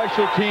a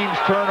special teams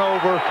turnover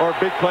turnover or a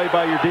big play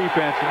by your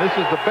defense. And this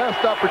is the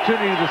best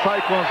opportunity the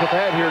Cyclones have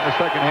had here in the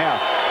second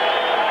half.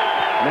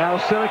 Now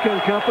Seneca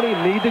and company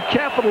need to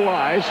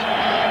capitalize.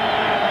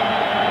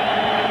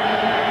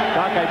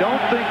 Doc, I don't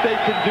think they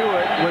can do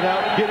it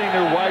without getting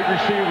their wide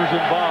receivers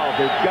involved.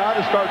 They've got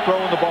to start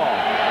throwing the ball.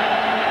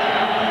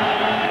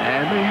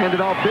 And they hand it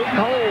off big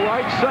hole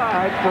right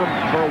side for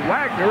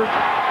Wagner.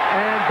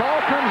 And ball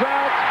comes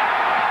out.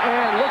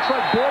 And looks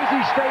like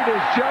Boise State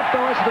has jumped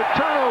on the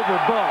turnover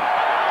bug.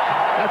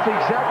 That's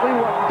exactly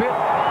what bit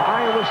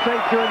Iowa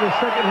State during the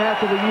second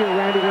half of the year,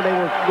 Randy, when they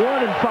were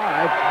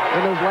 1-5.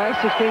 In those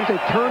last 6 games, they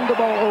turned the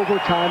ball over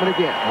time and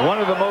again. One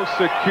of the most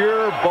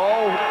secure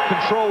ball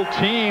control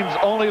teams,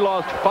 only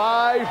lost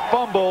 5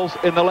 fumbles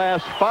in the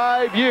last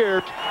 5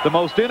 years. The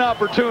most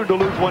inopportune to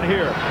lose one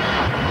here.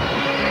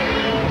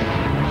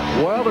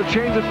 Well, the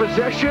change of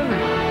possession.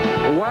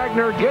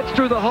 Wagner gets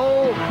through the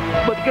hole,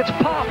 but gets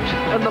popped,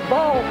 and the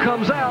ball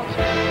comes out.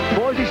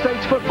 Boise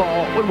State's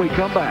football when we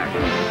come back.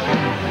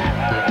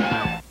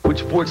 Which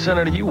Sports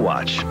Center do you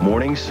watch?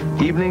 Mornings,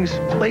 evenings,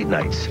 late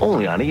nights,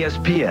 only on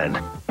ESPN.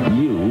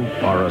 You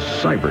are a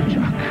cyber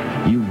jock.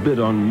 You bid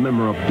on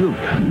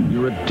memorabilia.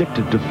 You're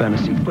addicted to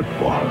fantasy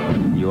football.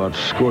 You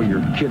outscore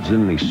your kids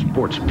in the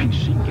sports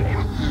PC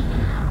game.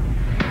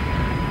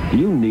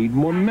 You need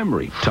more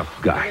memory,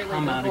 tough guy.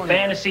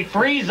 Fantasy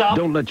freeze-up.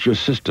 Don't let your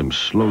system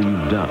slow you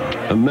down.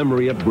 A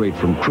memory upgrade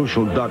from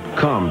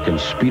Crucial.com can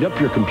speed up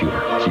your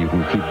computer so you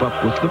can keep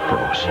up with the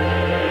pros.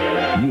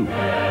 You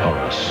are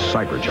a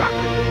cyber jock.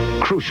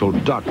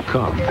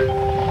 Crucial.com.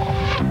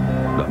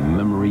 The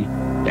memory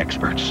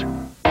experts. You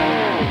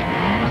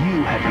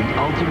have the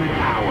ultimate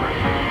power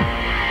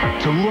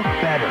to look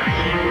better,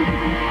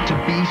 to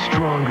be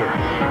stronger,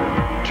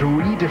 to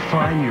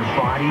redefine your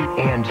body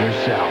and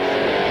yourself.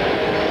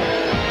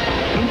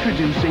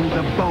 Introducing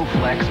the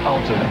Bowflex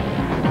Ultimate.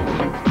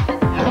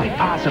 Quite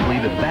possibly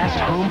the best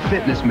home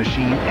fitness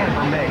machine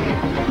ever made.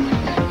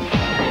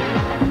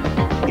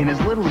 In as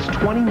little as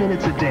 20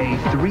 minutes a day,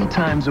 3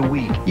 times a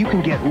week, you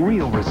can get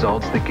real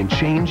results that can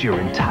change your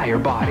entire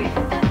body.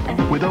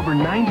 With over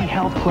 90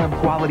 health club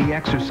quality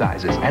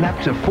exercises and up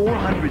to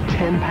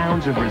 410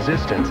 pounds of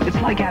resistance, it's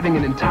like having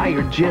an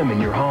entire gym in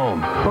your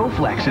home.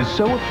 Bowflex is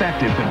so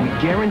effective that we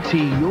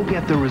guarantee you'll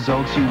get the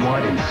results you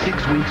want in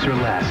 6 weeks or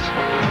less.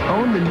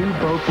 Own the new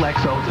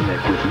Bowflex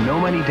Ultimate with no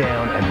money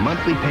down and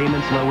monthly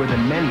payments lower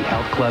than many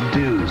health club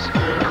dues.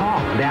 Call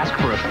and ask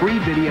for a free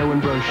video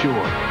and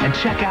brochure, and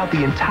check out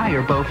the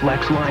entire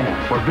Bowflex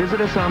lineup or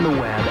visit us on the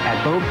web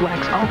at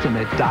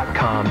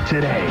BowflexUltimate.com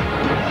today.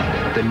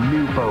 The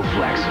new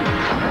Bowflex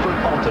for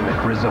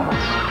ultimate results.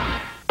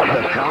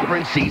 The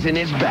conference season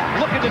is back.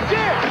 Look at the dish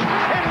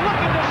and look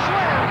at the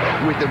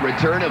slam. With the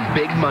return of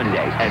Big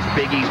Monday as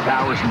Big East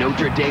powers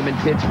Notre Dame and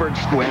Pittsburgh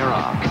square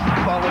off,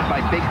 followed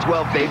by Big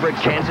 12 favorite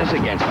Kansas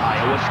against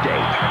Iowa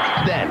State.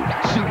 Then,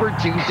 Super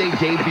Tuesday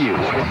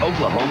debuts with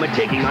Oklahoma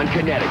taking on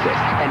Connecticut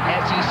and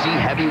SEC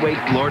heavyweight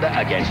Florida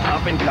against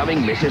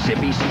up-and-coming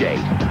Mississippi State.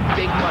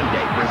 Big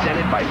Monday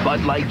presented by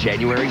Bud Light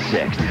January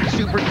 6th.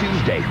 Super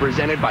Tuesday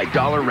presented by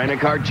Dollar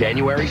Rent-A-Car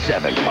January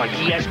 7th on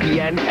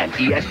ESPN and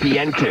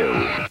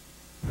ESPN2.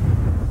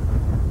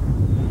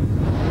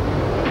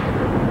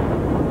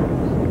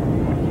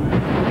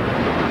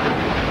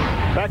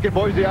 Back in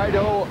Boise,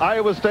 Idaho,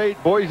 Iowa State,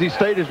 Boise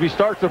State as we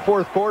start the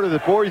fourth quarter. The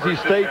Boise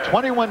State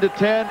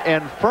 21-10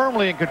 and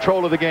firmly in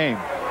control of the game.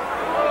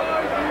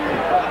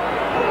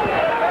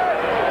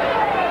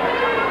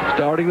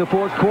 Starting the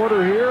fourth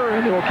quarter here,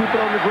 and they'll keep it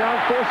on the ground.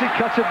 Forsey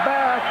cuts it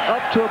back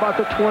up to about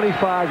the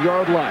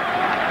 25-yard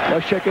line.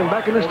 Let's check in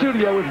back in the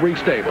studio with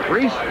Reese Davis.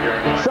 Reese?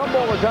 Sun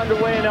Bowl is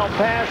underway in El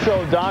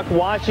Paso, Doc.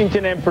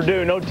 Washington and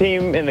Purdue. No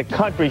team in the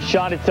country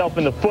shot itself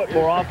in the foot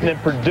more often than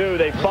Purdue.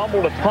 They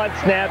fumbled a punt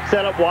snap,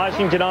 set up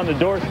Washington on the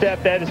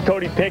doorstep. That is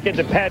Cody Pickett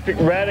to Patrick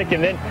Reddick,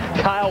 and then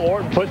Kyle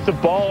Orton puts the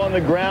ball on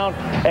the ground,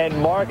 and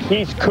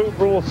Marquise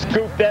Cooper will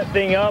scoop that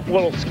thing up,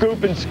 little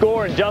scoop and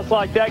score, and just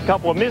like that,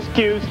 couple of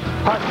miscues,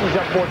 Huskies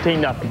up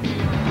 14-0.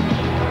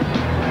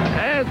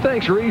 And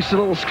thanks, Reese. A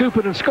little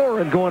scooping and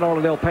scoring going on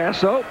in El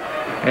Paso.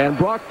 And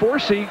Brock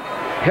Forsey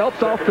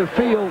helped off the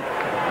field.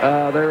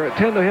 They're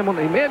attending to him.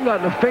 He may have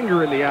gotten a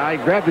finger in the eye,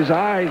 grabbed his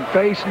eye and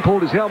face and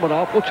pulled his helmet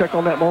off. We'll check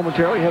on that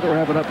momentarily. Heather will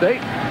have an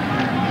update.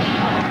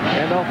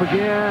 And off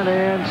again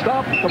and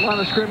stop. The line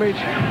of scrimmage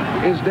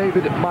is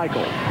David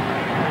Michael.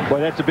 Boy,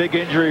 that's a big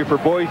injury for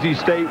Boise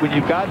State. When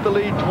you've got the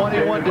lead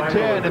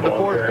 21-10 in the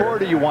fourth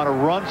quarter, you want to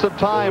run some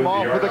time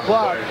off of the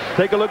clock.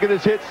 Take a look at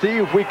his hit, see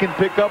if we can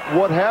pick up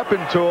what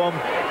happened to him.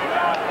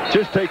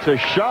 Just takes a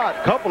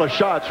shot, couple of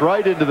shots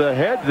right into the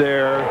head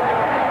there.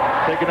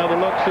 Take another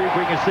look, see if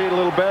we can see it a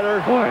little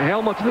better. Boy,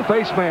 helmet to the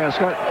face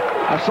mask.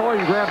 I saw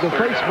him grab the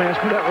face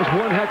mask, but that was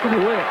one heck of a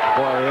lick.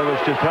 Boy, it was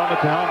just helmet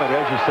to helmet,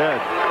 as you said.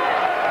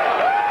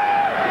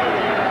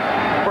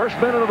 First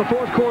minute of the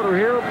fourth quarter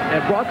here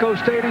at Bronco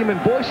Stadium in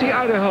Boise,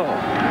 Idaho.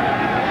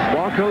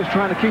 Broncos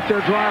trying to keep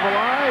their drive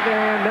alive,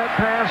 and that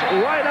pass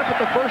right up at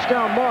the first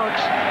down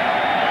marks.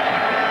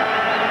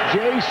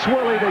 Jay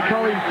Swilly, they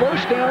call him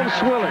first down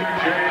Swilly.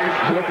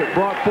 Look at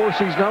Brock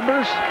Forsey's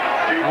numbers.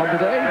 on the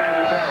day.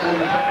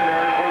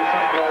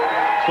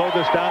 Slow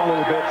this down a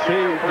little bit.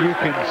 See, you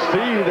can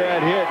see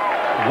that hit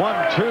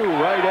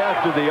 1-2 right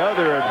after the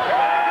other. And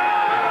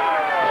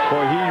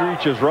boy, he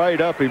reaches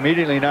right up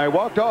immediately. Now, he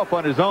walked off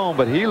on his own,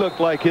 but he looked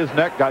like his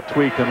neck got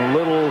tweaked and a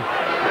little,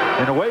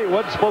 in a way it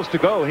wasn't supposed to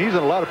go. He's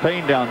in a lot of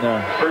pain down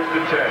there.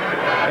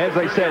 As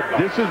I said,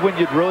 this is when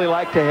you'd really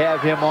like to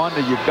have him on.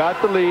 That you've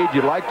got the lead.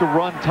 You'd like to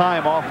run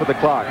time off of the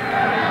clock.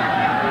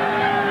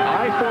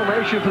 I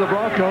formation for the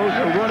Broncos,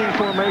 a running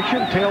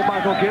formation.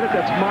 Tailback will get it.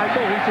 That's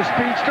Michael. He's the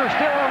speedster,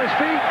 still on his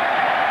feet,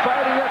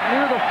 fighting up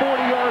near the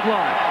 40-yard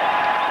line.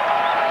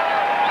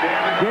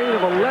 Gain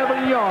of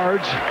 11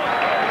 yards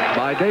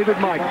by David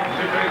Michael.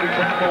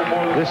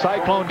 The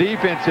Cyclone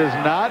defense has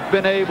not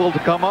been able to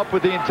come up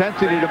with the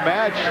intensity to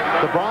match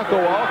the Bronco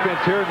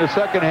offense here in the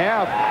second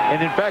half.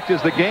 And in fact,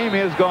 as the game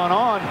has gone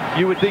on,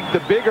 you would think the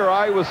bigger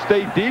Iowa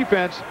State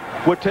defense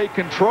would take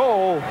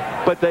control,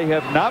 but they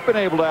have not been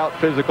able to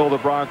out-physical the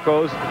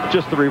Broncos.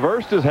 Just the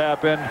reverse has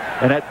happened,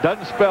 and that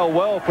doesn't spell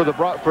well for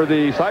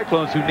the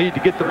Cyclones, who need to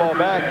get the ball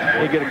back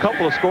and get a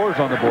couple of scores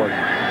on the board.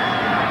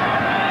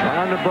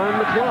 Trying to burn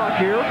the clock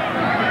here.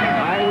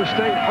 Iowa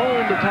State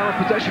owned the time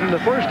of possession in the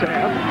first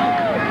half.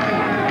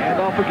 And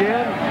off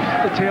again,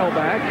 the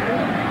tailback.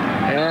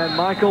 And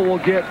Michael will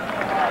get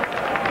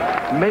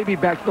maybe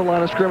back to the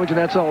line of scrimmage, and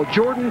that's all.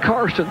 Jordan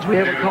Karstens, we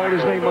haven't called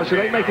his name much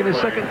today, making his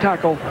second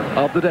tackle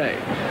of the day.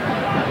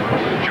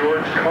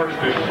 George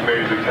Karstens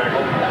made the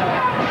tackle.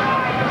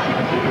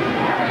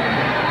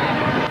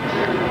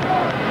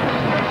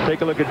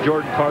 Take a look at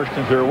Jordan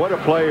Karstens here. What a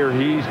player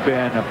he's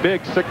been. A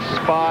big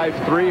 6'5",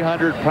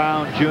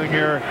 300-pound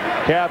junior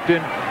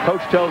captain.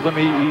 Coach tells him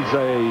he's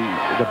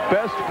the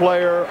best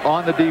player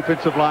on the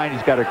defensive line.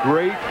 He's got a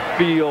great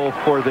feel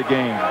for the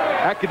game.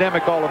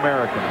 Academic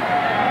All-American.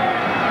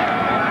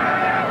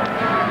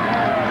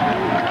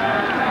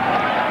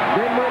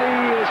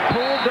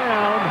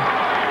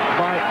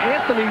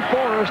 Anthony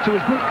Forrest, who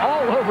has been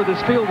all over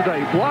this field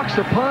today, blocks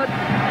the punt,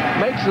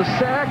 makes a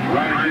sack,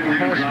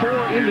 has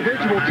 4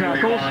 individual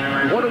tackles.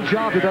 What a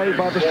job today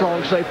by the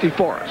strong safety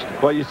Forrest.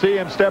 Well, you see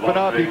him stepping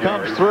up. He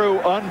comes through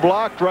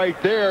unblocked right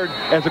there.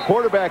 As a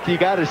quarterback, you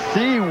got to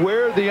see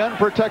where the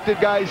unprotected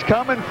guy's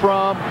coming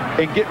from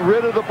and get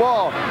rid of the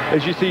ball.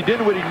 As you see,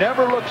 Dinwiddie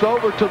never looks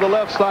over to the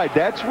left side.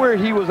 That's where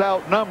he was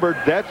outnumbered.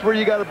 That's where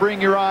you got to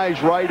bring your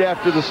eyes right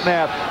after the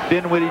snap.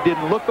 Dinwiddie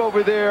didn't look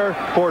over there.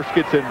 Forrest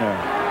gets in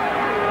there.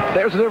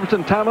 There's a difference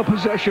in time of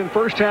possession,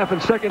 first half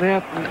and second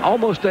half.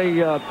 Almost a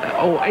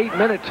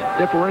 8-minute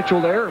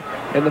differential there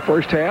in the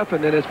first half,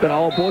 and then it's been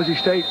all Boise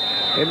State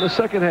in the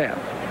second half.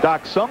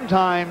 Doc,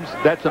 sometimes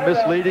that's a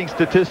misleading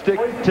statistic.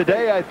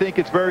 Today, I think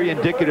it's very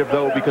indicative,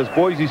 though, because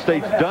Boise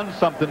State's done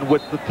something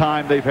with the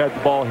time they've had the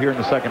ball here in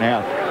the second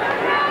half.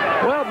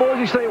 Well,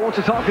 Boise State wants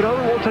to talk it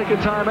over. We'll take a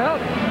timeout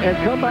and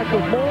come back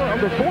with more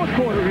of the fourth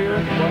quarter here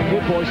in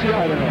Boise,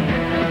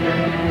 Idaho.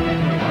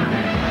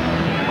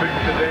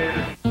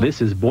 This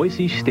is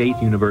Boise State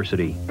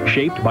University,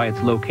 shaped by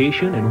its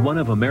location in one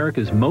of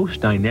America's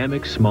most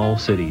dynamic small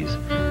cities.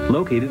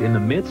 Located in the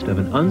midst of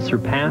an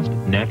unsurpassed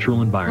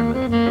natural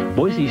environment,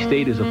 Boise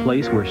State is a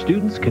place where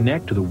students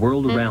connect to the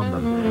world around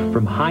them,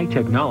 from high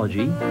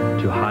technology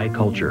to high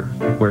culture,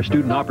 where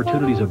student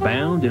opportunities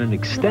abound in an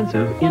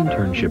extensive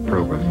internship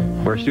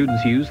program, where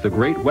students use the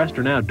great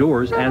Western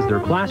outdoors as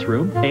their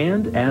classroom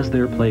and as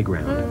their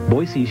playground.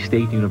 Boise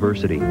State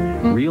University,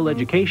 real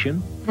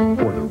education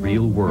for the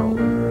real world.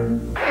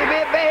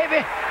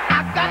 Baby,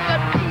 I got the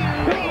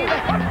feeling,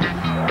 baby.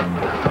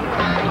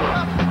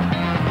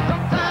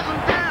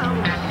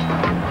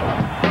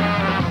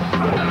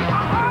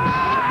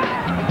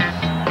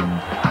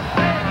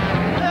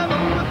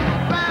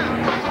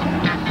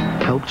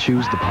 Help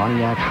choose the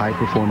Pontiac High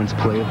Performance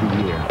Play of the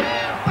Year.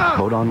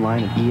 Vote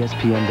online at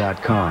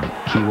ESPN.com,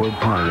 keyword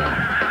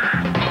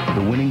Pontiac.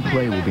 The winning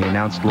play will be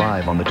announced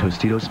live on the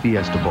Tostitos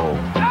Fiesta Bowl.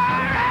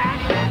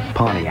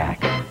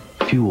 Pontiac,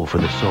 fuel for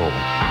the soul.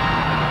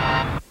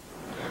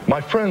 My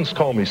friends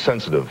call me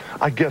sensitive.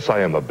 I guess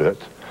I am a bit.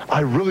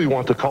 I really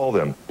want to call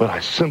them, but I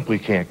simply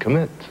can't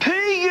commit.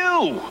 Pay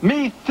you!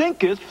 Me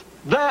thinketh,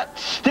 that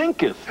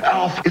stinketh.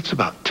 Alf, it's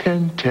about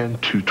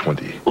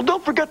 10-10-220. Well,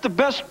 don't forget the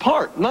best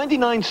part.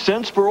 99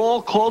 cents for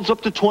all calls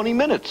up to 20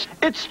 minutes.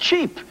 It's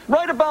cheap.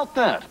 Write about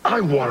that. I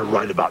want to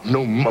write about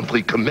no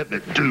monthly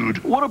commitment,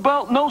 dude. What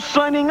about no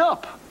signing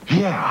up?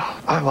 Yeah,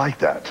 I like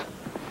that,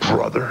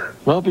 brother.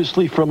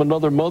 Obviously from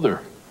another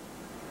mother.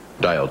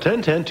 Dial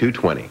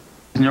 10-10-220.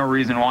 There's no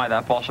reason why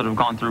that ball should have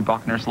gone through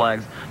Buckner's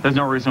legs. There's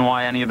no reason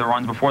why any of the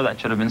runs before that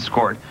should have been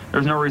scored.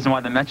 There's no reason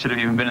why the Mets should have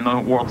even been in the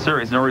World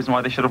Series. No reason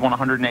why they should have won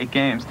 108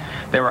 games.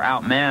 They were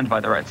outmanned by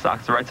the Red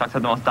Sox. The Red Sox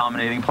had the most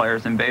dominating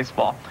players in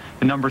baseball.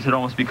 The numbers had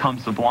almost become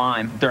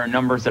sublime. There are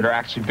numbers that are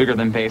actually bigger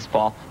than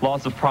baseball.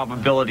 Laws of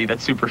probability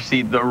that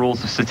supersede the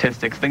rules of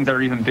statistics. Things that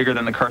are even bigger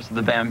than the curse of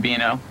the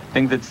Bambino.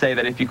 Things that say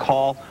that if you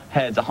call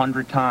heads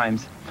 100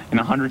 times in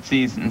 100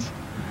 seasons,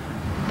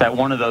 that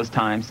one of those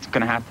times it's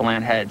going to have to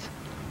land heads.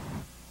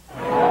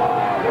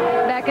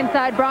 Back back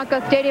inside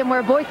Bronco Stadium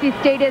where Boise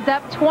State is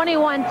up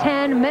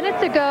 21-10.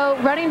 Minutes ago,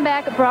 running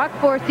back Brock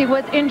Forsey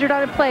was injured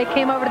on a play,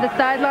 came over to the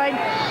sideline,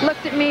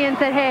 looked at me and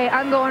said, hey,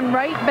 I'm going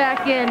right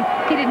back in.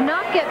 He did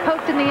not get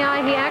poked in the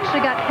eye. He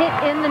actually got hit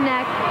in the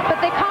neck,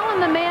 but they call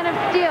him the man of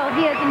steel.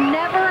 He has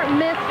never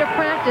missed a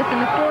practice in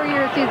the 4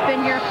 years he's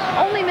been here.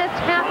 Only missed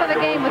half of a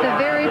game with a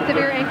very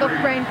severe ankle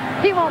sprain.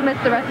 He won't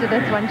miss the rest of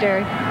this one,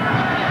 Jerry.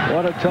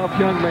 What a tough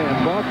young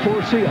man. Brock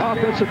Forsey,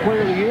 Offensive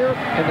Player of the Year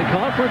in the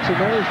conference, and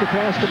there's the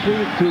pass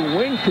completed to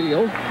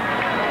Wingfield.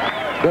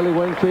 Billy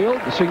Wingfield,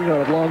 the senior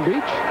out of Long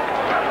Beach.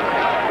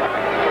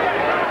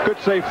 Good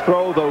safe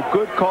throw, though.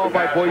 Good call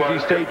by Boise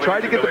State.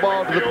 Try to get the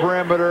ball to the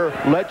perimeter.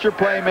 Let your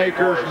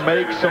playmakers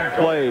make some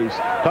plays.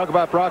 Talk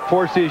about Brock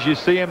Forsey as you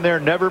see him there,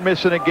 never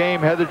missing a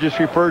game. Heather just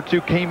referred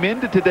to, came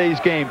into today's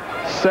game,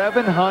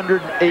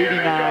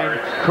 789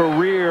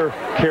 career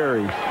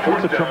carries.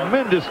 It's a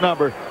tremendous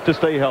number to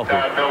stay healthy.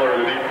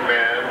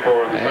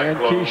 And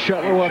Keith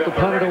Shuttler will have to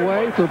punt it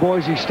away for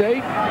Boise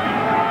State.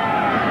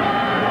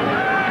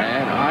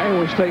 And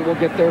Iowa State will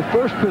get their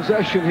first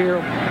possession here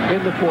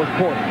in the fourth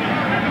quarter.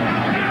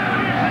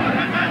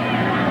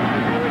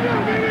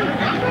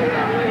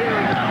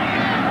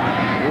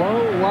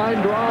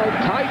 Line drive,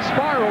 tight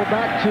spiral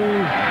back to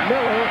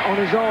Miller on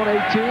his own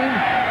 18.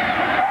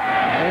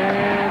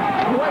 And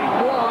great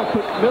block,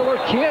 but Miller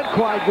can't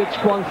quite get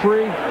sprung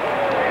free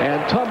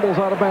and tumbles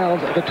out of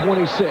bounds at the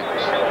 26.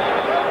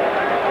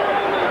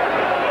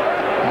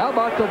 How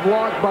about the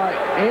block by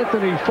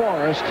Anthony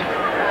Forrest?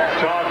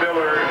 Tom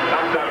Miller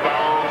knocked out of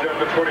bounds at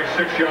the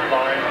 26-yard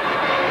line.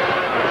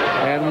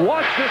 And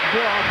watch this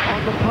block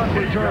on the punt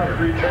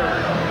return.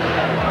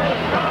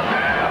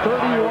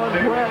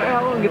 31, Brad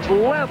Allen gets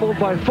leveled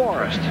by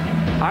Forrest.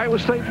 Iowa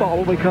State ball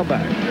when we come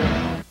back.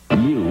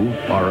 You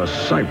are a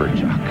cyber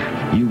jock.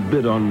 You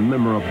bid on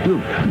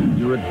memorabilia.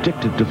 You're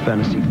addicted to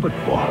fantasy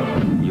football.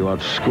 You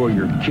outscore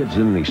your kids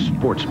in the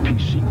sports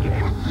PC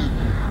game.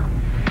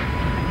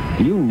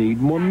 You need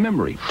more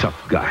memory,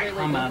 tough guy.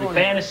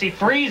 Fantasy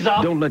freeze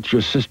up. Don't let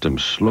your system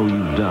slow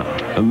you down.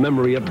 A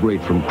memory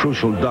upgrade from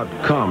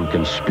Crucial.com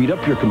can speed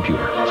up your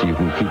computer so you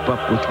can keep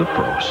up with the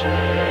pros.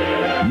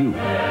 You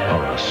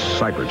are a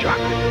cyber jock.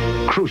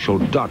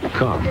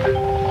 Crucial.com.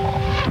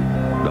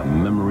 The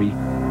memory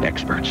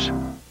experts.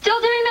 Still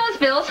doing those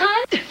bills,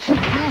 hon?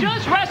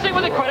 Just wrestling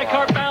with a credit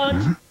card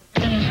balance.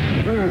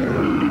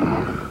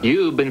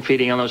 You've been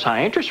feeding on those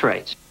high interest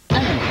rates.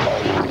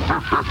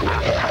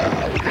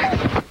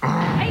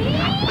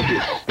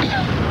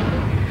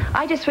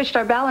 I just switched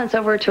our balance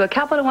over to a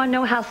Capital One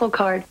no-hassle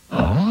card.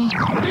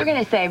 You're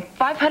going to save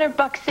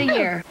 $500 a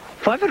year.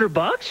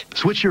 $500?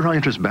 Switch your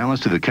high-interest balance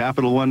to the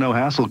Capital One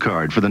no-hassle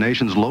card for the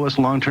nation's lowest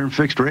long-term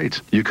fixed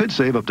rates. You could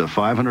save up to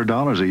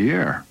 $500 a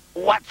year.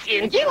 What's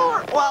in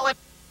your wallet?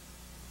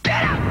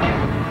 Get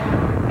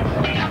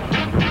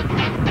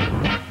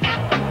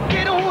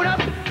on up,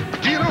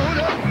 get on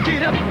up,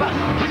 get up,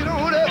 get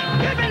on up,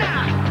 hit me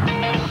now.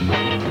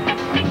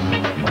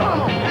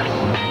 Come on now.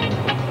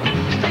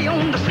 Stay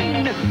on the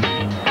scene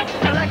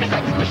like a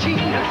sex machine.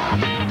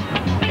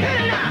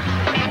 Hit it now.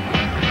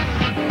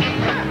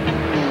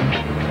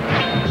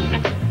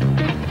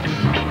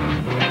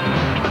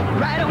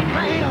 Right on,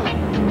 right on,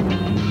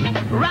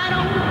 right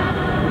on.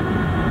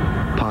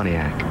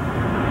 Pontiac,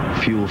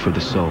 fuel for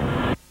the soul.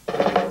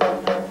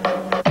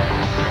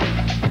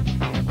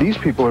 These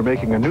people are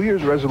making a New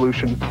Year's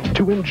resolution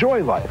to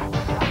enjoy life.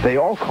 They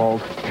all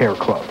called Hair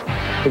Club.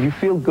 If you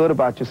feel good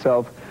about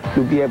yourself,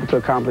 you'll be able to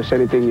accomplish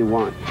anything you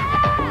want.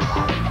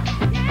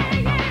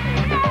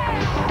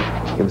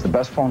 It was the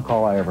best phone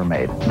call I ever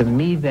made. The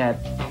me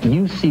that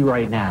you see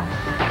right now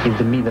is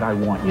the me that I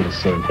want you to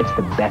see. It's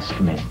the best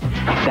me.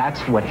 That's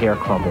what Hair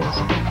Club is.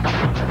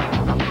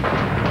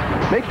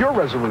 Make your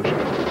resolution.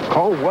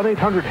 Call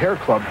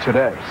 1-800-HAIR-CLUB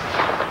today.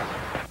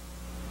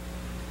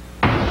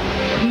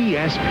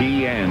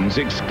 ESPN's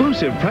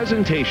exclusive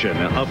presentation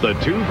of the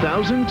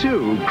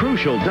 2002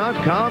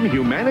 Crucial.com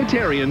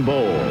Humanitarian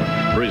Bowl,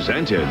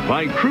 presented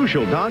by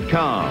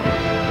Crucial.com.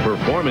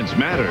 Performance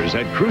matters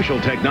at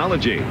Crucial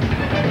Technology.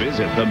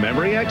 Visit the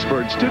memory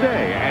experts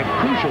today at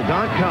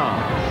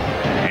Crucial.com.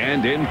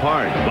 And in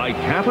part by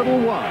Capital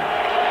One.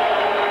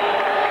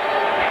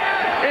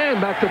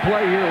 And back to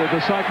play here with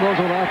the Cyclones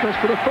on offense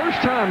for the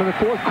first time in the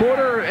fourth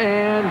quarter.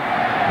 And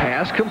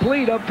pass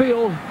complete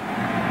upfield.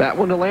 That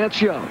one to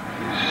Lance Young.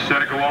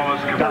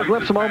 Got a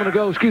glimpse a moment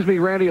ago, excuse me,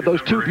 Randy, of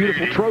those two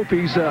beautiful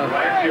trophies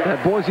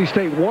that Boise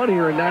State won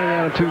here in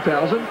 99 and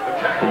 2000.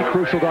 The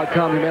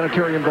Crucial.com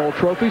Humanitarian Bowl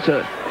trophies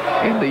in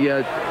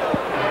the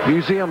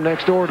museum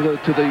next door to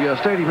the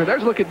stadium here.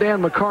 There's a look at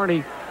Dan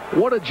McCarney.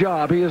 What a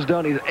job he has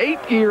done. He's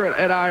 8th year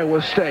at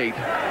Iowa State.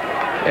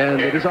 And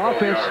his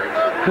offense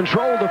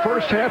controlled the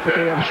first half, but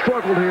they have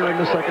struggled here in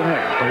the second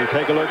half. Well, you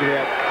take a look at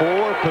that.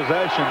 4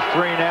 possessions,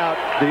 3 and out.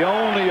 The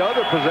only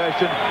other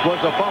possession was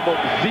a fumble.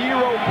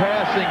 0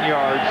 passing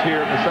yards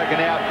here in the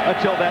second half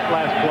until that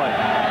last play.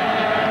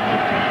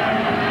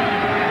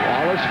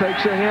 Wallace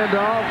fakes a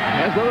handoff,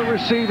 has the other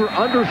receiver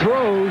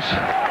underthrows.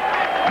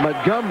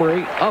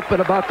 Montgomery up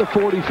at about the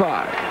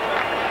 45.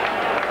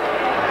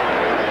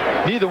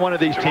 neither one of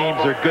these teams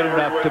are good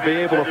enough to be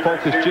able to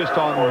focus just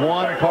on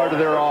one part of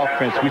their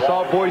offense. We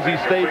saw Boise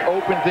State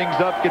open things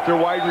up, get their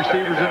wide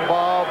receivers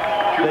involved.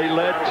 They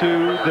led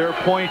to their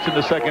points in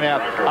the second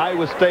half.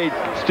 Iowa State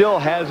still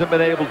hasn't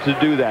been able to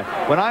do that.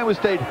 When Iowa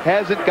State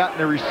hasn't gotten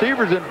the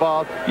receivers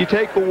involved, you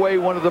take away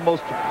one of the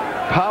most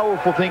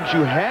powerful things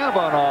you have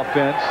on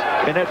offense,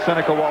 and that's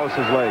Seneca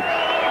Wallace's legs.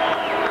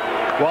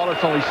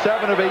 Wallace only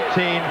 7 of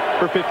 18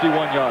 for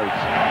 51 yards.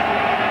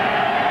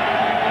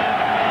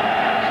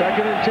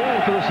 2nd and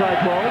 10 for the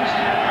Cyclones.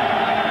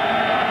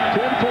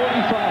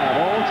 10:45.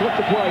 All that's left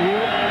to play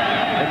here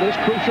in this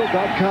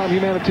Crucial.com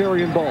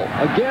Humanitarian Bowl.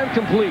 Again,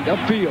 complete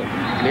upfield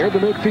near the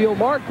midfield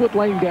mark with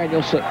Lane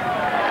Danielson.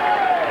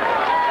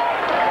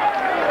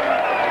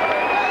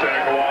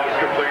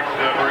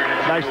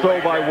 Nice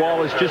throw by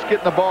Wallace, just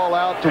getting the ball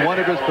out to one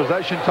of his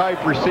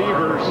possession-type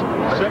receivers.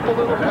 Simple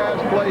little pass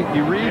play.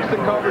 He reads the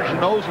coverage,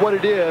 knows what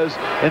it is,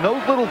 and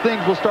those little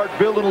things will start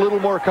building a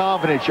little more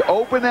confidence. You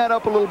open that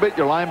up a little bit,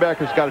 your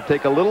linebacker's got to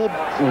take a little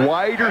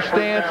wider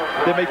stance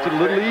that makes it a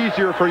little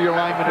easier for your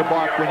lineman to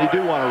block when you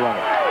do want to run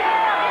it.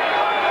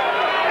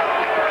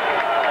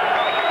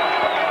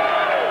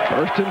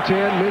 1st and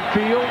 10,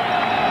 midfield.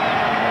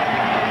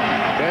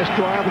 Best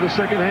drive of the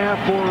second half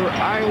for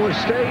Iowa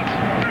State.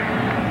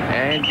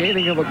 And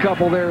gaining of a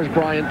couple there is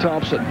Brian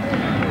Thompson.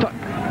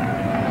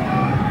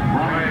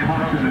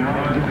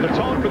 The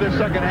tone for this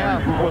second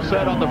half was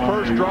set on the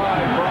first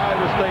drive for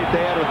Iowa State.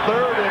 They had a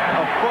 3rd and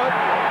a foot,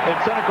 and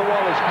Seneca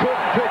Wallace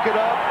couldn't pick it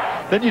up.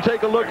 Then you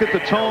take a look at the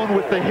tone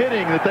with the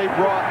hitting that they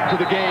brought to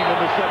the game in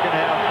the second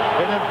half,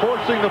 and then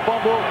forcing the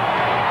fumble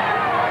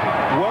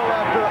well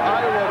after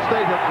Iowa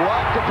State had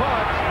blocked the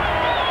punt.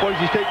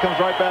 Boise State comes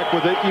right back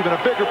with even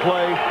a bigger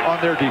play on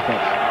their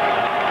defense.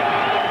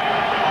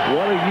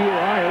 What a year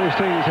Iowa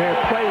State has had,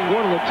 playing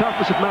one of the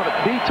toughest, if not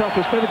the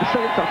toughest, maybe the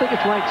second, I think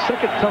it's ranked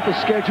 2nd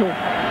toughest schedule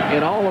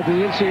in all of the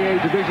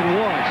NCAA Division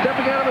I.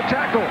 Stepping out of the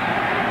tackle,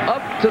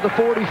 up to the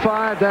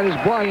 45, that is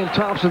Brian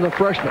Thompson, the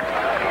freshman.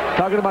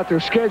 Talking about their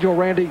schedule,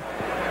 Randy,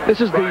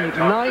 this is the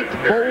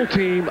 9th bowl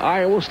team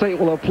Iowa State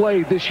will have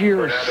played this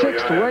year,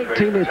 6th ranked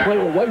team they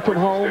played away from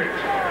home,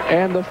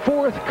 and the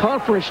 4th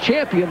conference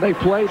champion they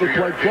played. They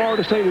played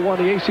Florida State, who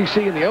won the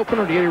ACC in the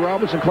opener, the Eddie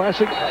Robinson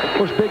Classic. Of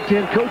course, Big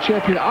Ten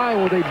co-champion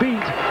Iowa, they beat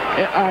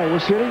at Iowa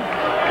City.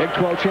 Big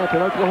 12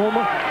 champion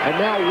Oklahoma, and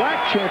now WAC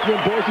champion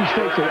Boise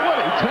State. So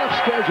what a tough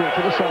schedule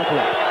for the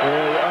Cyclones.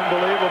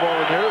 Unbelievable.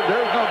 And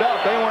there's no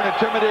doubt they weren't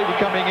intimidated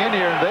coming in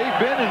here. They've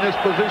been in this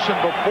position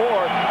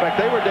before. In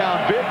fact, they were down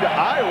big to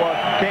Iowa,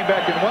 came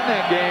back and won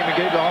that game and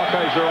gave the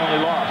Hawkeyes their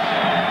only loss.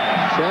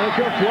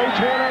 Seneca floats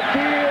one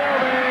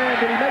upfield,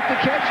 and did he make the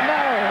catch? No,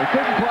 he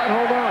couldn't quite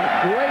hold on.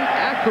 Great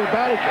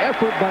acrobatic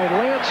effort by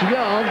Lance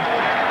Young,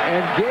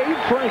 and Gabe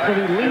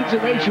Franklin, who leads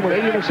the nation with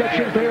 8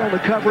 interceptions there on the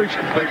coverage.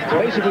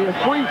 Basically a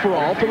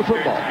free-for-all for the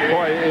football.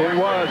 Boy, it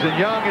was, and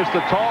Young is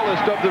the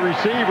tallest of the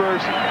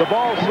receivers. The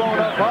ball's thrown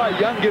up high.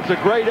 Young gives a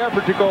great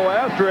effort to go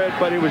after it,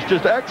 but it was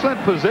just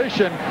excellent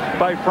position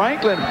by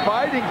Franklin,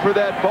 fighting for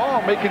that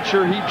ball, making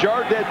sure he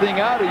jarred that thing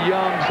out of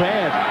Young's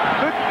hands.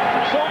 Good.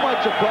 So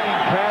much of playing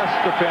pass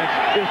defense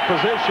is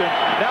position.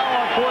 Now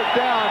on 4th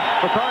down,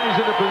 McCartney's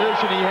in the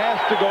position. He has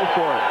to go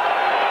for it.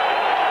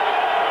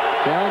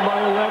 Down by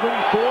 11,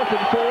 4th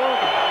and 4.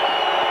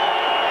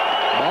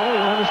 Ball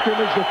around the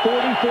scrimmage, the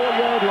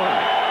 44-yard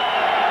line.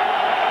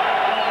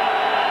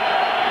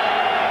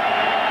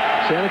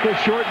 Seneca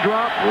short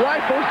drop,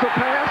 rifles the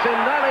pass, and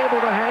not able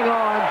to hang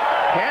on.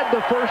 Had the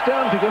first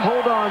down if he could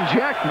hold on.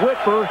 Jack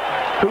Whitfer,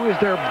 who is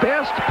their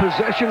best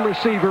possession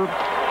receiver,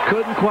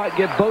 couldn't quite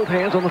get both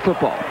hands on the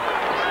football.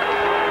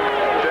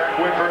 Jack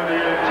Whitfer,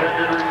 the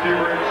intended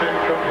receiver, is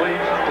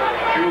incomplete.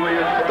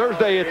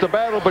 Thursday, it's a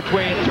battle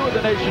between two of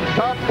the nation's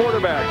top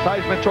quarterbacks.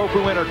 Heisman Trophy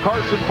winner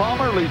Carson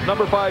Palmer leads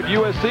number 5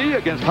 USC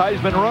against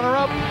Heisman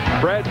runner-up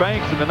Brad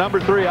Banks and the number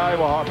 3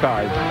 Iowa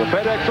Hawkeyes. The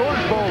FedEx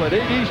Orange Bowl at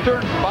 8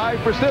 Eastern, 5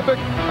 Pacific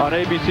on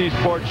ABC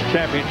Sports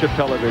Championship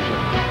Television.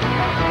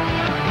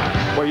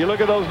 Well, you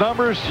look at those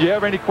numbers. You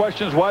have any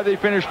questions why they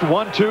finished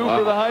 1-2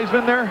 for the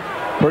Heisman there?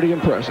 Pretty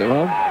impressive,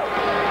 huh?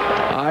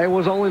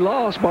 Iowa's only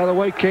loss, by the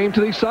way, came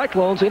to these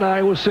Cyclones in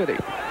Iowa City.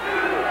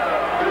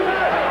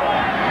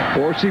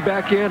 Dorsey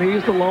back in.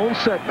 He's the lone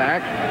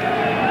setback.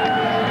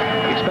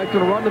 Expecting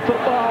to run the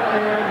football,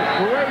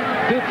 and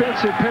great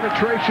defensive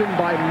penetration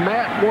by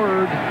Matt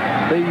Word,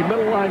 the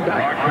middle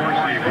linebacker.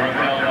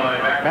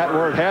 Matt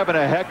Word having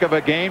a heck of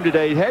a game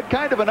today. He had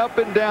kind of an up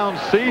and down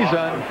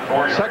season.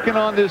 Second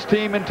on this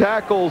team in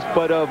tackles,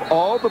 but of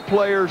all the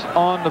players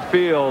on the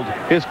field,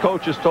 his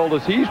coaches told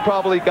us he's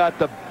probably got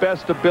the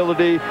best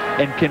ability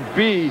and can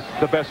be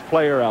the best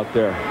player out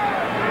there.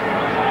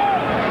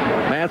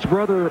 Matt's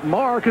brother,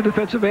 Mark, a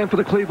defensive end for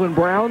the Cleveland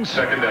Browns.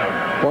 Second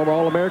down. Former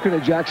All-American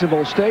at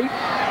Jacksonville State.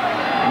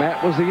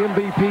 Matt was the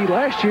MVP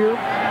last year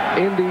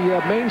in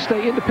the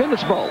Mainstay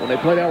Independence Bowl when they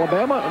played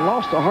Alabama and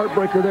lost a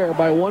heartbreaker there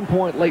by 1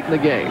 point late in the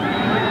game.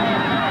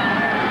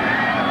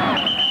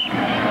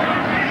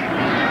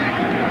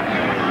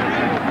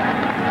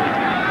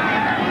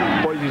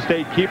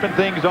 State keeping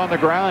things on the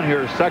ground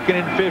here. 2nd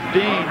and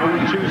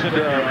 15. Choosing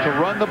to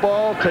run the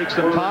ball, take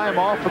some time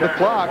off of the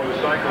clock.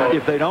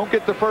 If they don't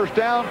get the first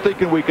down,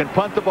 thinking we can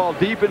punt the ball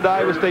deep into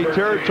Iowa State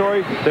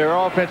territory. Their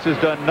offense has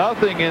done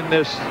nothing in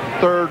this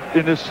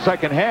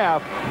second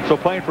half. So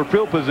playing for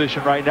field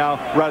position right now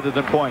rather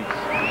than points.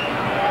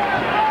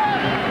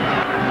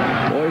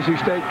 Boise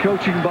State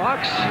coaching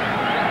box.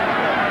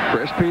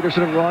 Chris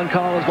Peterson and Ron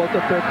Collins both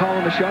up there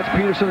calling the shots.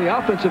 Peterson, the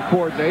offensive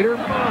coordinator.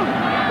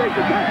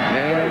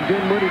 And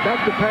Dinwiddie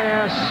back to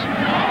pass.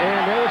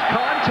 And there was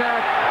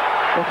contact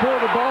before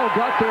the ball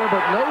got there,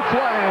 but no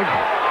flag.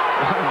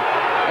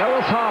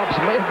 Ellis Hobbs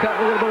may have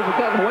gotten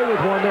away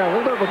with one there. A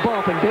little bit of a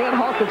bump. And Dan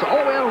Hawkins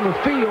all the way out on the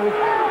field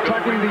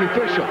talking to the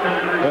official.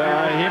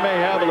 He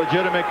may have a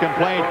legitimate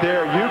complaint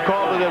there. You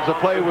called it as the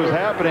play was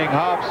happening.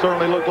 Hobbs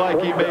certainly looked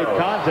like he made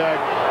contact.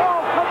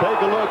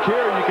 Take a look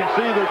here. You can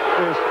see that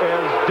as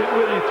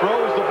Dinwiddie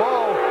throws the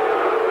ball,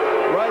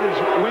 right as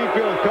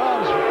Wingfield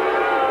comes,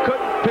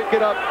 couldn't pick it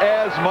up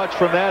as much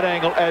from that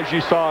angle as you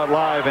saw it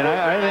live. And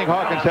I think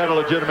Hawkins had a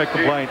legitimate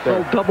complaint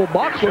there. Double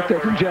box look there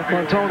from Jeff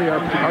Montoni,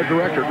 our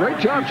director. Great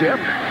job, Jeff.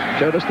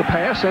 Showed us the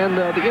pass and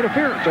the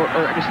interference, or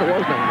I guess there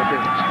was no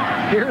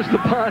interference. Here's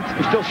the punt.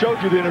 He still showed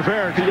you the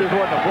interference. He just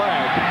wasn't a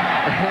flag.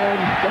 And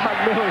Todd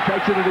Miller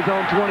takes it at his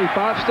own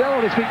 25. Still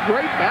on his feet.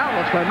 Great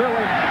balance by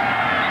Miller.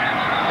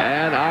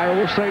 And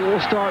Iowa State will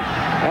start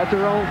at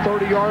their own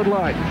 30-yard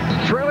line.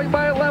 Trailing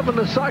by 11,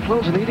 the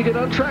Cyclones need to get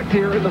untracked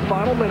here in the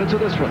final minutes of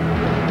this one.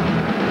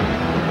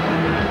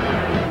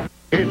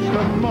 It's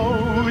the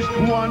most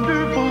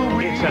wonderful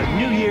week. It's a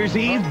New Year's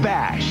Eve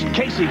bash.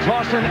 Casey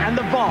Clausen and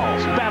the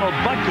Vols battle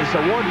Butkus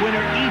Award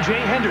winner E.J.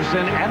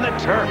 Henderson and the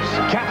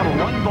Terps. Capital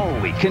One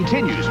Bowl Week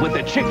continues with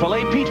the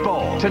Chick-fil-A Peach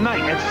Bowl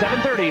tonight at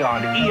 7:30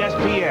 on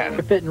ESPN.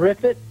 Rip it and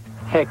riff it?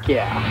 Heck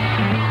yeah.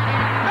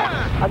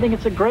 I think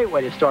it's a great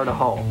way to start a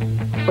hole.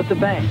 But the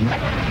bank,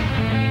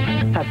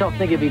 I don't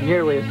think it'd be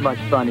nearly as much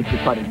fun if you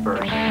putted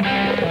first.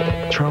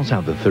 Charles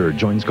Howard III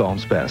joins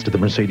golf's best at the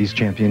Mercedes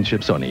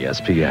Championships on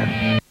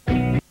ESPN.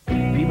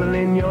 People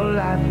in your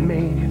life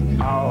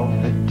make all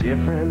the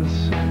difference.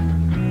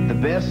 The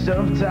best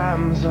of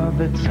times are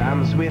the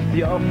times with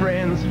your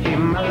friends.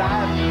 In my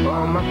life,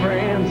 all my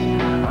friends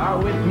are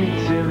with me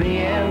till the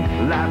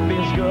end. Life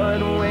is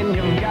good when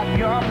you've got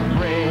your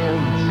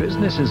friends.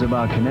 Business is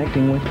about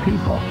connecting with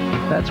people.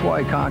 That's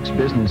why Cox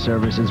Business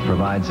Services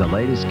provides the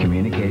latest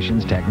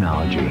communications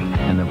technology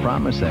and the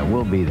promise that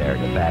we'll be there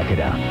to back it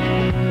up.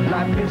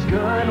 Life is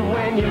good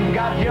when you've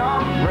got your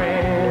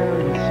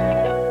friends.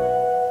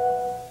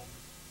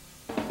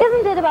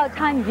 Isn't it about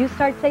time you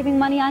start saving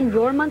money on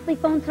your monthly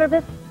phone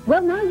service?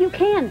 Well, now you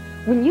can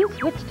when you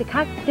switch to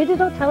Cox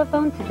Digital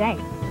Telephone today.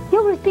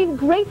 You'll receive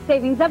great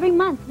savings every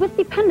month with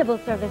dependable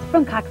service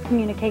from Cox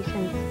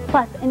Communications.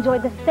 Plus, enjoy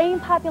the same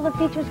popular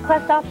features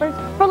Quest offers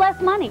for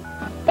less money.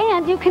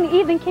 And you can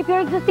even keep your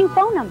existing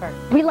phone number.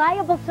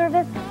 Reliable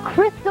service,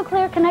 crystal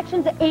clear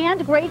connections,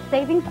 and great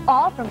savings,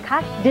 all from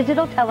Cox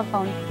Digital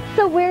Telephone.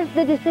 So where's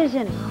the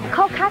decision?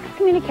 Call Cox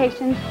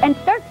Communications and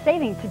start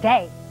saving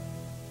today.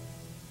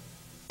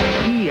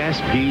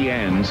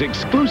 ESPN's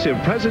exclusive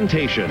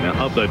presentation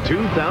of the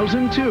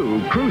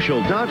 2002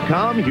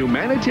 Crucial.com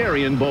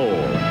Humanitarian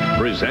Bowl.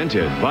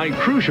 Presented by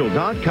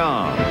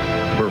Crucial.com.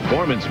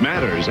 Performance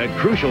matters at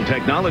Crucial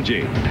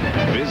Technology.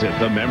 Visit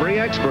the memory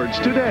experts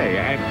today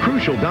at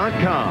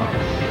Crucial.com.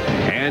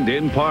 And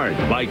in part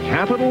by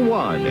Capital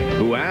One,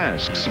 who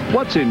asks,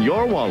 what's in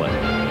your wallet?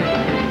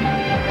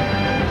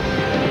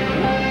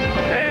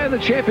 And the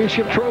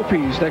championship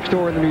trophies next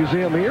door in the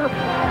museum here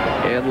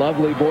in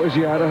lovely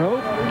Boise, Idaho.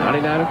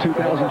 99 and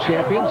 2000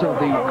 champions of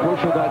the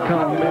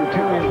Crucial.com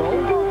Humanitarian Bowl.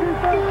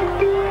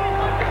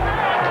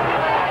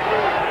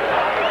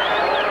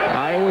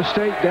 Iowa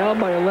State down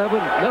by 11.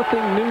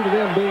 Nothing new to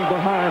them being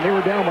behind. They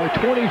were down by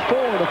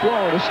 24 to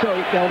Florida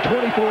State, down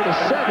 24 to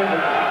 7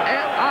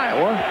 at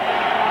Iowa,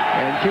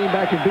 and came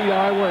back and beat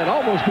Iowa and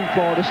almost beat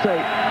Florida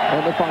State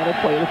on the final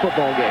play of the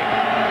football game.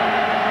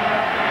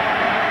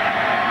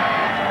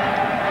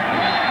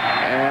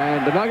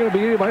 And they're not going to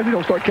be anybody who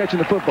don't start catching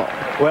the football.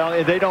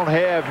 Well, they don't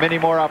have many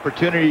more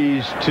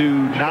opportunities to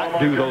not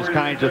do those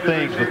kinds of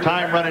things. With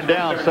time running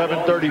down,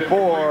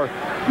 7:34,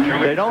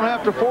 they don't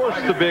have to force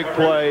the big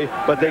play,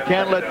 but they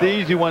can't let the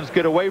easy ones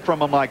get away from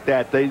them like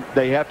that.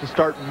 They have to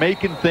start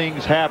making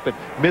things happen.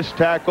 Missed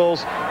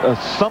tackles,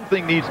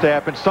 something needs to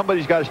happen.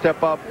 Somebody's got to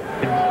step up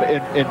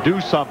and do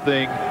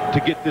something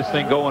to get this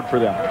thing going for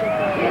them.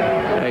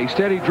 A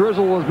steady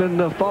drizzle has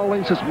been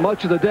falling since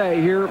much of the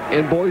day here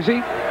in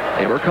Boise.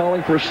 And we're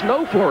calling for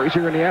snow flurries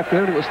here in the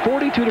afternoon. It was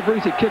 42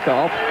 degrees at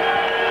kickoff.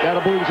 Gotta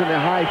believe it's in the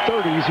high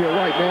 30s here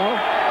right now.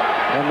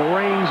 And the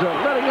rain's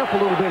letting up a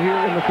little bit here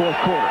in the fourth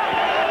quarter.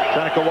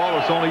 Seneca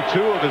Wallace only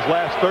 2 of his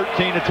last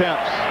 13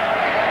 attempts.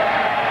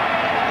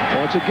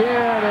 Once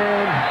again,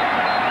 and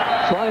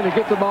trying to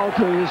get the ball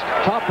to his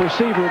top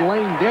receiver,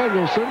 Lane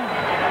Danielson.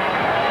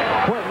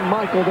 Quentin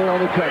Michael there on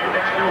the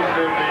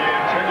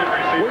coverage.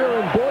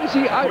 We're in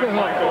Boise,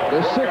 Idaho,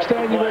 the 6th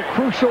annual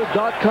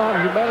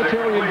Crucial.com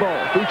Humanitarian Bowl,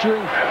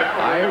 featuring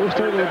Iowa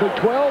State in the Big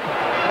 12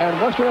 and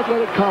Western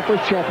Athletic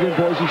Conference champion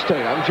Boise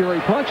State. I'm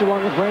Jerry Punch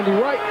along with Randy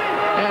Wright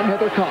and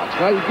Heather Cox.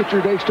 Now you get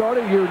your day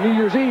started, your New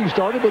Year's Eve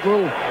started with a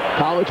little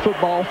college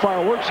football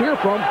fireworks here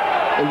from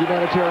the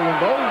Humanitarian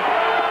Bowl.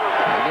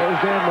 And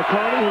there's Dan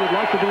McCartney, who would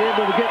like to be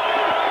able to get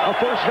a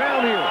first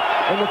down here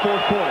in the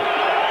fourth quarter.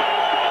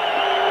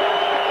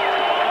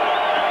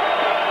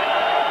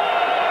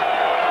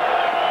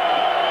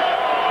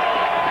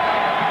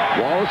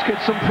 Wallace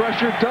gets some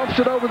pressure, dumps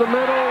it over the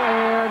middle,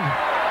 and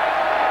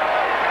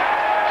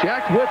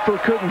Jack Whitfer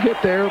couldn't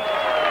get there.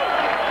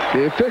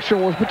 The official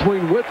was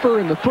between Whitfer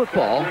and the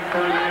football.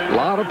 A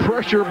lot of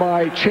pressure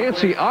by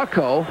Chancey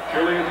Acco,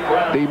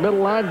 the middle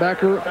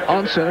linebacker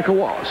on Seneca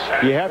Wallace.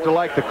 You have to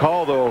like the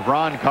call, though, of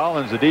Ron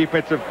Collins, the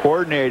defensive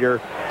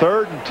coordinator.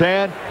 3rd and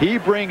 10, he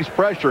brings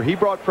pressure. He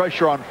brought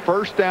pressure on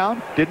first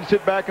down, didn't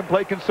sit back and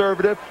play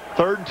conservative.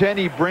 3rd and 10,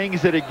 he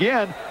brings it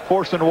again,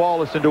 forcing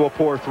Wallace into a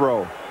poor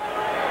throw.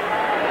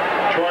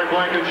 Troy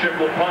Blankenship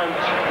will punt.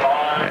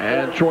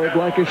 And Troy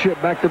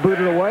Blankenship back to boot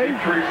it away.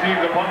 To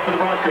receive the punt for the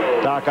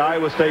Broncos. Doc,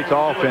 Iowa State's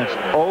offense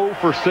 0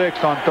 for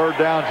 6 on 3rd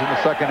downs in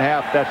the second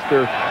half. That's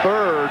their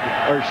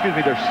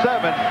their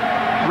 7th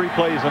 3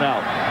 plays and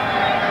out.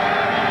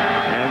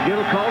 And give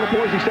a call to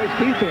Boise State's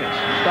defense,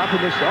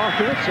 stopping this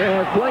offense.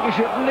 And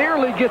Blankenship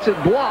nearly gets it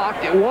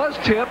blocked. It was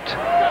tipped.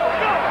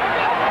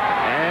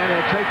 And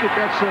he'll take it.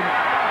 That's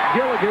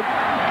Gilligan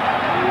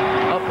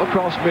up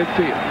across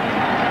midfield.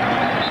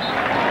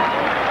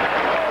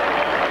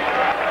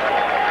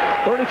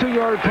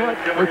 32-yard punt,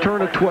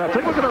 return of 12.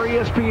 Take a look at our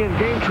ESPN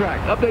game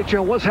track. Update you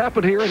on what's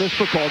happened here in this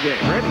football game.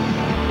 Ready?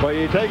 Well,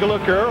 you take a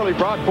look early.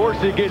 Brock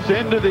Forsey gets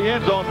into the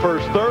end zone for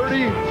his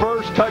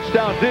 31st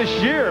touchdown this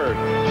year.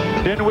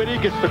 Dinwiddie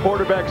gets the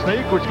quarterback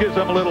sneak, which gives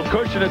them a little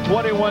cushion at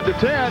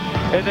 21-10.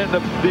 And then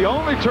the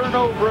only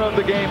turnover of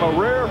the game, a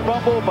rare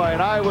fumble by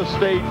an Iowa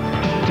State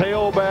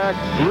tailback,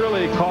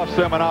 really cost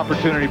them an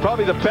opportunity.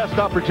 Probably the best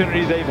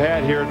opportunity they've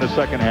had here in the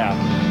second half.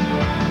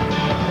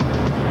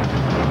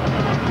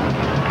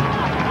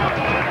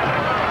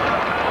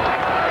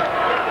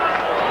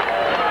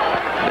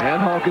 And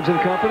Hawkins and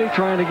company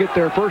trying to get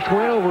their first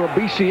win over a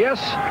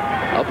BCS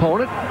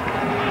opponent.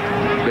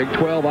 Big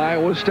 12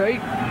 Iowa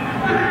State.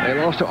 They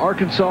lost to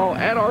Arkansas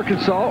at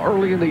Arkansas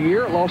early in the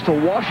year. Lost to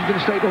Washington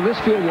State on this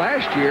field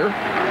last year.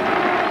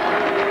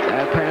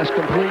 That pass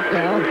complete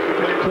down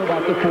to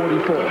about the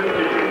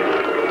 44.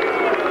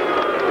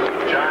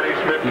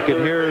 You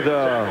can hear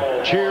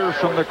the cheers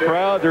from the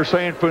crowd. They're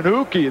saying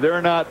Fanucci.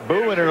 They're not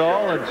booing at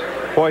all.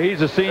 And boy,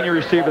 he's a senior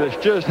receiver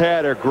that's just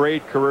had a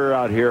great career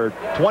out here.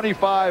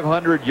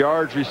 2,500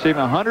 yards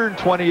receiving,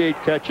 128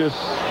 catches,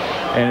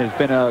 and has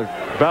been a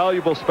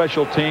valuable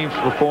special teams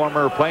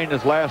performer, playing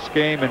his last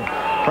game. And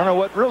I don't know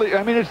what really,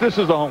 I mean, this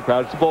is a home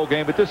crowd. It's a bowl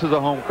game, but this is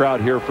a home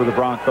crowd here for the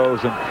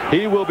Broncos, and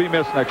he will be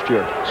missed next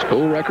year.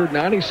 School record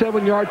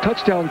 97-yard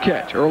touchdown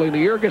catch early in the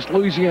year against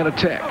Louisiana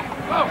Tech.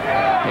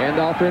 Hand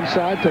off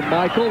inside to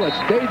Michael. That's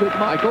David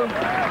Michael.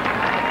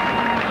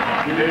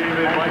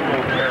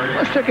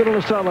 Let's check in on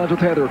the sidelines with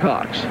Heather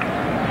Cox.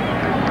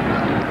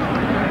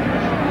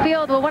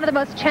 Well, one of the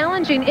most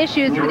challenging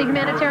issues for the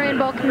Humanitarian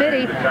Bowl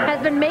Committee has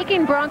been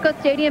making Bronco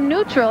Stadium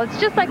neutral. It's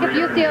just like if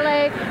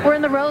UCLA were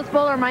in the Rose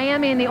Bowl or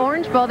Miami in the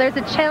Orange Bowl. There's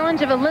a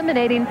challenge of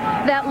eliminating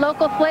that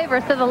local flavor.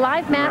 So the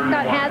live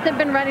mascot hasn't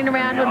been running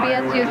around when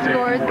BSU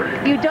scores.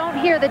 You don't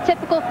hear the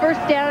typical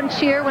first down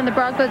cheer when the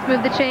Broncos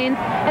move the chains.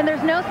 And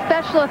there's no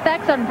special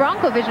effects on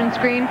Bronco Vision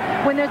screen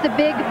when there's a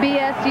big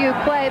BSU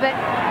play. But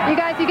you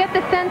guys, you get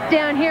the sense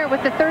down here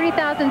with the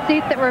 30,000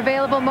 seats that were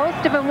available.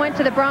 Most of them went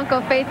to the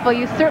Bronco faithful.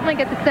 You certainly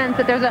get the sense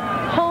that there's a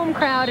home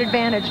crowd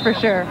advantage for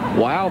sure.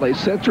 Wow, they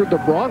censored the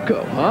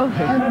Bronco, huh?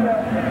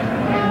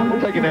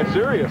 We're taking that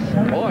serious.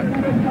 Boy.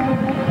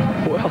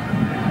 Well,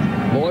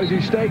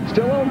 Boise State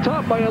still on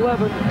top by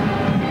 11.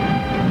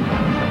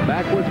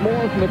 Back with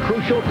more from the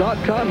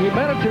Crucial.com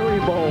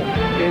Humanitarian Bowl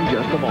in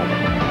just a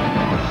moment.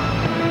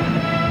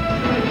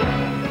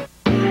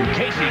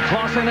 Casey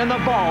Clausen and the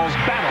Vols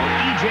battle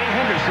E.J.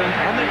 Henderson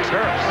and the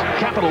Terps.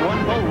 Capital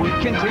One Bowl Week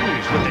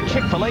continues with the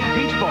Chick-fil-A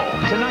Peach Bowl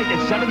tonight at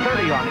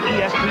 7:30 on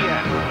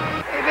ESPN.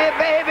 Baby,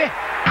 baby,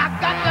 I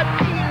got the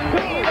feeling,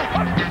 baby.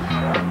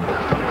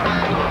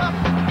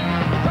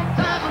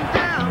 Sometimes I'm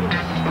down.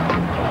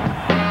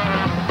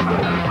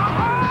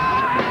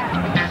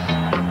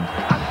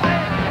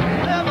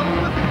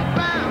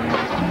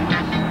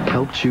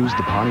 Help choose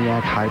the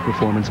Pontiac High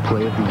Performance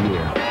Play of the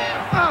Year.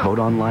 Vote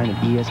online at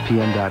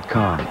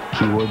ESPN.com,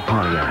 keyword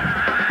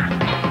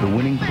Pontiac. The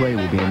winning play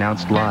will be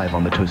announced live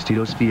on the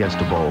Tostitos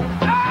Fiesta Bowl.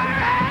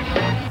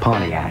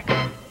 Pontiac,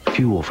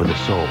 fuel for the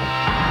soul.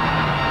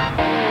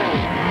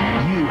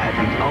 You have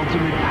the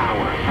ultimate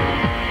power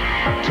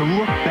to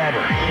look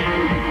better,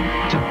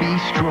 to be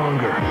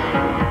stronger,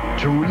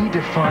 to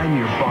redefine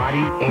your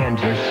body and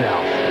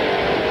yourself.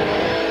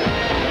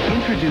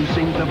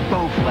 Introducing the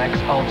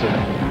Bowflex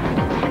Ultimate.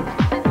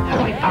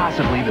 Quite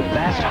possibly the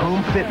best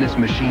home fitness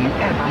machine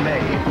ever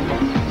made.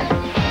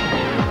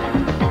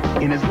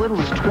 In as little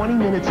as 20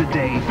 minutes a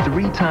day,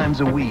 3 times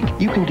a week,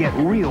 you can get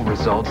real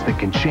results that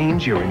can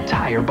change your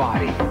entire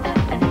body.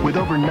 With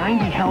over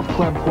 90 health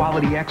club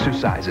quality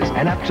exercises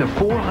and up to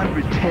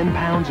 410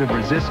 pounds of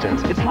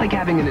resistance, it's like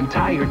having an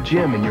entire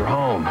gym in your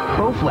home.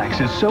 Bowflex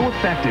is so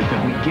effective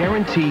that we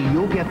guarantee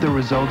you'll get the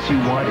results you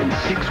want in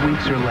 6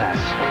 weeks or less.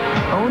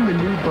 Own the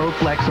new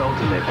Bowflex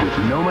Ultimate with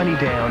no money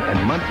down and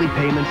monthly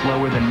payments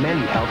lower than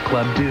many health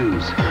club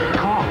dues.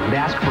 Call and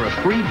ask for a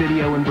free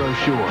video and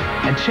brochure,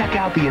 and check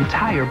out the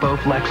entire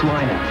Bowflex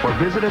lineup or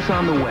visit us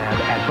on the web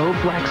at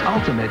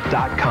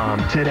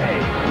BowflexUltimate.com today.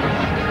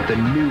 The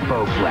new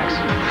Bowflex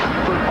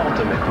for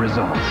ultimate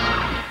results.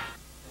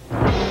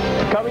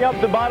 Coming up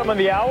at the bottom of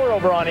the hour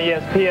over on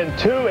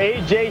ESPN2,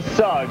 A.J.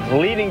 Suggs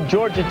leading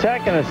Georgia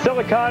Tech in the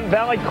Silicon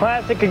Valley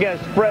Classic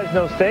against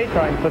Fresno State,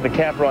 trying to put the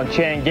capper on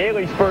Chan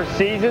Gailey's first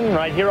season.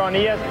 Right here on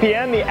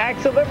ESPN, the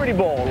Axa Liberty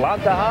Bowl.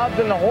 Lots of Hobbs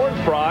and the Horned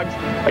Frogs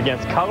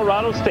against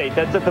Colorado State.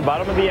 That's at the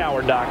bottom of the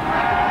hour, Doc.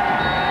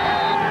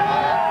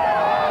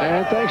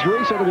 And thanks,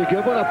 Reese. It'll be a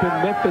good one up in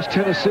Memphis,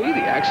 Tennessee.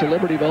 The Axa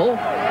Liberty Bowl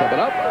coming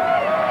up.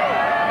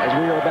 As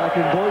we are back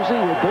in Boise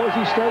with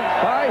Boise State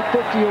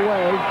 550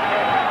 away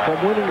from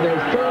winning their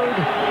third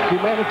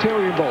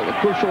Humanitarian Bowl, the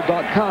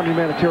Crucial.com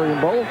Humanitarian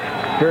Bowl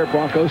here at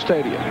Bronco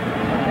Stadium.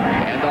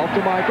 And off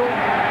to Michael.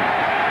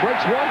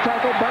 Breaks one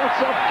tackle, bounce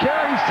up,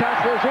 carries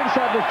tacklers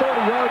inside the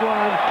 30-yard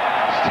line,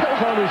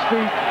 still on his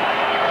feet,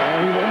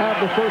 and he will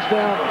have the first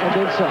down and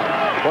then some.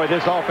 Boy,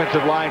 this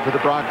offensive line for the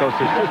Broncos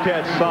has just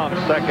had some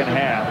second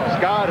half.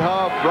 Scott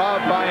Huff,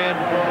 Rob Byan,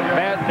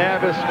 Matt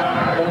Navis,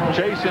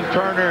 Jason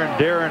Turner, and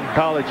Darren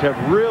College have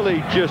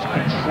really just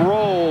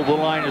controlled the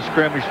line of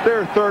scrimmage.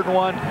 Their third and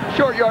one,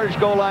 short yardage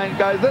goal line,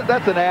 guys,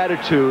 that's an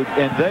attitude,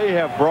 and they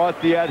have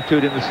brought the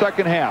attitude in the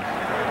second half.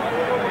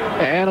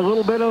 And a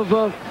little bit of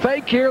a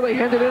fake here. They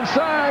hand it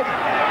inside.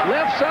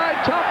 Left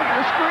side, top of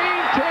the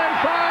screen,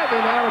 10-5,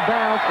 and out of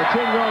bounds. The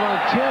 10-yard on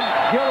Tim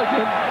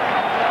Gilligan.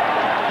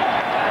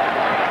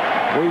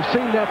 We've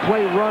seen that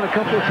play run a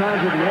couple of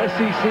times in the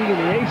SEC and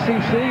the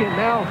ACC, and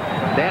now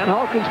Dan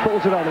Hawkins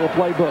pulls it out of the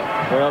playbook.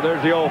 Well,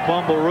 there's the old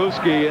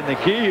fumble-rooski, and the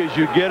key is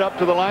you get up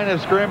to the line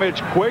of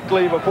scrimmage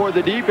quickly before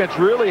the defense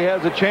really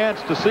has a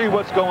chance to see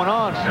what's going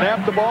on.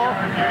 Snap the ball.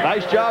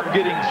 Nice job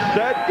getting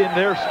set in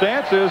their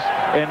stances,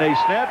 and they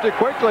snapped it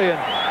quickly and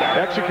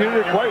executed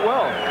it quite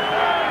well.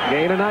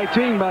 Gain of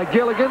 19 by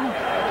Gilligan.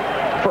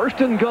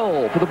 First and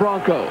goal for the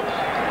Broncos.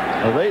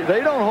 Well, they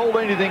don't hold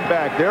anything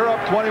back. They're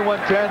up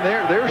 21-10.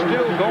 They're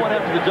still going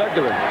after the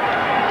jugular.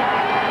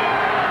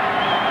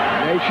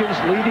 Nation's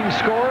leading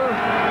scorer,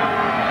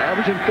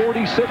 averaging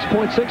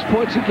 46.6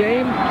 points a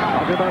game.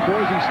 Talking about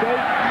Boise State.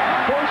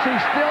 Boise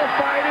still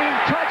fighting.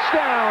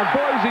 Touchdown,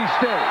 Boise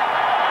State.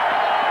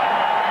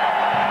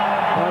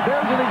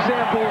 There's an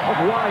example of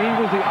why he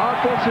was the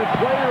Offensive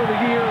Player of the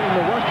Year in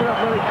the Western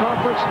Athletic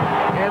Conference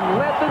and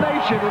led the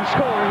nation in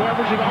scoring,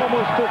 averaging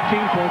almost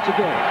 15 points a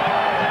game.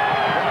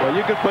 Well,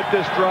 you could put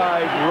this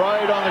drive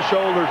right on the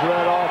shoulders of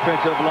that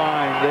offensive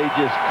line. They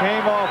just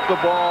came off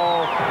the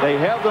ball. They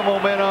have the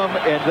momentum,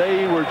 and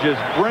they were just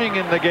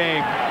bringing the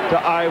game to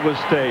Iowa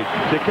State.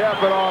 To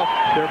cap it off,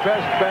 their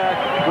best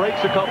back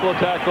breaks a couple of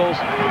tackles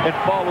and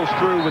follows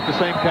through with the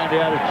same kind of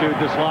attitude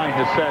this line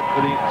has set for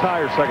the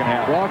entire second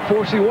half. Brock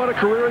Forsey, what a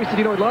career. He said,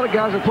 you know, a lot of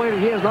guys are playing,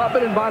 and he has not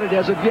been invited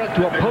as of yet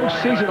to a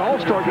postseason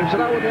All-Star game. He said,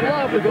 I would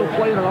love to go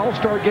play in an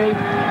All-Star game.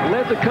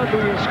 Led the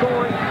country in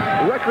scoring,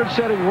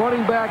 record-setting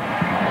running back,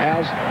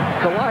 as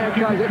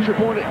Kaliakai's extra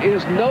point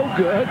is no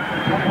good.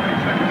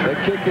 The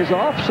kick is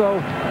off,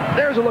 so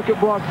there's a look at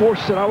Brock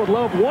Forsey. Said, I would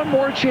love one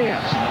more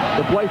chance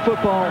to play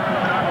football,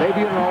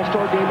 maybe in an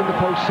All-Star game in the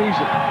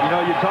postseason. You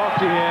know, you talk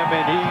to him,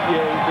 and you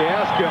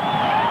ask him,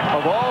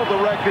 of all the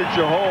records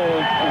you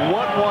hold,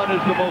 what one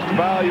is the most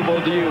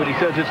valuable to you? And he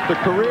says it's the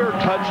career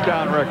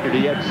touchdown record.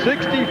 He had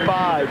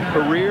 65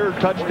 career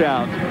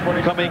touchdowns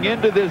coming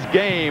into this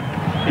game.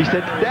 He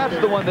said that's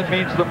the one that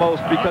means the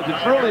most because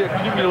it's really an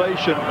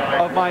accumulation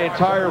of my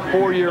entire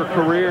four-year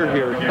career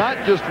here.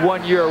 Not just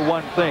 1 year or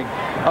one thing.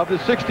 Of the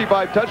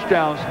 65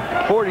 touchdowns,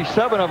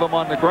 47 of them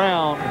on the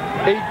ground,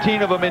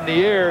 18 of them in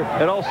the air.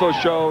 It also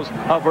shows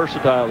how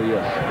versatile he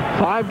is.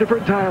 5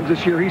 different times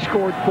this year he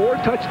scored 4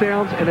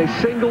 touchdowns in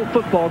a single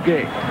football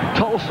game.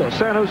 Tulsa,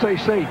 San Jose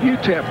State,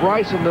 UTEP,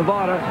 Rice, and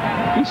Nevada.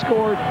 He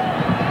scored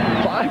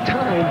 5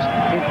 times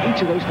in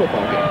each of those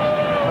football games.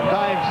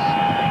 Sometimes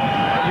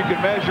you can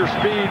measure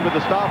speed with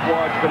a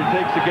stopwatch, but it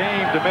takes a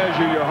game to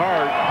measure your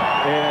heart,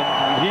 and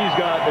he's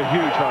got a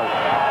huge heart.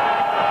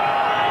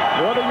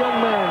 What a young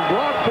man.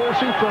 Brock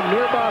Forsey from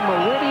nearby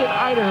Meridian,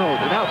 Idaho,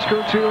 the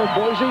outskirts here of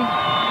Boise.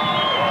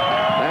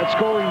 That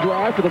scoring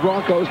drive for the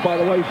Broncos, by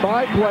the way,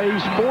 5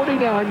 plays,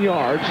 49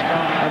 yards,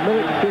 a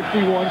minute and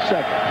 51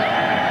 seconds.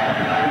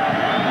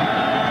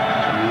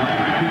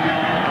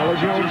 Ella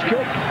Jones'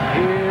 kick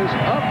is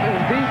up and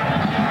deep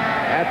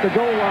at the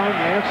goal line.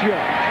 Lance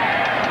Young.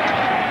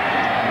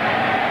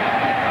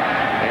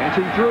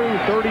 Dancing through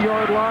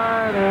 30-yard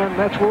line, and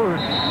that's where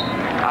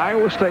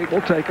Iowa State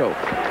will take over.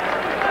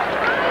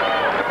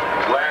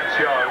 Lance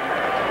Young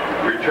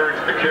returns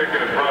the kick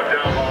and is brought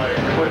down by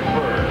Cliff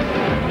Bird.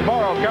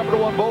 Tomorrow,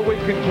 Capital One Bowl Week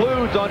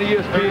concludes on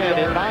ESPN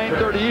at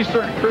 9:30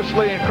 Eastern. Chris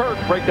Lee and Kirk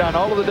break down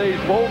all of the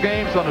day's bowl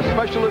games on a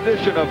special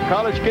edition of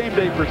College Game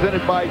Day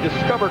presented by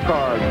Discover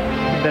Card.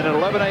 Then at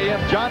 11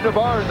 a.m., John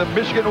DeVar and the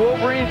Michigan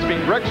Wolverines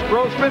meet Rex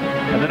Grossman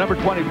and the number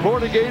 20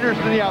 Florida Gators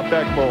in the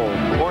Outback Bowl.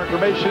 For more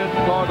information,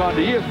 log on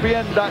to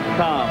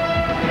ESPN.com.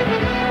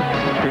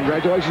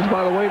 Congratulations,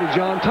 by the way, to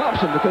John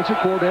Thompson, defensive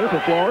coordinator for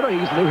Florida.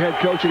 He's the new head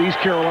coach at East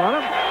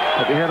Carolina.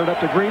 He'll be headed up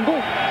to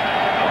Greenville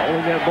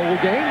following that bowl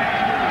game.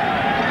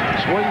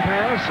 Swing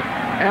pass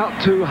out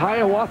to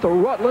Hiawatha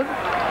Rutland.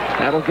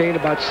 That'll gain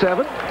about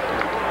 7.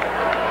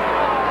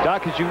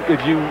 Doc, if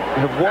you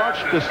have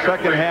watched the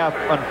second half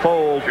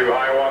unfold,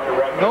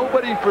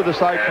 nobody for the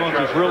Cyclones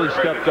has really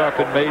stepped up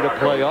and made a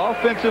play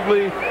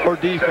offensively or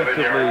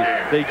defensively.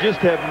 They just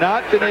have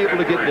not been able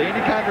to get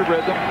any kind of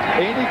rhythm,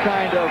 any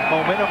kind of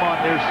momentum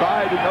on their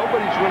side, and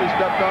nobody's really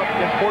stepped up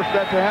and forced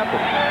that to happen.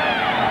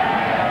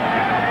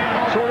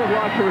 Sort of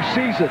like their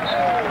season.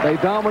 They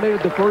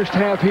dominated the first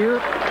half here.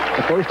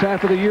 The first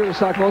half of the year, the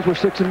Cyclones were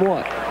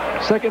 6-1.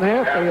 Second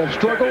half, they have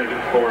struggled.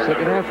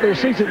 Second half of their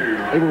season,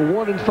 they were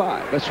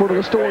 1-5. That's sort of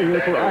the story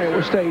here for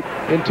Iowa State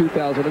in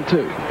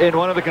 2002. And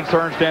one of the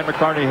concerns Dan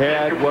McCarney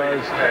had was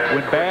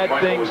when bad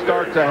things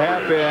start to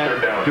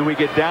happen, do we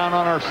get down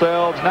on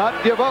ourselves?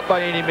 Not give up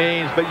by any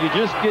means, but you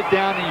just get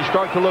down and you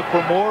start to look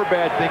for more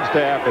bad things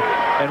to happen.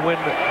 And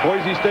when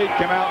Boise State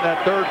came out in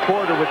that third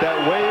quarter with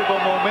that wave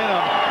of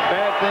momentum,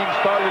 bad things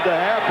started to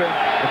happen,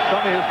 and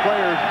some of his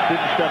players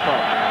didn't step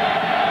up.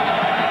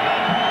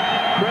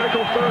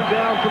 Critical third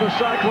down for the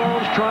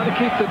Cyclones, trying to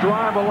keep the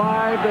drive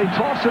alive. They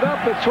toss it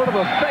up. It's sort of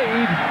a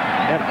fade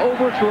and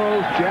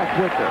overthrows Jack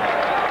Whitler.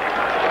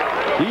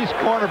 These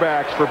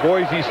cornerbacks for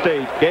Boise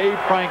State, Gabe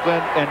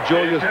Franklin and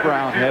Julius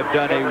Brown, have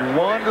done a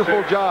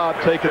wonderful job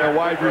taking the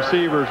wide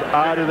receivers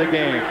out of the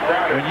game.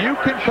 When you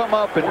can come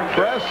up and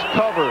press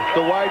cover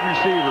the wide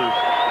receivers,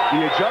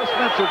 the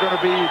adjustments are going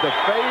to be the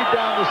fade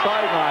down the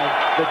sideline,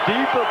 the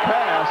deeper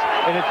pass,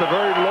 and it's a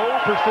very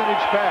low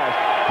percentage pass.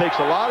 It takes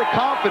a lot of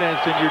confidence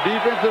in your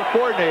defensive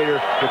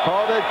coordinator to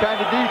call that kind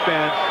of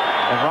defense,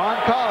 and Ron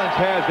Collins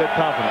has that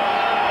confidence.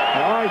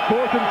 All right,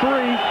 4th and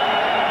 3.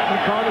 And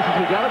Collins says,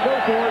 we got to go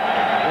for it.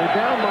 They're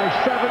down by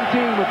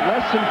 17 with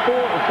less than 4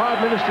 or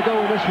 5 minutes to go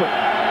in this one.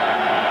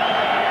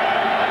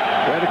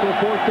 Critical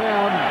 4th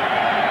down.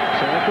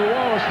 Seneca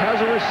Wallace has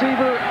a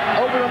receiver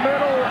over the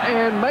middle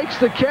and makes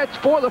the catch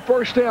for the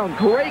first down.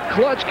 Great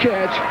clutch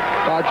catch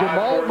by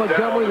Jamal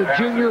Montgomery, the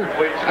junior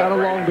out of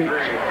Long Beach.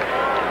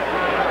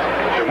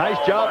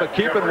 Nice job of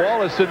keeping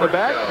Wallace in the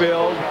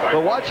backfield,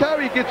 but watch how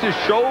he gets his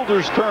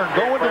shoulders turned.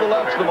 Going to the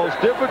left's the most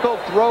difficult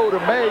throw to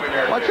make.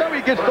 Watch how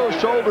he gets those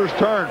shoulders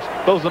turned.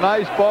 Throws a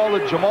nice ball,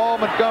 and Jamal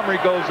Montgomery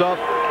goes up.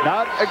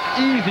 Not an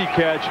easy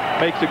catch,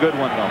 makes a good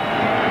one, though.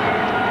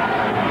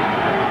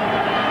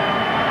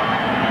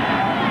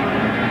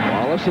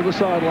 Wallace to the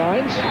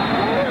sidelines.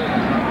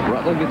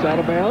 Rutland gets out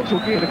of bounds.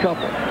 We'll gain a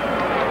couple.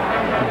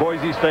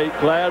 Boise State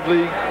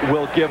gladly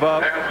will give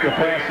up the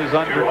passes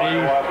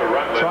underneath.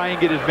 Try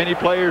and get as many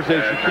players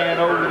as you can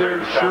over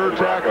there. Sure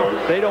tackle.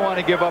 They don't want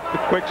to give up the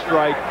quick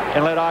strike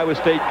and let Iowa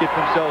State get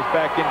themselves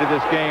back into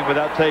this game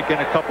without taking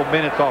a couple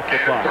minutes off the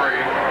clock.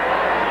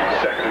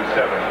 2nd and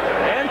 7.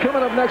 And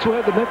coming up next,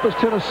 we'll have the Memphis,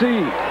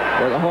 Tennessee,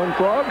 where the Horned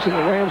Frogs and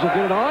the Rams will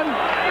get it on.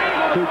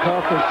 2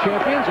 conference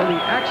champions in the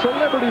AXA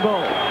Liberty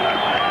Bowl.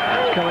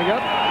 It's coming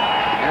up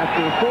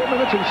after 4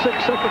 minutes and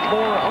 6 seconds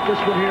more of this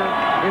one here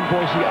in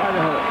Boise,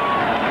 Idaho.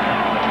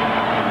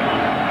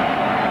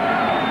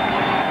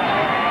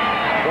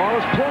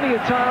 Wallace, plenty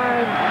of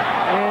time,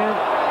 and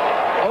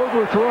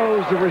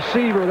overthrows the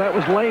receiver. That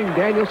was Lane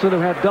Danielson, who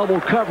had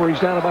double coverage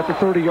down about the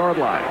 30-yard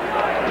line.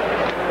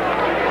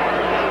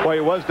 Well,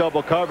 it was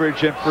double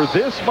coverage, and for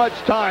this much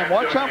time,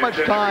 watch how much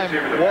time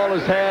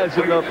Wallace has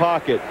in the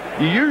pocket.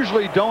 You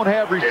usually don't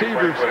have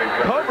receivers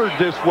covered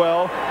this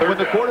well. When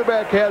the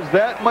quarterback has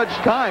that much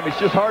time, it's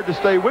just hard to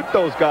stay with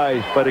those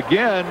guys. But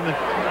again,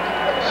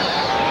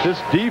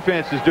 this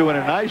defense is doing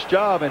a nice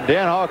job, and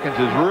Dan Hawkins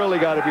has really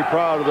got to be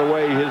proud of the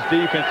way his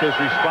defense has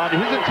responded.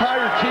 His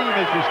entire team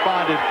has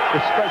responded,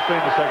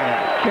 especially in the second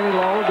half. Kenny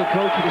Lawler, the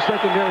coach of the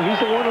secondary, he's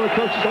the one of the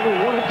coaches, only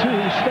 1 of 2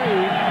 who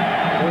stayed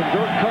when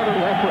Dirk Cutter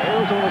left for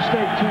Arizona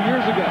State 2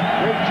 years ago.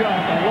 Great job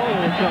by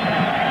Lawler and company.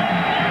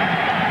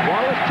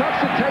 Wallace tucks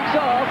it, takes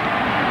off,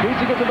 needs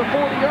to get to the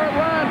 40-yard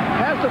line,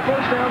 has the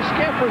first down,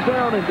 scampers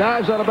down, and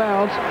dives out of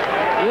bounds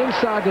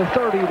inside the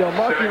 30. They'll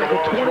mark him at the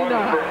 29.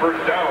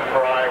 First down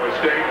for Iowa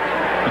State.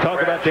 You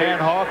talk about Dan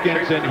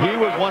Hawkins, and he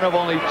was one of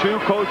only 2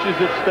 coaches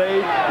that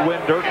stayed when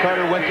Dirk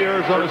Cutter went to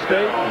Arizona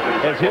State.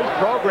 As his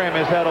program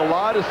has had a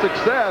lot of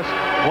success,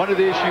 one of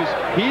the issues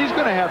he's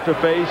going to have to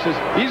face is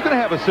he's going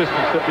to have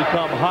assistants that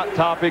become hot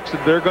topics,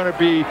 and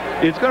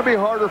it's going to be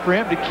harder for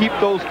him to keep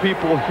those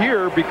people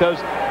here because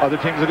other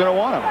teams are going to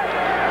want them.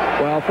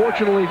 Well,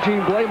 fortunately,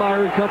 Gene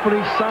Blameyer and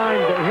company signed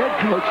their head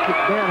coach,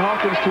 Dan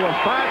Hawkins, to a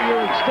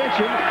 5-year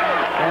extension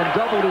and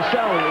doubled his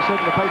salary. It's in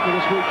the paper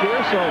this week here,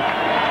 so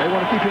they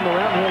want to keep him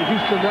around. He had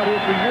Houston out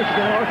here for years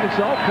in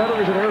Arkansas. Cutter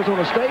is at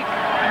Arizona State.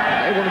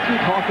 They want to keep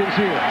Hawkins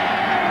here.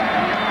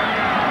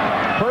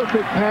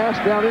 perfect pass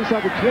down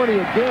inside the 20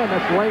 again.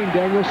 That's Lane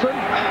Danielson.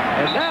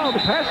 And now the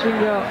passing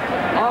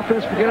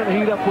offense beginning to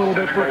heat up a little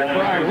bit for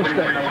Iowa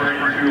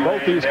State.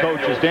 Both these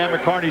coaches, Dan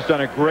McCarney's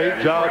done a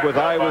great job with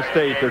Iowa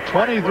State. They're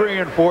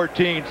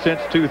 23-14 since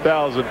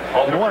 2000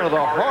 in one of the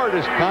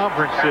hardest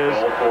conferences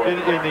in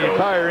the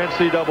entire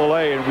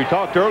NCAA. And we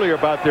talked earlier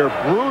about their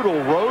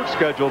brutal road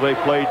schedule they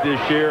played this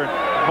year.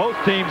 Most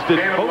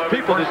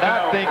people did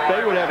not think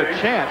they would have a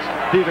chance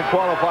to even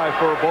qualify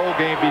for a bowl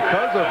game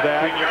because of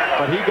that.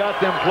 But he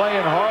got them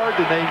playing hard,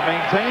 and they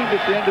maintained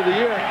at the end of the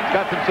year,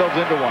 got themselves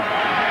into one.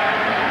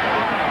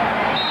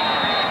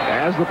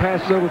 As the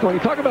pass is overthrown,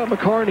 you talk about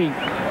McCarney.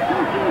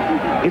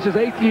 It's his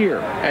 8th year.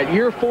 At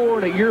year 4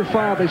 and at year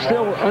 5, they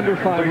still were under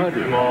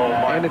 500.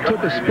 And it took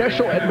a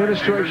special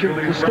administration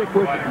to stick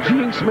with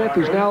Gene Smith,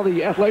 who's now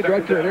the athletic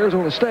director at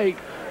Arizona State,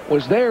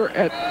 was there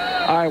at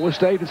Iowa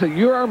State and said,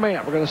 "You're our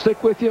man. We're going to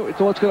stick with you. It's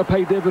what's going to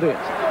pay dividends."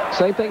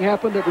 Same thing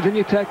happened at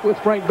Virginia Tech with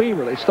Frank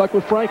Beamer. They stuck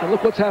with Frank, and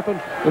look what's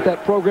happened with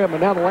that program.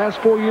 And now the last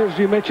 4 years, as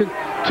you mentioned,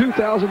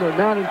 2000, they're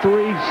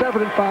 9-3,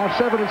 7-5,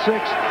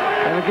 7-6,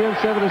 and again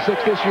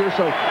 7-6 this year.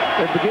 So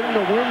they're beginning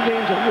to win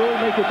games and really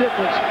make a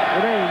difference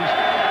in Ames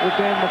with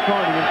Dan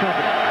McCarney and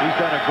company. He's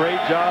done a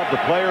great job.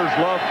 The players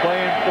love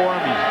playing for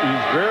him.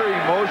 He's very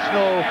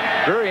emotional,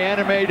 very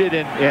animated,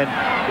 and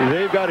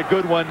they've got a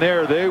good one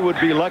there. They would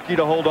be lucky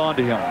to hold on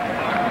to him.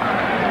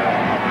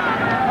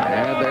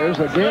 And there's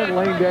again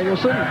Lane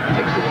Danielson.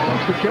 Takes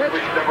the catch.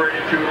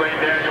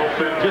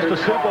 Just a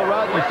simple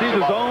route. You see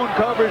the zone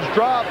coverage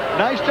drop.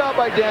 Nice job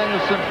by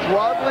Danielson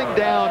throttling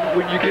down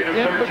when you get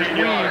in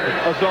between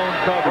a zone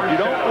coverage. You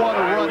don't want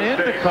to run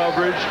into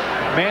coverage.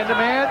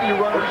 Man-to-man,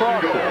 you run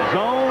across it.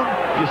 Zone,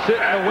 you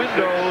sit in the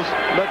windows,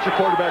 let your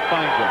quarterback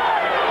find you.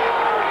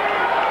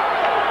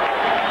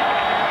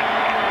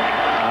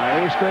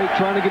 Iowa State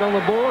trying to get on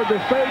the board. They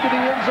fade to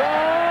the end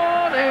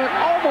zone and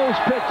almost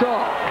picked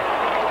off.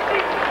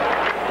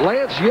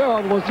 Lance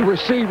Young was the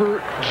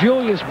receiver.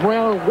 Julius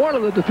Brown, one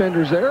of the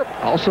defenders there.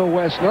 Also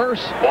Wes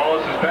Nurse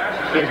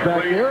is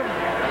back there.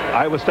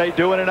 Iowa State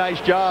doing a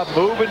nice job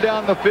moving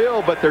down the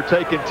field, but they're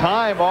taking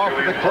time off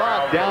of the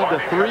clock. Down to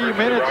 3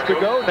 minutes to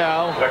go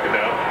now.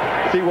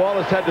 See,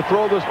 Wallace had to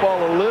throw this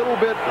ball a little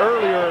bit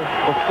earlier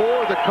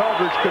before the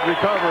coverage could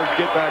recover and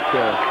get back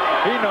there.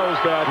 He knows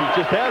that. He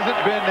just hasn't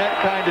been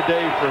that kind of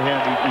day for him.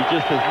 He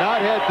just has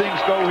not had things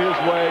go his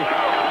way.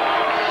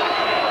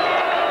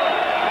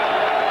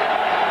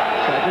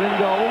 Second and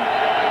goal.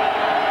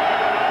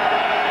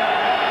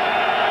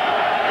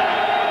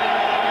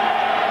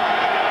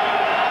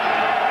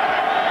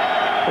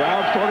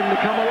 Crowd starting to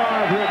come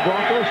alive here at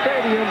Bronco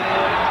Stadium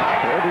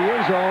toward the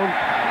end zone.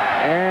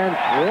 And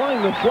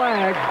wanting the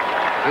flag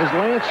is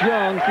Lance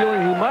Young,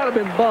 feeling he might have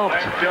been bumped.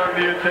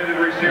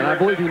 And I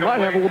believe he might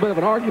have a little bit of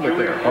an argument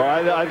there.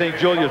 Oh, I think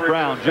Julius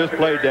Brown just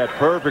played that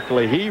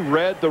perfectly. He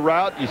read the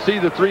route. You see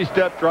the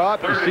 3-step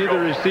drop. You see the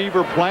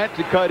receiver plant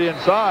to cut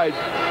inside.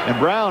 And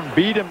Brown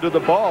beat him to the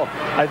ball.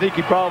 I think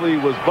he probably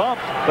was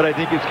bumped, but I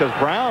think it's because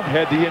Brown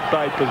had the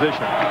inside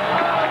position.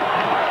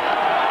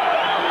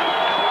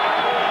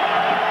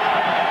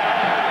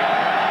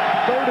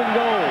 Third and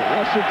goal.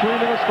 Less than 3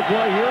 minutes to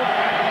play here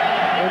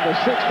in the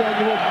 6th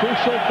annual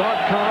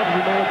Crucial.com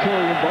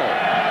Humanitarian Bowl.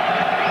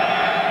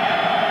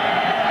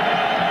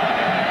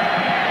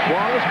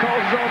 Wallace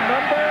calls his own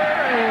number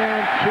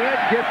and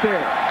can't get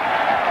there.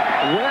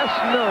 Wes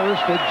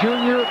Nurse, the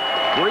junior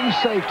free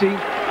safety,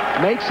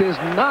 makes his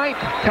 9th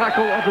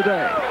tackle of the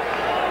day.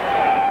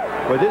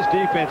 Well, this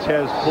defense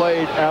has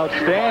played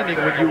outstanding.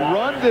 When you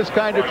run this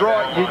kind of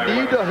draw, you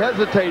need to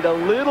hesitate a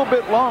little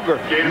bit longer.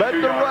 Let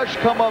the rush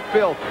come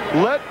upfield.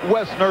 Let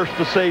Wes Nurse,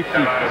 the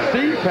safety,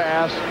 see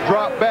pass,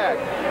 drop back.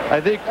 I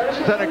think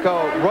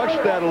Seneca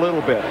rushed that a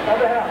little bit.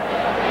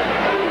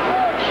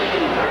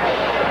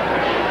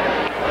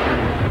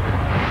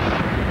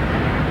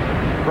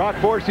 Brock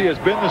Boise has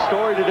been the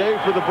story today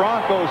for the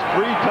Broncos.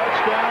 3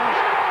 touchdowns.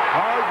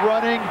 Hard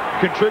running,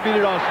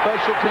 contributed on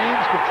special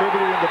teams,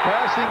 contributed in the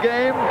passing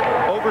game,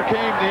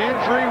 overcame the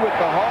injury with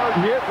the hard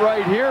hit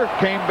right here,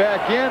 came back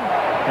in,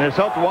 and has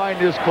helped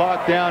wind this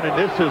clock down. And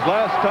this is his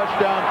last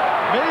touchdown,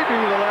 maybe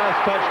the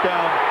last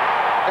touchdown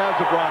as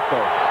a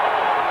Bronco.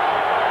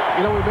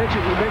 You know, we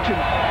mentioned,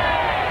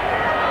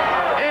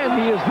 and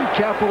he is the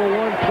Capital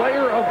One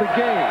player of the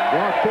game,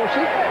 Brock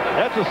Boise.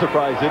 That's a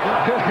surprise, isn't it?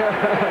 How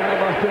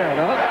about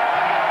that,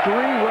 huh?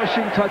 3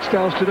 rushing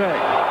touchdowns today.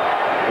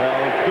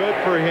 Well, good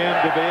for him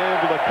to be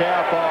able to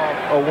cap off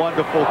a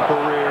wonderful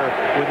career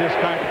with this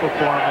kind of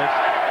performance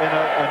and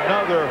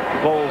another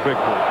bowl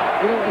victory.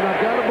 You know, and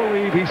I've got to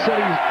believe he said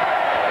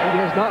he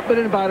has not been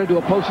invited to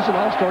a postseason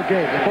All-Star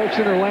game. The folks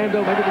in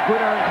Orlando, maybe the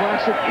Gridiron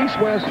Classic,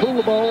 East-West,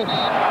 Hula Bowl,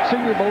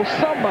 Senior Bowl,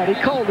 somebody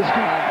called this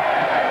guy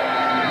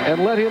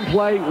and let him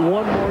play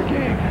one more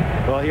game.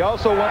 Well, he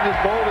also won this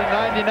bowl in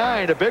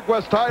 '99, a Big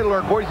West title,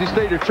 earned Boise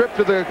State a trip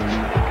to the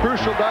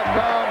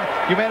Crucial.com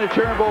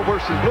Humanitarian Bowl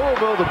versus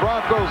Louisville. The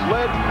Broncos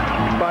led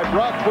by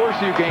Brock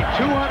Forsey, who gained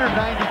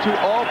 292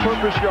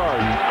 all-purpose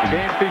yards. The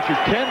game featured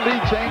 10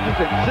 lead changes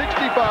and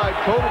 65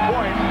 total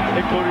points,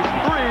 including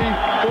 3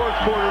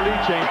 fourth-quarter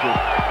lead changes.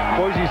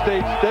 Boise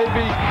State's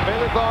Davey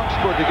Melathon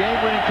scored the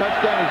game-winning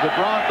touchdown as the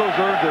Broncos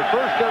earned their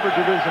first-ever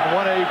Division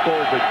 1A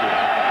bowl victory.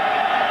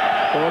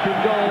 4th and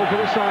goal for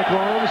the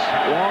Cyclones.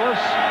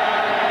 Wallace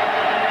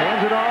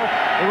hands it off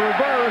in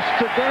reverse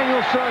to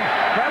Danielson.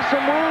 Has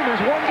some room.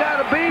 There's one guy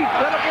to beat.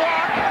 Let him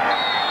block.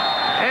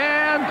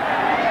 And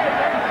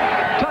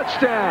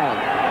touchdown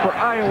for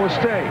Iowa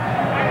State.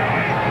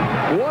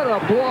 What a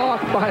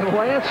block by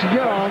Lance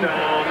Young.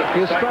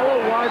 His fellow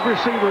wide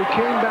receiver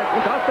came back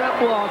without that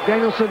block.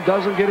 Danielson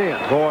doesn't get in.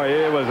 Boy,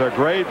 it was a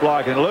great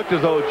block. And it looked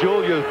as though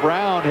Julius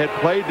Brown had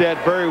played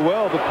that very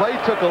well. The play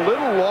took a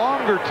little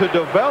longer to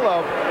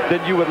develop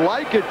than you would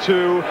like it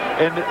to.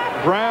 And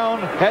Brown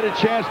had a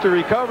chance to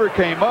recover,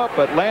 came up,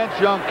 but Lance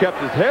Young kept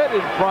his head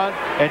in front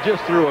and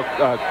just threw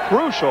a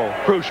crucial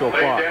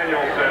block.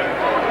 Danielson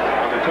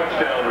on the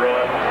touchdown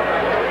run.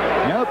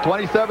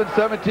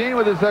 27-17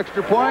 with his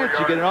extra points.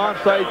 You get an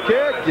onside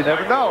kick, you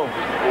never know.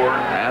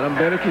 Adam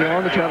Beneke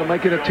on to try to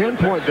make it a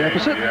 10-point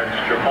deficit.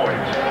 Extra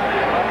points.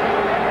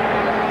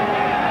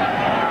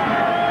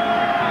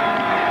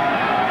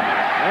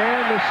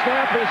 And the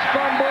snap is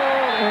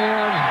fumbled,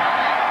 and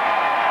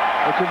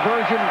the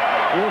conversion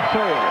will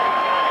fail.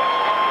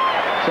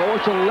 So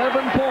it's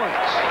 11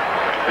 points.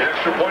 The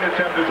extra point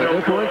attempt is the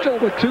differential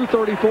with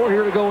 2:34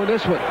 here to go in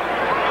this one.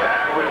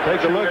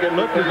 Take a look. It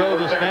looked as though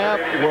the snap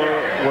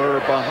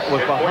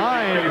was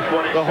behind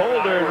the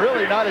holder, and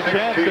really not a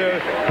chance there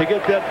to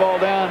get that ball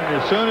down. And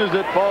as soon as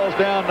it falls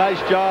down, nice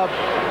job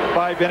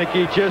by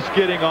Beneke just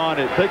getting on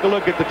it. Take a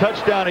look at the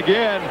touchdown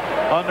again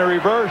on the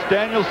reverse.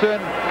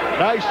 Danielson,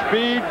 nice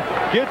speed,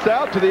 gets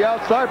out to the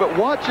outside, but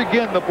watch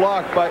again the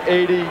block by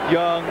A.D.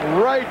 Young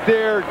right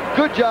there.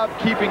 Good job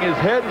keeping his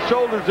head and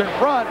shoulders in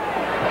front.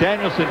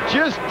 Danielson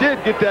just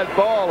did get that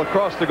ball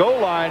across the goal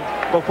line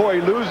before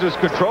he loses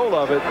control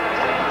of it.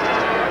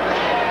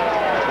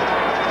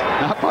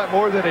 Not by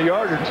more than a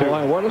yard or two.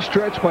 Boy, what a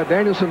stretch by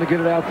Danielson to get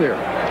it out there.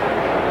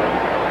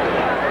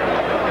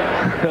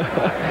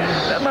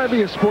 That might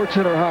be a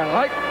SportsCenter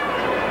highlight.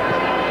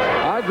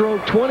 I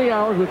drove 20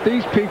 hours with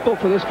these people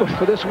for this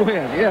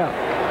win.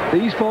 Yeah,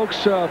 these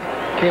folks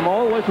came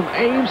all the way from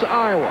Ames,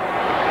 Iowa.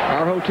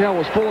 Our hotel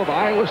was full of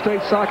Iowa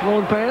State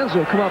Cyclone fans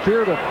who come up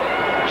here to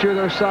cheer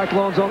their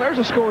Cyclones on. There's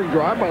a scoring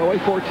drive, by the way,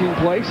 14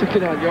 plays,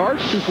 69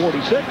 yards,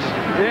 246.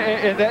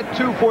 And that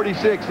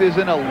 246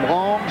 isn't a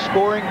long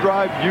scoring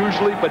drive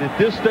usually, but at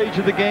this stage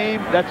of the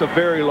game, that's a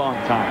very long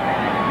time.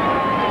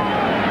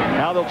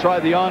 Now they'll try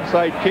the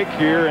onside kick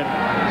here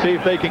and see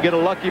if they can get a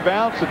lucky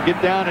bounce and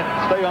get down and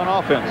stay on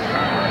offense.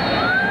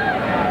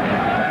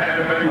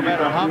 No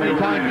matter how many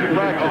times you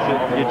practice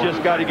it, you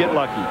just got to get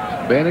lucky.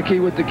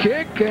 Beneke with the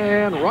kick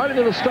and right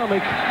into the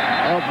stomach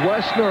of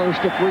Wes Nurse,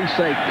 the free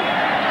safety.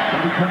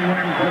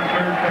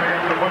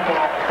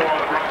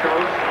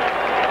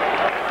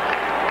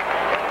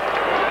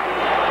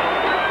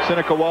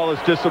 Seneca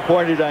Wallace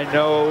disappointed, I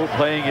know,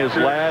 playing his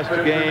last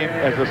game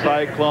as a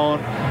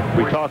Cyclone.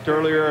 We talked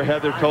earlier,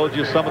 Heather told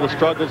you some of the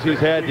struggles he's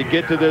had to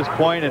get to this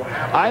point, and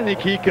I think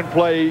he can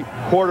play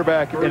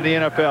quarterback in the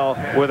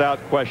NFL without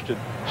question.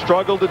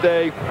 Struggled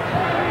today,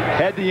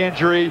 had the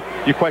injury.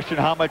 You question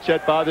how much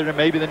that bothered him.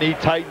 Maybe the knee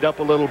tightened up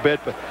a little bit,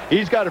 but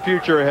he's got a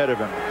future ahead of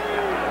him.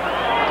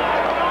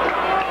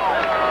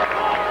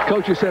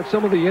 Coaches said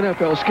some of the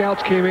NFL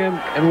scouts came in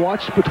and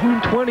watched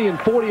between 20 and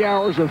 40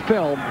 hours of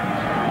film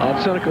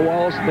of Seneca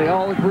Wallace, and they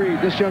all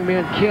agreed this young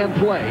man can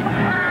play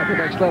at the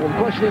next level. The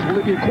question is,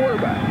 will he be a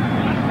quarterback?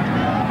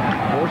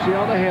 Forsey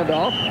on the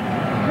handoff.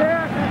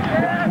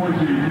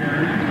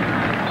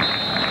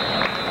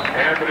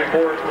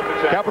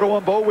 Capital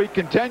One Bowl Week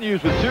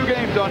continues with 2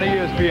 games on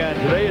ESPN.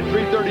 Today at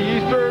 3:30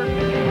 Eastern,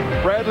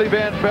 Bradley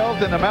Van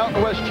Pelt and the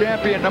Mountain West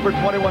champion, number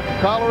 21,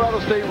 Colorado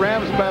State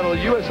Rams battle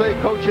USA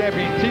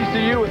co-champion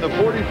TCU in the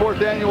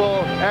 44th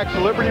annual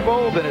Axel Liberty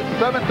Bowl. Then at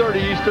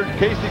 7:30 Eastern,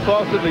 Casey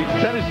Clausen leads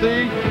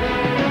Tennessee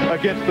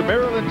against the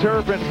Maryland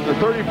Terrapins in the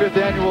 35th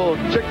annual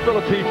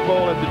Chick-fil-A Peach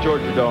Bowl at the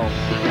Georgia Dome.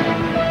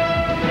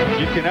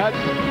 You cannot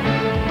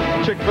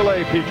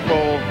Chick-fil-A Peach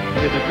Bowl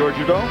in the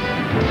Georgia Dome.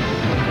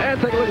 And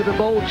take a look at the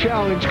Bowl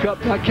Challenge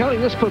Cup. Not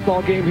counting this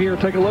football game here,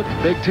 take a look.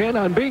 Big Ten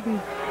unbeaten.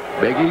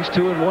 Big East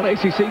 2-1,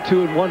 ACC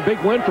 2-1. Big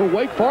win for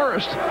Wake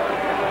Forest.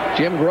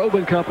 Jim Grove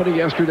and company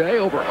yesterday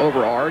over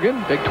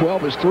Oregon. Big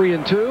 12 is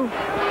 3-2.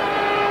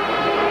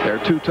 Their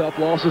 2 tough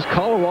losses,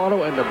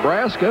 Colorado and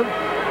Nebraska.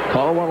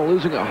 Colorado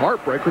losing a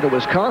heartbreaker to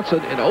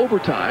Wisconsin in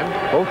overtime.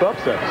 Both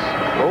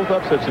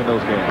upsets in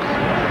those games.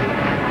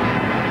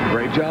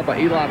 Great job by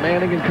Eli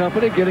Manning and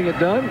company getting it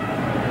done.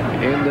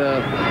 In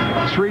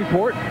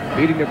Shreveport,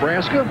 beating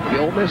Nebraska, the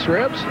Ole Miss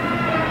Rebs.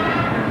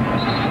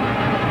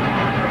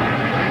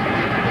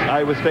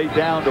 Iowa State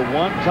down to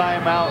 1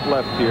 timeout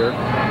left here.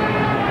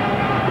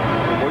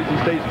 Boise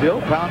State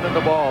still pounding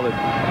the ball. And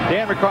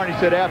Dan McCarney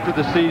said after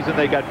the season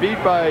they got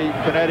beat by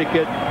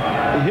Connecticut,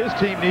 his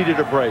team needed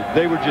a break.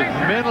 They were just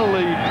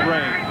mentally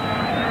drained.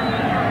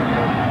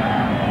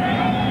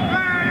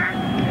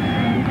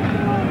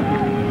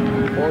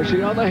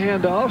 Boise on the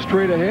handoff,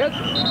 straight ahead,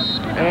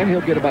 and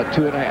he'll get about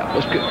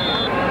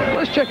 2.5.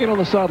 Let's check in on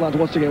the sidelines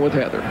once again with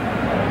Heather.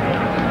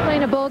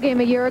 Playing a bowl game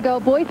a year ago,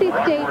 Boise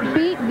State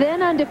beat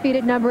then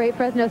undefeated number 8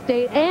 Fresno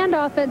State and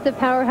offensive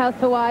powerhouse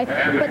Hawaii,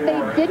 but they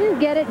didn't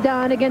get it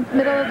done against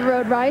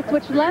middle-of-the-road Rice,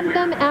 which left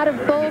them out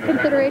of bowl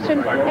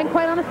consideration, and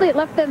quite honestly, it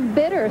left them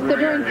bitter. So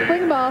during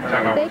spring ball,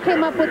 they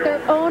came up with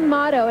their own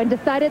motto and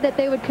decided that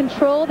they would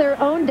control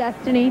their own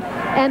destiny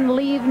and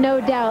leave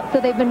no doubt. So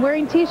they've been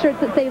wearing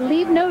T-shirts that say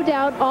 "Leave No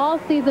Doubt" all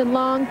season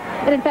long,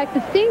 and in fact,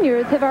 the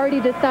seniors have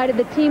already decided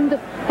the team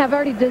have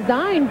already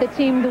designed the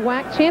team the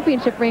WAC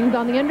championship rings.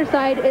 On the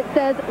underside, it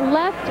says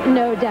 "Left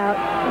No Doubt."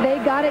 They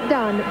got it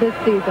done this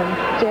season.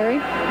 Jerry?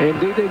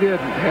 Indeed they did.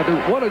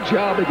 What a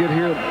job they did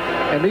here.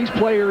 And these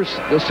players,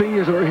 the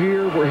seniors that are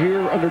here, were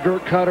here under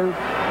Dirk Cutter.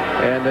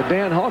 And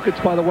Dan Hawkins,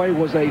 by the way,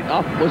 was a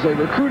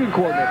recruiting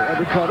coordinator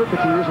under Cutter for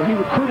 3 years. So he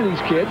recruited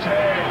these kids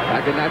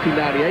back in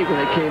 1998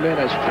 when they came in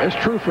as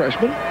true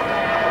freshmen.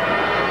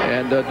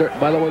 And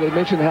by the way, they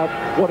mentioned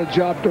what a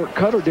job Dirk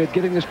Cutter did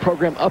getting this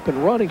program up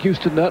and running.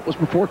 Houston Nutt was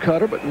before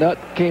Cutter, but Nutt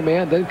came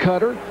in, then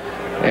Cutter.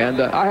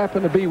 And I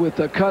happened to be with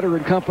Cutter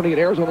and company at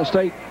Arizona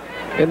State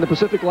in the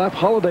Pacific Life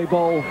Holiday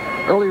Bowl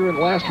earlier in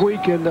last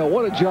week, and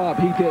what a job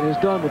he has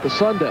done with the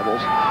Sun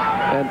Devils,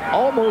 and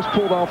almost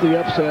pulled off the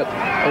upset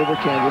over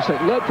Kansas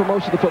State, led for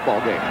most of the football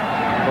game.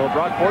 Well,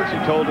 Brock Boise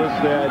told us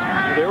that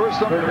there was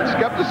some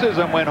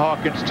skepticism when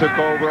Hawkins took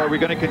over. Are we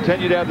going to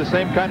continue to have the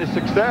same kind of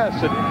success?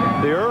 And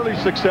the early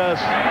success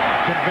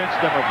convinced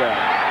them of that.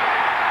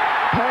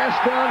 Pass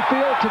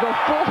downfield to the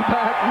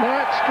fullback,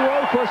 Matt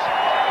Strophus,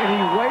 and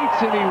he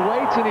waits and he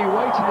waits and he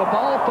waits, and the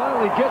ball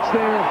finally gets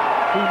there.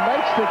 He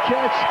makes the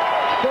catch.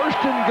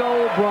 First and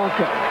goal,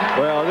 Bronco.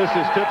 Well, this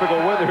is typical.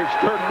 Whether it's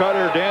Dirk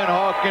Cutter, Dan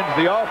Hawkins,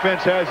 the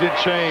offense hasn't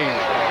changed.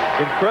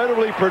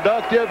 Incredibly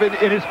productive, and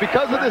it's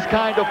because of this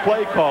kind of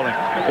play calling.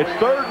 It's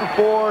 3rd and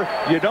 4.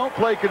 You don't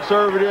play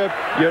conservative.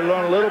 You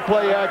run a little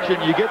play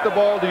action. You get the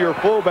ball to your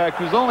fullback,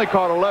 who's only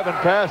caught 11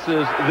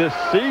 passes this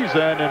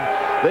season,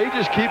 and they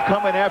just keep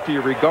coming after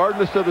you.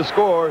 Regardless of the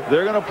score,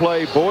 they're going to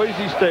play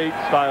Boise State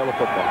style of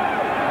football.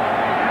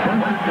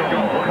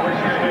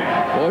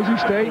 Boise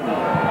State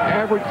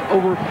averaged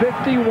over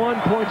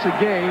 51 points a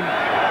game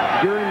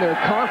during their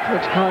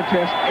conference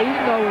contest,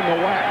 8-0 in the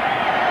WAC.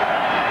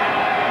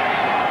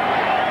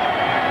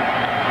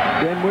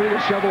 Then with a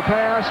shovel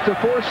pass to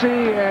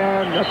Forsey,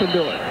 and nothing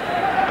doing.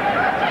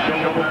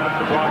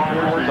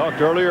 We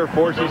talked earlier,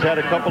 Forsey's had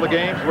a couple of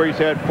games where he's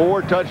had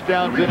 4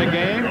 touchdowns in a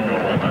game.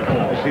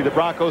 You see the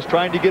Broncos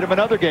trying to get him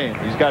another game.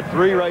 He's got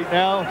 3 right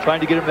now, trying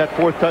to get him that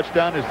 4th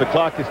touchdown as the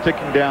clock is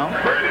ticking down.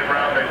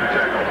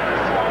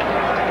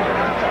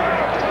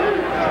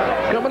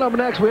 Coming up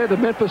next, we had the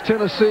Memphis,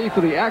 Tennessee for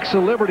the AXA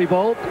Liberty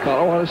Bowl.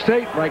 Colorado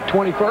State ranked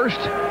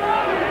 21st.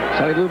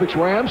 Sonny Lubbock's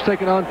Rams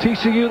taking on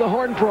TCU, the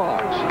Horned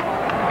Frogs.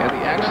 And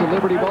the AXA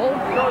Liberty Bowl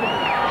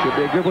should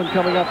be a good one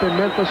coming up in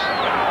Memphis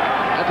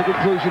at the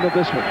conclusion of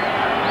this one.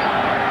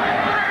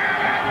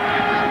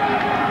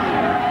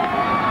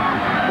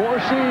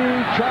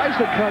 Forsey tries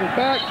to cut it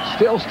back,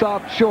 still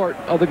stopped short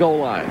of the goal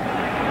line.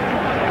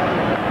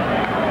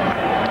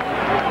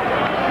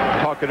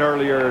 Talking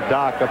earlier,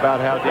 Doc, about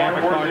how Dan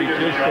McCarney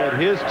just said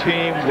his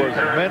team was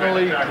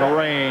mentally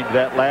drained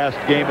that last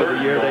game of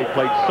the year. They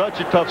played such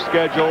a tough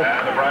schedule.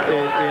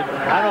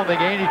 I don't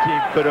think any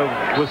team could have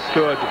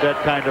withstood that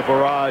kind of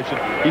barrage.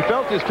 And he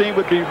felt his team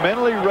would be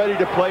mentally ready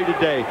to play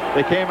today.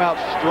 They came out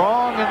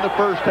strong in the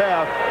first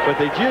half, but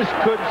they just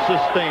couldn't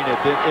sustain it.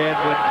 And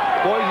when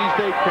Boise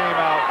State came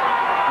out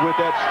with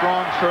that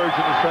strong surge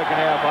in the second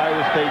half,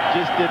 Iowa State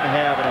just didn't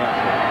have an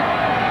answer.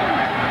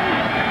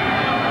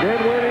 Then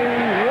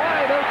winning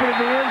wide open in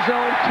the end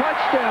zone,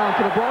 touchdown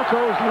for the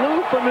Broncos,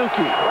 Lou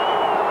Fanucchi.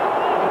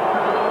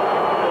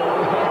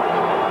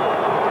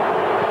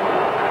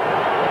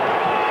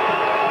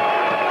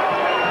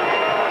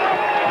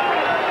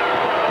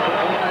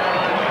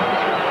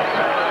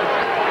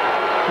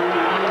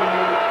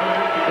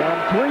 Down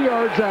 3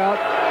 yards out,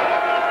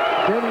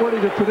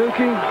 Dinwiddie to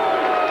Fanucci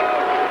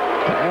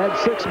to add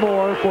 6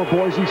 more for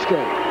Boise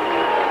State.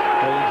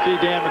 Well, you see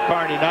Dan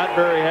McCarney not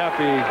very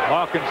happy.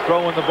 Hawkins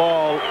throwing the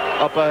ball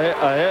up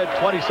ahead,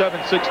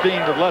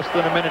 27-16 with less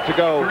than a minute to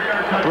go,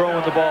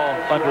 throwing the ball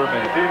under a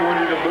minute.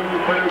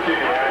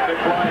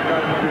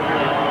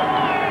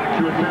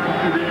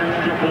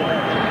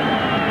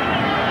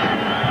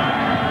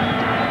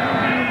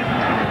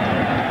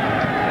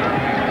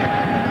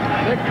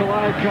 Nick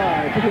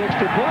Kalai-Kai for the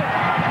extra point.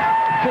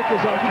 Kick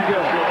is up and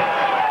good.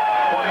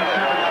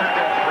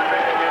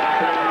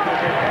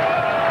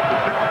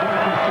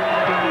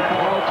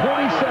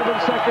 27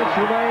 seconds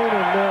remain,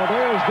 and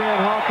there's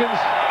Dan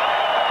Hawkins.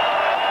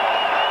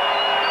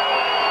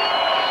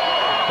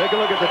 Take a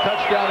look at the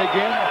touchdown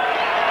again.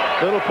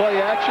 Little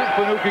play action.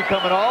 Fanucchi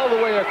coming all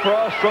the way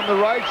across from the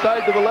right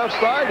side to the left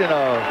side, and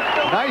a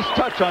nice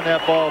touch on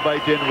that ball by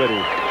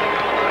Dinwiddie.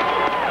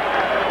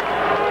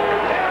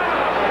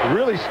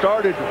 Really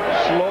started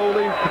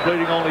slowly,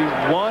 completing only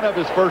one of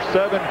his first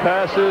 7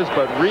 passes,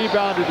 but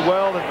rebounded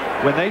well.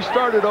 And when they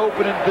started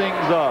opening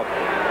things up,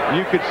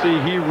 you could see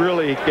he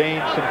really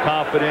gained some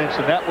confidence,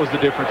 and that was the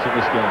difference in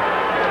this game.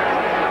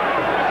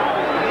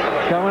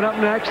 Coming up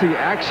next, the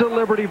AXA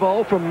Liberty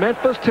Bowl from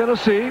Memphis,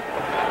 Tennessee.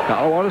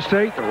 Colorado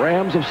State, the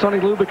Rams of Sonny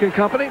Lubick and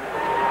company,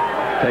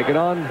 taking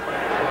on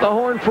the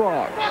Horned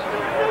Frogs.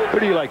 Who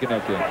do you like in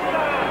that game?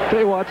 Tell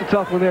you what, it's a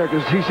tough one there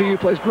because TCU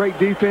plays great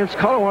defense.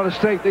 Colorado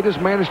State, they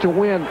just managed to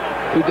win.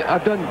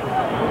 I've done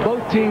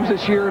both teams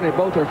this year, and they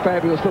both are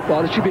fabulous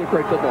football. It should be a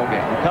great football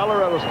game.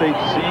 Colorado State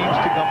seems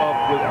to come up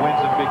with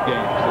wins in big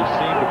games. They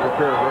seem to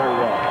prepare very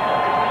well.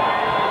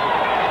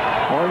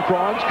 Horned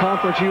Frogs,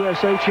 Conference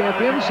USA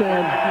champions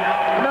and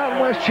Mountain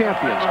West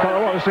champions,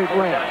 Colorado State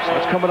Rams.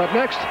 That's coming up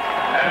next.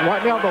 And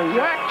right now, the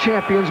WAC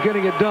champions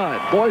getting it done.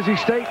 Boise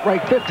State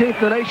ranked 15th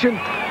in the nation,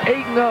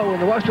 8-0 in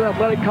the Western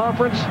Athletic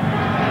Conference.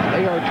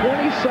 They are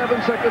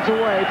 27 seconds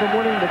away from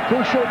winning the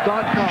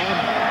Crucial.com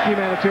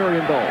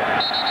Humanitarian Bowl.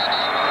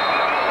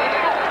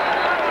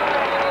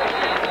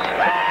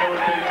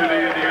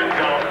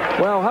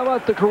 Well, how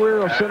about the career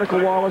of Seneca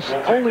Wallace?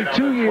 Only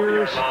 2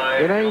 years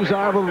in Ames,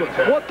 Iowa.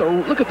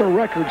 Look at the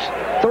records.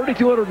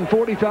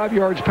 3,245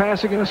 yards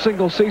passing in a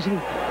single season,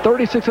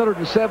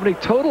 3,670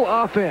 total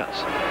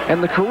offense.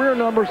 And the career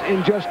numbers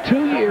in just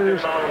 2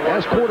 years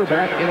as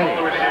quarterback in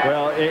Ames.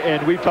 Well,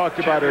 and we talked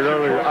about it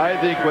earlier. I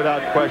think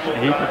without question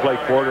he can play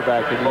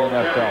quarterback in the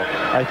NFL.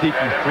 I think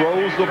he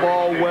throws the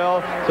ball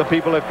well. Some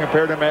people have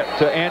compared him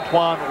to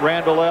Antoine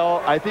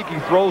Randall. I think he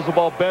throws the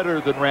ball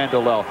better than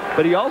Randall.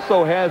 But he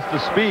also has the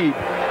speed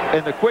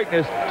and the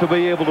quickness to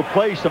be able to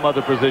play some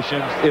other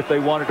positions if they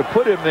wanted to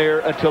put him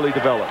there until he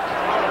develops.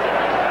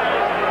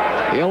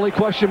 The only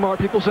question mark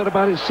people said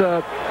about his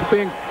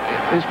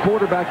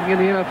quarterbacking in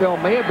the NFL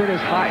may have been his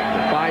height,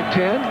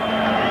 5'10",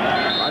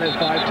 right at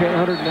 5'10",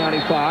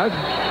 195.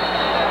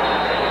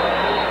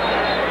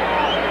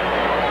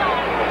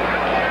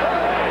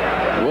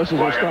 The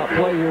whistles will stop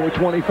play here with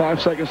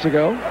 25 seconds to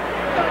go.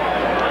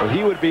 Well,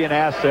 he would be an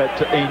asset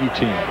to any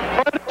team.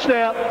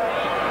 Snap,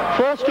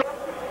 first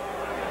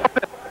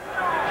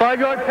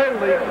 5-yard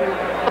penalty.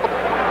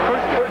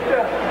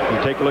 You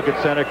take a look at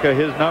Seneca.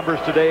 His numbers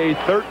today,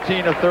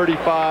 13 of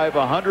 35,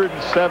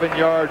 107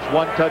 yards,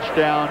 1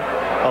 touchdown,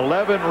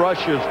 11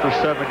 rushes for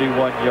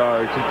 71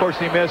 yards. Of course,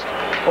 he missed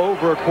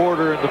over a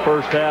quarter in the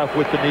first half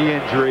with the knee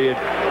injury, and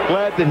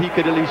glad that he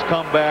could at least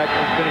come back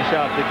and finish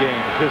out the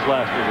game. His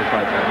last year was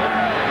my favorite.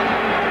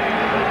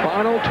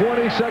 Final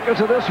 20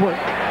 seconds of this one.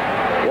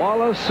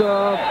 Wallace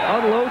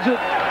unloads it,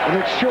 and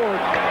it's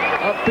short.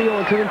 Upfield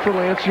intended for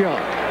Lance Young.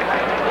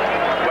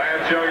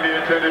 Lance Young, the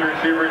intended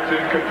receiver, it's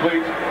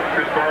incomplete.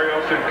 Chris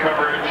Barrios in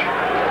coverage.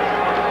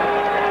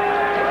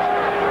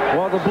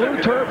 Well, the blue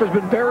turf has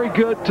been very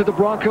good to the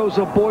Broncos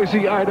of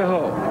Boise,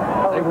 Idaho.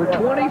 They were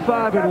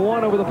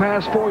 25-1 over the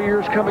past 4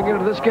 years coming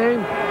into this game,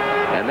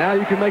 and now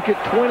you can make it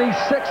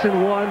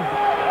 26-1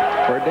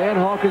 for Dan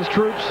Hawkins'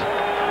 troops.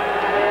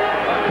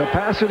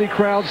 Capacity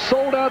crowd,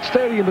 sold out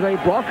stadium today,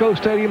 Bronco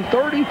Stadium,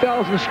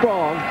 30,000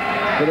 strong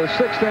for the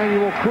 6th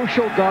annual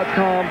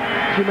Crucial.com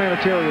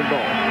Humanitarian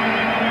Bowl.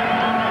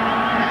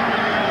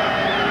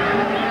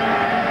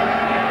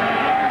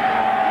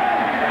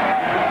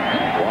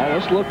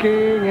 Wallace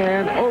looking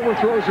and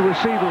overthrows the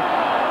receiver.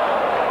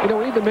 You know,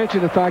 we need to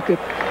mention the fact that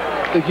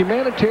the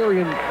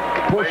humanitarian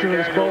portion of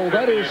this bowl,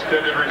 that is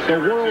the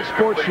World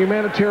Sports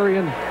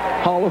Humanitarian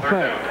Hall of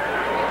Fame.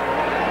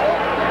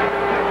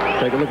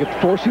 Take a look at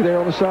Forsey there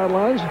on the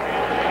sidelines.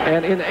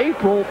 And in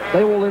April,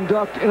 they will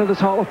induct into this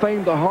Hall of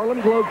Fame the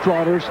Harlem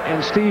Globetrotters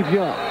and Steve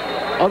Young.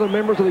 Other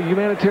members of the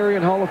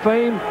Humanitarian Hall of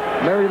Fame,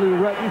 Mary Lou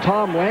Retton,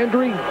 Tom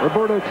Landry,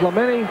 Roberto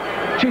Clemente,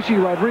 Chichi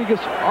Rodriguez,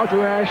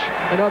 Arthur Ashe,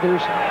 and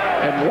others.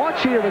 And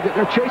watch here,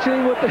 they're chasing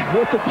him with the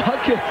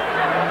bucket.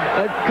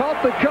 They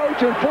caught the coach,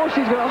 and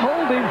Forsey's going to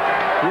hold him.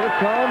 Here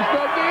comes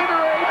the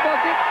Gatorade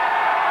bucket.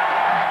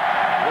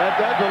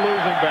 That's a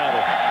losing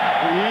battle.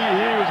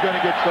 He was going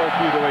to get soaked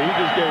either way. He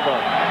just gave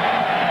up.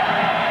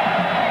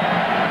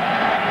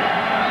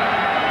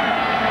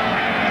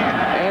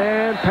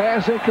 And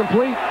pass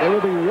incomplete. There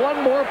will be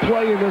one more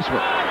play in this one.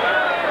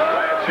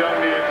 Lance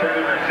Young, the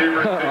intended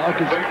receiver,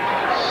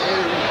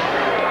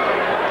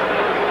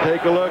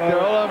 Take a look there.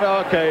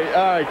 Okay,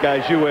 all right,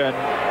 guys, you win.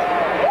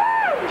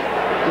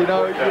 You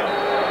know,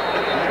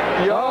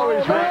 you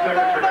always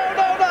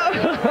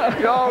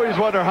you always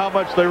wonder how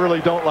much they really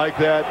don't like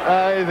that.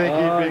 I think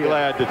he'd be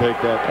glad to take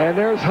that. And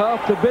there's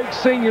Huff, the big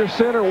senior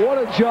center. What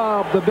a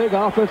job the big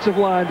offensive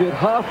line did.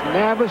 Huff,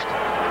 Navist,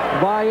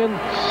 Vian,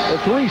 the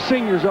 3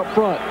 seniors up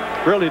front.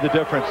 Really the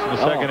difference in the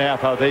second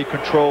half, how they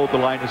controlled the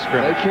line of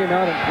scrimmage. They came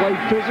out and played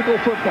physical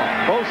football.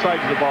 Both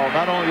sides of the ball,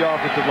 not only the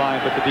offensive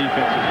line, but the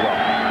defense as well.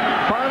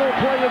 Final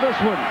play of this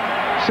one.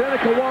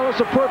 Seneca Wallace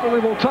appropriately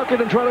will tuck it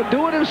and try to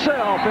do it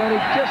himself, and he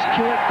just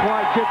can't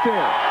quite get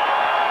there.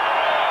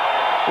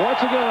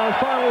 Once again, our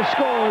final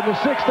score in the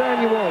 6th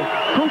annual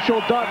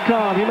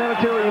Crucial.com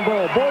Humanitarian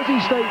Bowl. Boise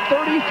State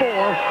 34,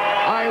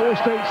 Iowa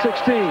State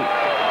 16.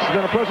 This has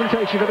been a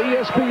presentation of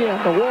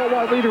ESPN, the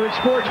worldwide leader in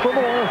sports. For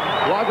more,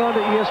 log on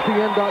to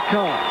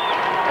ESPN.com.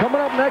 Coming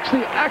up next,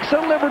 the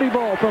AXA Liberty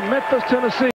Bowl from Memphis, Tennessee.